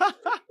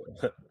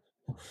it.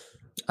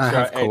 I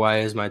have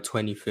Kawhi as my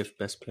 25th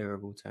best player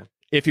of all time.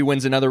 If he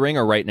wins another ring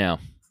or right now?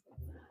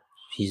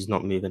 He's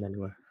not moving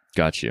anywhere.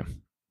 Got you.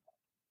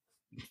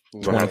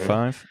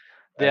 25?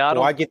 Yeah,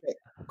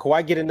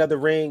 Kawhi get another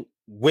ring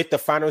with the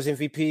Finals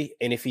MVP,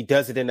 and if he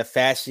does it in a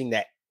fashion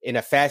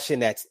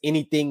that's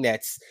anything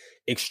that's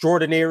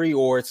extraordinary,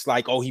 or it's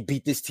like, oh, he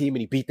beat this team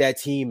and he beat that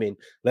team, and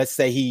let's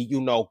say he,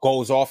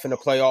 goes off in the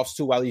playoffs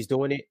too while he's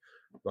doing it,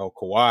 bro.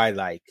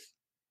 Kawhi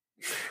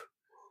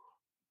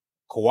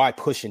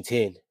pushing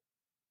 10.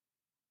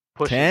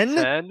 Pushing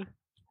 10?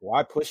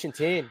 Kawhi pushing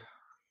 10.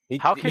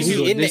 How can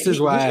you? This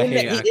is why I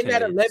hate accolades. In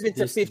that 11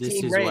 to 15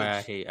 This is range. why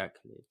I hate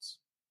accolades.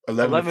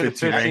 11 to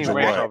 15 range of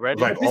what?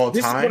 already? Like all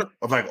time?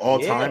 Of like all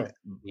time?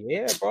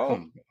 Yeah,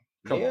 bro.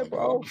 Come on,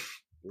 bro.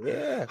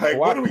 Yeah. Like,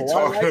 what are we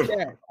talking like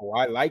that.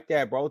 Kawhi like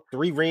that, bro.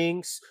 3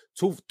 rings,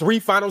 3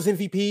 finals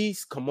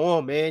MVPs. Come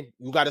on, man.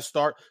 You got to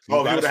start. He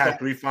would have had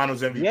 3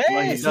 finals MVPs.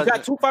 Yes, you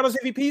got 2 finals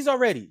MVPs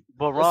already.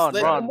 But Ron.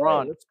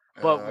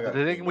 But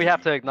the thing we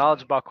have to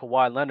acknowledge about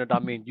Kawhi Leonard, I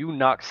mean, you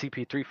knock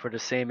CP3 for the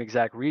same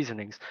exact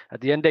reasonings.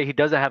 At the end of the day, he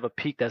doesn't have a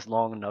peak that's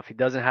long enough. He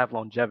doesn't have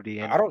longevity.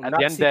 And I don't knock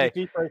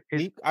CP3 for his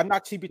peak. I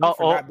knock CP3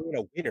 for not being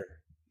a winner.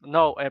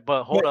 No,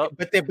 but hold up.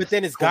 But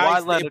then it's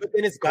guys. But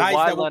then it's guys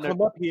that will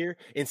come up here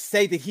and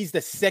say that he's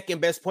the second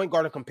best point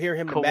guard and compare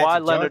him to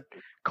Magic Johnson.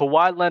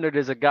 Kawhi Leonard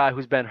is a guy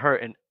who's been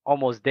hurt in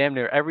almost damn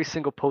near every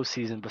single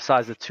postseason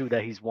besides the 2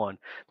 that he's won.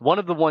 One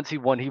of the ones he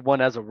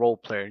won as a role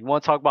player. You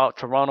want to talk about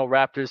Toronto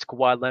Raptors,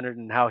 Kawhi Leonard,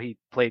 and how he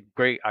played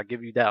great? I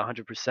give you that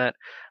 100%.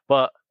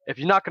 But if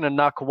you're not going to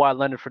knock Kawhi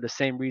Leonard for the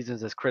same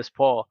reasons as Chris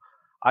Paul,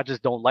 I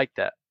just don't like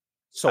that.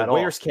 So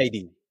where's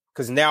KD?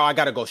 Because now I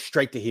got to go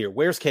straight to here.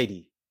 Where's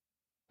KD?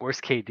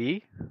 Where's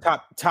KD?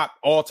 Top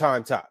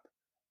all-time top. I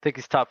think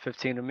he's top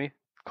 15 to me.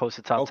 Close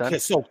to top 10. Okay,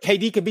 so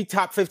KD could be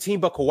top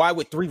 15, but Kawhi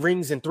with 3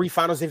 rings and 3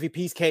 finals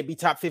MVPs can't be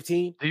top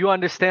 15? Do you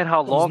understand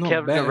how long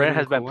Kevin Durant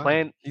has been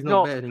playing? He's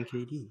not better than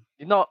KD.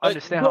 You don't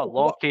understand how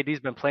long KD's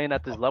been playing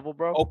at this level,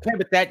 bro? Okay,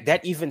 but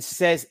that even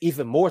says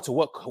even more to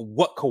what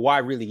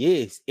Kawhi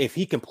really is. If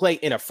he can play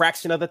in a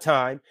fraction of the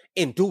time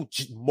and do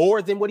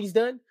more than what he's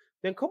done,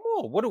 then come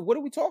on. What are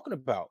we talking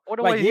about?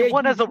 He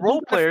won as a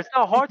role player. It's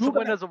not hard to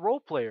win as a role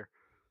player.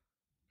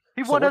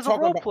 He won as a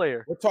role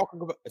player. We're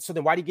talking about. So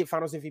then why did he get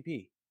Finals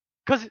MVP?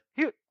 Because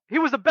he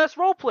was the best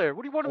role player.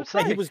 What do you want him to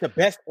say? He was the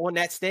best on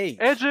that stage.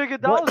 Andrew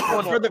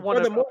Iguodala.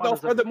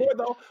 Furthermore,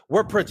 though,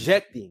 we're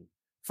projecting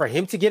for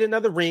him to get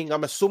another ring.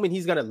 I'm assuming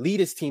he's going to lead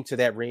his team to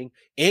that ring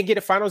and get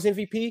a Finals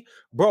MVP.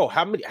 Bro,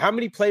 how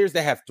many players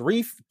that have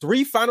three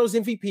Finals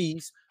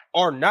MVPs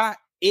are not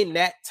in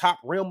that top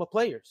realm of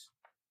players?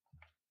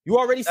 You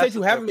already said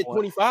you have him at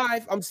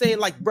 25. I'm saying,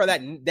 like, bro,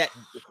 that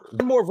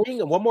one more ring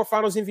and one more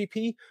Finals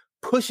MVP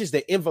pushes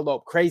the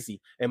envelope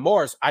crazy. And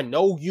Morris, I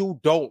know you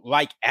don't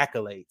like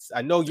accolades.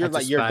 I know you're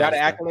not an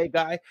accolade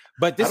guy,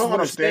 but this I don't is what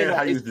understand I'm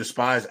how you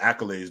despise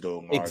accolades,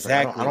 though. Morris.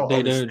 Exactly, I don't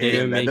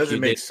understand. That doesn't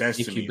make sense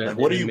to me. Like,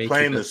 what are you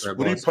playing this?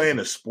 What are you playing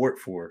the sport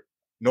for?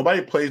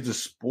 Nobody plays the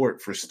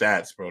sport for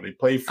stats, bro. They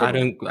play for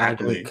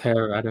accolades.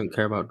 I don't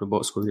care about the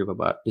box score either,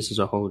 but this is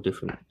a whole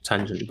different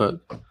tangent. But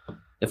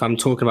if I'm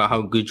talking about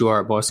how good you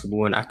are at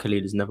basketball, an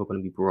accolade is never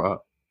going to be brought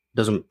up. It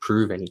doesn't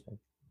prove anything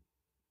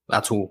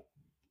at all.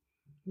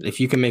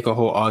 If you can make a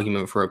whole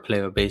argument for a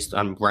player based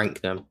and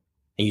rank them,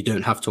 and you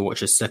don't have to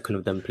watch a second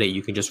of them play,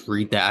 you can just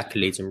read their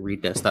accolades and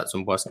read their stats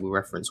on Basketball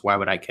Reference. Why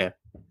would I care?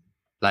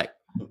 Like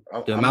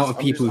the amount of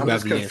people who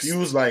have lists,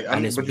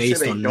 and it's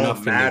based on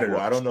nothing.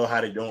 I don't know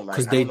how they don't like.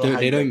 Because they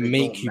don't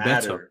make you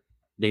better.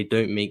 They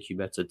don't make you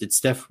better.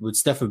 Would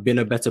Steph have been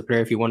a better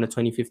player if he won the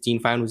 2015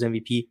 Finals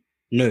MVP?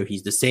 No,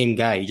 he's the same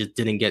guy. He just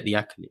didn't get the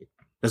accolade.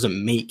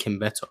 Doesn't make him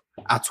better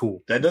at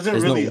all. That doesn't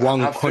There's really. Not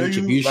one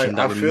contribution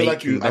that would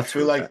make him better. I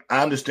feel like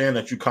I understand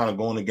that you kind of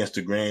going against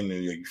the grain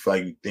and you feel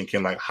like you're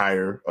thinking like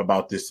higher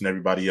about this than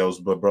everybody else.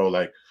 But bro,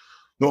 like,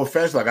 no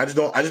offense, like I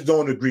just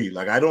don't agree.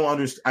 Like I don't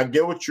understand. I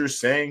get what you're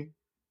saying,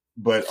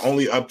 but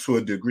only up to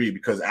a degree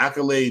because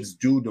accolades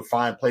do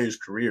define players'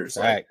 careers.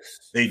 Like,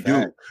 they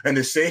do, and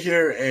to sit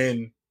here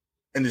and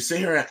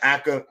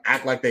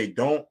act like they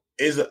don't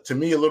is to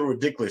me a little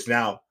ridiculous.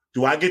 Now,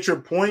 do I get your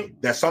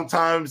point that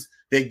sometimes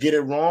they get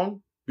it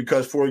wrong?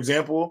 Because, for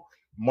example,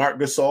 Marc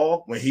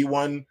Gasol, when he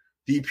won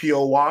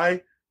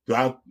DPOY,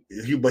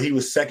 but he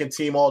was second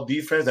team all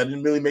defense, that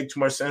didn't really make too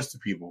much sense to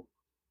people.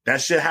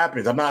 That shit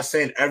happens. I'm not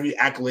saying every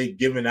accolade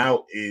given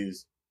out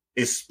is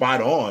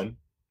spot on,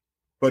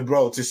 but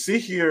bro, to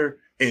sit here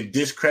and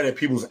discredit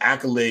people's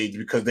accolades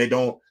because they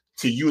don't,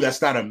 to you,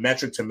 that's not a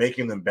metric to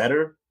making them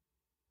better.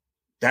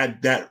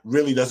 That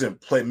really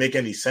doesn't make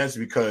any sense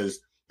because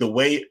the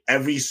way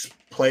every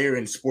player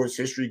in sports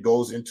history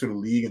goes into the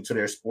league, into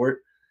their sport,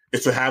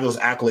 is to have those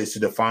accolades to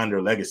define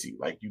their legacy.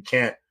 Like, you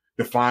can't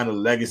define a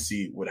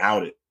legacy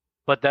without it.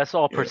 But that's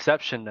all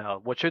perception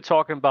now. What you're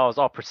talking about is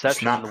all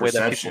perception. It's not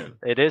perception. Way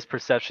that it is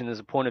perception as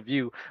a point of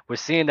view. We're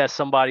seeing that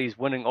somebody's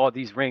winning all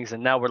these rings,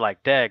 and now we're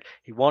like, dag,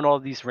 he won all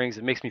these rings.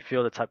 It makes me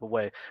feel the type of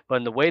way. But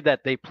in the way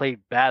that they played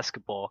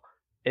basketball,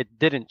 it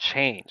didn't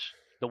change.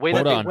 The way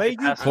hold that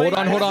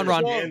on. Hold on,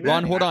 Ron.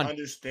 Ron, hold on.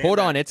 Hold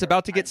on. It's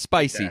about to get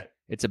spicy.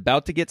 It's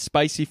about to get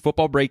spicy.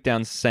 Football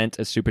Breakdown sent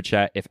a super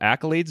chat. If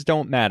accolades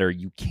don't matter,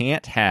 you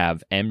can't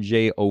have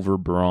MJ over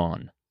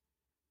Braun.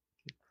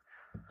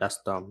 That's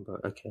dumb,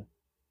 but okay.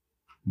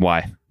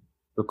 Why?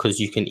 Because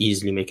you can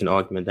easily make an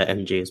argument that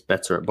MJ is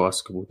better at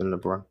basketball than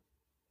LeBron.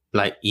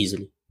 Like,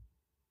 easily.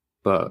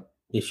 But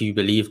if you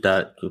believe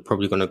that, you're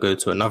probably going to go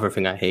to another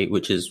thing I hate,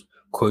 which is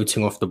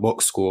quoting off the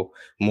box score,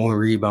 more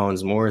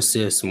rebounds, more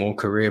assists, more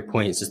career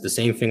points. It's the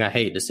same thing I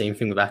hate. The same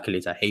thing with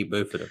accolades. I hate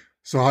both of them.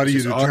 So how do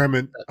you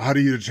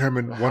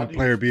determine one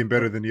player being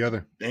better than the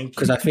other?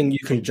 Because I think you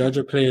can judge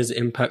a player's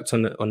impact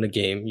on the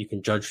game. You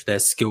can judge their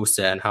skill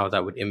set and how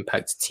that would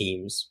impact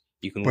teams.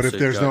 You can. But if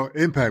there's no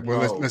impact,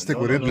 well, let's stick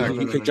with impact.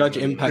 You can judge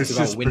impact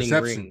without winning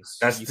rings.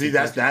 That's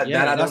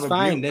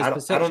fine. There's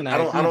perception. I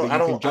don't. You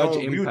can judge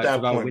impact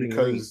without winning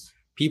rings.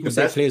 People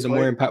say players are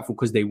more impactful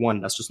because they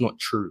won. That's just not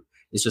true.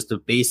 It's just a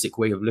basic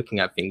way of looking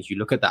at things. You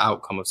look at the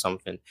outcome of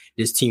something.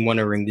 This team won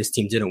a ring. This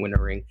team didn't win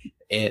a ring.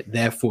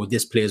 Therefore,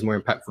 this player is more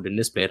impactful than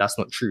this player. That's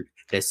not true.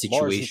 There's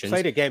situations. You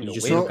play the game to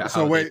win.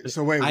 So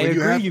wait. I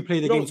agree. You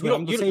play the game to win.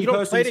 I'm the same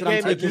person that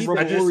I'm taking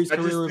Robert Horry's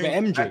career over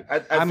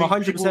MJ. I'm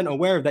 100%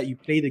 aware of that. You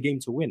play the game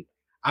to win.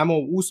 I'm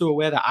also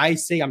aware that I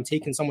say I'm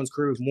taking someone's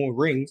career with more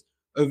rings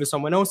over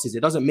someone else's. It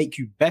doesn't make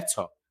you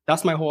better.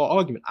 That's my whole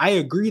argument. I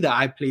agree that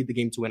I played the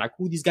game to win. I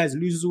call these guys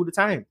losers all the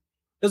time.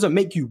 It doesn't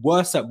make you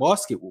worse at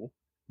basketball.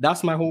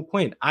 That's my whole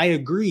point. I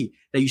agree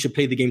that you should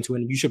play the game to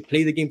win. You should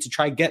play the game to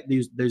try get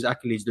those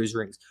accolades, those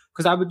rings.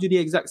 Because I would do the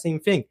exact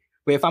same thing.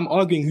 But if I'm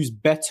arguing who's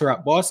better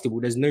at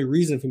basketball, there's no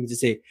reason for me to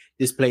say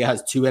this player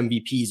has 2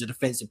 MVPs, a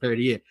defensive player of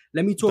the year.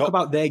 Let me talk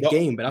about their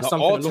game, but that's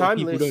something a lot of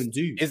people don't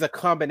do. It's a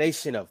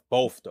combination of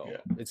both, though. Yeah.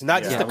 It's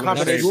not just a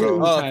combination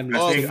of.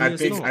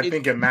 I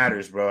think it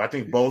matters, bro. I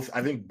think both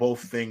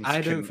things.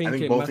 I don't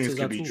think both things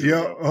can be true.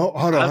 Yeah,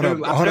 hold on,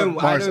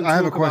 Mars. I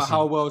have a question.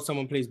 How well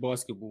someone plays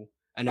basketball.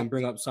 And then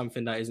bring up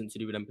something that isn't to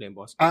do with them playing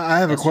basketball. I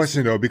have a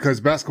question though, because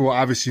basketball,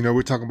 obviously,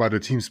 we're talking about a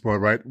team sport,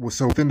 right?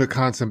 So within the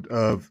concept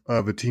of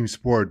a team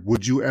sport,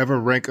 would you ever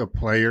rank a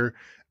player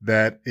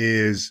that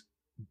is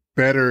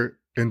better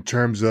in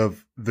terms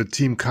of the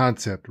team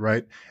concept,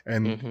 right?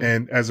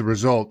 And as a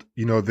result,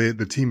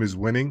 the team is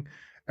winning,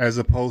 as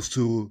opposed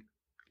to,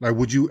 like,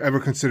 would you ever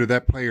consider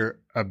that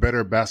player a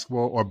better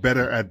basketball or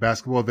better at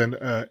basketball than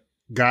a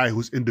guy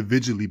who's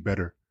individually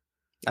better?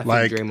 I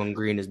think Draymond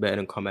Green is better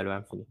than Carmelo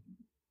Anthony.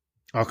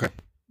 Okay.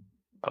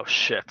 Oh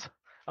shit!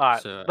 All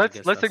right, so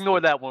let's ignore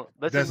that one.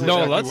 Let's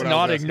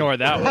not ignore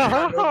that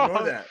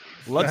one.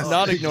 Let's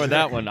not ignore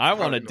that one. I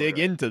want to dig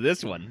into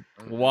this one.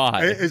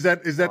 Why is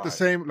that the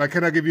same? Like,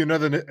 can I give you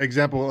another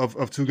example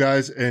of two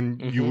guys,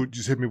 and you would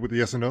just hit me with the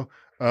yes or no?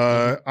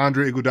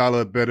 Andre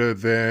Iguodala better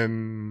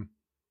than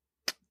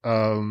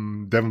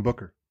Devin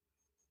Booker?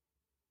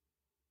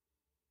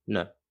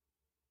 No,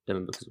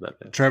 Devin Booker's a better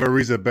player. Trevor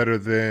Ariza better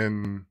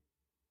than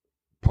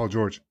Paul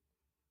George?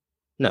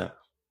 No.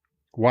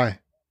 Why?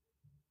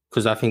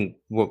 Because I think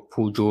what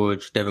Paul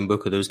George, Devin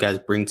Booker, those guys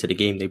bring to the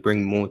game, they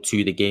bring more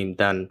to the game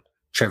than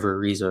Trevor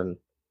Ariza and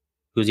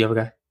who's the other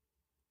guy?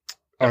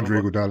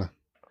 Andre Iguodala.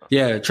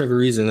 Yeah, Trevor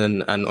Ariza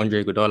and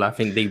Andre Iguodala. I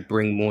think they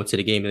bring more to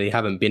the game. They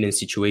haven't been in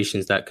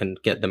situations that can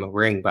get them a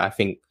ring, but I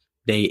think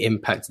they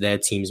impact their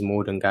teams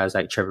more than guys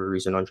like Trevor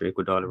Ariza and Andre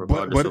Iguodala,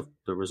 regardless of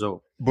the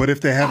result. But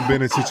if they haven't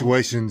been in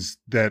situations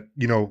that,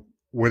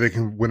 where they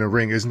can win a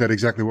ring, isn't that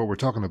exactly what we're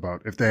talking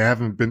about? If they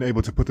haven't been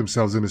able to put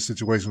themselves in a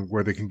situation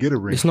where they can get a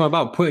ring. It's not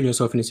about putting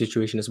yourself in a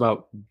situation. It's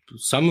about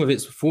some of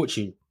it's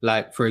fortune.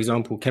 Like, for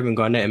example, Kevin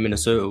Garnett in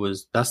Minnesota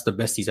that's the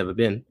best he's ever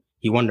been.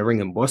 He won the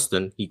ring in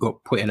Boston. He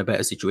got put in a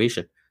better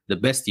situation. The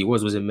best he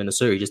was in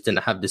Minnesota. He just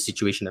didn't have the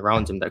situation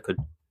around him that could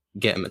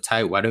get him a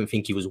title. I don't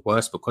think he was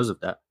worse because of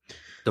that.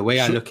 The way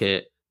I look at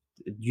it,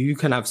 you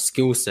can have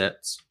skill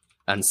sets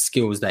and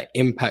skills that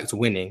impact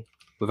winning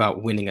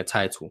without winning a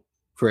title.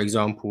 For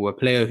example, a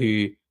player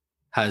who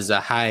has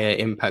a higher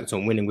impact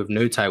on winning with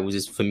no titles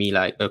is, for me,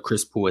 like a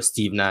Chris Paul, a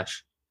Steve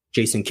Nash,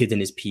 Jason Kidd in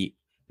his peak.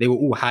 They were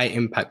all high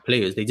impact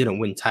players. They didn't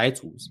win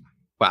titles,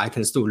 but I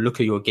can still look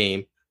at your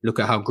game, look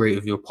at how great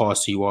of your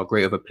passer you are,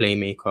 great of a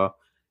playmaker.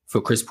 For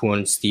Chris Paul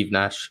and Steve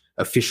Nash,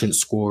 efficient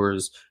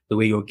scorers, the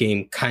way your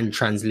game can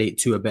translate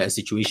to a better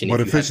situation. But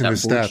efficient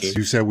is stats.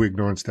 You said we're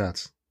ignoring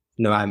stats.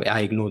 No,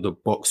 I ignore the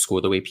box score,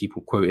 the way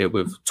people quote it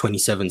with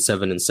 27,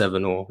 7 and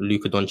 7, or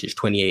Luka Doncic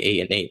 28, 8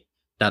 and 8.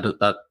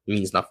 That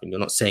means nothing. You're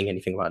not saying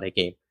anything about their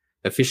game.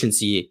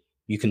 Efficiency,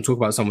 you can talk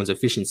about someone's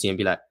efficiency and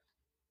be like,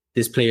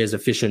 this player is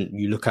efficient.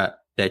 You look at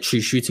their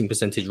true shooting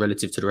percentage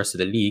relative to the rest of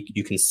the league,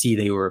 you can see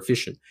they were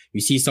efficient.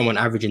 You see someone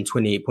averaging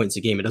 28 points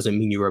a game, it doesn't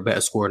mean you were a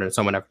better scorer than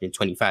someone averaging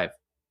 25.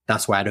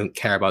 That's why I don't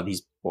care about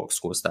these box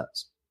score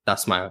stats.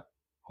 That's my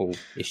whole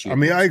issue. I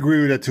mean, I agree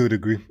with that to a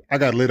degree. I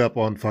got lit up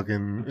on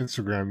fucking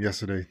Instagram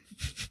yesterday,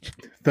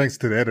 thanks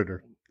to the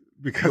editor.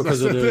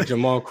 Because of the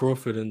Jamal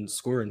Crawford and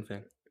scoring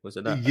thing. Was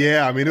it that?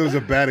 Yeah, I mean, it was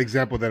a bad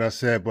example that I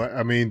said, but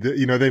I mean,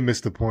 they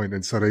missed the point,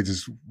 and so they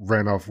just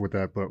ran off with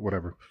that, but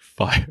whatever.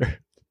 Fire.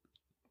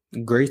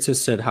 Greater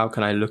said, how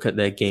can I look at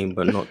their game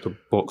but not the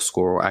box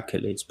score or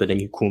accolades? But then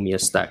you call me a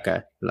stat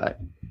guy. Like,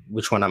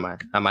 which one am I?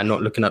 Am I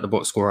not looking at the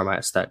box score or am I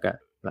a stat guy?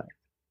 Like,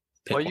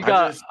 well, you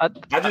got.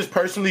 I just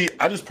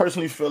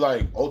personally feel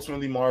like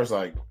ultimately, Mars,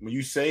 like when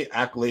you say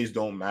accolades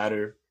don't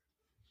matter,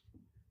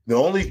 the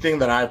only thing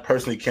that I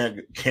personally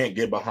can't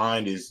get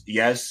behind is,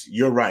 yes,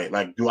 you're right.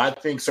 Like, do I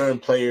think certain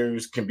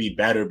players can be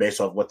better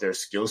based off what their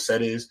skill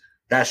set is?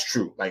 That's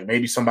true. Like,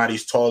 maybe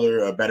somebody's taller,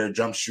 a better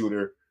jump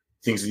shooter,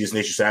 things of this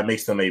nature. So that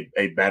makes them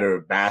a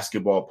better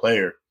basketball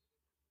player.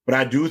 But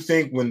I do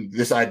think when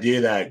this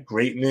idea that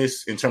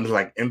greatness in terms of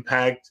like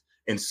impact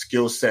and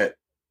skill set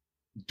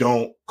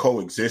don't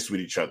coexist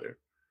with each other.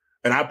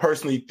 And I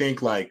personally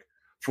think, like,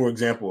 for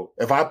example,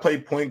 if I play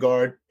point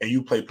guard and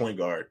you play point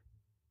guard,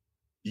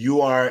 you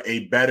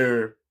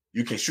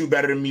can shoot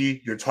better than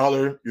me. You're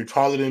taller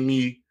than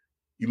me.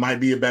 You might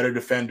be a better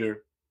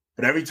defender.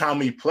 But every time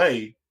we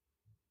play,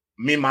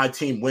 me and my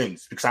team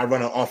wins because I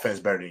run an offense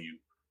better than you.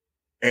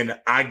 And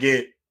I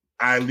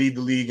lead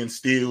the league in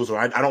steals, or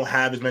I don't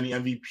have as many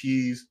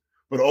MVPs,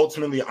 but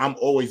ultimately I'm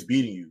always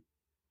beating you.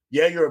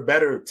 Yeah, you're a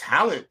better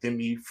talent than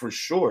me for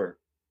sure.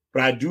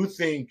 But I do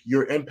think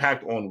your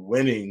impact on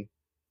winning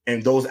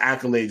and those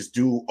accolades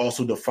do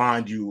also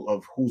define you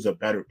of who's a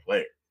better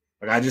player.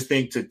 Like, I just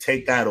think to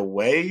take that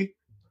away,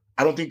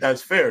 I don't think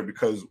that's fair,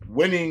 because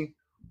winning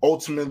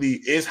ultimately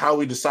is how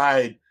we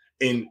decide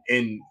in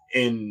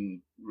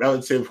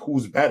relative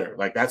who's better.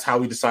 Like, that's how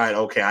we decide,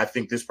 okay, I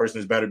think this person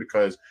is better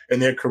because in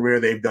their career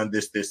they've done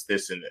this, this,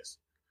 this, and this.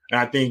 And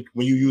I think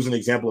when you use an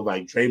example of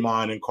like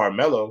Draymond and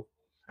Carmelo,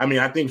 I mean,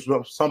 I think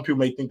some people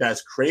may think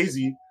that's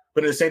crazy,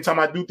 but at the same time,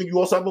 I do think you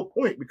also have a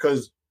point,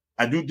 because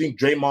I do think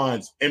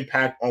Draymond's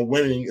impact on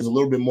winning is a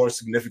little bit more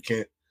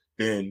significant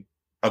than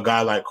a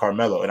guy like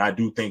Carmelo. And I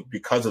do think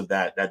because of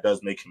that, that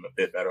does make him a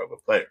bit better of a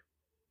player.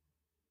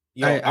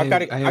 Yeah,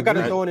 I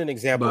gotta throw in an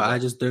example. But I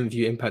just don't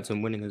view impact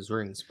on winning as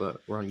rings. But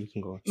Ron, you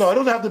can go on. No, it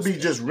doesn't have to be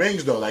just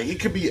rings though. Like, it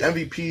could be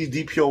MVPs,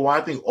 DPOY.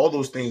 I think all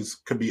those things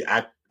could be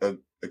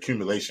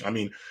accumulation. I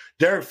mean,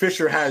 Derek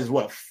Fisher has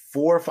 4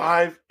 or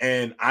 5,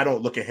 and I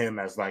don't look at him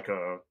as like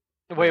a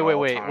wait.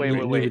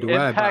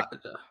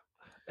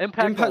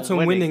 Impact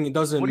on winning, it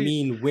doesn't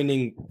mean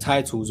winning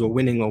titles or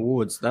winning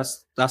awards.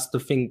 That's the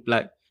thing.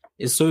 Like,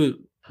 it's so,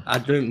 I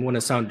don't want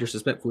to sound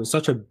disrespectful. It's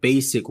such a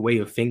basic way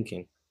of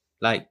thinking.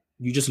 Like,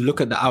 you just look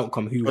at the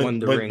outcome, who won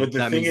the ring. But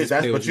the thing is,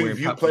 but you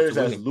view players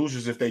as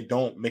losers if they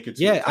don't make it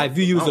to the I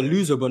view you as a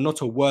loser, but not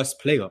a worse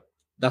player.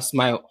 That's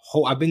my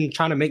whole, I've been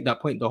trying to make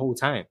that point the whole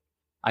time.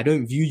 I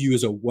don't view you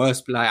as a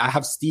worse player. I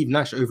have Steve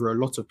Nash over a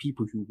lot of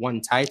people who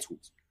won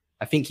titles.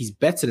 I think he's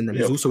better than them.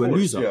 He's also a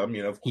loser. Yeah, I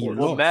mean, of course.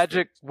 Will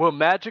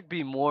Magic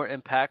be more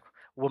impactful?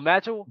 Will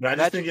Magic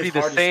be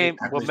the same?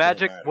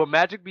 Will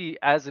Magic be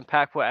as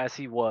impactful as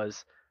he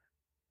was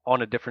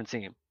on a different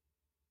team?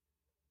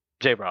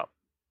 J-Rob.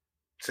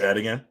 Say that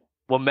again.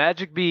 Will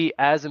Magic be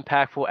as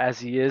impactful as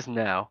he is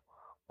now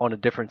on a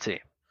different team?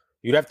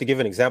 You'd have to give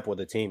an example of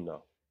the team,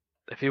 though.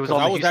 If he was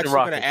on the Houston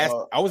Rockets.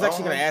 I was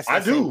actually going to ask. I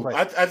do.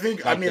 I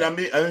think. I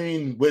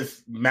mean,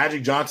 with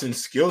Magic Johnson's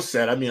skill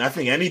set, I mean, I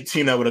think any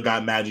team that would have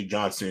got Magic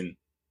Johnson,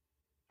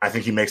 I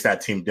think he makes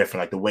that team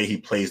different. Like, the way he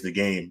plays the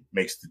game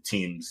makes the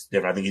teams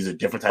different. I think he's a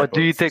different type. But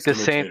do you think the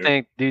same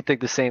thing? Do you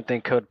think the same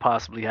thing could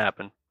possibly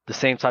happen? The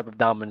same type of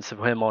dominance of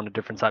him on a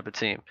different type of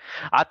team.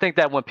 I think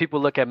that when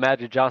people look at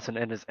Magic Johnson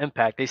and his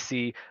impact, they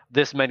see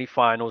this many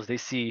finals, they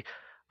see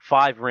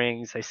 5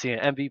 rings, they see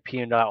an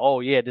MVP, and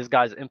oh yeah, this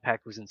guy's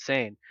impact was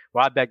insane.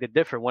 Well, I beg to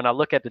differ. When I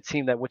look at the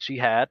team that which he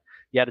had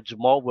a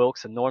Jamal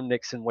Wilkes and Norm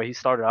Nixon, where he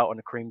started out on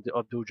the Kareem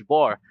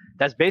Abdul-Jabbar.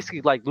 That's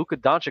basically like Luka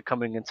Doncic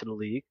coming into the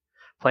league,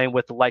 playing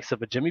with the likes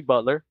of a Jimmy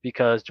Butler,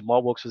 because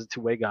Jamal Wilkes was a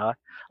two-way guy.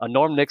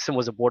 Norm Nixon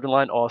was a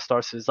borderline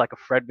all-star, so it's like a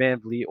Fred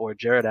VanVleet or a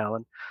Jared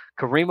Allen.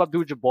 Kareem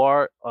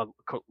Abdul-Jabbar,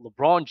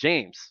 LeBron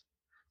James,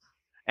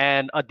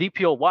 and a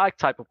DPOY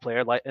type of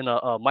player like in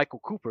a Michael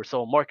Cooper,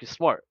 so a Marcus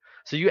Smart.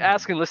 So you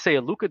asking, let's say,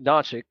 a Luka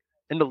Doncic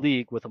in the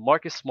league with a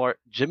Marcus Smart,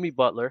 Jimmy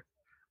Butler,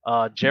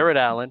 Jared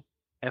Allen,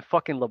 and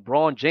fucking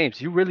LeBron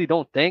James. You really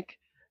don't think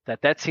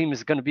that team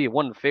is going to be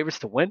one of the favorites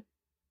to win?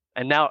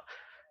 And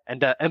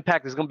the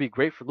impact is going to be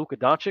great for Luka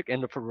Doncic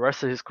and for the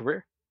rest of his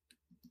career?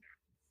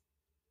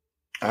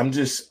 I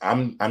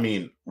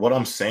mean, what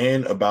I'm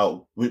saying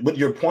about with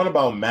your point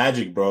about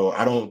Magic, bro,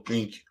 I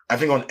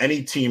think on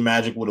any team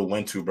Magic would have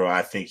went to, bro,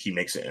 I think he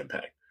makes an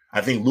impact.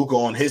 I think Luka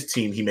on his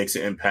team, he makes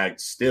an impact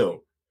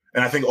still.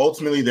 And I think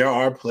ultimately there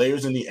are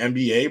players in the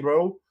NBA,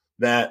 bro,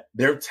 that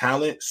their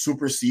talent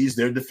supersedes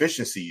their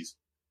deficiencies.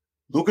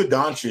 Luka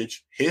Doncic,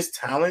 his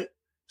talent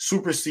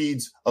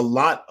supersedes a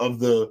lot of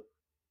the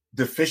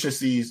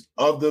deficiencies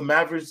of the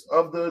Mavericks,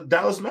 of the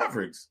Dallas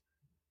Mavericks.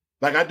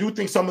 Like, I do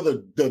think some of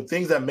the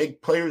things that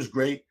make players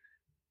great,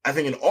 I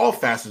think in all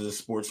facets of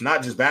sports,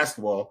 not just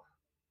basketball,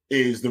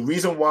 is the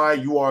reason why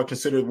you are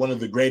considered one of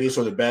the greatest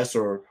or the best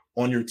or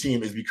on your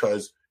team is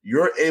because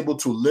you're able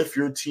to lift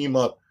your team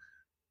up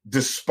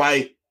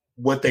despite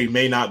what they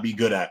may not be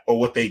good at or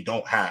what they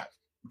don't have,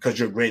 because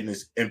your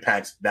greatness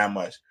impacts that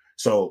much.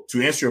 So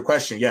to answer your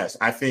question, yes,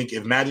 I think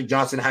if Magic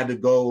Johnson had to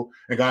go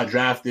and got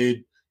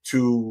drafted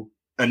to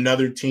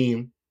another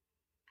team,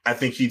 I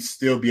think he'd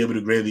still be able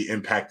to greatly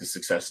impact the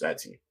success of that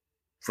team,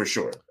 for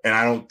sure. And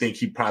I don't think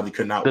he probably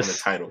could not win a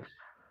title.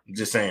 I'm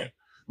just saying.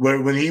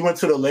 When he went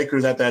to the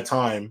Lakers at that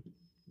time,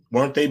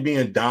 weren't they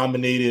being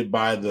dominated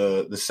by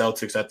the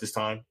Celtics at this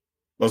time?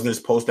 Wasn't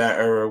this post that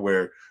era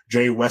where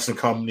Jerry West and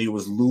company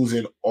was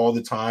losing all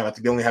the time? I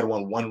think they only had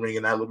one ring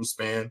in that little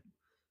span.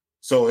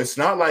 So it's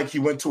not like he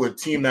went to a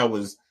team that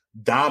was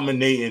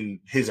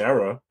dominating his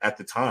era at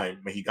the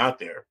time when he got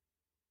there.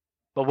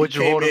 But would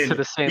you hold him to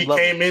the same level?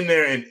 He came in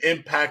there and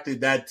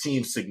impacted that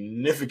team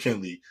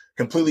significantly,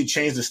 completely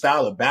changed the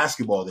style of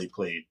basketball they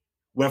played.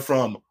 Went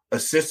from a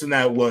system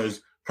that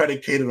was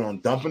predicated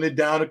on dumping it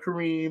down to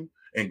Kareem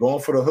and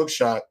going for the hook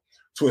shot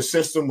to a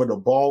system where the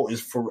ball is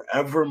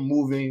forever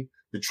moving,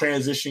 the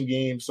transition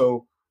game.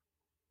 So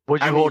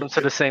would you hold him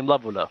to the same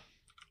level, though?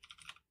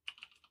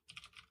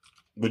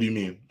 What do you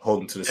mean,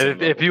 hold him to the same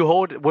level? If you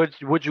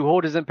would you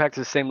hold his impact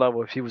to the same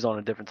level if he was on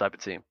a different type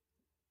of team?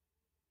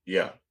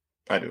 Yeah,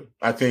 I do.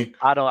 I think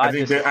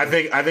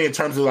in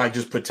terms of like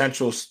just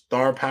potential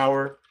star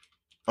power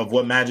of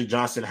what Magic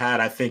Johnson had,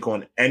 I think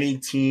on any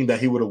team that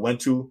he would have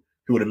went to,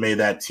 he would have made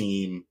that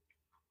team.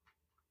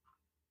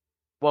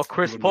 Well,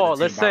 Chris Paul,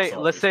 let's say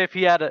if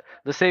he had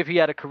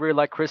a career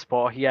like Chris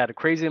Paul, he had a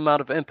crazy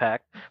amount of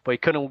impact, but he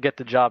couldn't get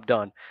the job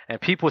done. And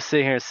people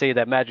sit here and say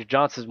that Magic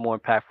Johnson is more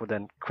impactful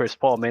than Chris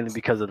Paul, mainly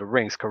because of the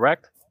rings,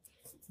 correct?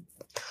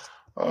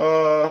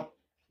 Yeah,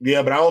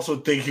 but I also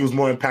think he was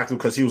more impactful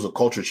because he was a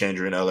culture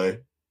changer in LA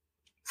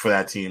for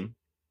that team.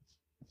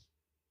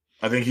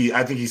 I think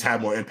he's had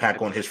more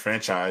impact on his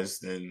franchise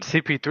than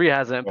CP3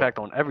 has an impact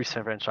on every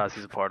franchise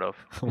he's a part of.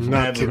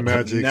 Not to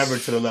Magic. Never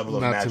to the level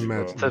of Magic,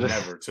 bro.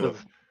 Never to.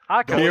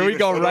 Here we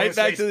go right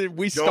back to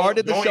we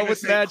started the show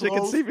with Magic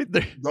and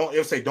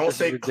CP3. Don't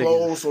say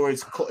close or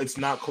it's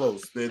not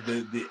close.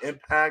 The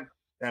impact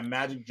that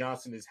Magic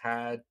Johnson has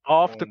had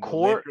off the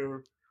court.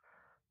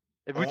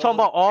 If we're talking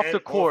about off the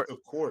court,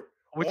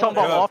 we're talking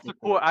about off the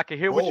court. I can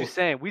hear what you're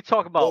saying. We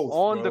talk about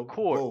on the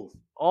court.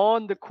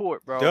 On the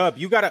court, bro. Dub,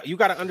 you gotta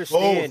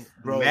understand.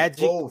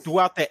 Magic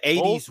throughout the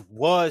 80s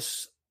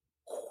was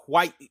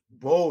quite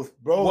bro.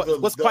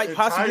 Was quite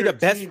possibly the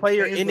best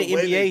player in the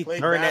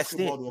NBA during that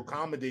stint. To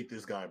accommodate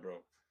this guy, bro.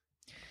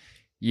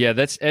 Yeah,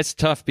 that's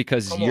tough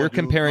because you're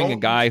comparing a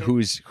guy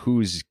who's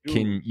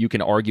you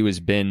can argue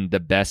has been the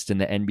best in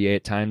the NBA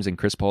at times, and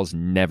Chris Paul's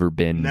never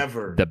been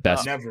the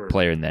best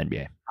player in the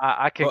NBA.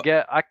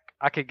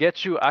 I could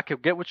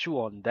get with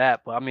you on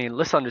that, but I mean,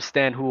 let's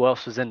understand who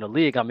else was in the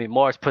league. I mean,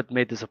 Mars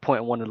made this a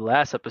point in one of the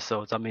last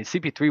episodes. I mean,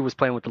 CP3 was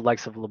playing with the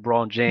likes of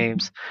LeBron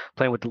James,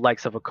 playing with the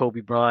likes of a Kobe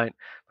Bryant,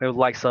 playing with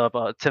the likes of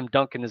Tim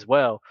Duncan as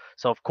well.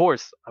 So of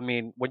course, I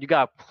mean, when you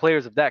got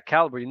players of that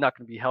caliber, you're not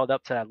going to be held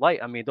up to that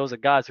light. I mean, those are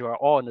guys who are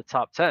all in the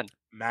top 10.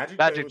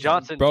 Magic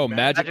Johnson, bro.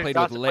 Magic played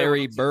with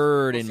Larry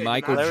Bird and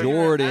Michael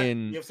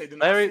Jordan.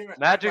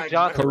 Magic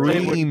Johnson,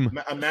 Kareem.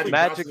 Magic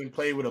Johnson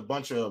played with a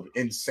bunch of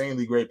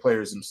insanely great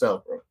players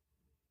himself, bro.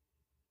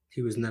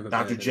 He was never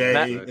Dr.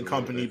 J and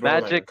company,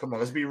 bro. Magic, come on,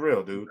 let's be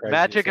real, dude.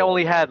 Magic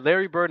only had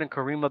Larry Bird and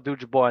Kareem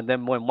Abdul-Jabbar, and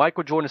then when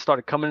Michael Jordan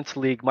started coming into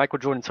the league, Michael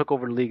Jordan took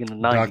over the league in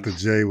the 90s. Dr.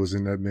 J was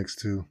in that mix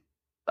too.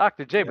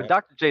 Dr. J, but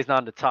Dr. J's not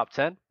in the top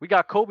 10. We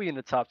got Kobe in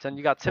the top 10.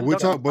 You got Tim. We're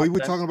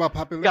talking about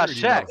popularity.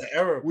 You got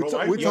Shaq. We're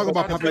talking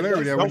about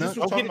popularity.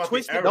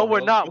 No, we're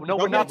not. No,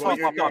 we're not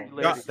talking about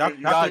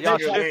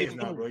popularity.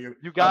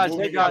 You guys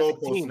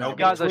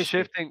are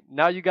shifting.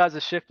 Now you guys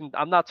are shifting.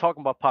 I'm not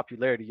talking about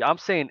popularity. I'm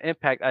saying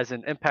impact as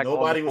an impact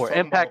on the court.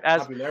 Impact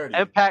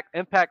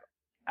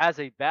as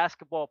a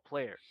basketball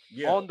player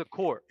on the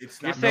court. You're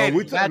saying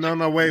wait. You're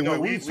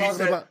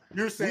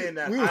saying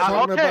that we were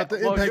talking about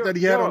the impact that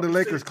he had on the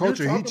Lakers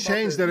culture. He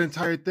changed that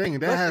entire thing,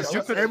 and that has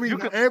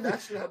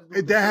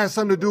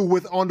something to do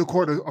with on the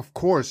court, of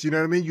course. You know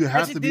what I mean? You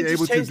have to be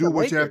able to do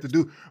what you have to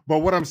do. But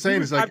what I'm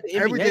saying is like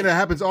everything that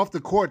happens off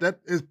the court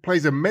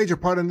plays a major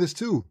part in this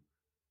too.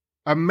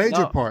 A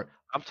major part.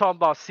 I'm talking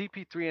about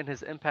CP3 and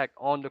his impact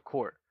on the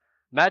court.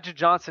 Magic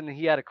Johnson,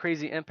 he had a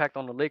crazy impact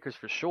on the Lakers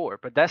for sure,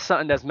 but that's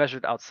something that's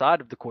measured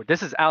outside of the court.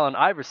 This is Allen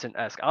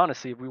Iverson-esque.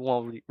 Honestly, if we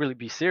want to really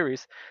be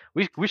serious,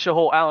 we should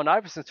hold Allen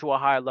Iverson to a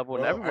higher level,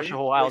 and everyone should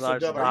hold Allen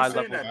Iverson to a higher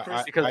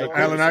level. Because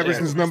Allen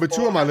Iverson's number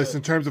 2 on my list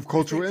in terms of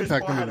cultural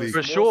impact on the league.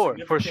 For sure.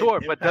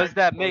 But does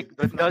that make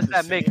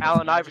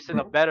Allen Iverson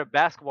a better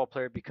basketball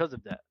player because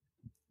of that?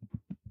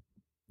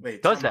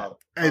 Does that?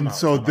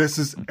 So this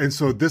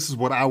is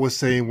what I was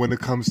saying when it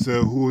comes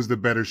to who is the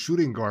better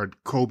shooting guard,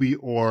 Kobe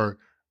or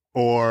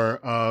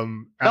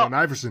Allen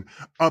Iverson,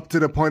 up to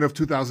the point of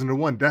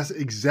 2001. That's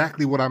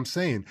exactly what I'm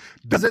saying.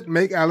 Does it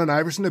make Allen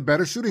Iverson a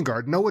better shooting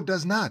guard? No, it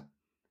does not.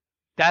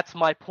 That's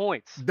my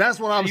point. That's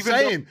what I'm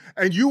saying.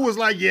 And you was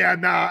like,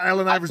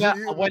 Allen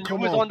Iverson. When you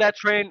was on that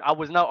train, I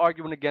was not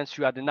arguing against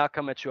you. I did not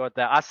come at you at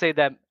that. I said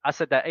that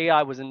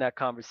AI was in that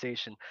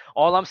conversation.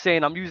 All I'm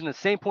saying, I'm using the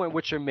same point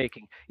which you're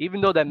making. Even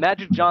though that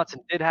Magic Johnson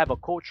did have a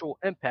cultural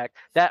impact,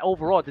 that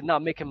overall did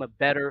not make him a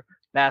better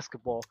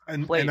basketball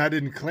player. And I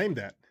didn't claim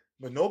that.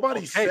 But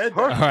nobody said that.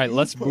 All right,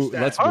 let's move.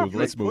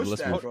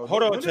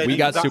 Hold on, we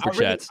got super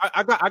chats.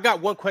 I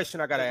got one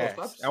question I got to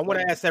ask. I want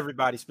to ask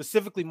everybody,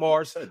 specifically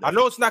Mars. I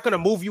know it's not going to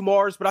move you,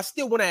 Mars, but I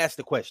still want to ask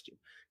the question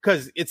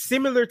because it's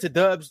similar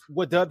to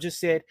what Dub just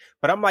said.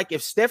 But I'm like,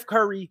 if Steph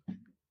Curry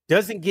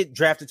doesn't get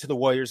drafted to the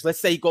Warriors,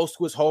 let's say he goes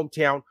to his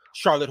hometown,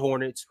 Charlotte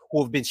Hornets,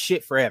 who have been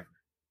shit forever.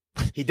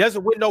 He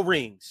doesn't win no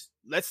rings.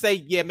 Let's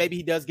say, maybe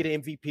he does get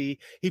an MVP.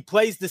 He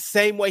plays the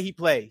same way he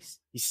plays.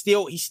 He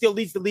still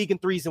leads the league in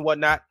threes and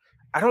whatnot.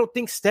 I don't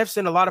think Steph's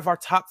in a lot of our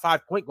top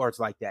 5 point guards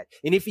like that.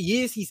 And if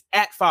he is, he's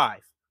at 5.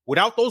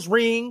 without those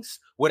rings,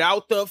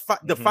 without the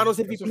Finals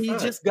MVP he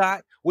just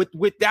got,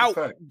 without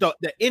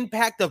the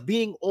impact of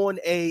being on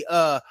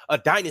a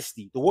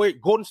dynasty, the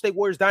Golden State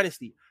Warriors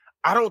dynasty,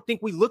 I don't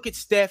think we look at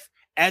Steph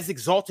as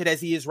exalted as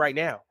he is right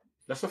now.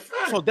 That's a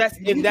fact. So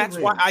that's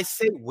why I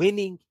say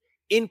winning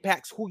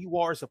impacts who you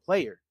are as a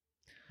player.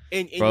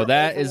 And bro,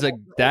 that is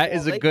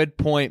a good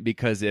point,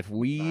 because if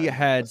we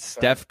had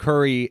Steph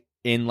Curry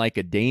in like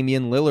a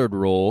Damian Lillard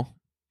role,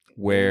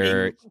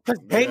 where because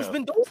Dame's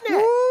been doing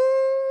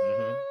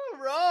that.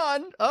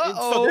 Ron,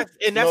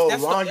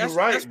 Ron, you're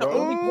right, that's the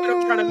only point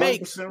I'm trying to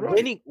make.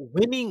 Right.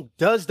 Winning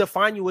does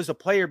define you as a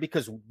player,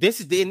 because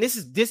this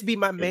be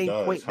my main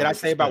point that I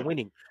say about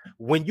winning.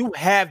 When you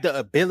have the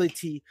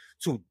ability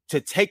to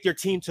take your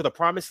team to the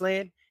promised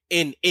land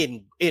and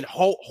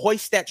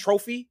hoist that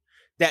trophy,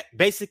 that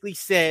basically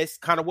says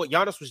kind of what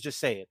Giannis was just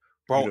saying,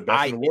 bro.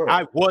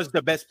 I was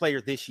the best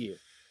player this year.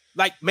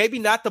 Like, maybe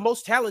not the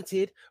most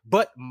talented,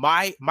 but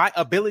my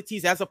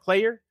abilities as a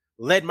player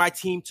led my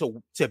team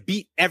to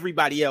beat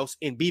everybody else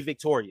and be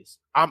victorious.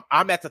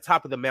 I'm at the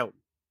top of the mountain.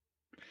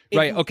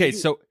 Right. Okay.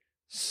 So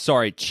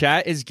sorry,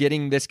 chat is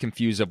getting this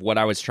confused of what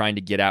I was trying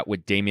to get at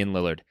with Damian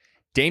Lillard.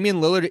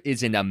 Damian Lillard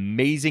is an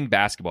amazing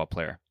basketball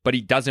player, but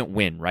he doesn't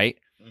win, right?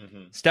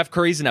 Mm-hmm. Steph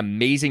Curry's an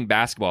amazing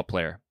basketball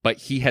player, but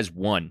he has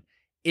won.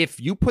 If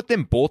you put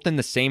them both in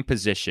the same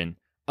position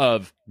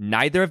of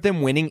neither of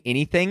them winning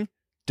anything,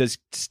 does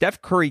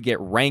Steph Curry get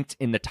ranked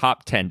in the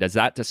top 10? Does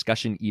that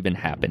discussion even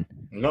happen?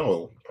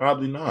 No,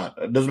 probably not.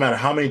 It doesn't matter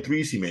how many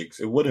threes he makes.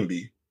 It wouldn't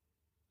be.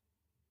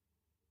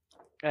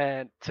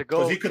 And to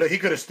go, he could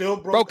have still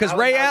broke. Bro, because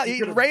Ray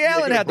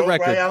Allen had the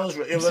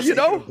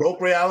record.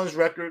 Broke Ray Allen's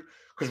record,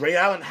 because Ray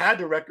Allen had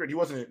the record. He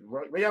wasn't.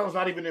 Ray Allen's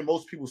not even in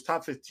most people's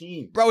top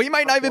 15. Bro, he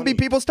might not even be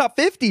people's top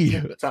 50.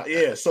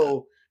 Yeah.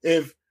 So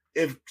if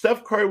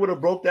Steph Curry would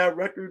have broke that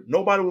record,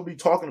 nobody would be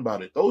talking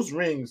about it. Those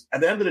rings,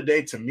 at the end of the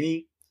day, to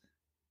me,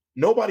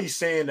 nobody's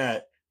saying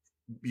that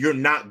you're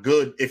not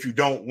good if you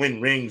don't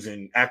win rings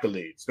and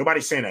accolades.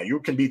 Nobody's saying that. You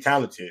can be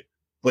talented,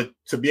 but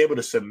to be able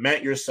to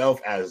cement yourself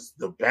as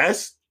the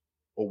best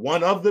or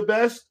one of the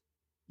best,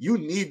 you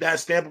need that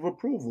stamp of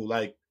approval.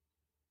 Like,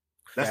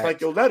 that's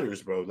like your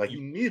letters, bro. Like, you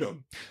need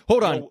them.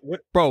 Hold on,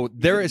 bro.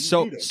 There is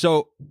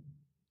so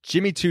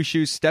Jimmy Two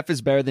Shoes, Steph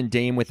is better than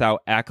Dame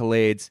without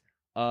accolades.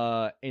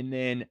 And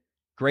then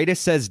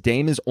Greatest says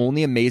Dame is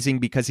only amazing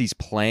because he's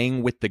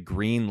playing with the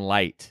green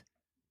light.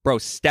 Bro,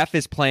 Steph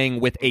is playing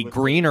with a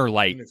greener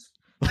light.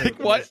 Like,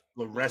 what?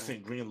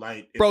 Fluorescent green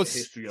light. Bro,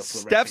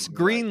 Steph's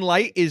green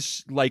light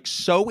is like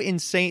so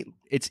insane.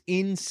 It's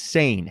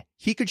insane.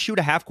 He could shoot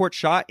a half-court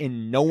shot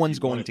and no one's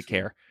going to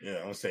care. Yeah,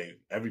 I'm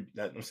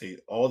gonna say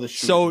all the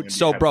shooters.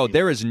 So bro,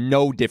 there is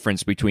no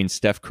difference between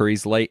Steph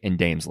Curry's light and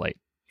Dame's light.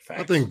 Facts.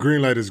 I think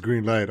green light is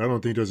green light. I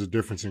don't think there's a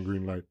difference in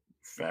green light.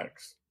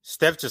 Facts.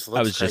 Steph just looks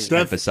I was just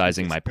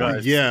emphasizing my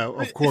point. Yeah,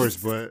 of course,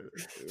 but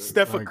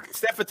Steph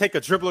would take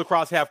a dribble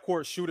across half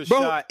court, shoot a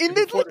shot, and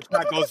then before the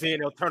shot goes in,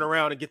 he'll turn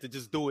around and get to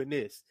just doing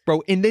this.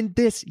 Bro, and then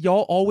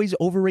y'all always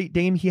overrate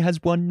Dame. He has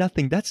won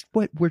nothing. That's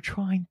what we're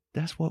trying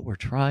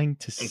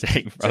to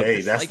say, bro.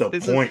 Hey, that's the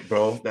point,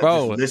 bro.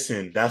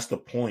 Listen, that's the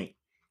point.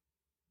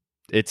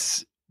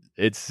 It's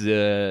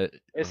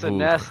a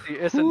nasty.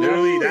 It's a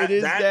literally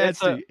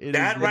nasty.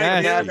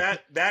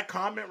 That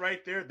comment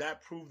right there,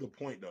 that proved the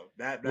point, though.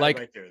 That like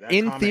right there, that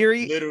in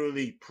theory,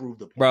 literally proved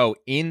the point, bro.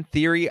 In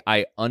theory,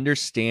 I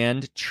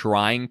understand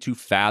trying to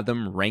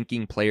fathom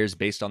ranking players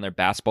based on their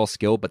basketball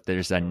skill, but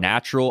there's a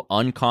natural,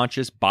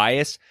 unconscious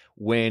bias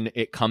when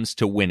it comes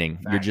to winning.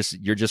 Facts.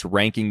 You're just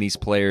ranking these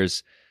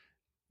players,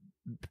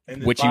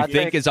 which you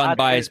think is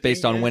unbiased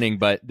based on winning,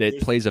 but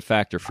it plays a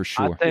factor for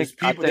sure. There's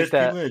people in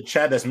the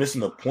chat that's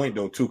missing the point,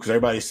 though, too, because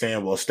everybody's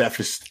saying, well, Steph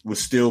would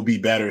still be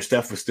better.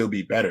 Steph would still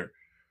be better.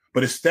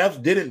 But if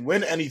Steph didn't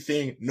win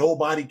anything,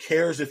 nobody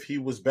cares if he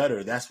was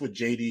better. That's what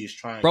JD is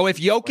trying. Bro, if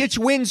Jokic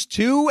wins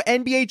 2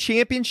 NBA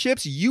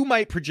championships, you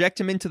might project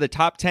him into the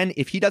top 10.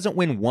 If he doesn't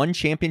win 1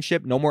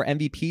 championship, no more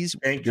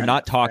MVPs, you're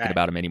not talking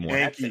about him anymore.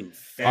 Thank you.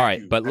 All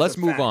right, but let's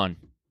move on.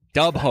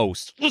 Dub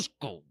host. Let's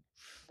go.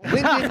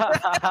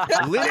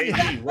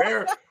 JD,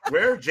 where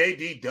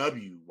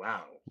JDW?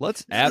 Wow.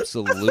 Let's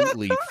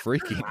absolutely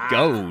freaking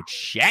go,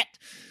 chat.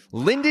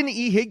 Lyndon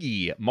E.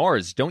 Higgy,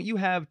 Mars, don't you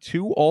have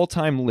 2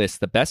 all-time lists,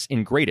 the best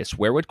and greatest?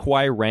 Where would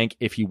Kawhi rank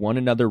if he won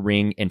another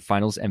ring and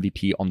Finals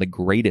MVP on the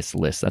greatest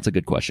list? That's a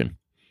good question.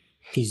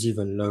 He's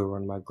even lower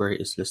on my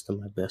greatest list than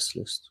my best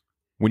list.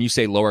 When you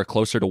say lower,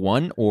 closer to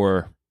 1,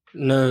 or?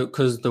 No,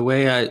 because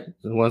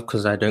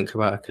because I don't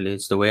care about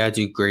accolades. The way I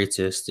do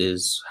greatest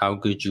is how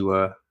good you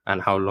were and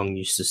how long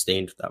you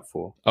sustained that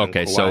for.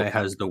 Okay, and Kawhi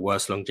has the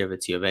worst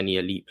longevity of any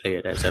elite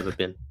player that's ever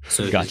been.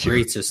 So the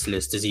greatest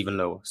list is even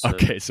lower.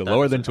 So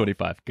lower than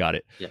 25. Got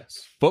it.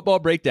 Yes. Football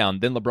breakdown.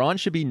 Then LeBron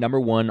should be number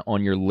 1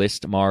 on your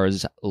list,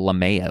 Mars.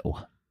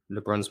 LeMayo.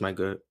 LeBron's my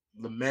goat.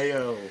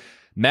 LeMayo.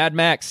 Mad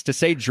Max, to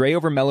say Dre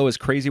over Melo is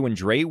crazy when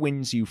Dre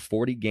wins you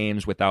 40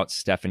 games without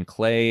Steph and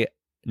Clay.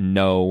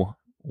 No.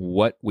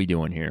 What we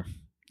doing here?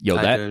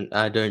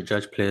 I don't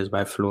judge players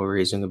by floor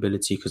raising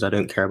ability because I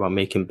don't care about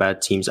making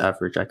bad teams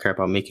average. I care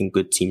about making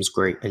good teams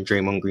great. And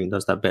Draymond Green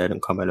does that better than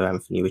Carmelo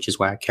Anthony, which is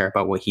why I care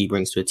about what he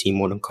brings to a team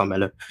more than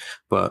Carmelo.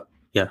 But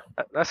yeah,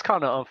 that's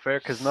kind of unfair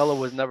because Melo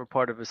was never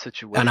part of a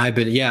situation. And I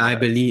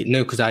believe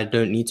no, because I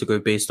don't need to go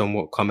based on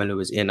what Carmelo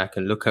is in. I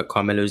can look at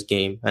Carmelo's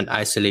game, an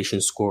isolation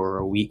scorer,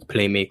 a weak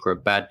playmaker, a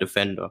bad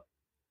defender,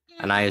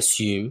 and I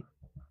assume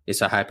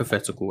it's a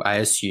hypothetical. I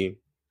assume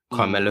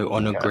Carmelo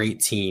on a great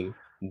team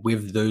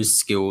with those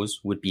skills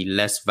would be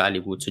less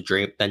valuable to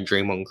than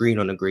Draymond Green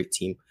on a great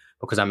team,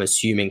 because I'm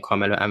assuming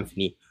Carmelo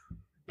Anthony,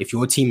 if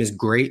your team is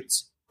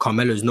great,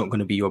 Carmelo's not going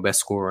to be your best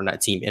scorer on that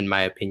team, in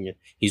my opinion.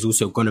 He's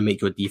also going to make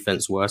your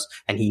defense worse,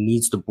 and he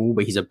needs the ball,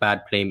 but he's a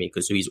bad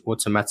playmaker, so he's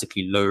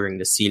automatically lowering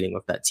the ceiling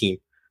of that team.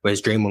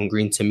 Whereas Draymond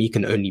Green, to me,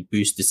 can only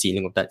boost the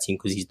ceiling of that team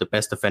because he's the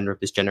best defender of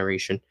this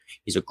generation.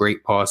 He's a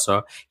great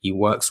passer. He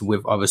works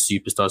with other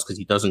superstars because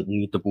he doesn't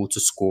need the ball to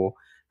score,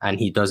 and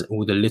he does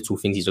all the little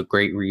things. He's a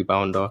great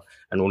rebounder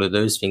and all of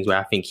those things where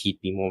I think he'd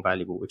be more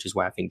valuable, which is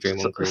why I think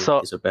Draymond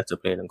Green is a better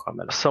player than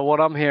Carmelo. So what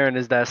I'm hearing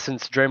is that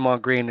since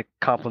Draymond Green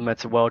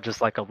complements it well,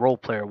 just like a role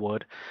player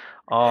would,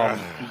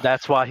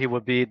 that's why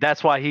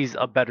he's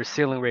a better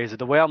ceiling raiser.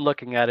 The way I'm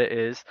looking at it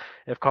is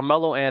if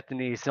Carmelo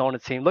Anthony is on a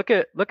team, look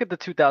at the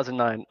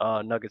 2009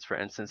 Nuggets, for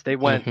instance. They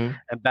went and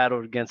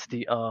battled against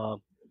the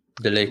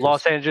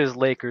Los Angeles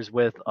Lakers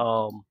with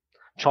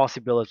Chauncey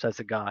Billups as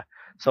a guy.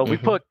 So we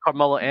put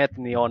Carmelo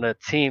Anthony on a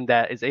team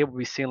that is able to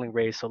be ceiling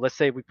raised. So let's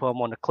say we put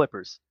him on the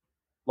Clippers,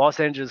 Los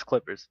Angeles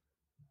Clippers.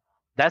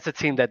 That's a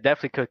team that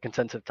definitely could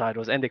contend to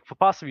titles, and they could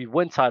possibly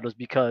win titles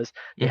because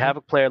they have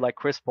a player like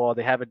Chris Paul,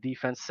 they have a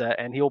defense set,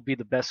 and he'll be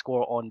the best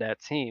scorer on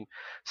that team.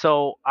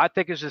 So I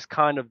think it's just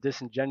kind of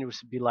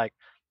disingenuous to be like,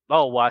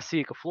 oh, well, I see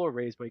he can floor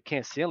raise, but he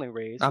can't ceiling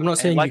raise. I'm not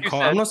saying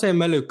I'm not saying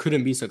Melo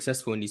couldn't be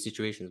successful in these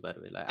situations, by the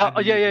way. Like, on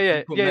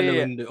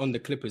the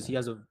Clippers, he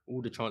has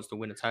all the chance to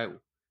win a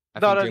title. I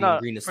think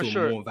Draymond Green is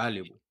still more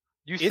valuable.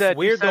 It's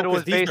weird though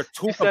because these are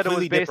two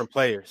completely different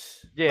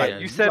players. Yeah,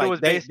 you said it was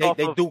based off.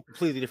 They do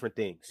completely different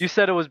things. You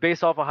said it was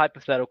based off a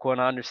hypothetical,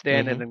 and I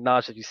understand and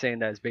acknowledge that you're saying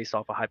that it's based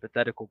off a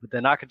hypothetical. But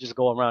then I could just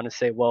go around and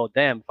say, well,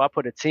 damn, if I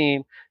put a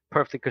team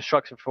perfectly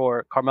constructed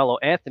for Carmelo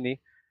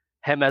Anthony,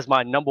 him as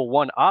my number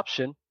one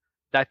option,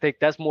 I think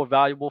that's more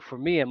valuable for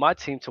me and my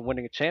team to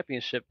winning a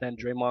championship than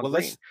Draymond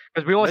Green.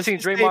 Because we only seen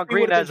Draymond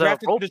Green as a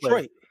role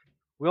player.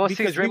 We only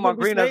seen Draymond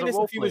Green as a role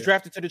player. If he was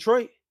drafted to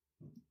Detroit.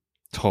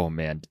 Oh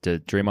man,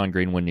 Draymond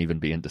Green wouldn't even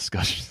be in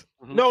discussion.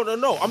 No.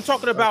 I'm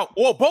talking about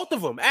both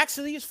of them.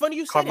 Actually, it's funny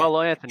you said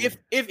Carmelo Anthony.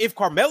 If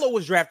Carmelo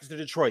was drafted to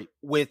Detroit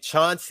with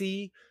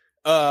Chauncey,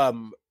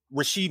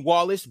 Rasheed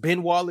Wallace,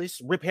 Ben Wallace,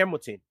 Rip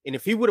Hamilton, and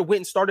if he would have went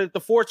and started at the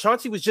 4,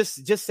 Chauncey was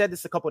just said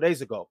this a couple of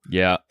days ago.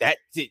 Yeah, that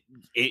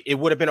it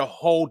would have been a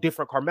whole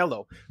different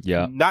Carmelo.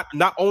 Yeah,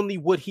 not only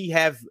would he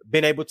have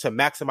been able to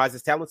maximize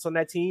his talents on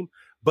that team,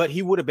 but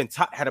he would have been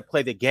taught how to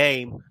play the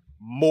game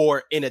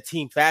more in a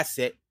team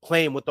facet,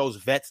 playing with those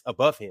vets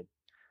above him,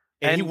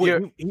 and he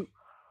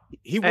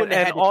wouldn't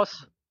have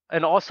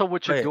and also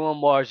what you're doing,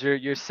 Mars,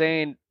 you're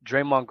saying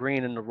Draymond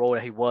Green in the role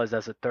that he was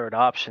as a third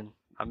option.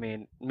 I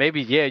mean,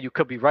 maybe you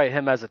could be right.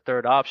 Him as a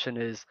third option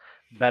is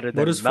better than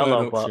Melo. What does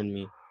third option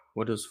mean?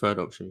 What does third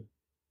option mean?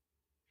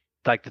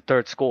 Like the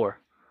third scorer.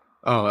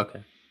 Oh,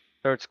 okay.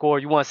 Third scorer.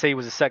 You want to say he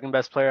was the second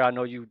best player? I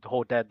know you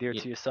hold that dear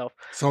to yourself.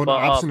 So an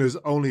option is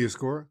only a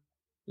scorer?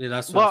 Yeah,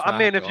 that's I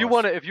mean, if you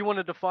want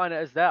to define it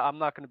as that, I'm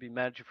not going to be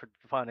mad at you for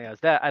defining it as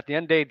that. At the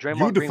end of the day,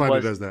 Draymond Green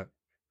defined it as that.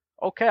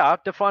 Okay,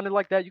 I've defined it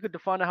like that. You could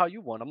define it how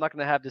you want. I'm not going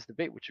to have this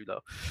debate with you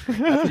though.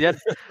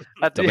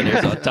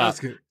 Debonair's on top.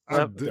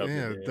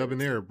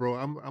 Debonair, bro.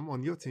 I'm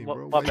on your team,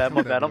 bro. My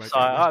bad. I'm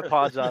sorry. I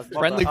apologize.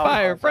 Friendly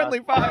fire.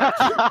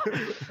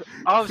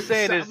 All I'm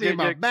saying is,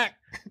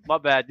 my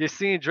bad. You're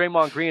seeing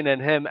Draymond Green and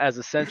him as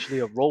essentially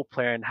a role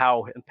player and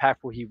how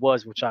impactful he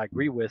was, which I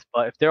agree with.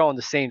 But if they're on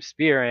the same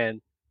sphere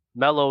and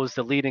Melo's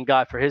the leading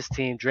guy for his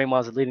team,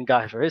 Draymond's the leading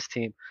guy for his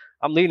team,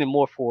 I'm leaning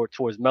more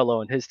towards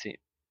Melo and his team,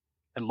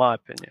 in my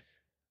opinion.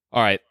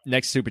 All right,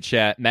 next super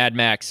chat. Mad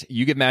Max,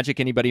 you give Magic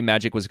anybody,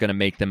 Magic was going to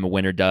make them a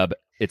winner dub.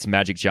 It's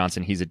Magic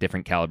Johnson. He's a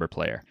different caliber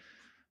player.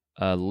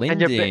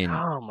 Lyndon.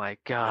 Oh, my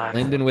God.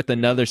 Lyndon with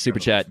another super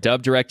chat.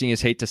 Dub directing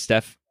his hate to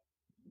Steph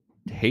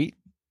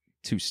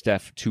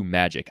to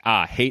Magic.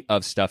 Hate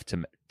of Steph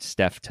to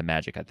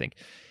Magic, I think.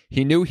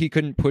 He knew he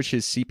couldn't push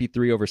his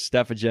CP3 over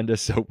Steph agenda,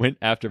 so went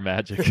after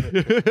Magic.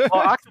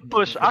 Well, I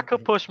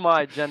could push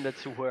my agenda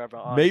to whoever.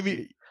 Honestly.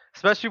 Maybe.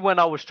 Especially when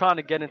I was trying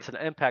to get into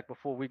the impact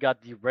before we got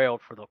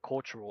derailed for the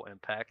cultural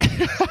impact.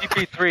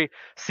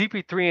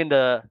 CP3 and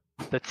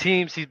the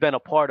teams he's been a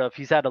part of,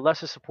 he's had a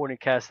lesser supporting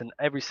cast than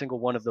every single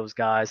one of those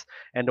guys.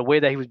 And the way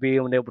that he was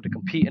being able to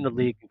compete in the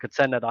league and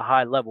contend at a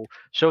high level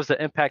shows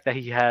the impact that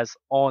he has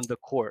on the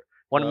court.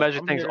 Want to measure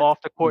things off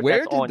the court. Where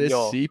that's did on this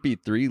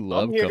CP3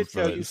 love I'm here come to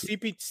tell from? you,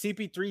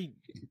 CP3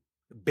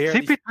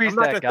 barely. CP3's I'm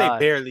not that gonna guy. say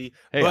barely.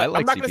 Hey, but I like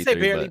I'm not gonna say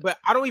CP3, barely, but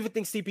I don't even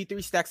think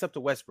CP3 stacks up to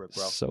Westbrook,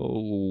 bro.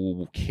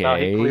 So okay. No,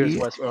 he clears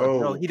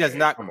Westbrook. No, he does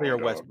not clear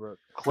Westbrook.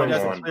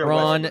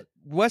 Ron,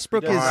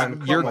 Westbrook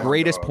is your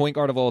greatest point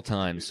guard of all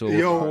time. So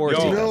yo, of course,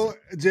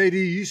 JD,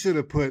 you should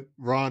have put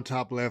Ron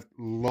top left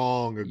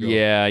long ago.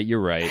 Yeah,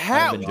 you're right.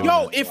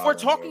 If we're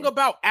talking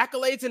about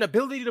accolades and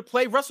ability to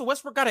play, Russell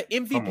Westbrook got an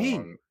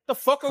MVP. The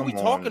fuck are we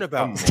talking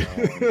about?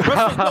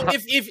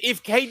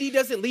 If KD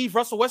doesn't leave,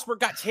 Russell Westbrook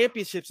got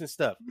championships and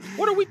stuff.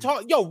 What are we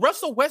talking? Yo,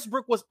 Russell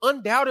Westbrook was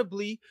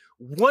undoubtedly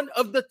one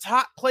of the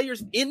top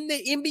players in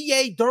the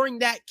NBA during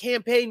that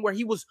campaign where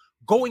he was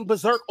going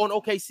berserk on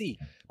OKC.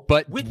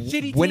 But when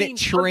it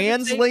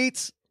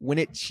translates,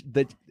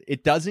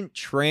 it doesn't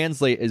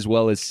translate as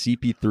well as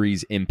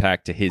CP3's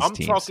impact to his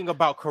teams. I'm talking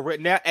about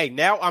correct now. Hey,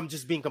 now I'm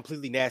just being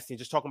completely nasty and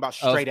just talking about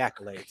straight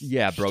accolades.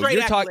 Yeah, bro.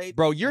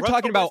 You're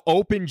talking about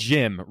open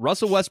gym.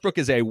 Russell Westbrook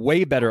is a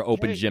way better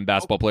open gym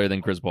basketball player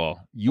than Chris Paul.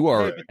 You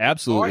are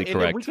absolutely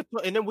correct.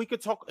 And then we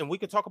could talk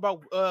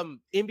about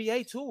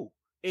NBA too.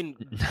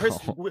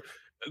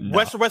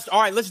 West.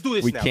 All right, let's do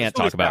this. We can't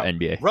talk about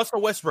NBA.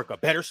 Russell Westbrook, a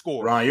better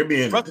scorer. Ron, you're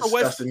being Russell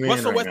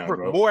Westbrook,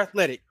 now, more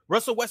athletic.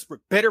 Russell Westbrook,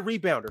 better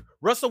rebounder.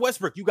 Russell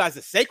Westbrook, you guys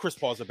that say Chris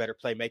Paul's a better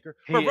playmaker.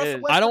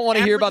 I don't want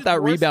to hear about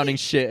that rebounding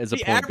shit as a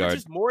point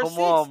guard. Come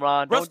on,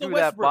 Ron. Don't do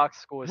that box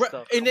score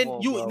stuff. And then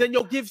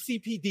you'll give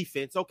CP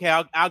defense. Okay,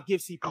 I'll give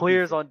CP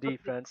clears on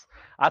defense.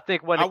 I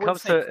think when it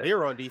comes to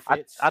clear on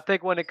defense, I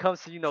think when it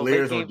comes to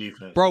clears on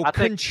defense, bro,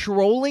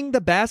 controlling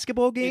the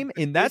basketball game,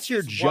 and that's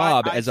your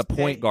job as a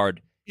point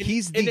guard.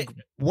 He's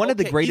one of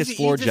the greatest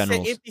floor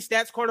generals. Empty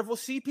stats carnival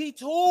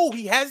CP2.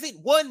 He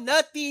hasn't won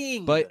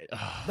nothing. But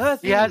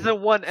nothing. He hasn't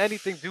won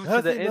anything due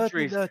to the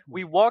injuries. Nothing.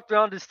 We walked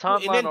around this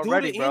timeline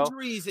already, bro.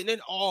 Injuries and then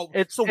all.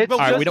 We don't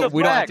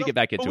have to get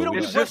back into it. We don't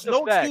give Russ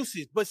no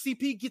excuses, but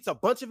CP gets a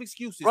bunch of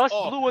excuses. Russ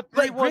blew a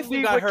 3-1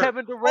 lead with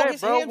Kevin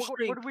Durant, bro.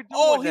 What are we doing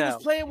now? He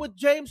was playing with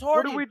James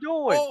Harden. What are we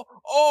doing?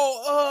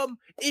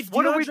 If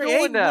DeAndre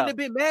Ayton wouldn't have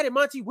been mad at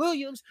Monty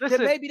Williams,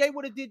 then maybe they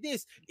would have did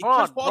this.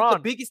 Chris Paul's the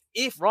biggest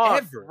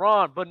ever.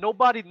 Ron, but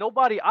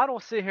nobody. I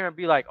don't sit here and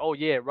be like, oh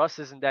yeah, Russ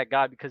isn't that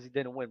guy because he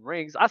didn't win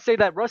rings. I say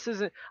that Russ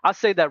is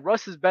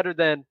better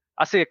than.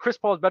 I say that Chris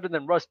Paul is better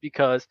than Russ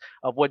because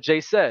of what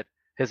Jay said.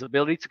 His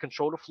ability to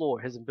control the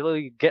floor, his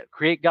ability to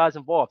create guys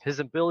involved, his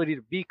ability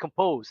to be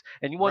composed.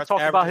 And you want to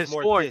talk about his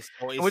scoring.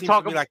 And we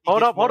talk about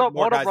hold up,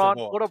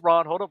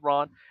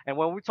 Ron. And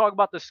when we talk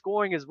about the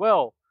scoring as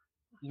well,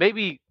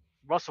 maybe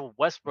Russell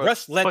Westbrook.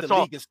 Russ led the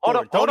league in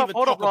scoring. Don't even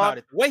talk about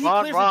it. The way he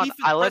clears the defense,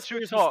 I let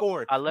you talk.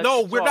 We're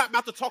not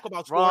about to talk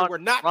about scoring. We're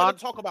not going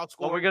to talk about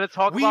scoring. We're going to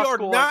talk about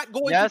scoring. We are not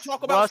going to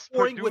talk about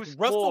scoring with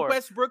Russell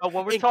Westbrook and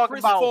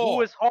Chris Paul.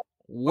 Who is hard,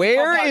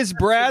 where is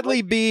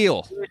Bradley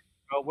Beal?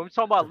 Bro, when we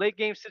talk about late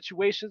game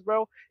situations,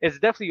 bro, it's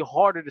definitely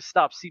harder to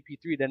stop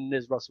CP3 than it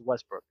is Russell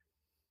Westbrook.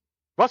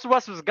 Russell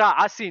Westbrook's a guy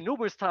I see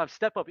numerous times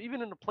step up,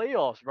 even in the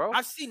playoffs, bro.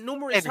 I see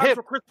numerous times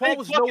where Chris Paul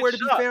was nowhere to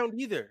be found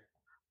either.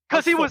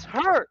 Because he was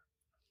hurt.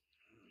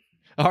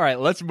 All right,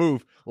 let's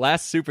move.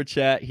 Last super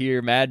chat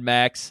here, Mad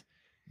Max.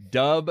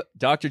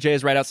 Dr. J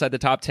is right outside the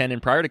top 10.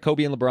 And prior to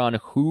Kobe and LeBron,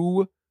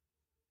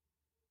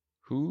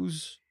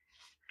 whose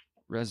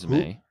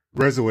resume?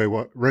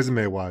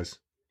 Resume-wise.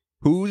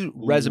 Whose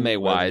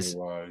resume-wise?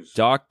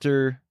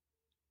 Dr.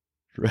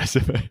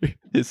 Resume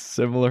is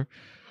similar.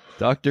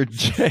 Dr.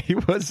 J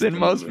was in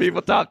most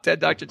people top 10.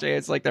 Dr. J,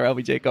 it's like their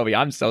LBJ Kobe.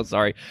 I'm so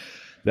sorry.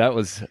 That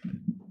was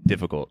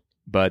difficult.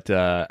 But,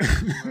 wow.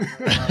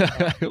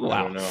 I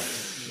don't know.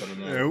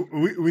 Yeah,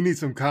 we need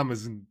some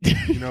commas and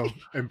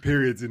and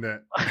periods in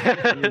that.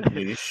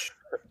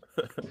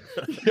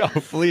 Yo,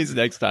 please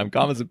next time,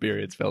 commas and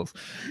periods, fellas.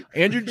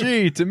 Andrew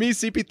G, to me,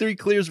 CP3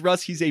 clears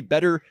Russ. He's a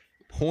better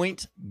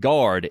point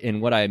guard.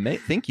 And what I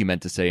think you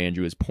meant to say,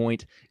 Andrew, is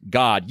point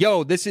god.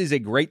 Yo, this is a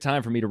great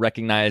time for me to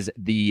recognize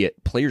the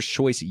Players'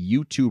 Choice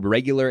YouTube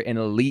regular and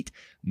elite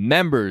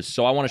members.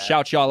 So I want to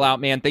shout y'all out,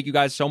 man. Thank you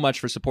guys so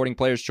much for supporting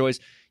Players' Choice.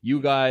 You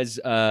guys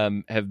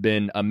have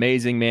been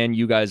amazing, man.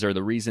 You guys are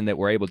the reason that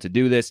we're able to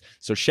do this.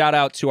 So shout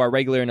out to our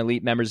regular and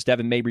elite members,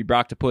 Devin Mabry,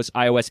 Broctopus,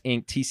 iOS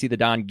Inc., TC the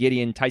Don,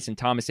 Gideon, Tyson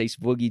Thomas, Ace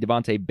Boogie,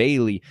 Devontae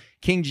Bailey,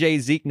 King J,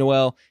 Zeke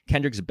Noel,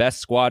 Kendrick's Best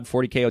Squad,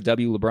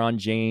 40KOW, LeBron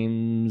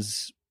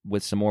James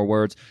with some more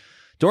words,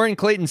 Dorian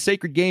Clayton,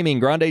 Sacred Gaming,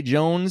 Grande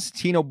Jones,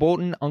 Tino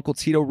Bolton, Uncle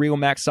Tito, Real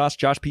Max Sauce,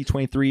 Josh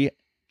P23,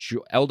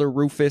 Elder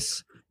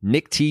Rufus,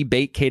 Nick T,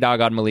 Bait,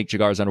 K-Dog, Odd Malik,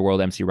 Jagar's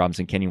Underworld, MC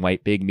Robinson, Kenny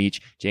White, Big Meech,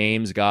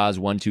 James, Gaz,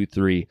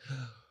 123.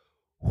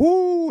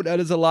 Whoo, that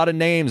is a lot of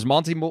names.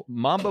 Mamba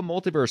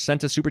Multiverse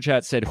sent a super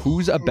chat, said,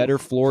 who's a better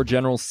floor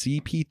general,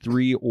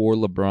 CP3 or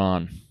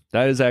LeBron?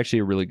 That is actually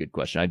a really good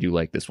question. I do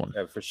like this one.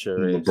 Yeah, for sure.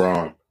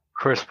 LeBron.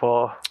 Chris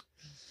Paul.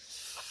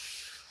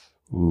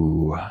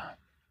 Ooh.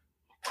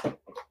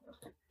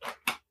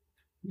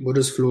 What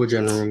does floor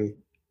general mean?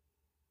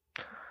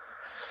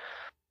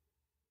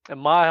 In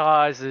my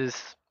eyes is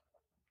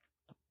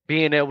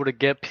being able to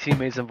get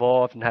teammates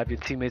involved and have your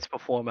teammates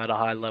perform at a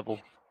high level.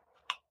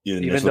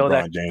 Even though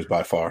LeBron James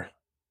by far.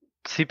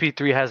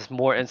 CP3 has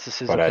more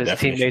instances of his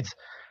teammates.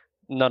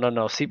 No.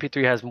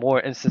 CP3 has more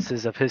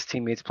instances of his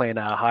teammates playing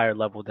at a higher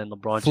level than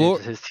LeBron James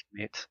and his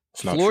teammates.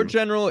 Floor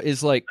general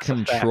is like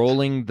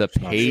controlling the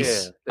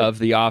pace of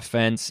the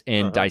offense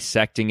and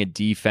dissecting a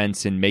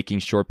defense and making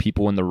sure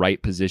people in the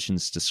right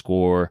positions to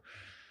score.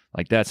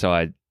 Like, that's how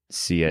I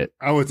see it.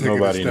 I would take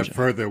it a step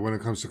further when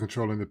it comes to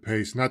controlling the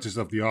pace, not just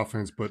of the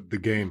offense, but the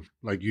game.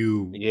 Like,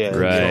 you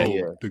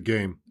control the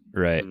game.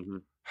 Right. Mm-hmm.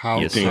 How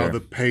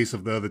the pace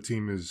of the other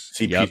team is.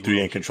 CP3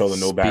 ain't controlling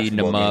no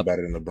basketball game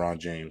better than LeBron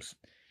James.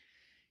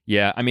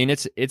 Yeah, I mean,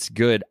 it's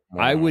good.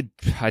 Wow.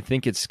 I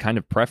think it's kind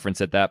of preference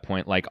at that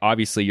point. Like,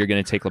 obviously, you're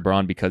going to take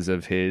LeBron because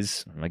of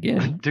his,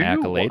 again,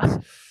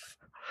 accolades.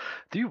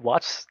 Do you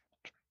watch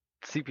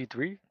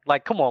CP3?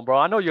 Like, come on, bro.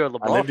 I know you're a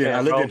LeBron fan.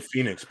 I lived in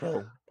Phoenix,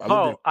 bro.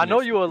 I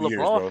know you're a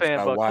LeBron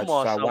fan, but come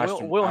on,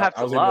 son. We don't have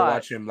to lie. I was able to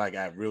watch him like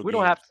at real. We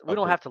don't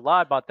have to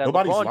lie about that.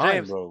 Nobody's LeBron lying,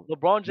 James, bro.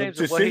 LeBron James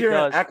to is what sit he here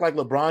does. And act like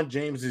LeBron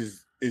James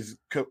is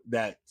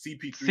that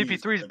CP3.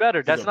 CP3 is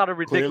better. That's not a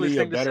ridiculous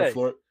thing to say.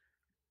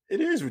 It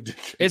is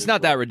ridiculous. It's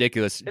not that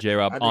ridiculous,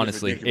 J-Rob.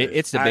 Honestly,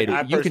 it's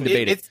debated. You can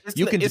debate it.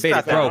 You can debate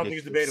it, bro.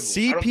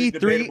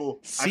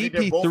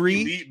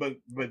 CP3, but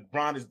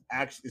Bron is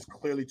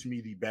clearly to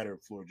me the better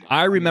floor general.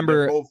 I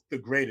remember both the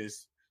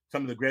greatest,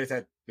 some of the greatest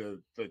at the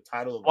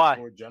title of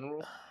floor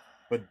general,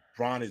 but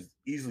Bron is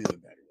easily the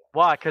better.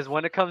 Why? Because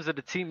when it comes to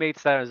the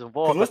teammates that is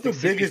involved, what's the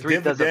biggest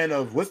dividend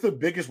of? What's the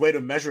biggest way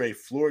to measure a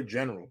floor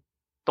general?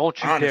 Don't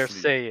you dare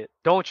say it.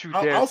 Don't you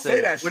dare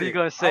say that shit. What are you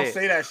going to say? I'll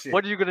say that shit.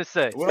 What are you going to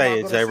say? Say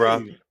it,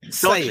 J-Rob.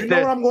 Say it. You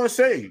know what I'm going to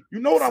say. You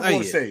know what I'm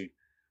going to say.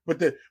 But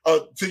to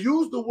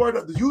use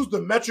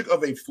the metric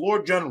of a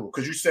floor general,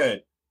 because you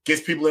said gets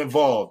people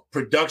involved,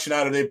 production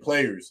out of their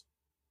players.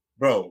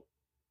 Bro,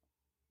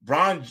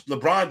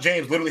 LeBron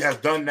James literally has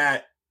done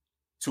that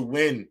to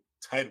win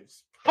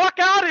titles. Fuck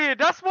out of here.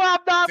 That's why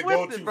I'm not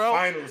with this, bro.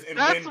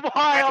 That's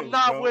why I'm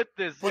not with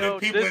this. Putting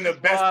people in the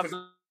best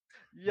position.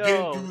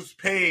 Getting dudes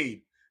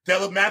paid.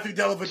 Matthew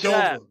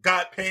Dellavedova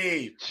got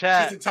paid.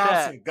 Tristan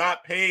Thompson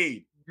got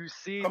paid. You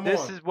see,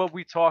 this is what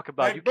we talk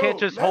about. Like, you can't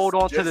just hold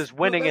on to this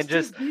winning and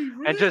just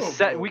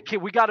set. We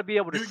got to be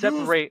able to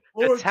separate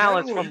the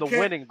talents from the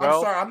winning, bro.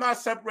 I'm sorry, I'm not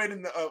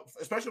separating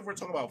especially if we're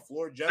talking about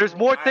floor general. There's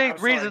more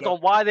reasons on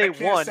why they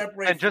won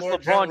than just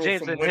LeBron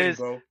James and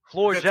his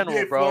floor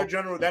general, bro. Floor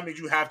general, that means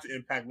you have to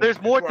impact.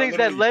 There's more things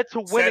that led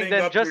to winning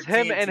than just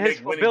him and his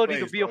ability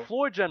to be a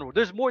floor general.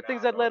 There's more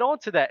things that led on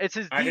to that. It's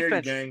his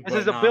defense. It's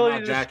his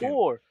ability to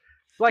score.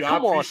 Like,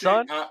 come on,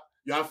 son.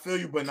 I feel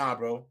you, but nah,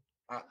 bro.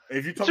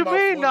 If you talk what about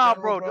you mean, nah,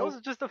 general, bro? Those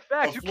are just the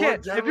facts. You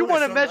can't. If you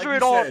want to measure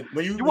it all,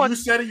 when you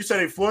said it, you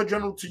said a floor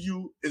general to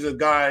you is a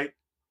guy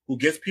who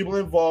gets people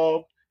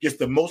involved, gets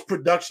the most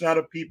production out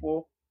of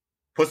people,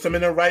 puts them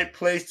in the right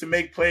place to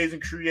make plays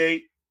and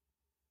create.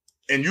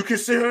 And you can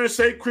sit here and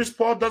say Chris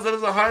Paul does it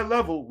at a high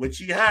level, which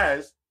he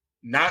has,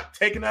 not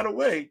taking that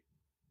away.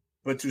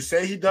 But to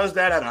say he does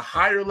that at a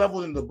higher level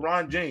than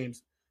LeBron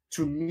James,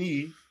 to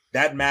me,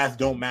 that math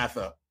don't math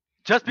up.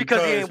 Just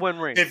because he ain't win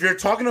rings. If you're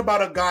talking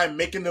about a guy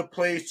making the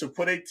plays to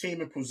put a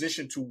team in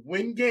position to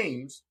win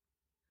games,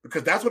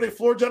 because that's what a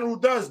floor general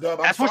does, Dub.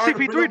 That's what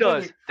CP3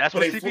 does. That's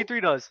what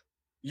CP3 does.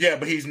 Yeah,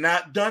 but he's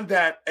not done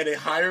that at a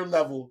higher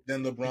level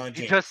than LeBron James.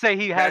 You just say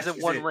he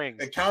hasn't won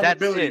rings.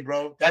 Accountability,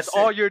 bro. That's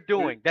all you're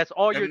doing. That's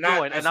all you're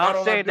doing. And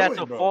I'm saying that's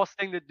a false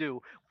thing to do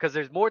because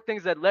there's more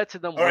things that led to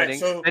them winning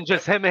than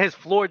just him and his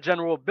floor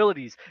general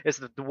abilities. It's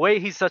the way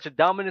he's such a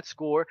dominant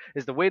scorer.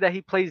 It's the way that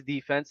he plays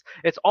defense.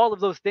 It's all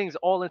of those things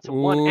all into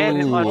one.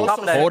 And on top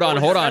of that,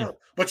 hold on.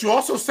 But you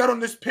also said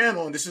on this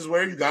panel, and this is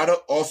where you got to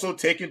also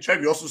take in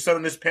check. You also said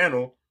on this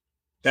panel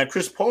that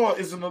Chris Paul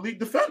is an elite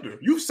defender.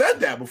 You've said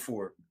that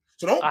before.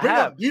 So don't bring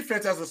up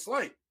defense as a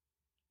slight.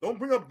 Don't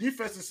bring up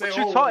defense and say,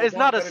 it's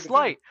not a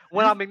slight.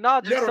 When I'm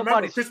acknowledging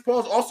somebody. Chris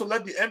Paul's also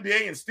led the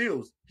NBA in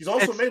steals. He's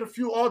also made a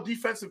few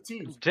all-defensive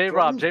teams.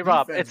 J-Rob,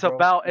 it's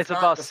about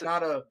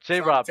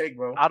J-Rob,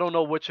 I don't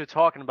know what you're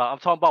talking about. I'm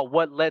talking about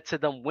what led to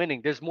them winning.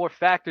 There's more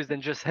factors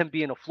than just him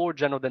being a floor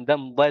general than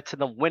them led to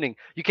them winning.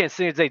 You can't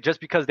sit and say just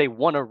because they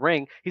won a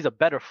ring, he's a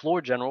better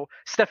floor general.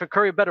 Stephen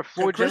Curry a better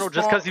floor general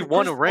just because he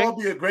won a ring? Chris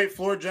Paul be a great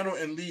floor general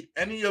and lead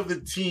any of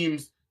the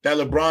teams that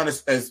LeBron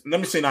is let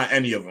me say not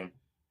any of them.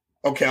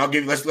 Okay, I'll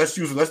give let's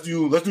do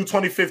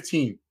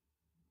 2015.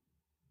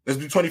 Let's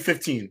do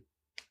 2015.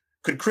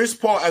 Could Chris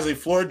Paul as a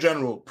floor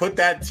general put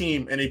that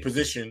team in a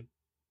position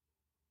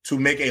to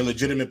make a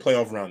legitimate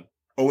playoff run?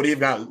 Or would he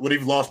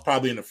have lost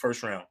probably in the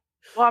first round?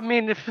 Well, I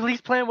mean, if he's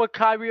playing with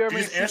Kyrie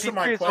Irving, it's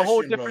a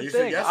whole different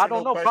thing. I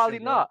don't know, probably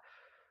not.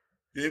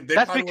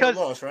 That's because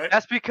lost, right?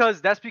 That's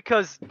because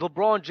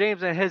LeBron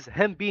James and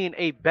him being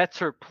a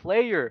better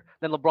player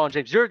than LeBron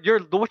James.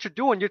 What you're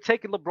doing, you're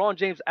taking LeBron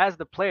James as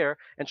the player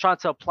and trying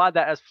to apply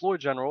that as floor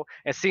general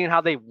and seeing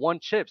how they won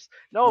chips.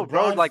 No,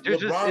 bro, like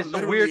it's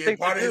a weird thing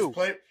to do.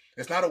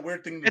 It's not a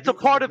weird thing. It's a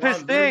part of his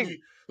thing.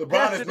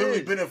 LeBron has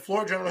literally been a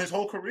floor general his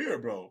whole career,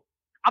 bro.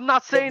 I'm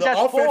not saying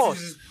that's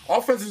false.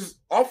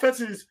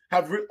 Offenses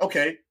have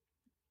okay.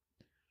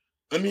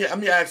 Let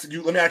me ask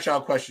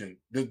y'all a question.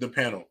 The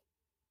panel.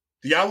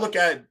 Do y'all look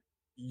at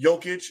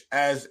Jokic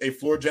as a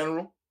floor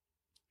general?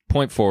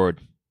 point forward.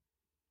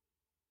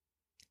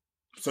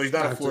 So he's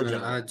not a floor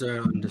general. I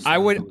don't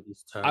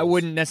understand. I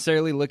wouldn't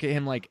necessarily look at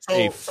him like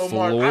a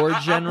floor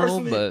Mars, general,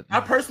 but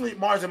I personally,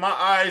 Mars, in my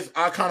eyes,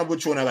 I kind of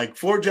with you on that. Like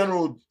floor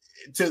general,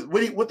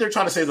 what they're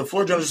trying to say is a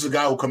floor general is a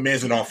guy who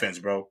commands an offense,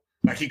 bro.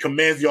 Like he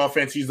commands the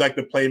offense. He's like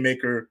the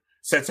playmaker,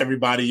 sets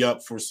everybody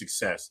up for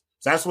success.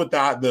 So that's what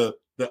the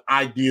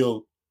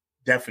ideal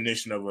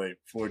definition of a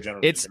floor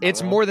general.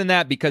 It's more than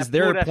that because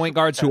there are point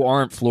guards who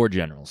aren't floor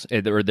generals,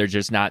 or they're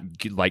just not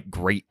like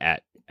great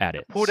at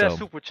it. Pull that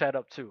super chat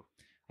up too.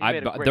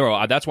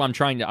 That's why I'm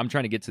trying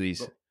to get to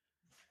these.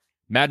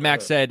 Mad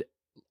Max said,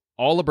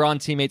 all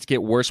LeBron teammates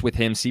get worse with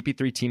him.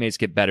 CP3 teammates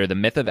get better. The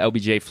myth of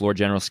LBJ floor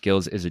general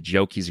skills is a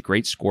joke. He's a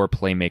great scorer,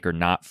 playmaker,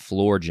 not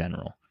floor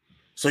general.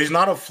 So he's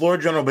not a floor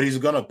general, but he's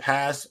going to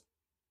pass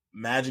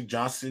Magic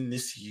Johnson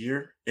this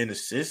year in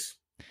assists.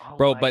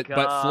 Bro, but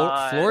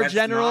floor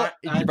general,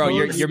 bro,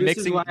 you're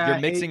mixing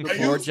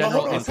floor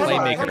general and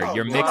playmaker.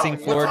 You're mixing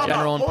floor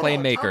general and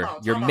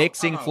playmaker. You're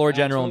mixing floor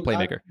general and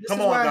playmaker. Come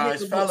on,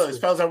 guys,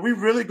 fellas, are we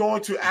really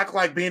going to act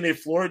like being a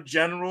floor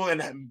general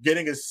and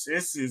getting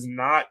assists is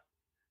not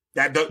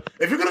that?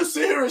 If you're gonna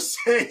sit here and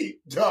say,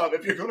 Dub,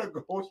 if you're gonna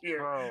go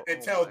here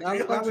and tell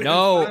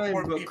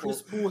 304 people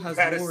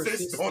that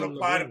assists don't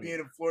apply to being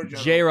a floor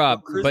general,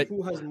 J-Rob, but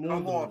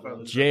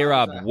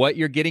J-Rob, what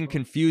you're getting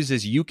confused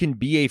is you can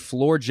be a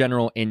floor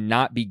general and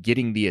not be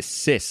getting the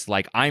assists.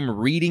 Like I'm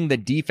reading the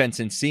defense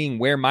and seeing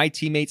where my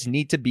teammates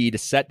need to be to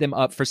set them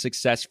up for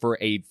success for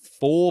a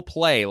full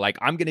play. Like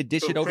I'm gonna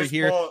dish it over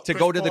here to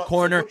go to the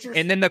corner,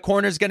 and then the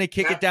corner's gonna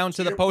kick it down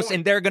to the post,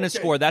 and they're gonna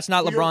score. That's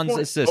not LeBron's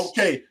assist.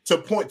 Okay,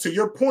 to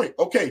your point.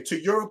 Okay,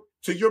 to your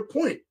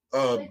point,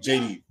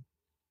 JD.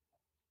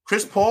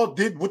 Chris Paul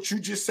did what you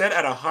just said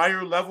at a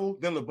higher level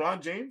than LeBron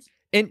James.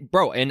 And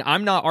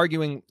I'm not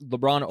arguing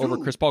LeBron over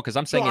Chris Paul because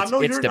I'm saying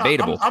it's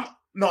debatable. I'm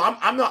not.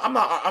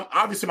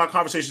 Obviously, my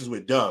conversations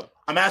with Dub.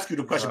 I'm asking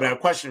you the question, but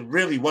that question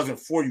really wasn't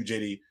for you,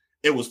 JD.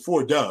 It was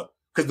for Dub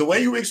because the way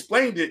you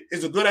explained it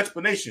is a good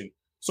explanation.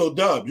 So,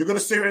 Dub, you're gonna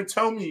sit here and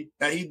tell me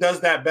that he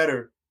does that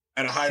better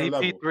at a higher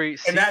level.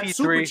 And that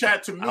super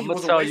chat to me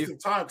was a waste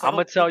of time. I'm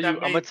gonna tell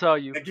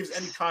you. That gives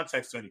any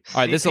context to anything. All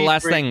right, this is the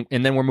last thing,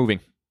 and then we're moving.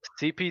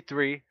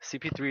 CP3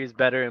 is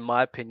better in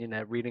my opinion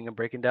at reading and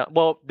breaking down.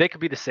 Well, they could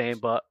be the same,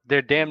 but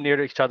they're damn near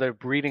to each other,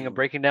 reading and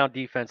breaking down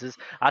defenses.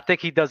 I think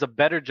he does a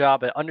better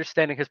job at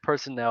understanding his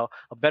personnel,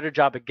 a better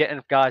job at getting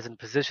guys in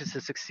positions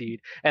to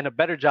succeed, and a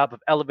better job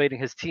of elevating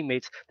his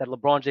teammates that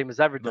LeBron James has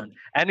ever done.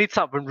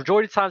 Anytime, the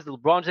majority of times that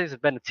LeBron James has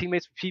been the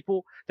teammates with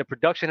people, their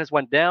production has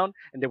went down,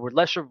 and they were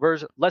lesser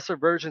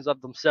versions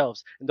of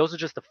themselves. And those are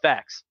just the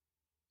facts.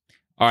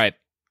 All right.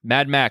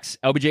 Mad Max,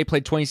 LBJ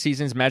played 20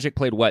 seasons. Magic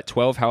played what?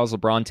 12. How is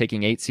LeBron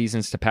taking 8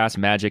 seasons to pass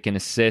Magic in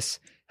assists?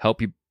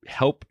 Help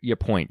your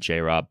point,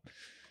 J-Rob.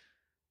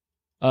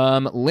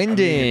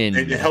 Lyndon.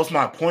 It helps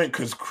my point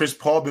because Chris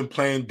Paul been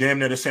playing damn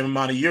near the same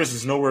amount of years.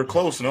 It's nowhere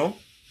close, no?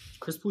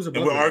 Chris Paul's and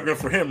we're arguing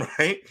for him,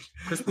 right?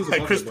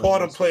 Chris Paul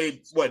done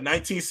played,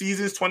 19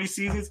 seasons, 20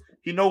 seasons?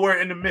 He nowhere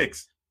in the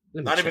mix.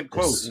 Not even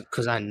close.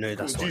 Because I know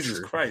that's not Jesus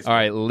true. Christ. All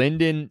right,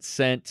 Lyndon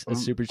sent a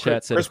super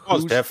chat. Chris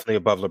Paul's definitely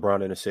above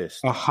LeBron in assists.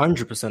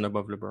 100%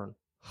 above LeBron.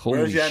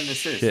 Holy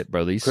shit,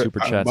 bro. These super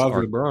chats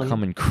are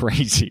coming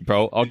crazy,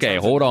 bro. Okay,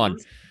 hold on.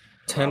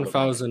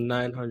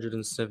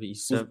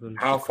 10,977.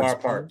 How far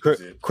apart?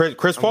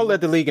 Chris Paul led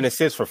the league in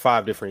assists for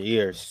 5 different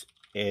years.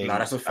 No,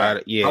 that's a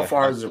fact. How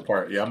far is it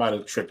apart? Yeah, I might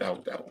have tripped out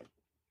with that one.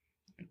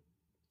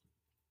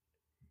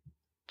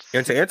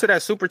 And to answer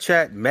that super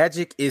chat,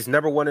 Magic is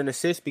number 1 in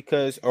assists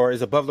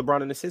is above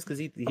LeBron in assists because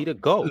he the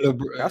GOAT.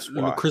 That's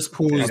why. Chris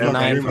Paul's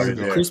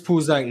 900. Chris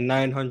Paul's like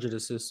 900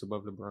 assists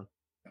above LeBron.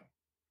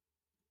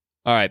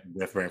 All right.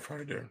 Definitely in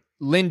front of there.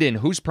 Lyndon,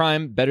 who's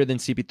prime better than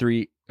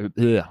CP3?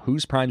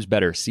 Whose prime's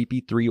better,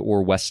 CP3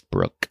 or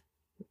Westbrook?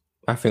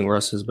 I think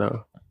Russ is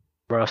better.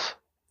 Russ.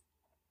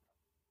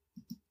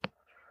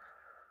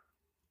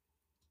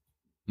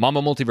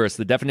 Mamba Multiverse,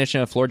 the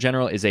definition of floor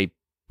general is a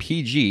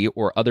PG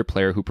or other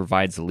player who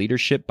provides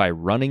leadership by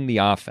running the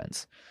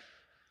offense.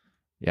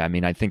 Yeah, I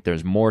mean, I think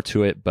there's more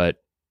to it,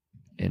 but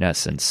in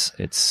essence,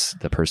 it's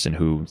the person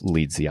who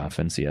leads the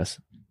offense,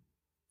 yes.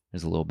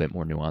 There's a little bit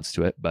more nuance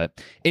to it.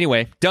 But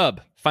anyway,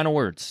 Dub, final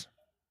words.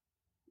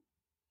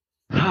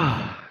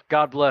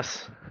 God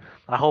bless.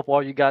 I hope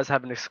all you guys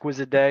have an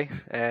exquisite day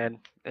and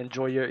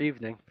enjoy your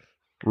evening.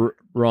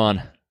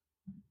 Ron.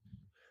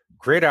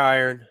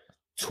 Gridiron,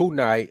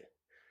 tonight,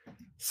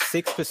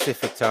 6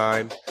 Pacific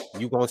time.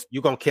 You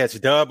gonna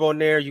catch Dub on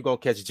there. You gonna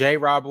catch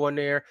J-Rob on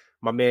there.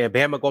 My man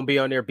Bama gonna be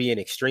on there being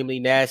extremely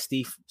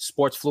nasty.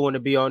 Sports Fluent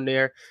to be on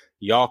there.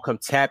 Y'all come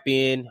tap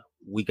in.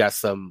 We got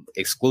some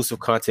exclusive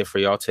content for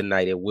y'all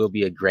tonight. It will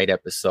be a great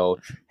episode.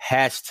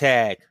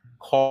 Hashtag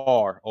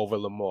Carr over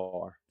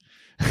Lamar.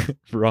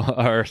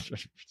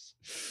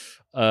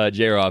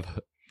 J-Rob.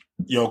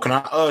 Yo, can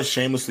I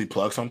shamelessly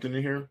plug something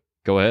in here?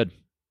 Go ahead.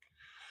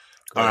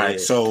 All right,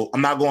 so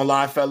I'm not gonna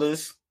lie,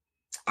 fellas.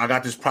 I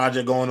got this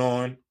project going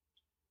on.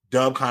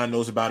 Dub kind of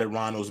knows about it.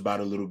 Ron knows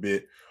about it a little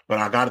bit. But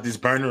I got this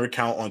burner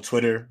account on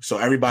Twitter. So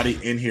everybody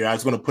in here, I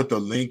was going to put the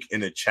link in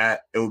the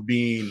chat. It would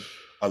mean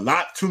a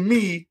lot to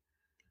me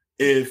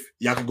if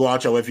y'all could go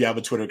out your way, if you have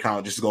a Twitter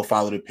account, just to go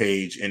follow the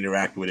page,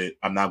 interact with it.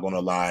 I'm not going to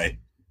lie.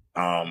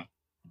 I'm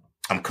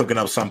cooking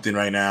up something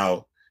right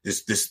now.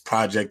 This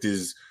project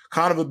is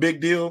kind of a big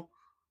deal.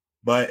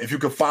 But if you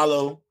could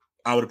follow,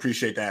 I would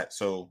appreciate that.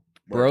 So,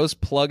 Bro's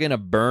plugging a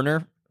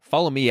burner.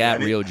 Follow me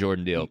at Rio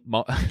Jordan Deal.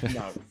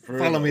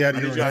 Follow me at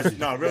Rio.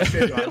 No, real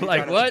shit.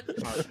 Like what?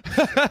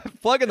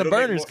 Plugging the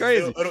burner is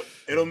crazy.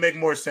 It'll make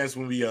more sense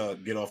when we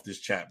get off this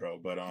chat, bro.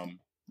 But when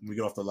we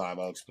get off the live,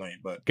 I'll explain.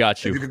 But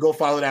got you. If you could go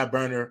follow that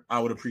burner, I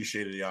would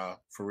appreciate it, y'all.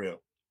 For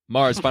real.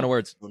 Mars, final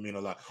words. Would mean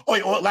a lot.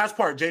 Oh, last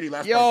part, JD.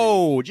 Last part.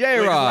 Yo,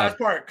 J-Rod. Last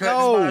part.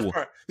 Last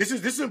part. This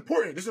is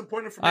important. This is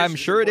important information. I'm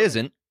sure it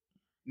isn't.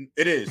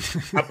 It is.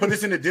 I put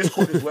this in the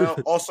Discord as well.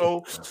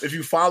 Also, if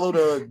you follow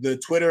the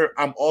Twitter,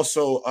 I'm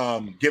also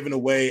giving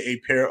away a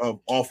pair of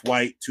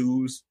Off-White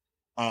 2s.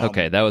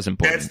 Okay, that was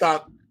important.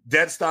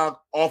 Dead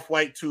stock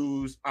Off-White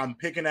 2s. I'm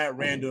picking at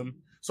random.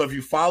 So if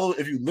you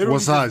literally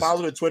just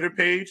follow the Twitter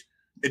page,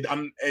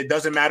 it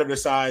doesn't matter the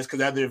size,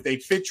 because either if they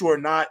fit you or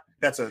not,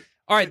 that's a.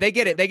 All right, they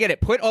get it.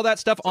 Put all that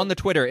stuff on the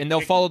Twitter, and they'll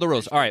follow the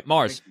rules. All right,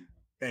 Mars.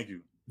 Thank you.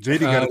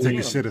 JD got to take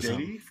a shit or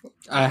something.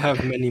 I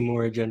have many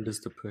more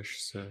agendas to push.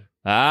 So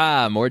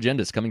more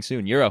agendas coming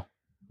soon. Euro.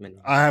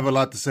 I have a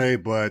lot to say,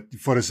 but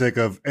for the sake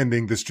of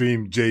ending the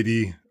stream,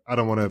 JD, I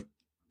don't want to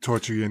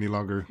torture you any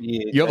longer.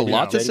 Yeah, you have a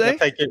lot to say?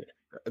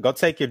 Go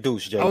take your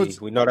douche, JD.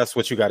 We know that's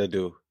what you got to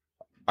do.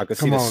 I can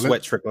see the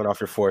sweat trickling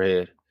off your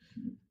forehead.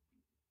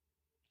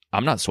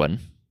 I'm not sweating.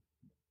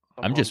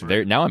 I'm just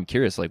now I'm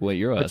curious, like what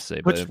Euro has to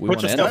say. But if we want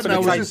to end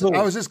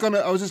I was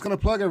just gonna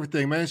plug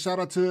everything, man. Shout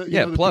out to the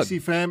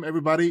PC fam,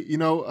 everybody.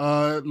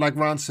 Like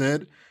Ron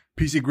said,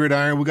 PC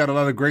Gridiron. We got a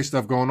lot of great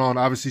stuff going on.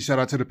 Obviously, shout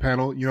out to the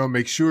panel.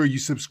 Make sure you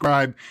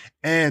subscribe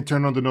and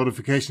turn on the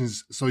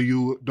notifications so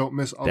you don't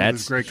miss all of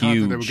this great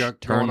content that we got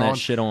going on. Turn that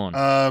shit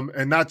on.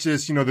 And not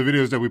just the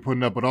videos that we're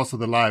putting up, but also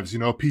the lives.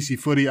 PC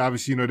Footy.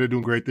 Obviously, they're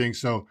doing great things.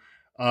 So,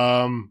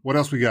 what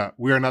else we got?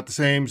 We Are Not the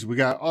Sames. We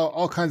got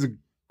all kinds of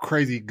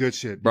crazy good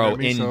shit, bro.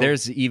 And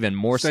there's even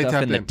more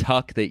stuff in the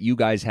tuck that you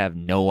guys have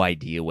no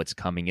idea what's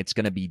coming. It's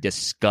going to be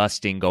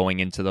disgusting going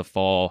into the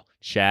fall.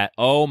 Chat,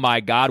 oh my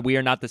god, We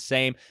Are Not the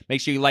Same.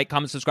 Make sure you like,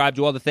 comment, subscribe,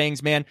 do all the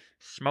things, man.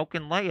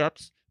 Smoking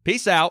layups.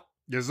 Peace out.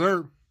 Yes,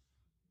 sir.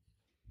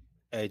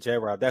 Hey,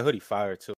 J-Rob, that hoodie fire too.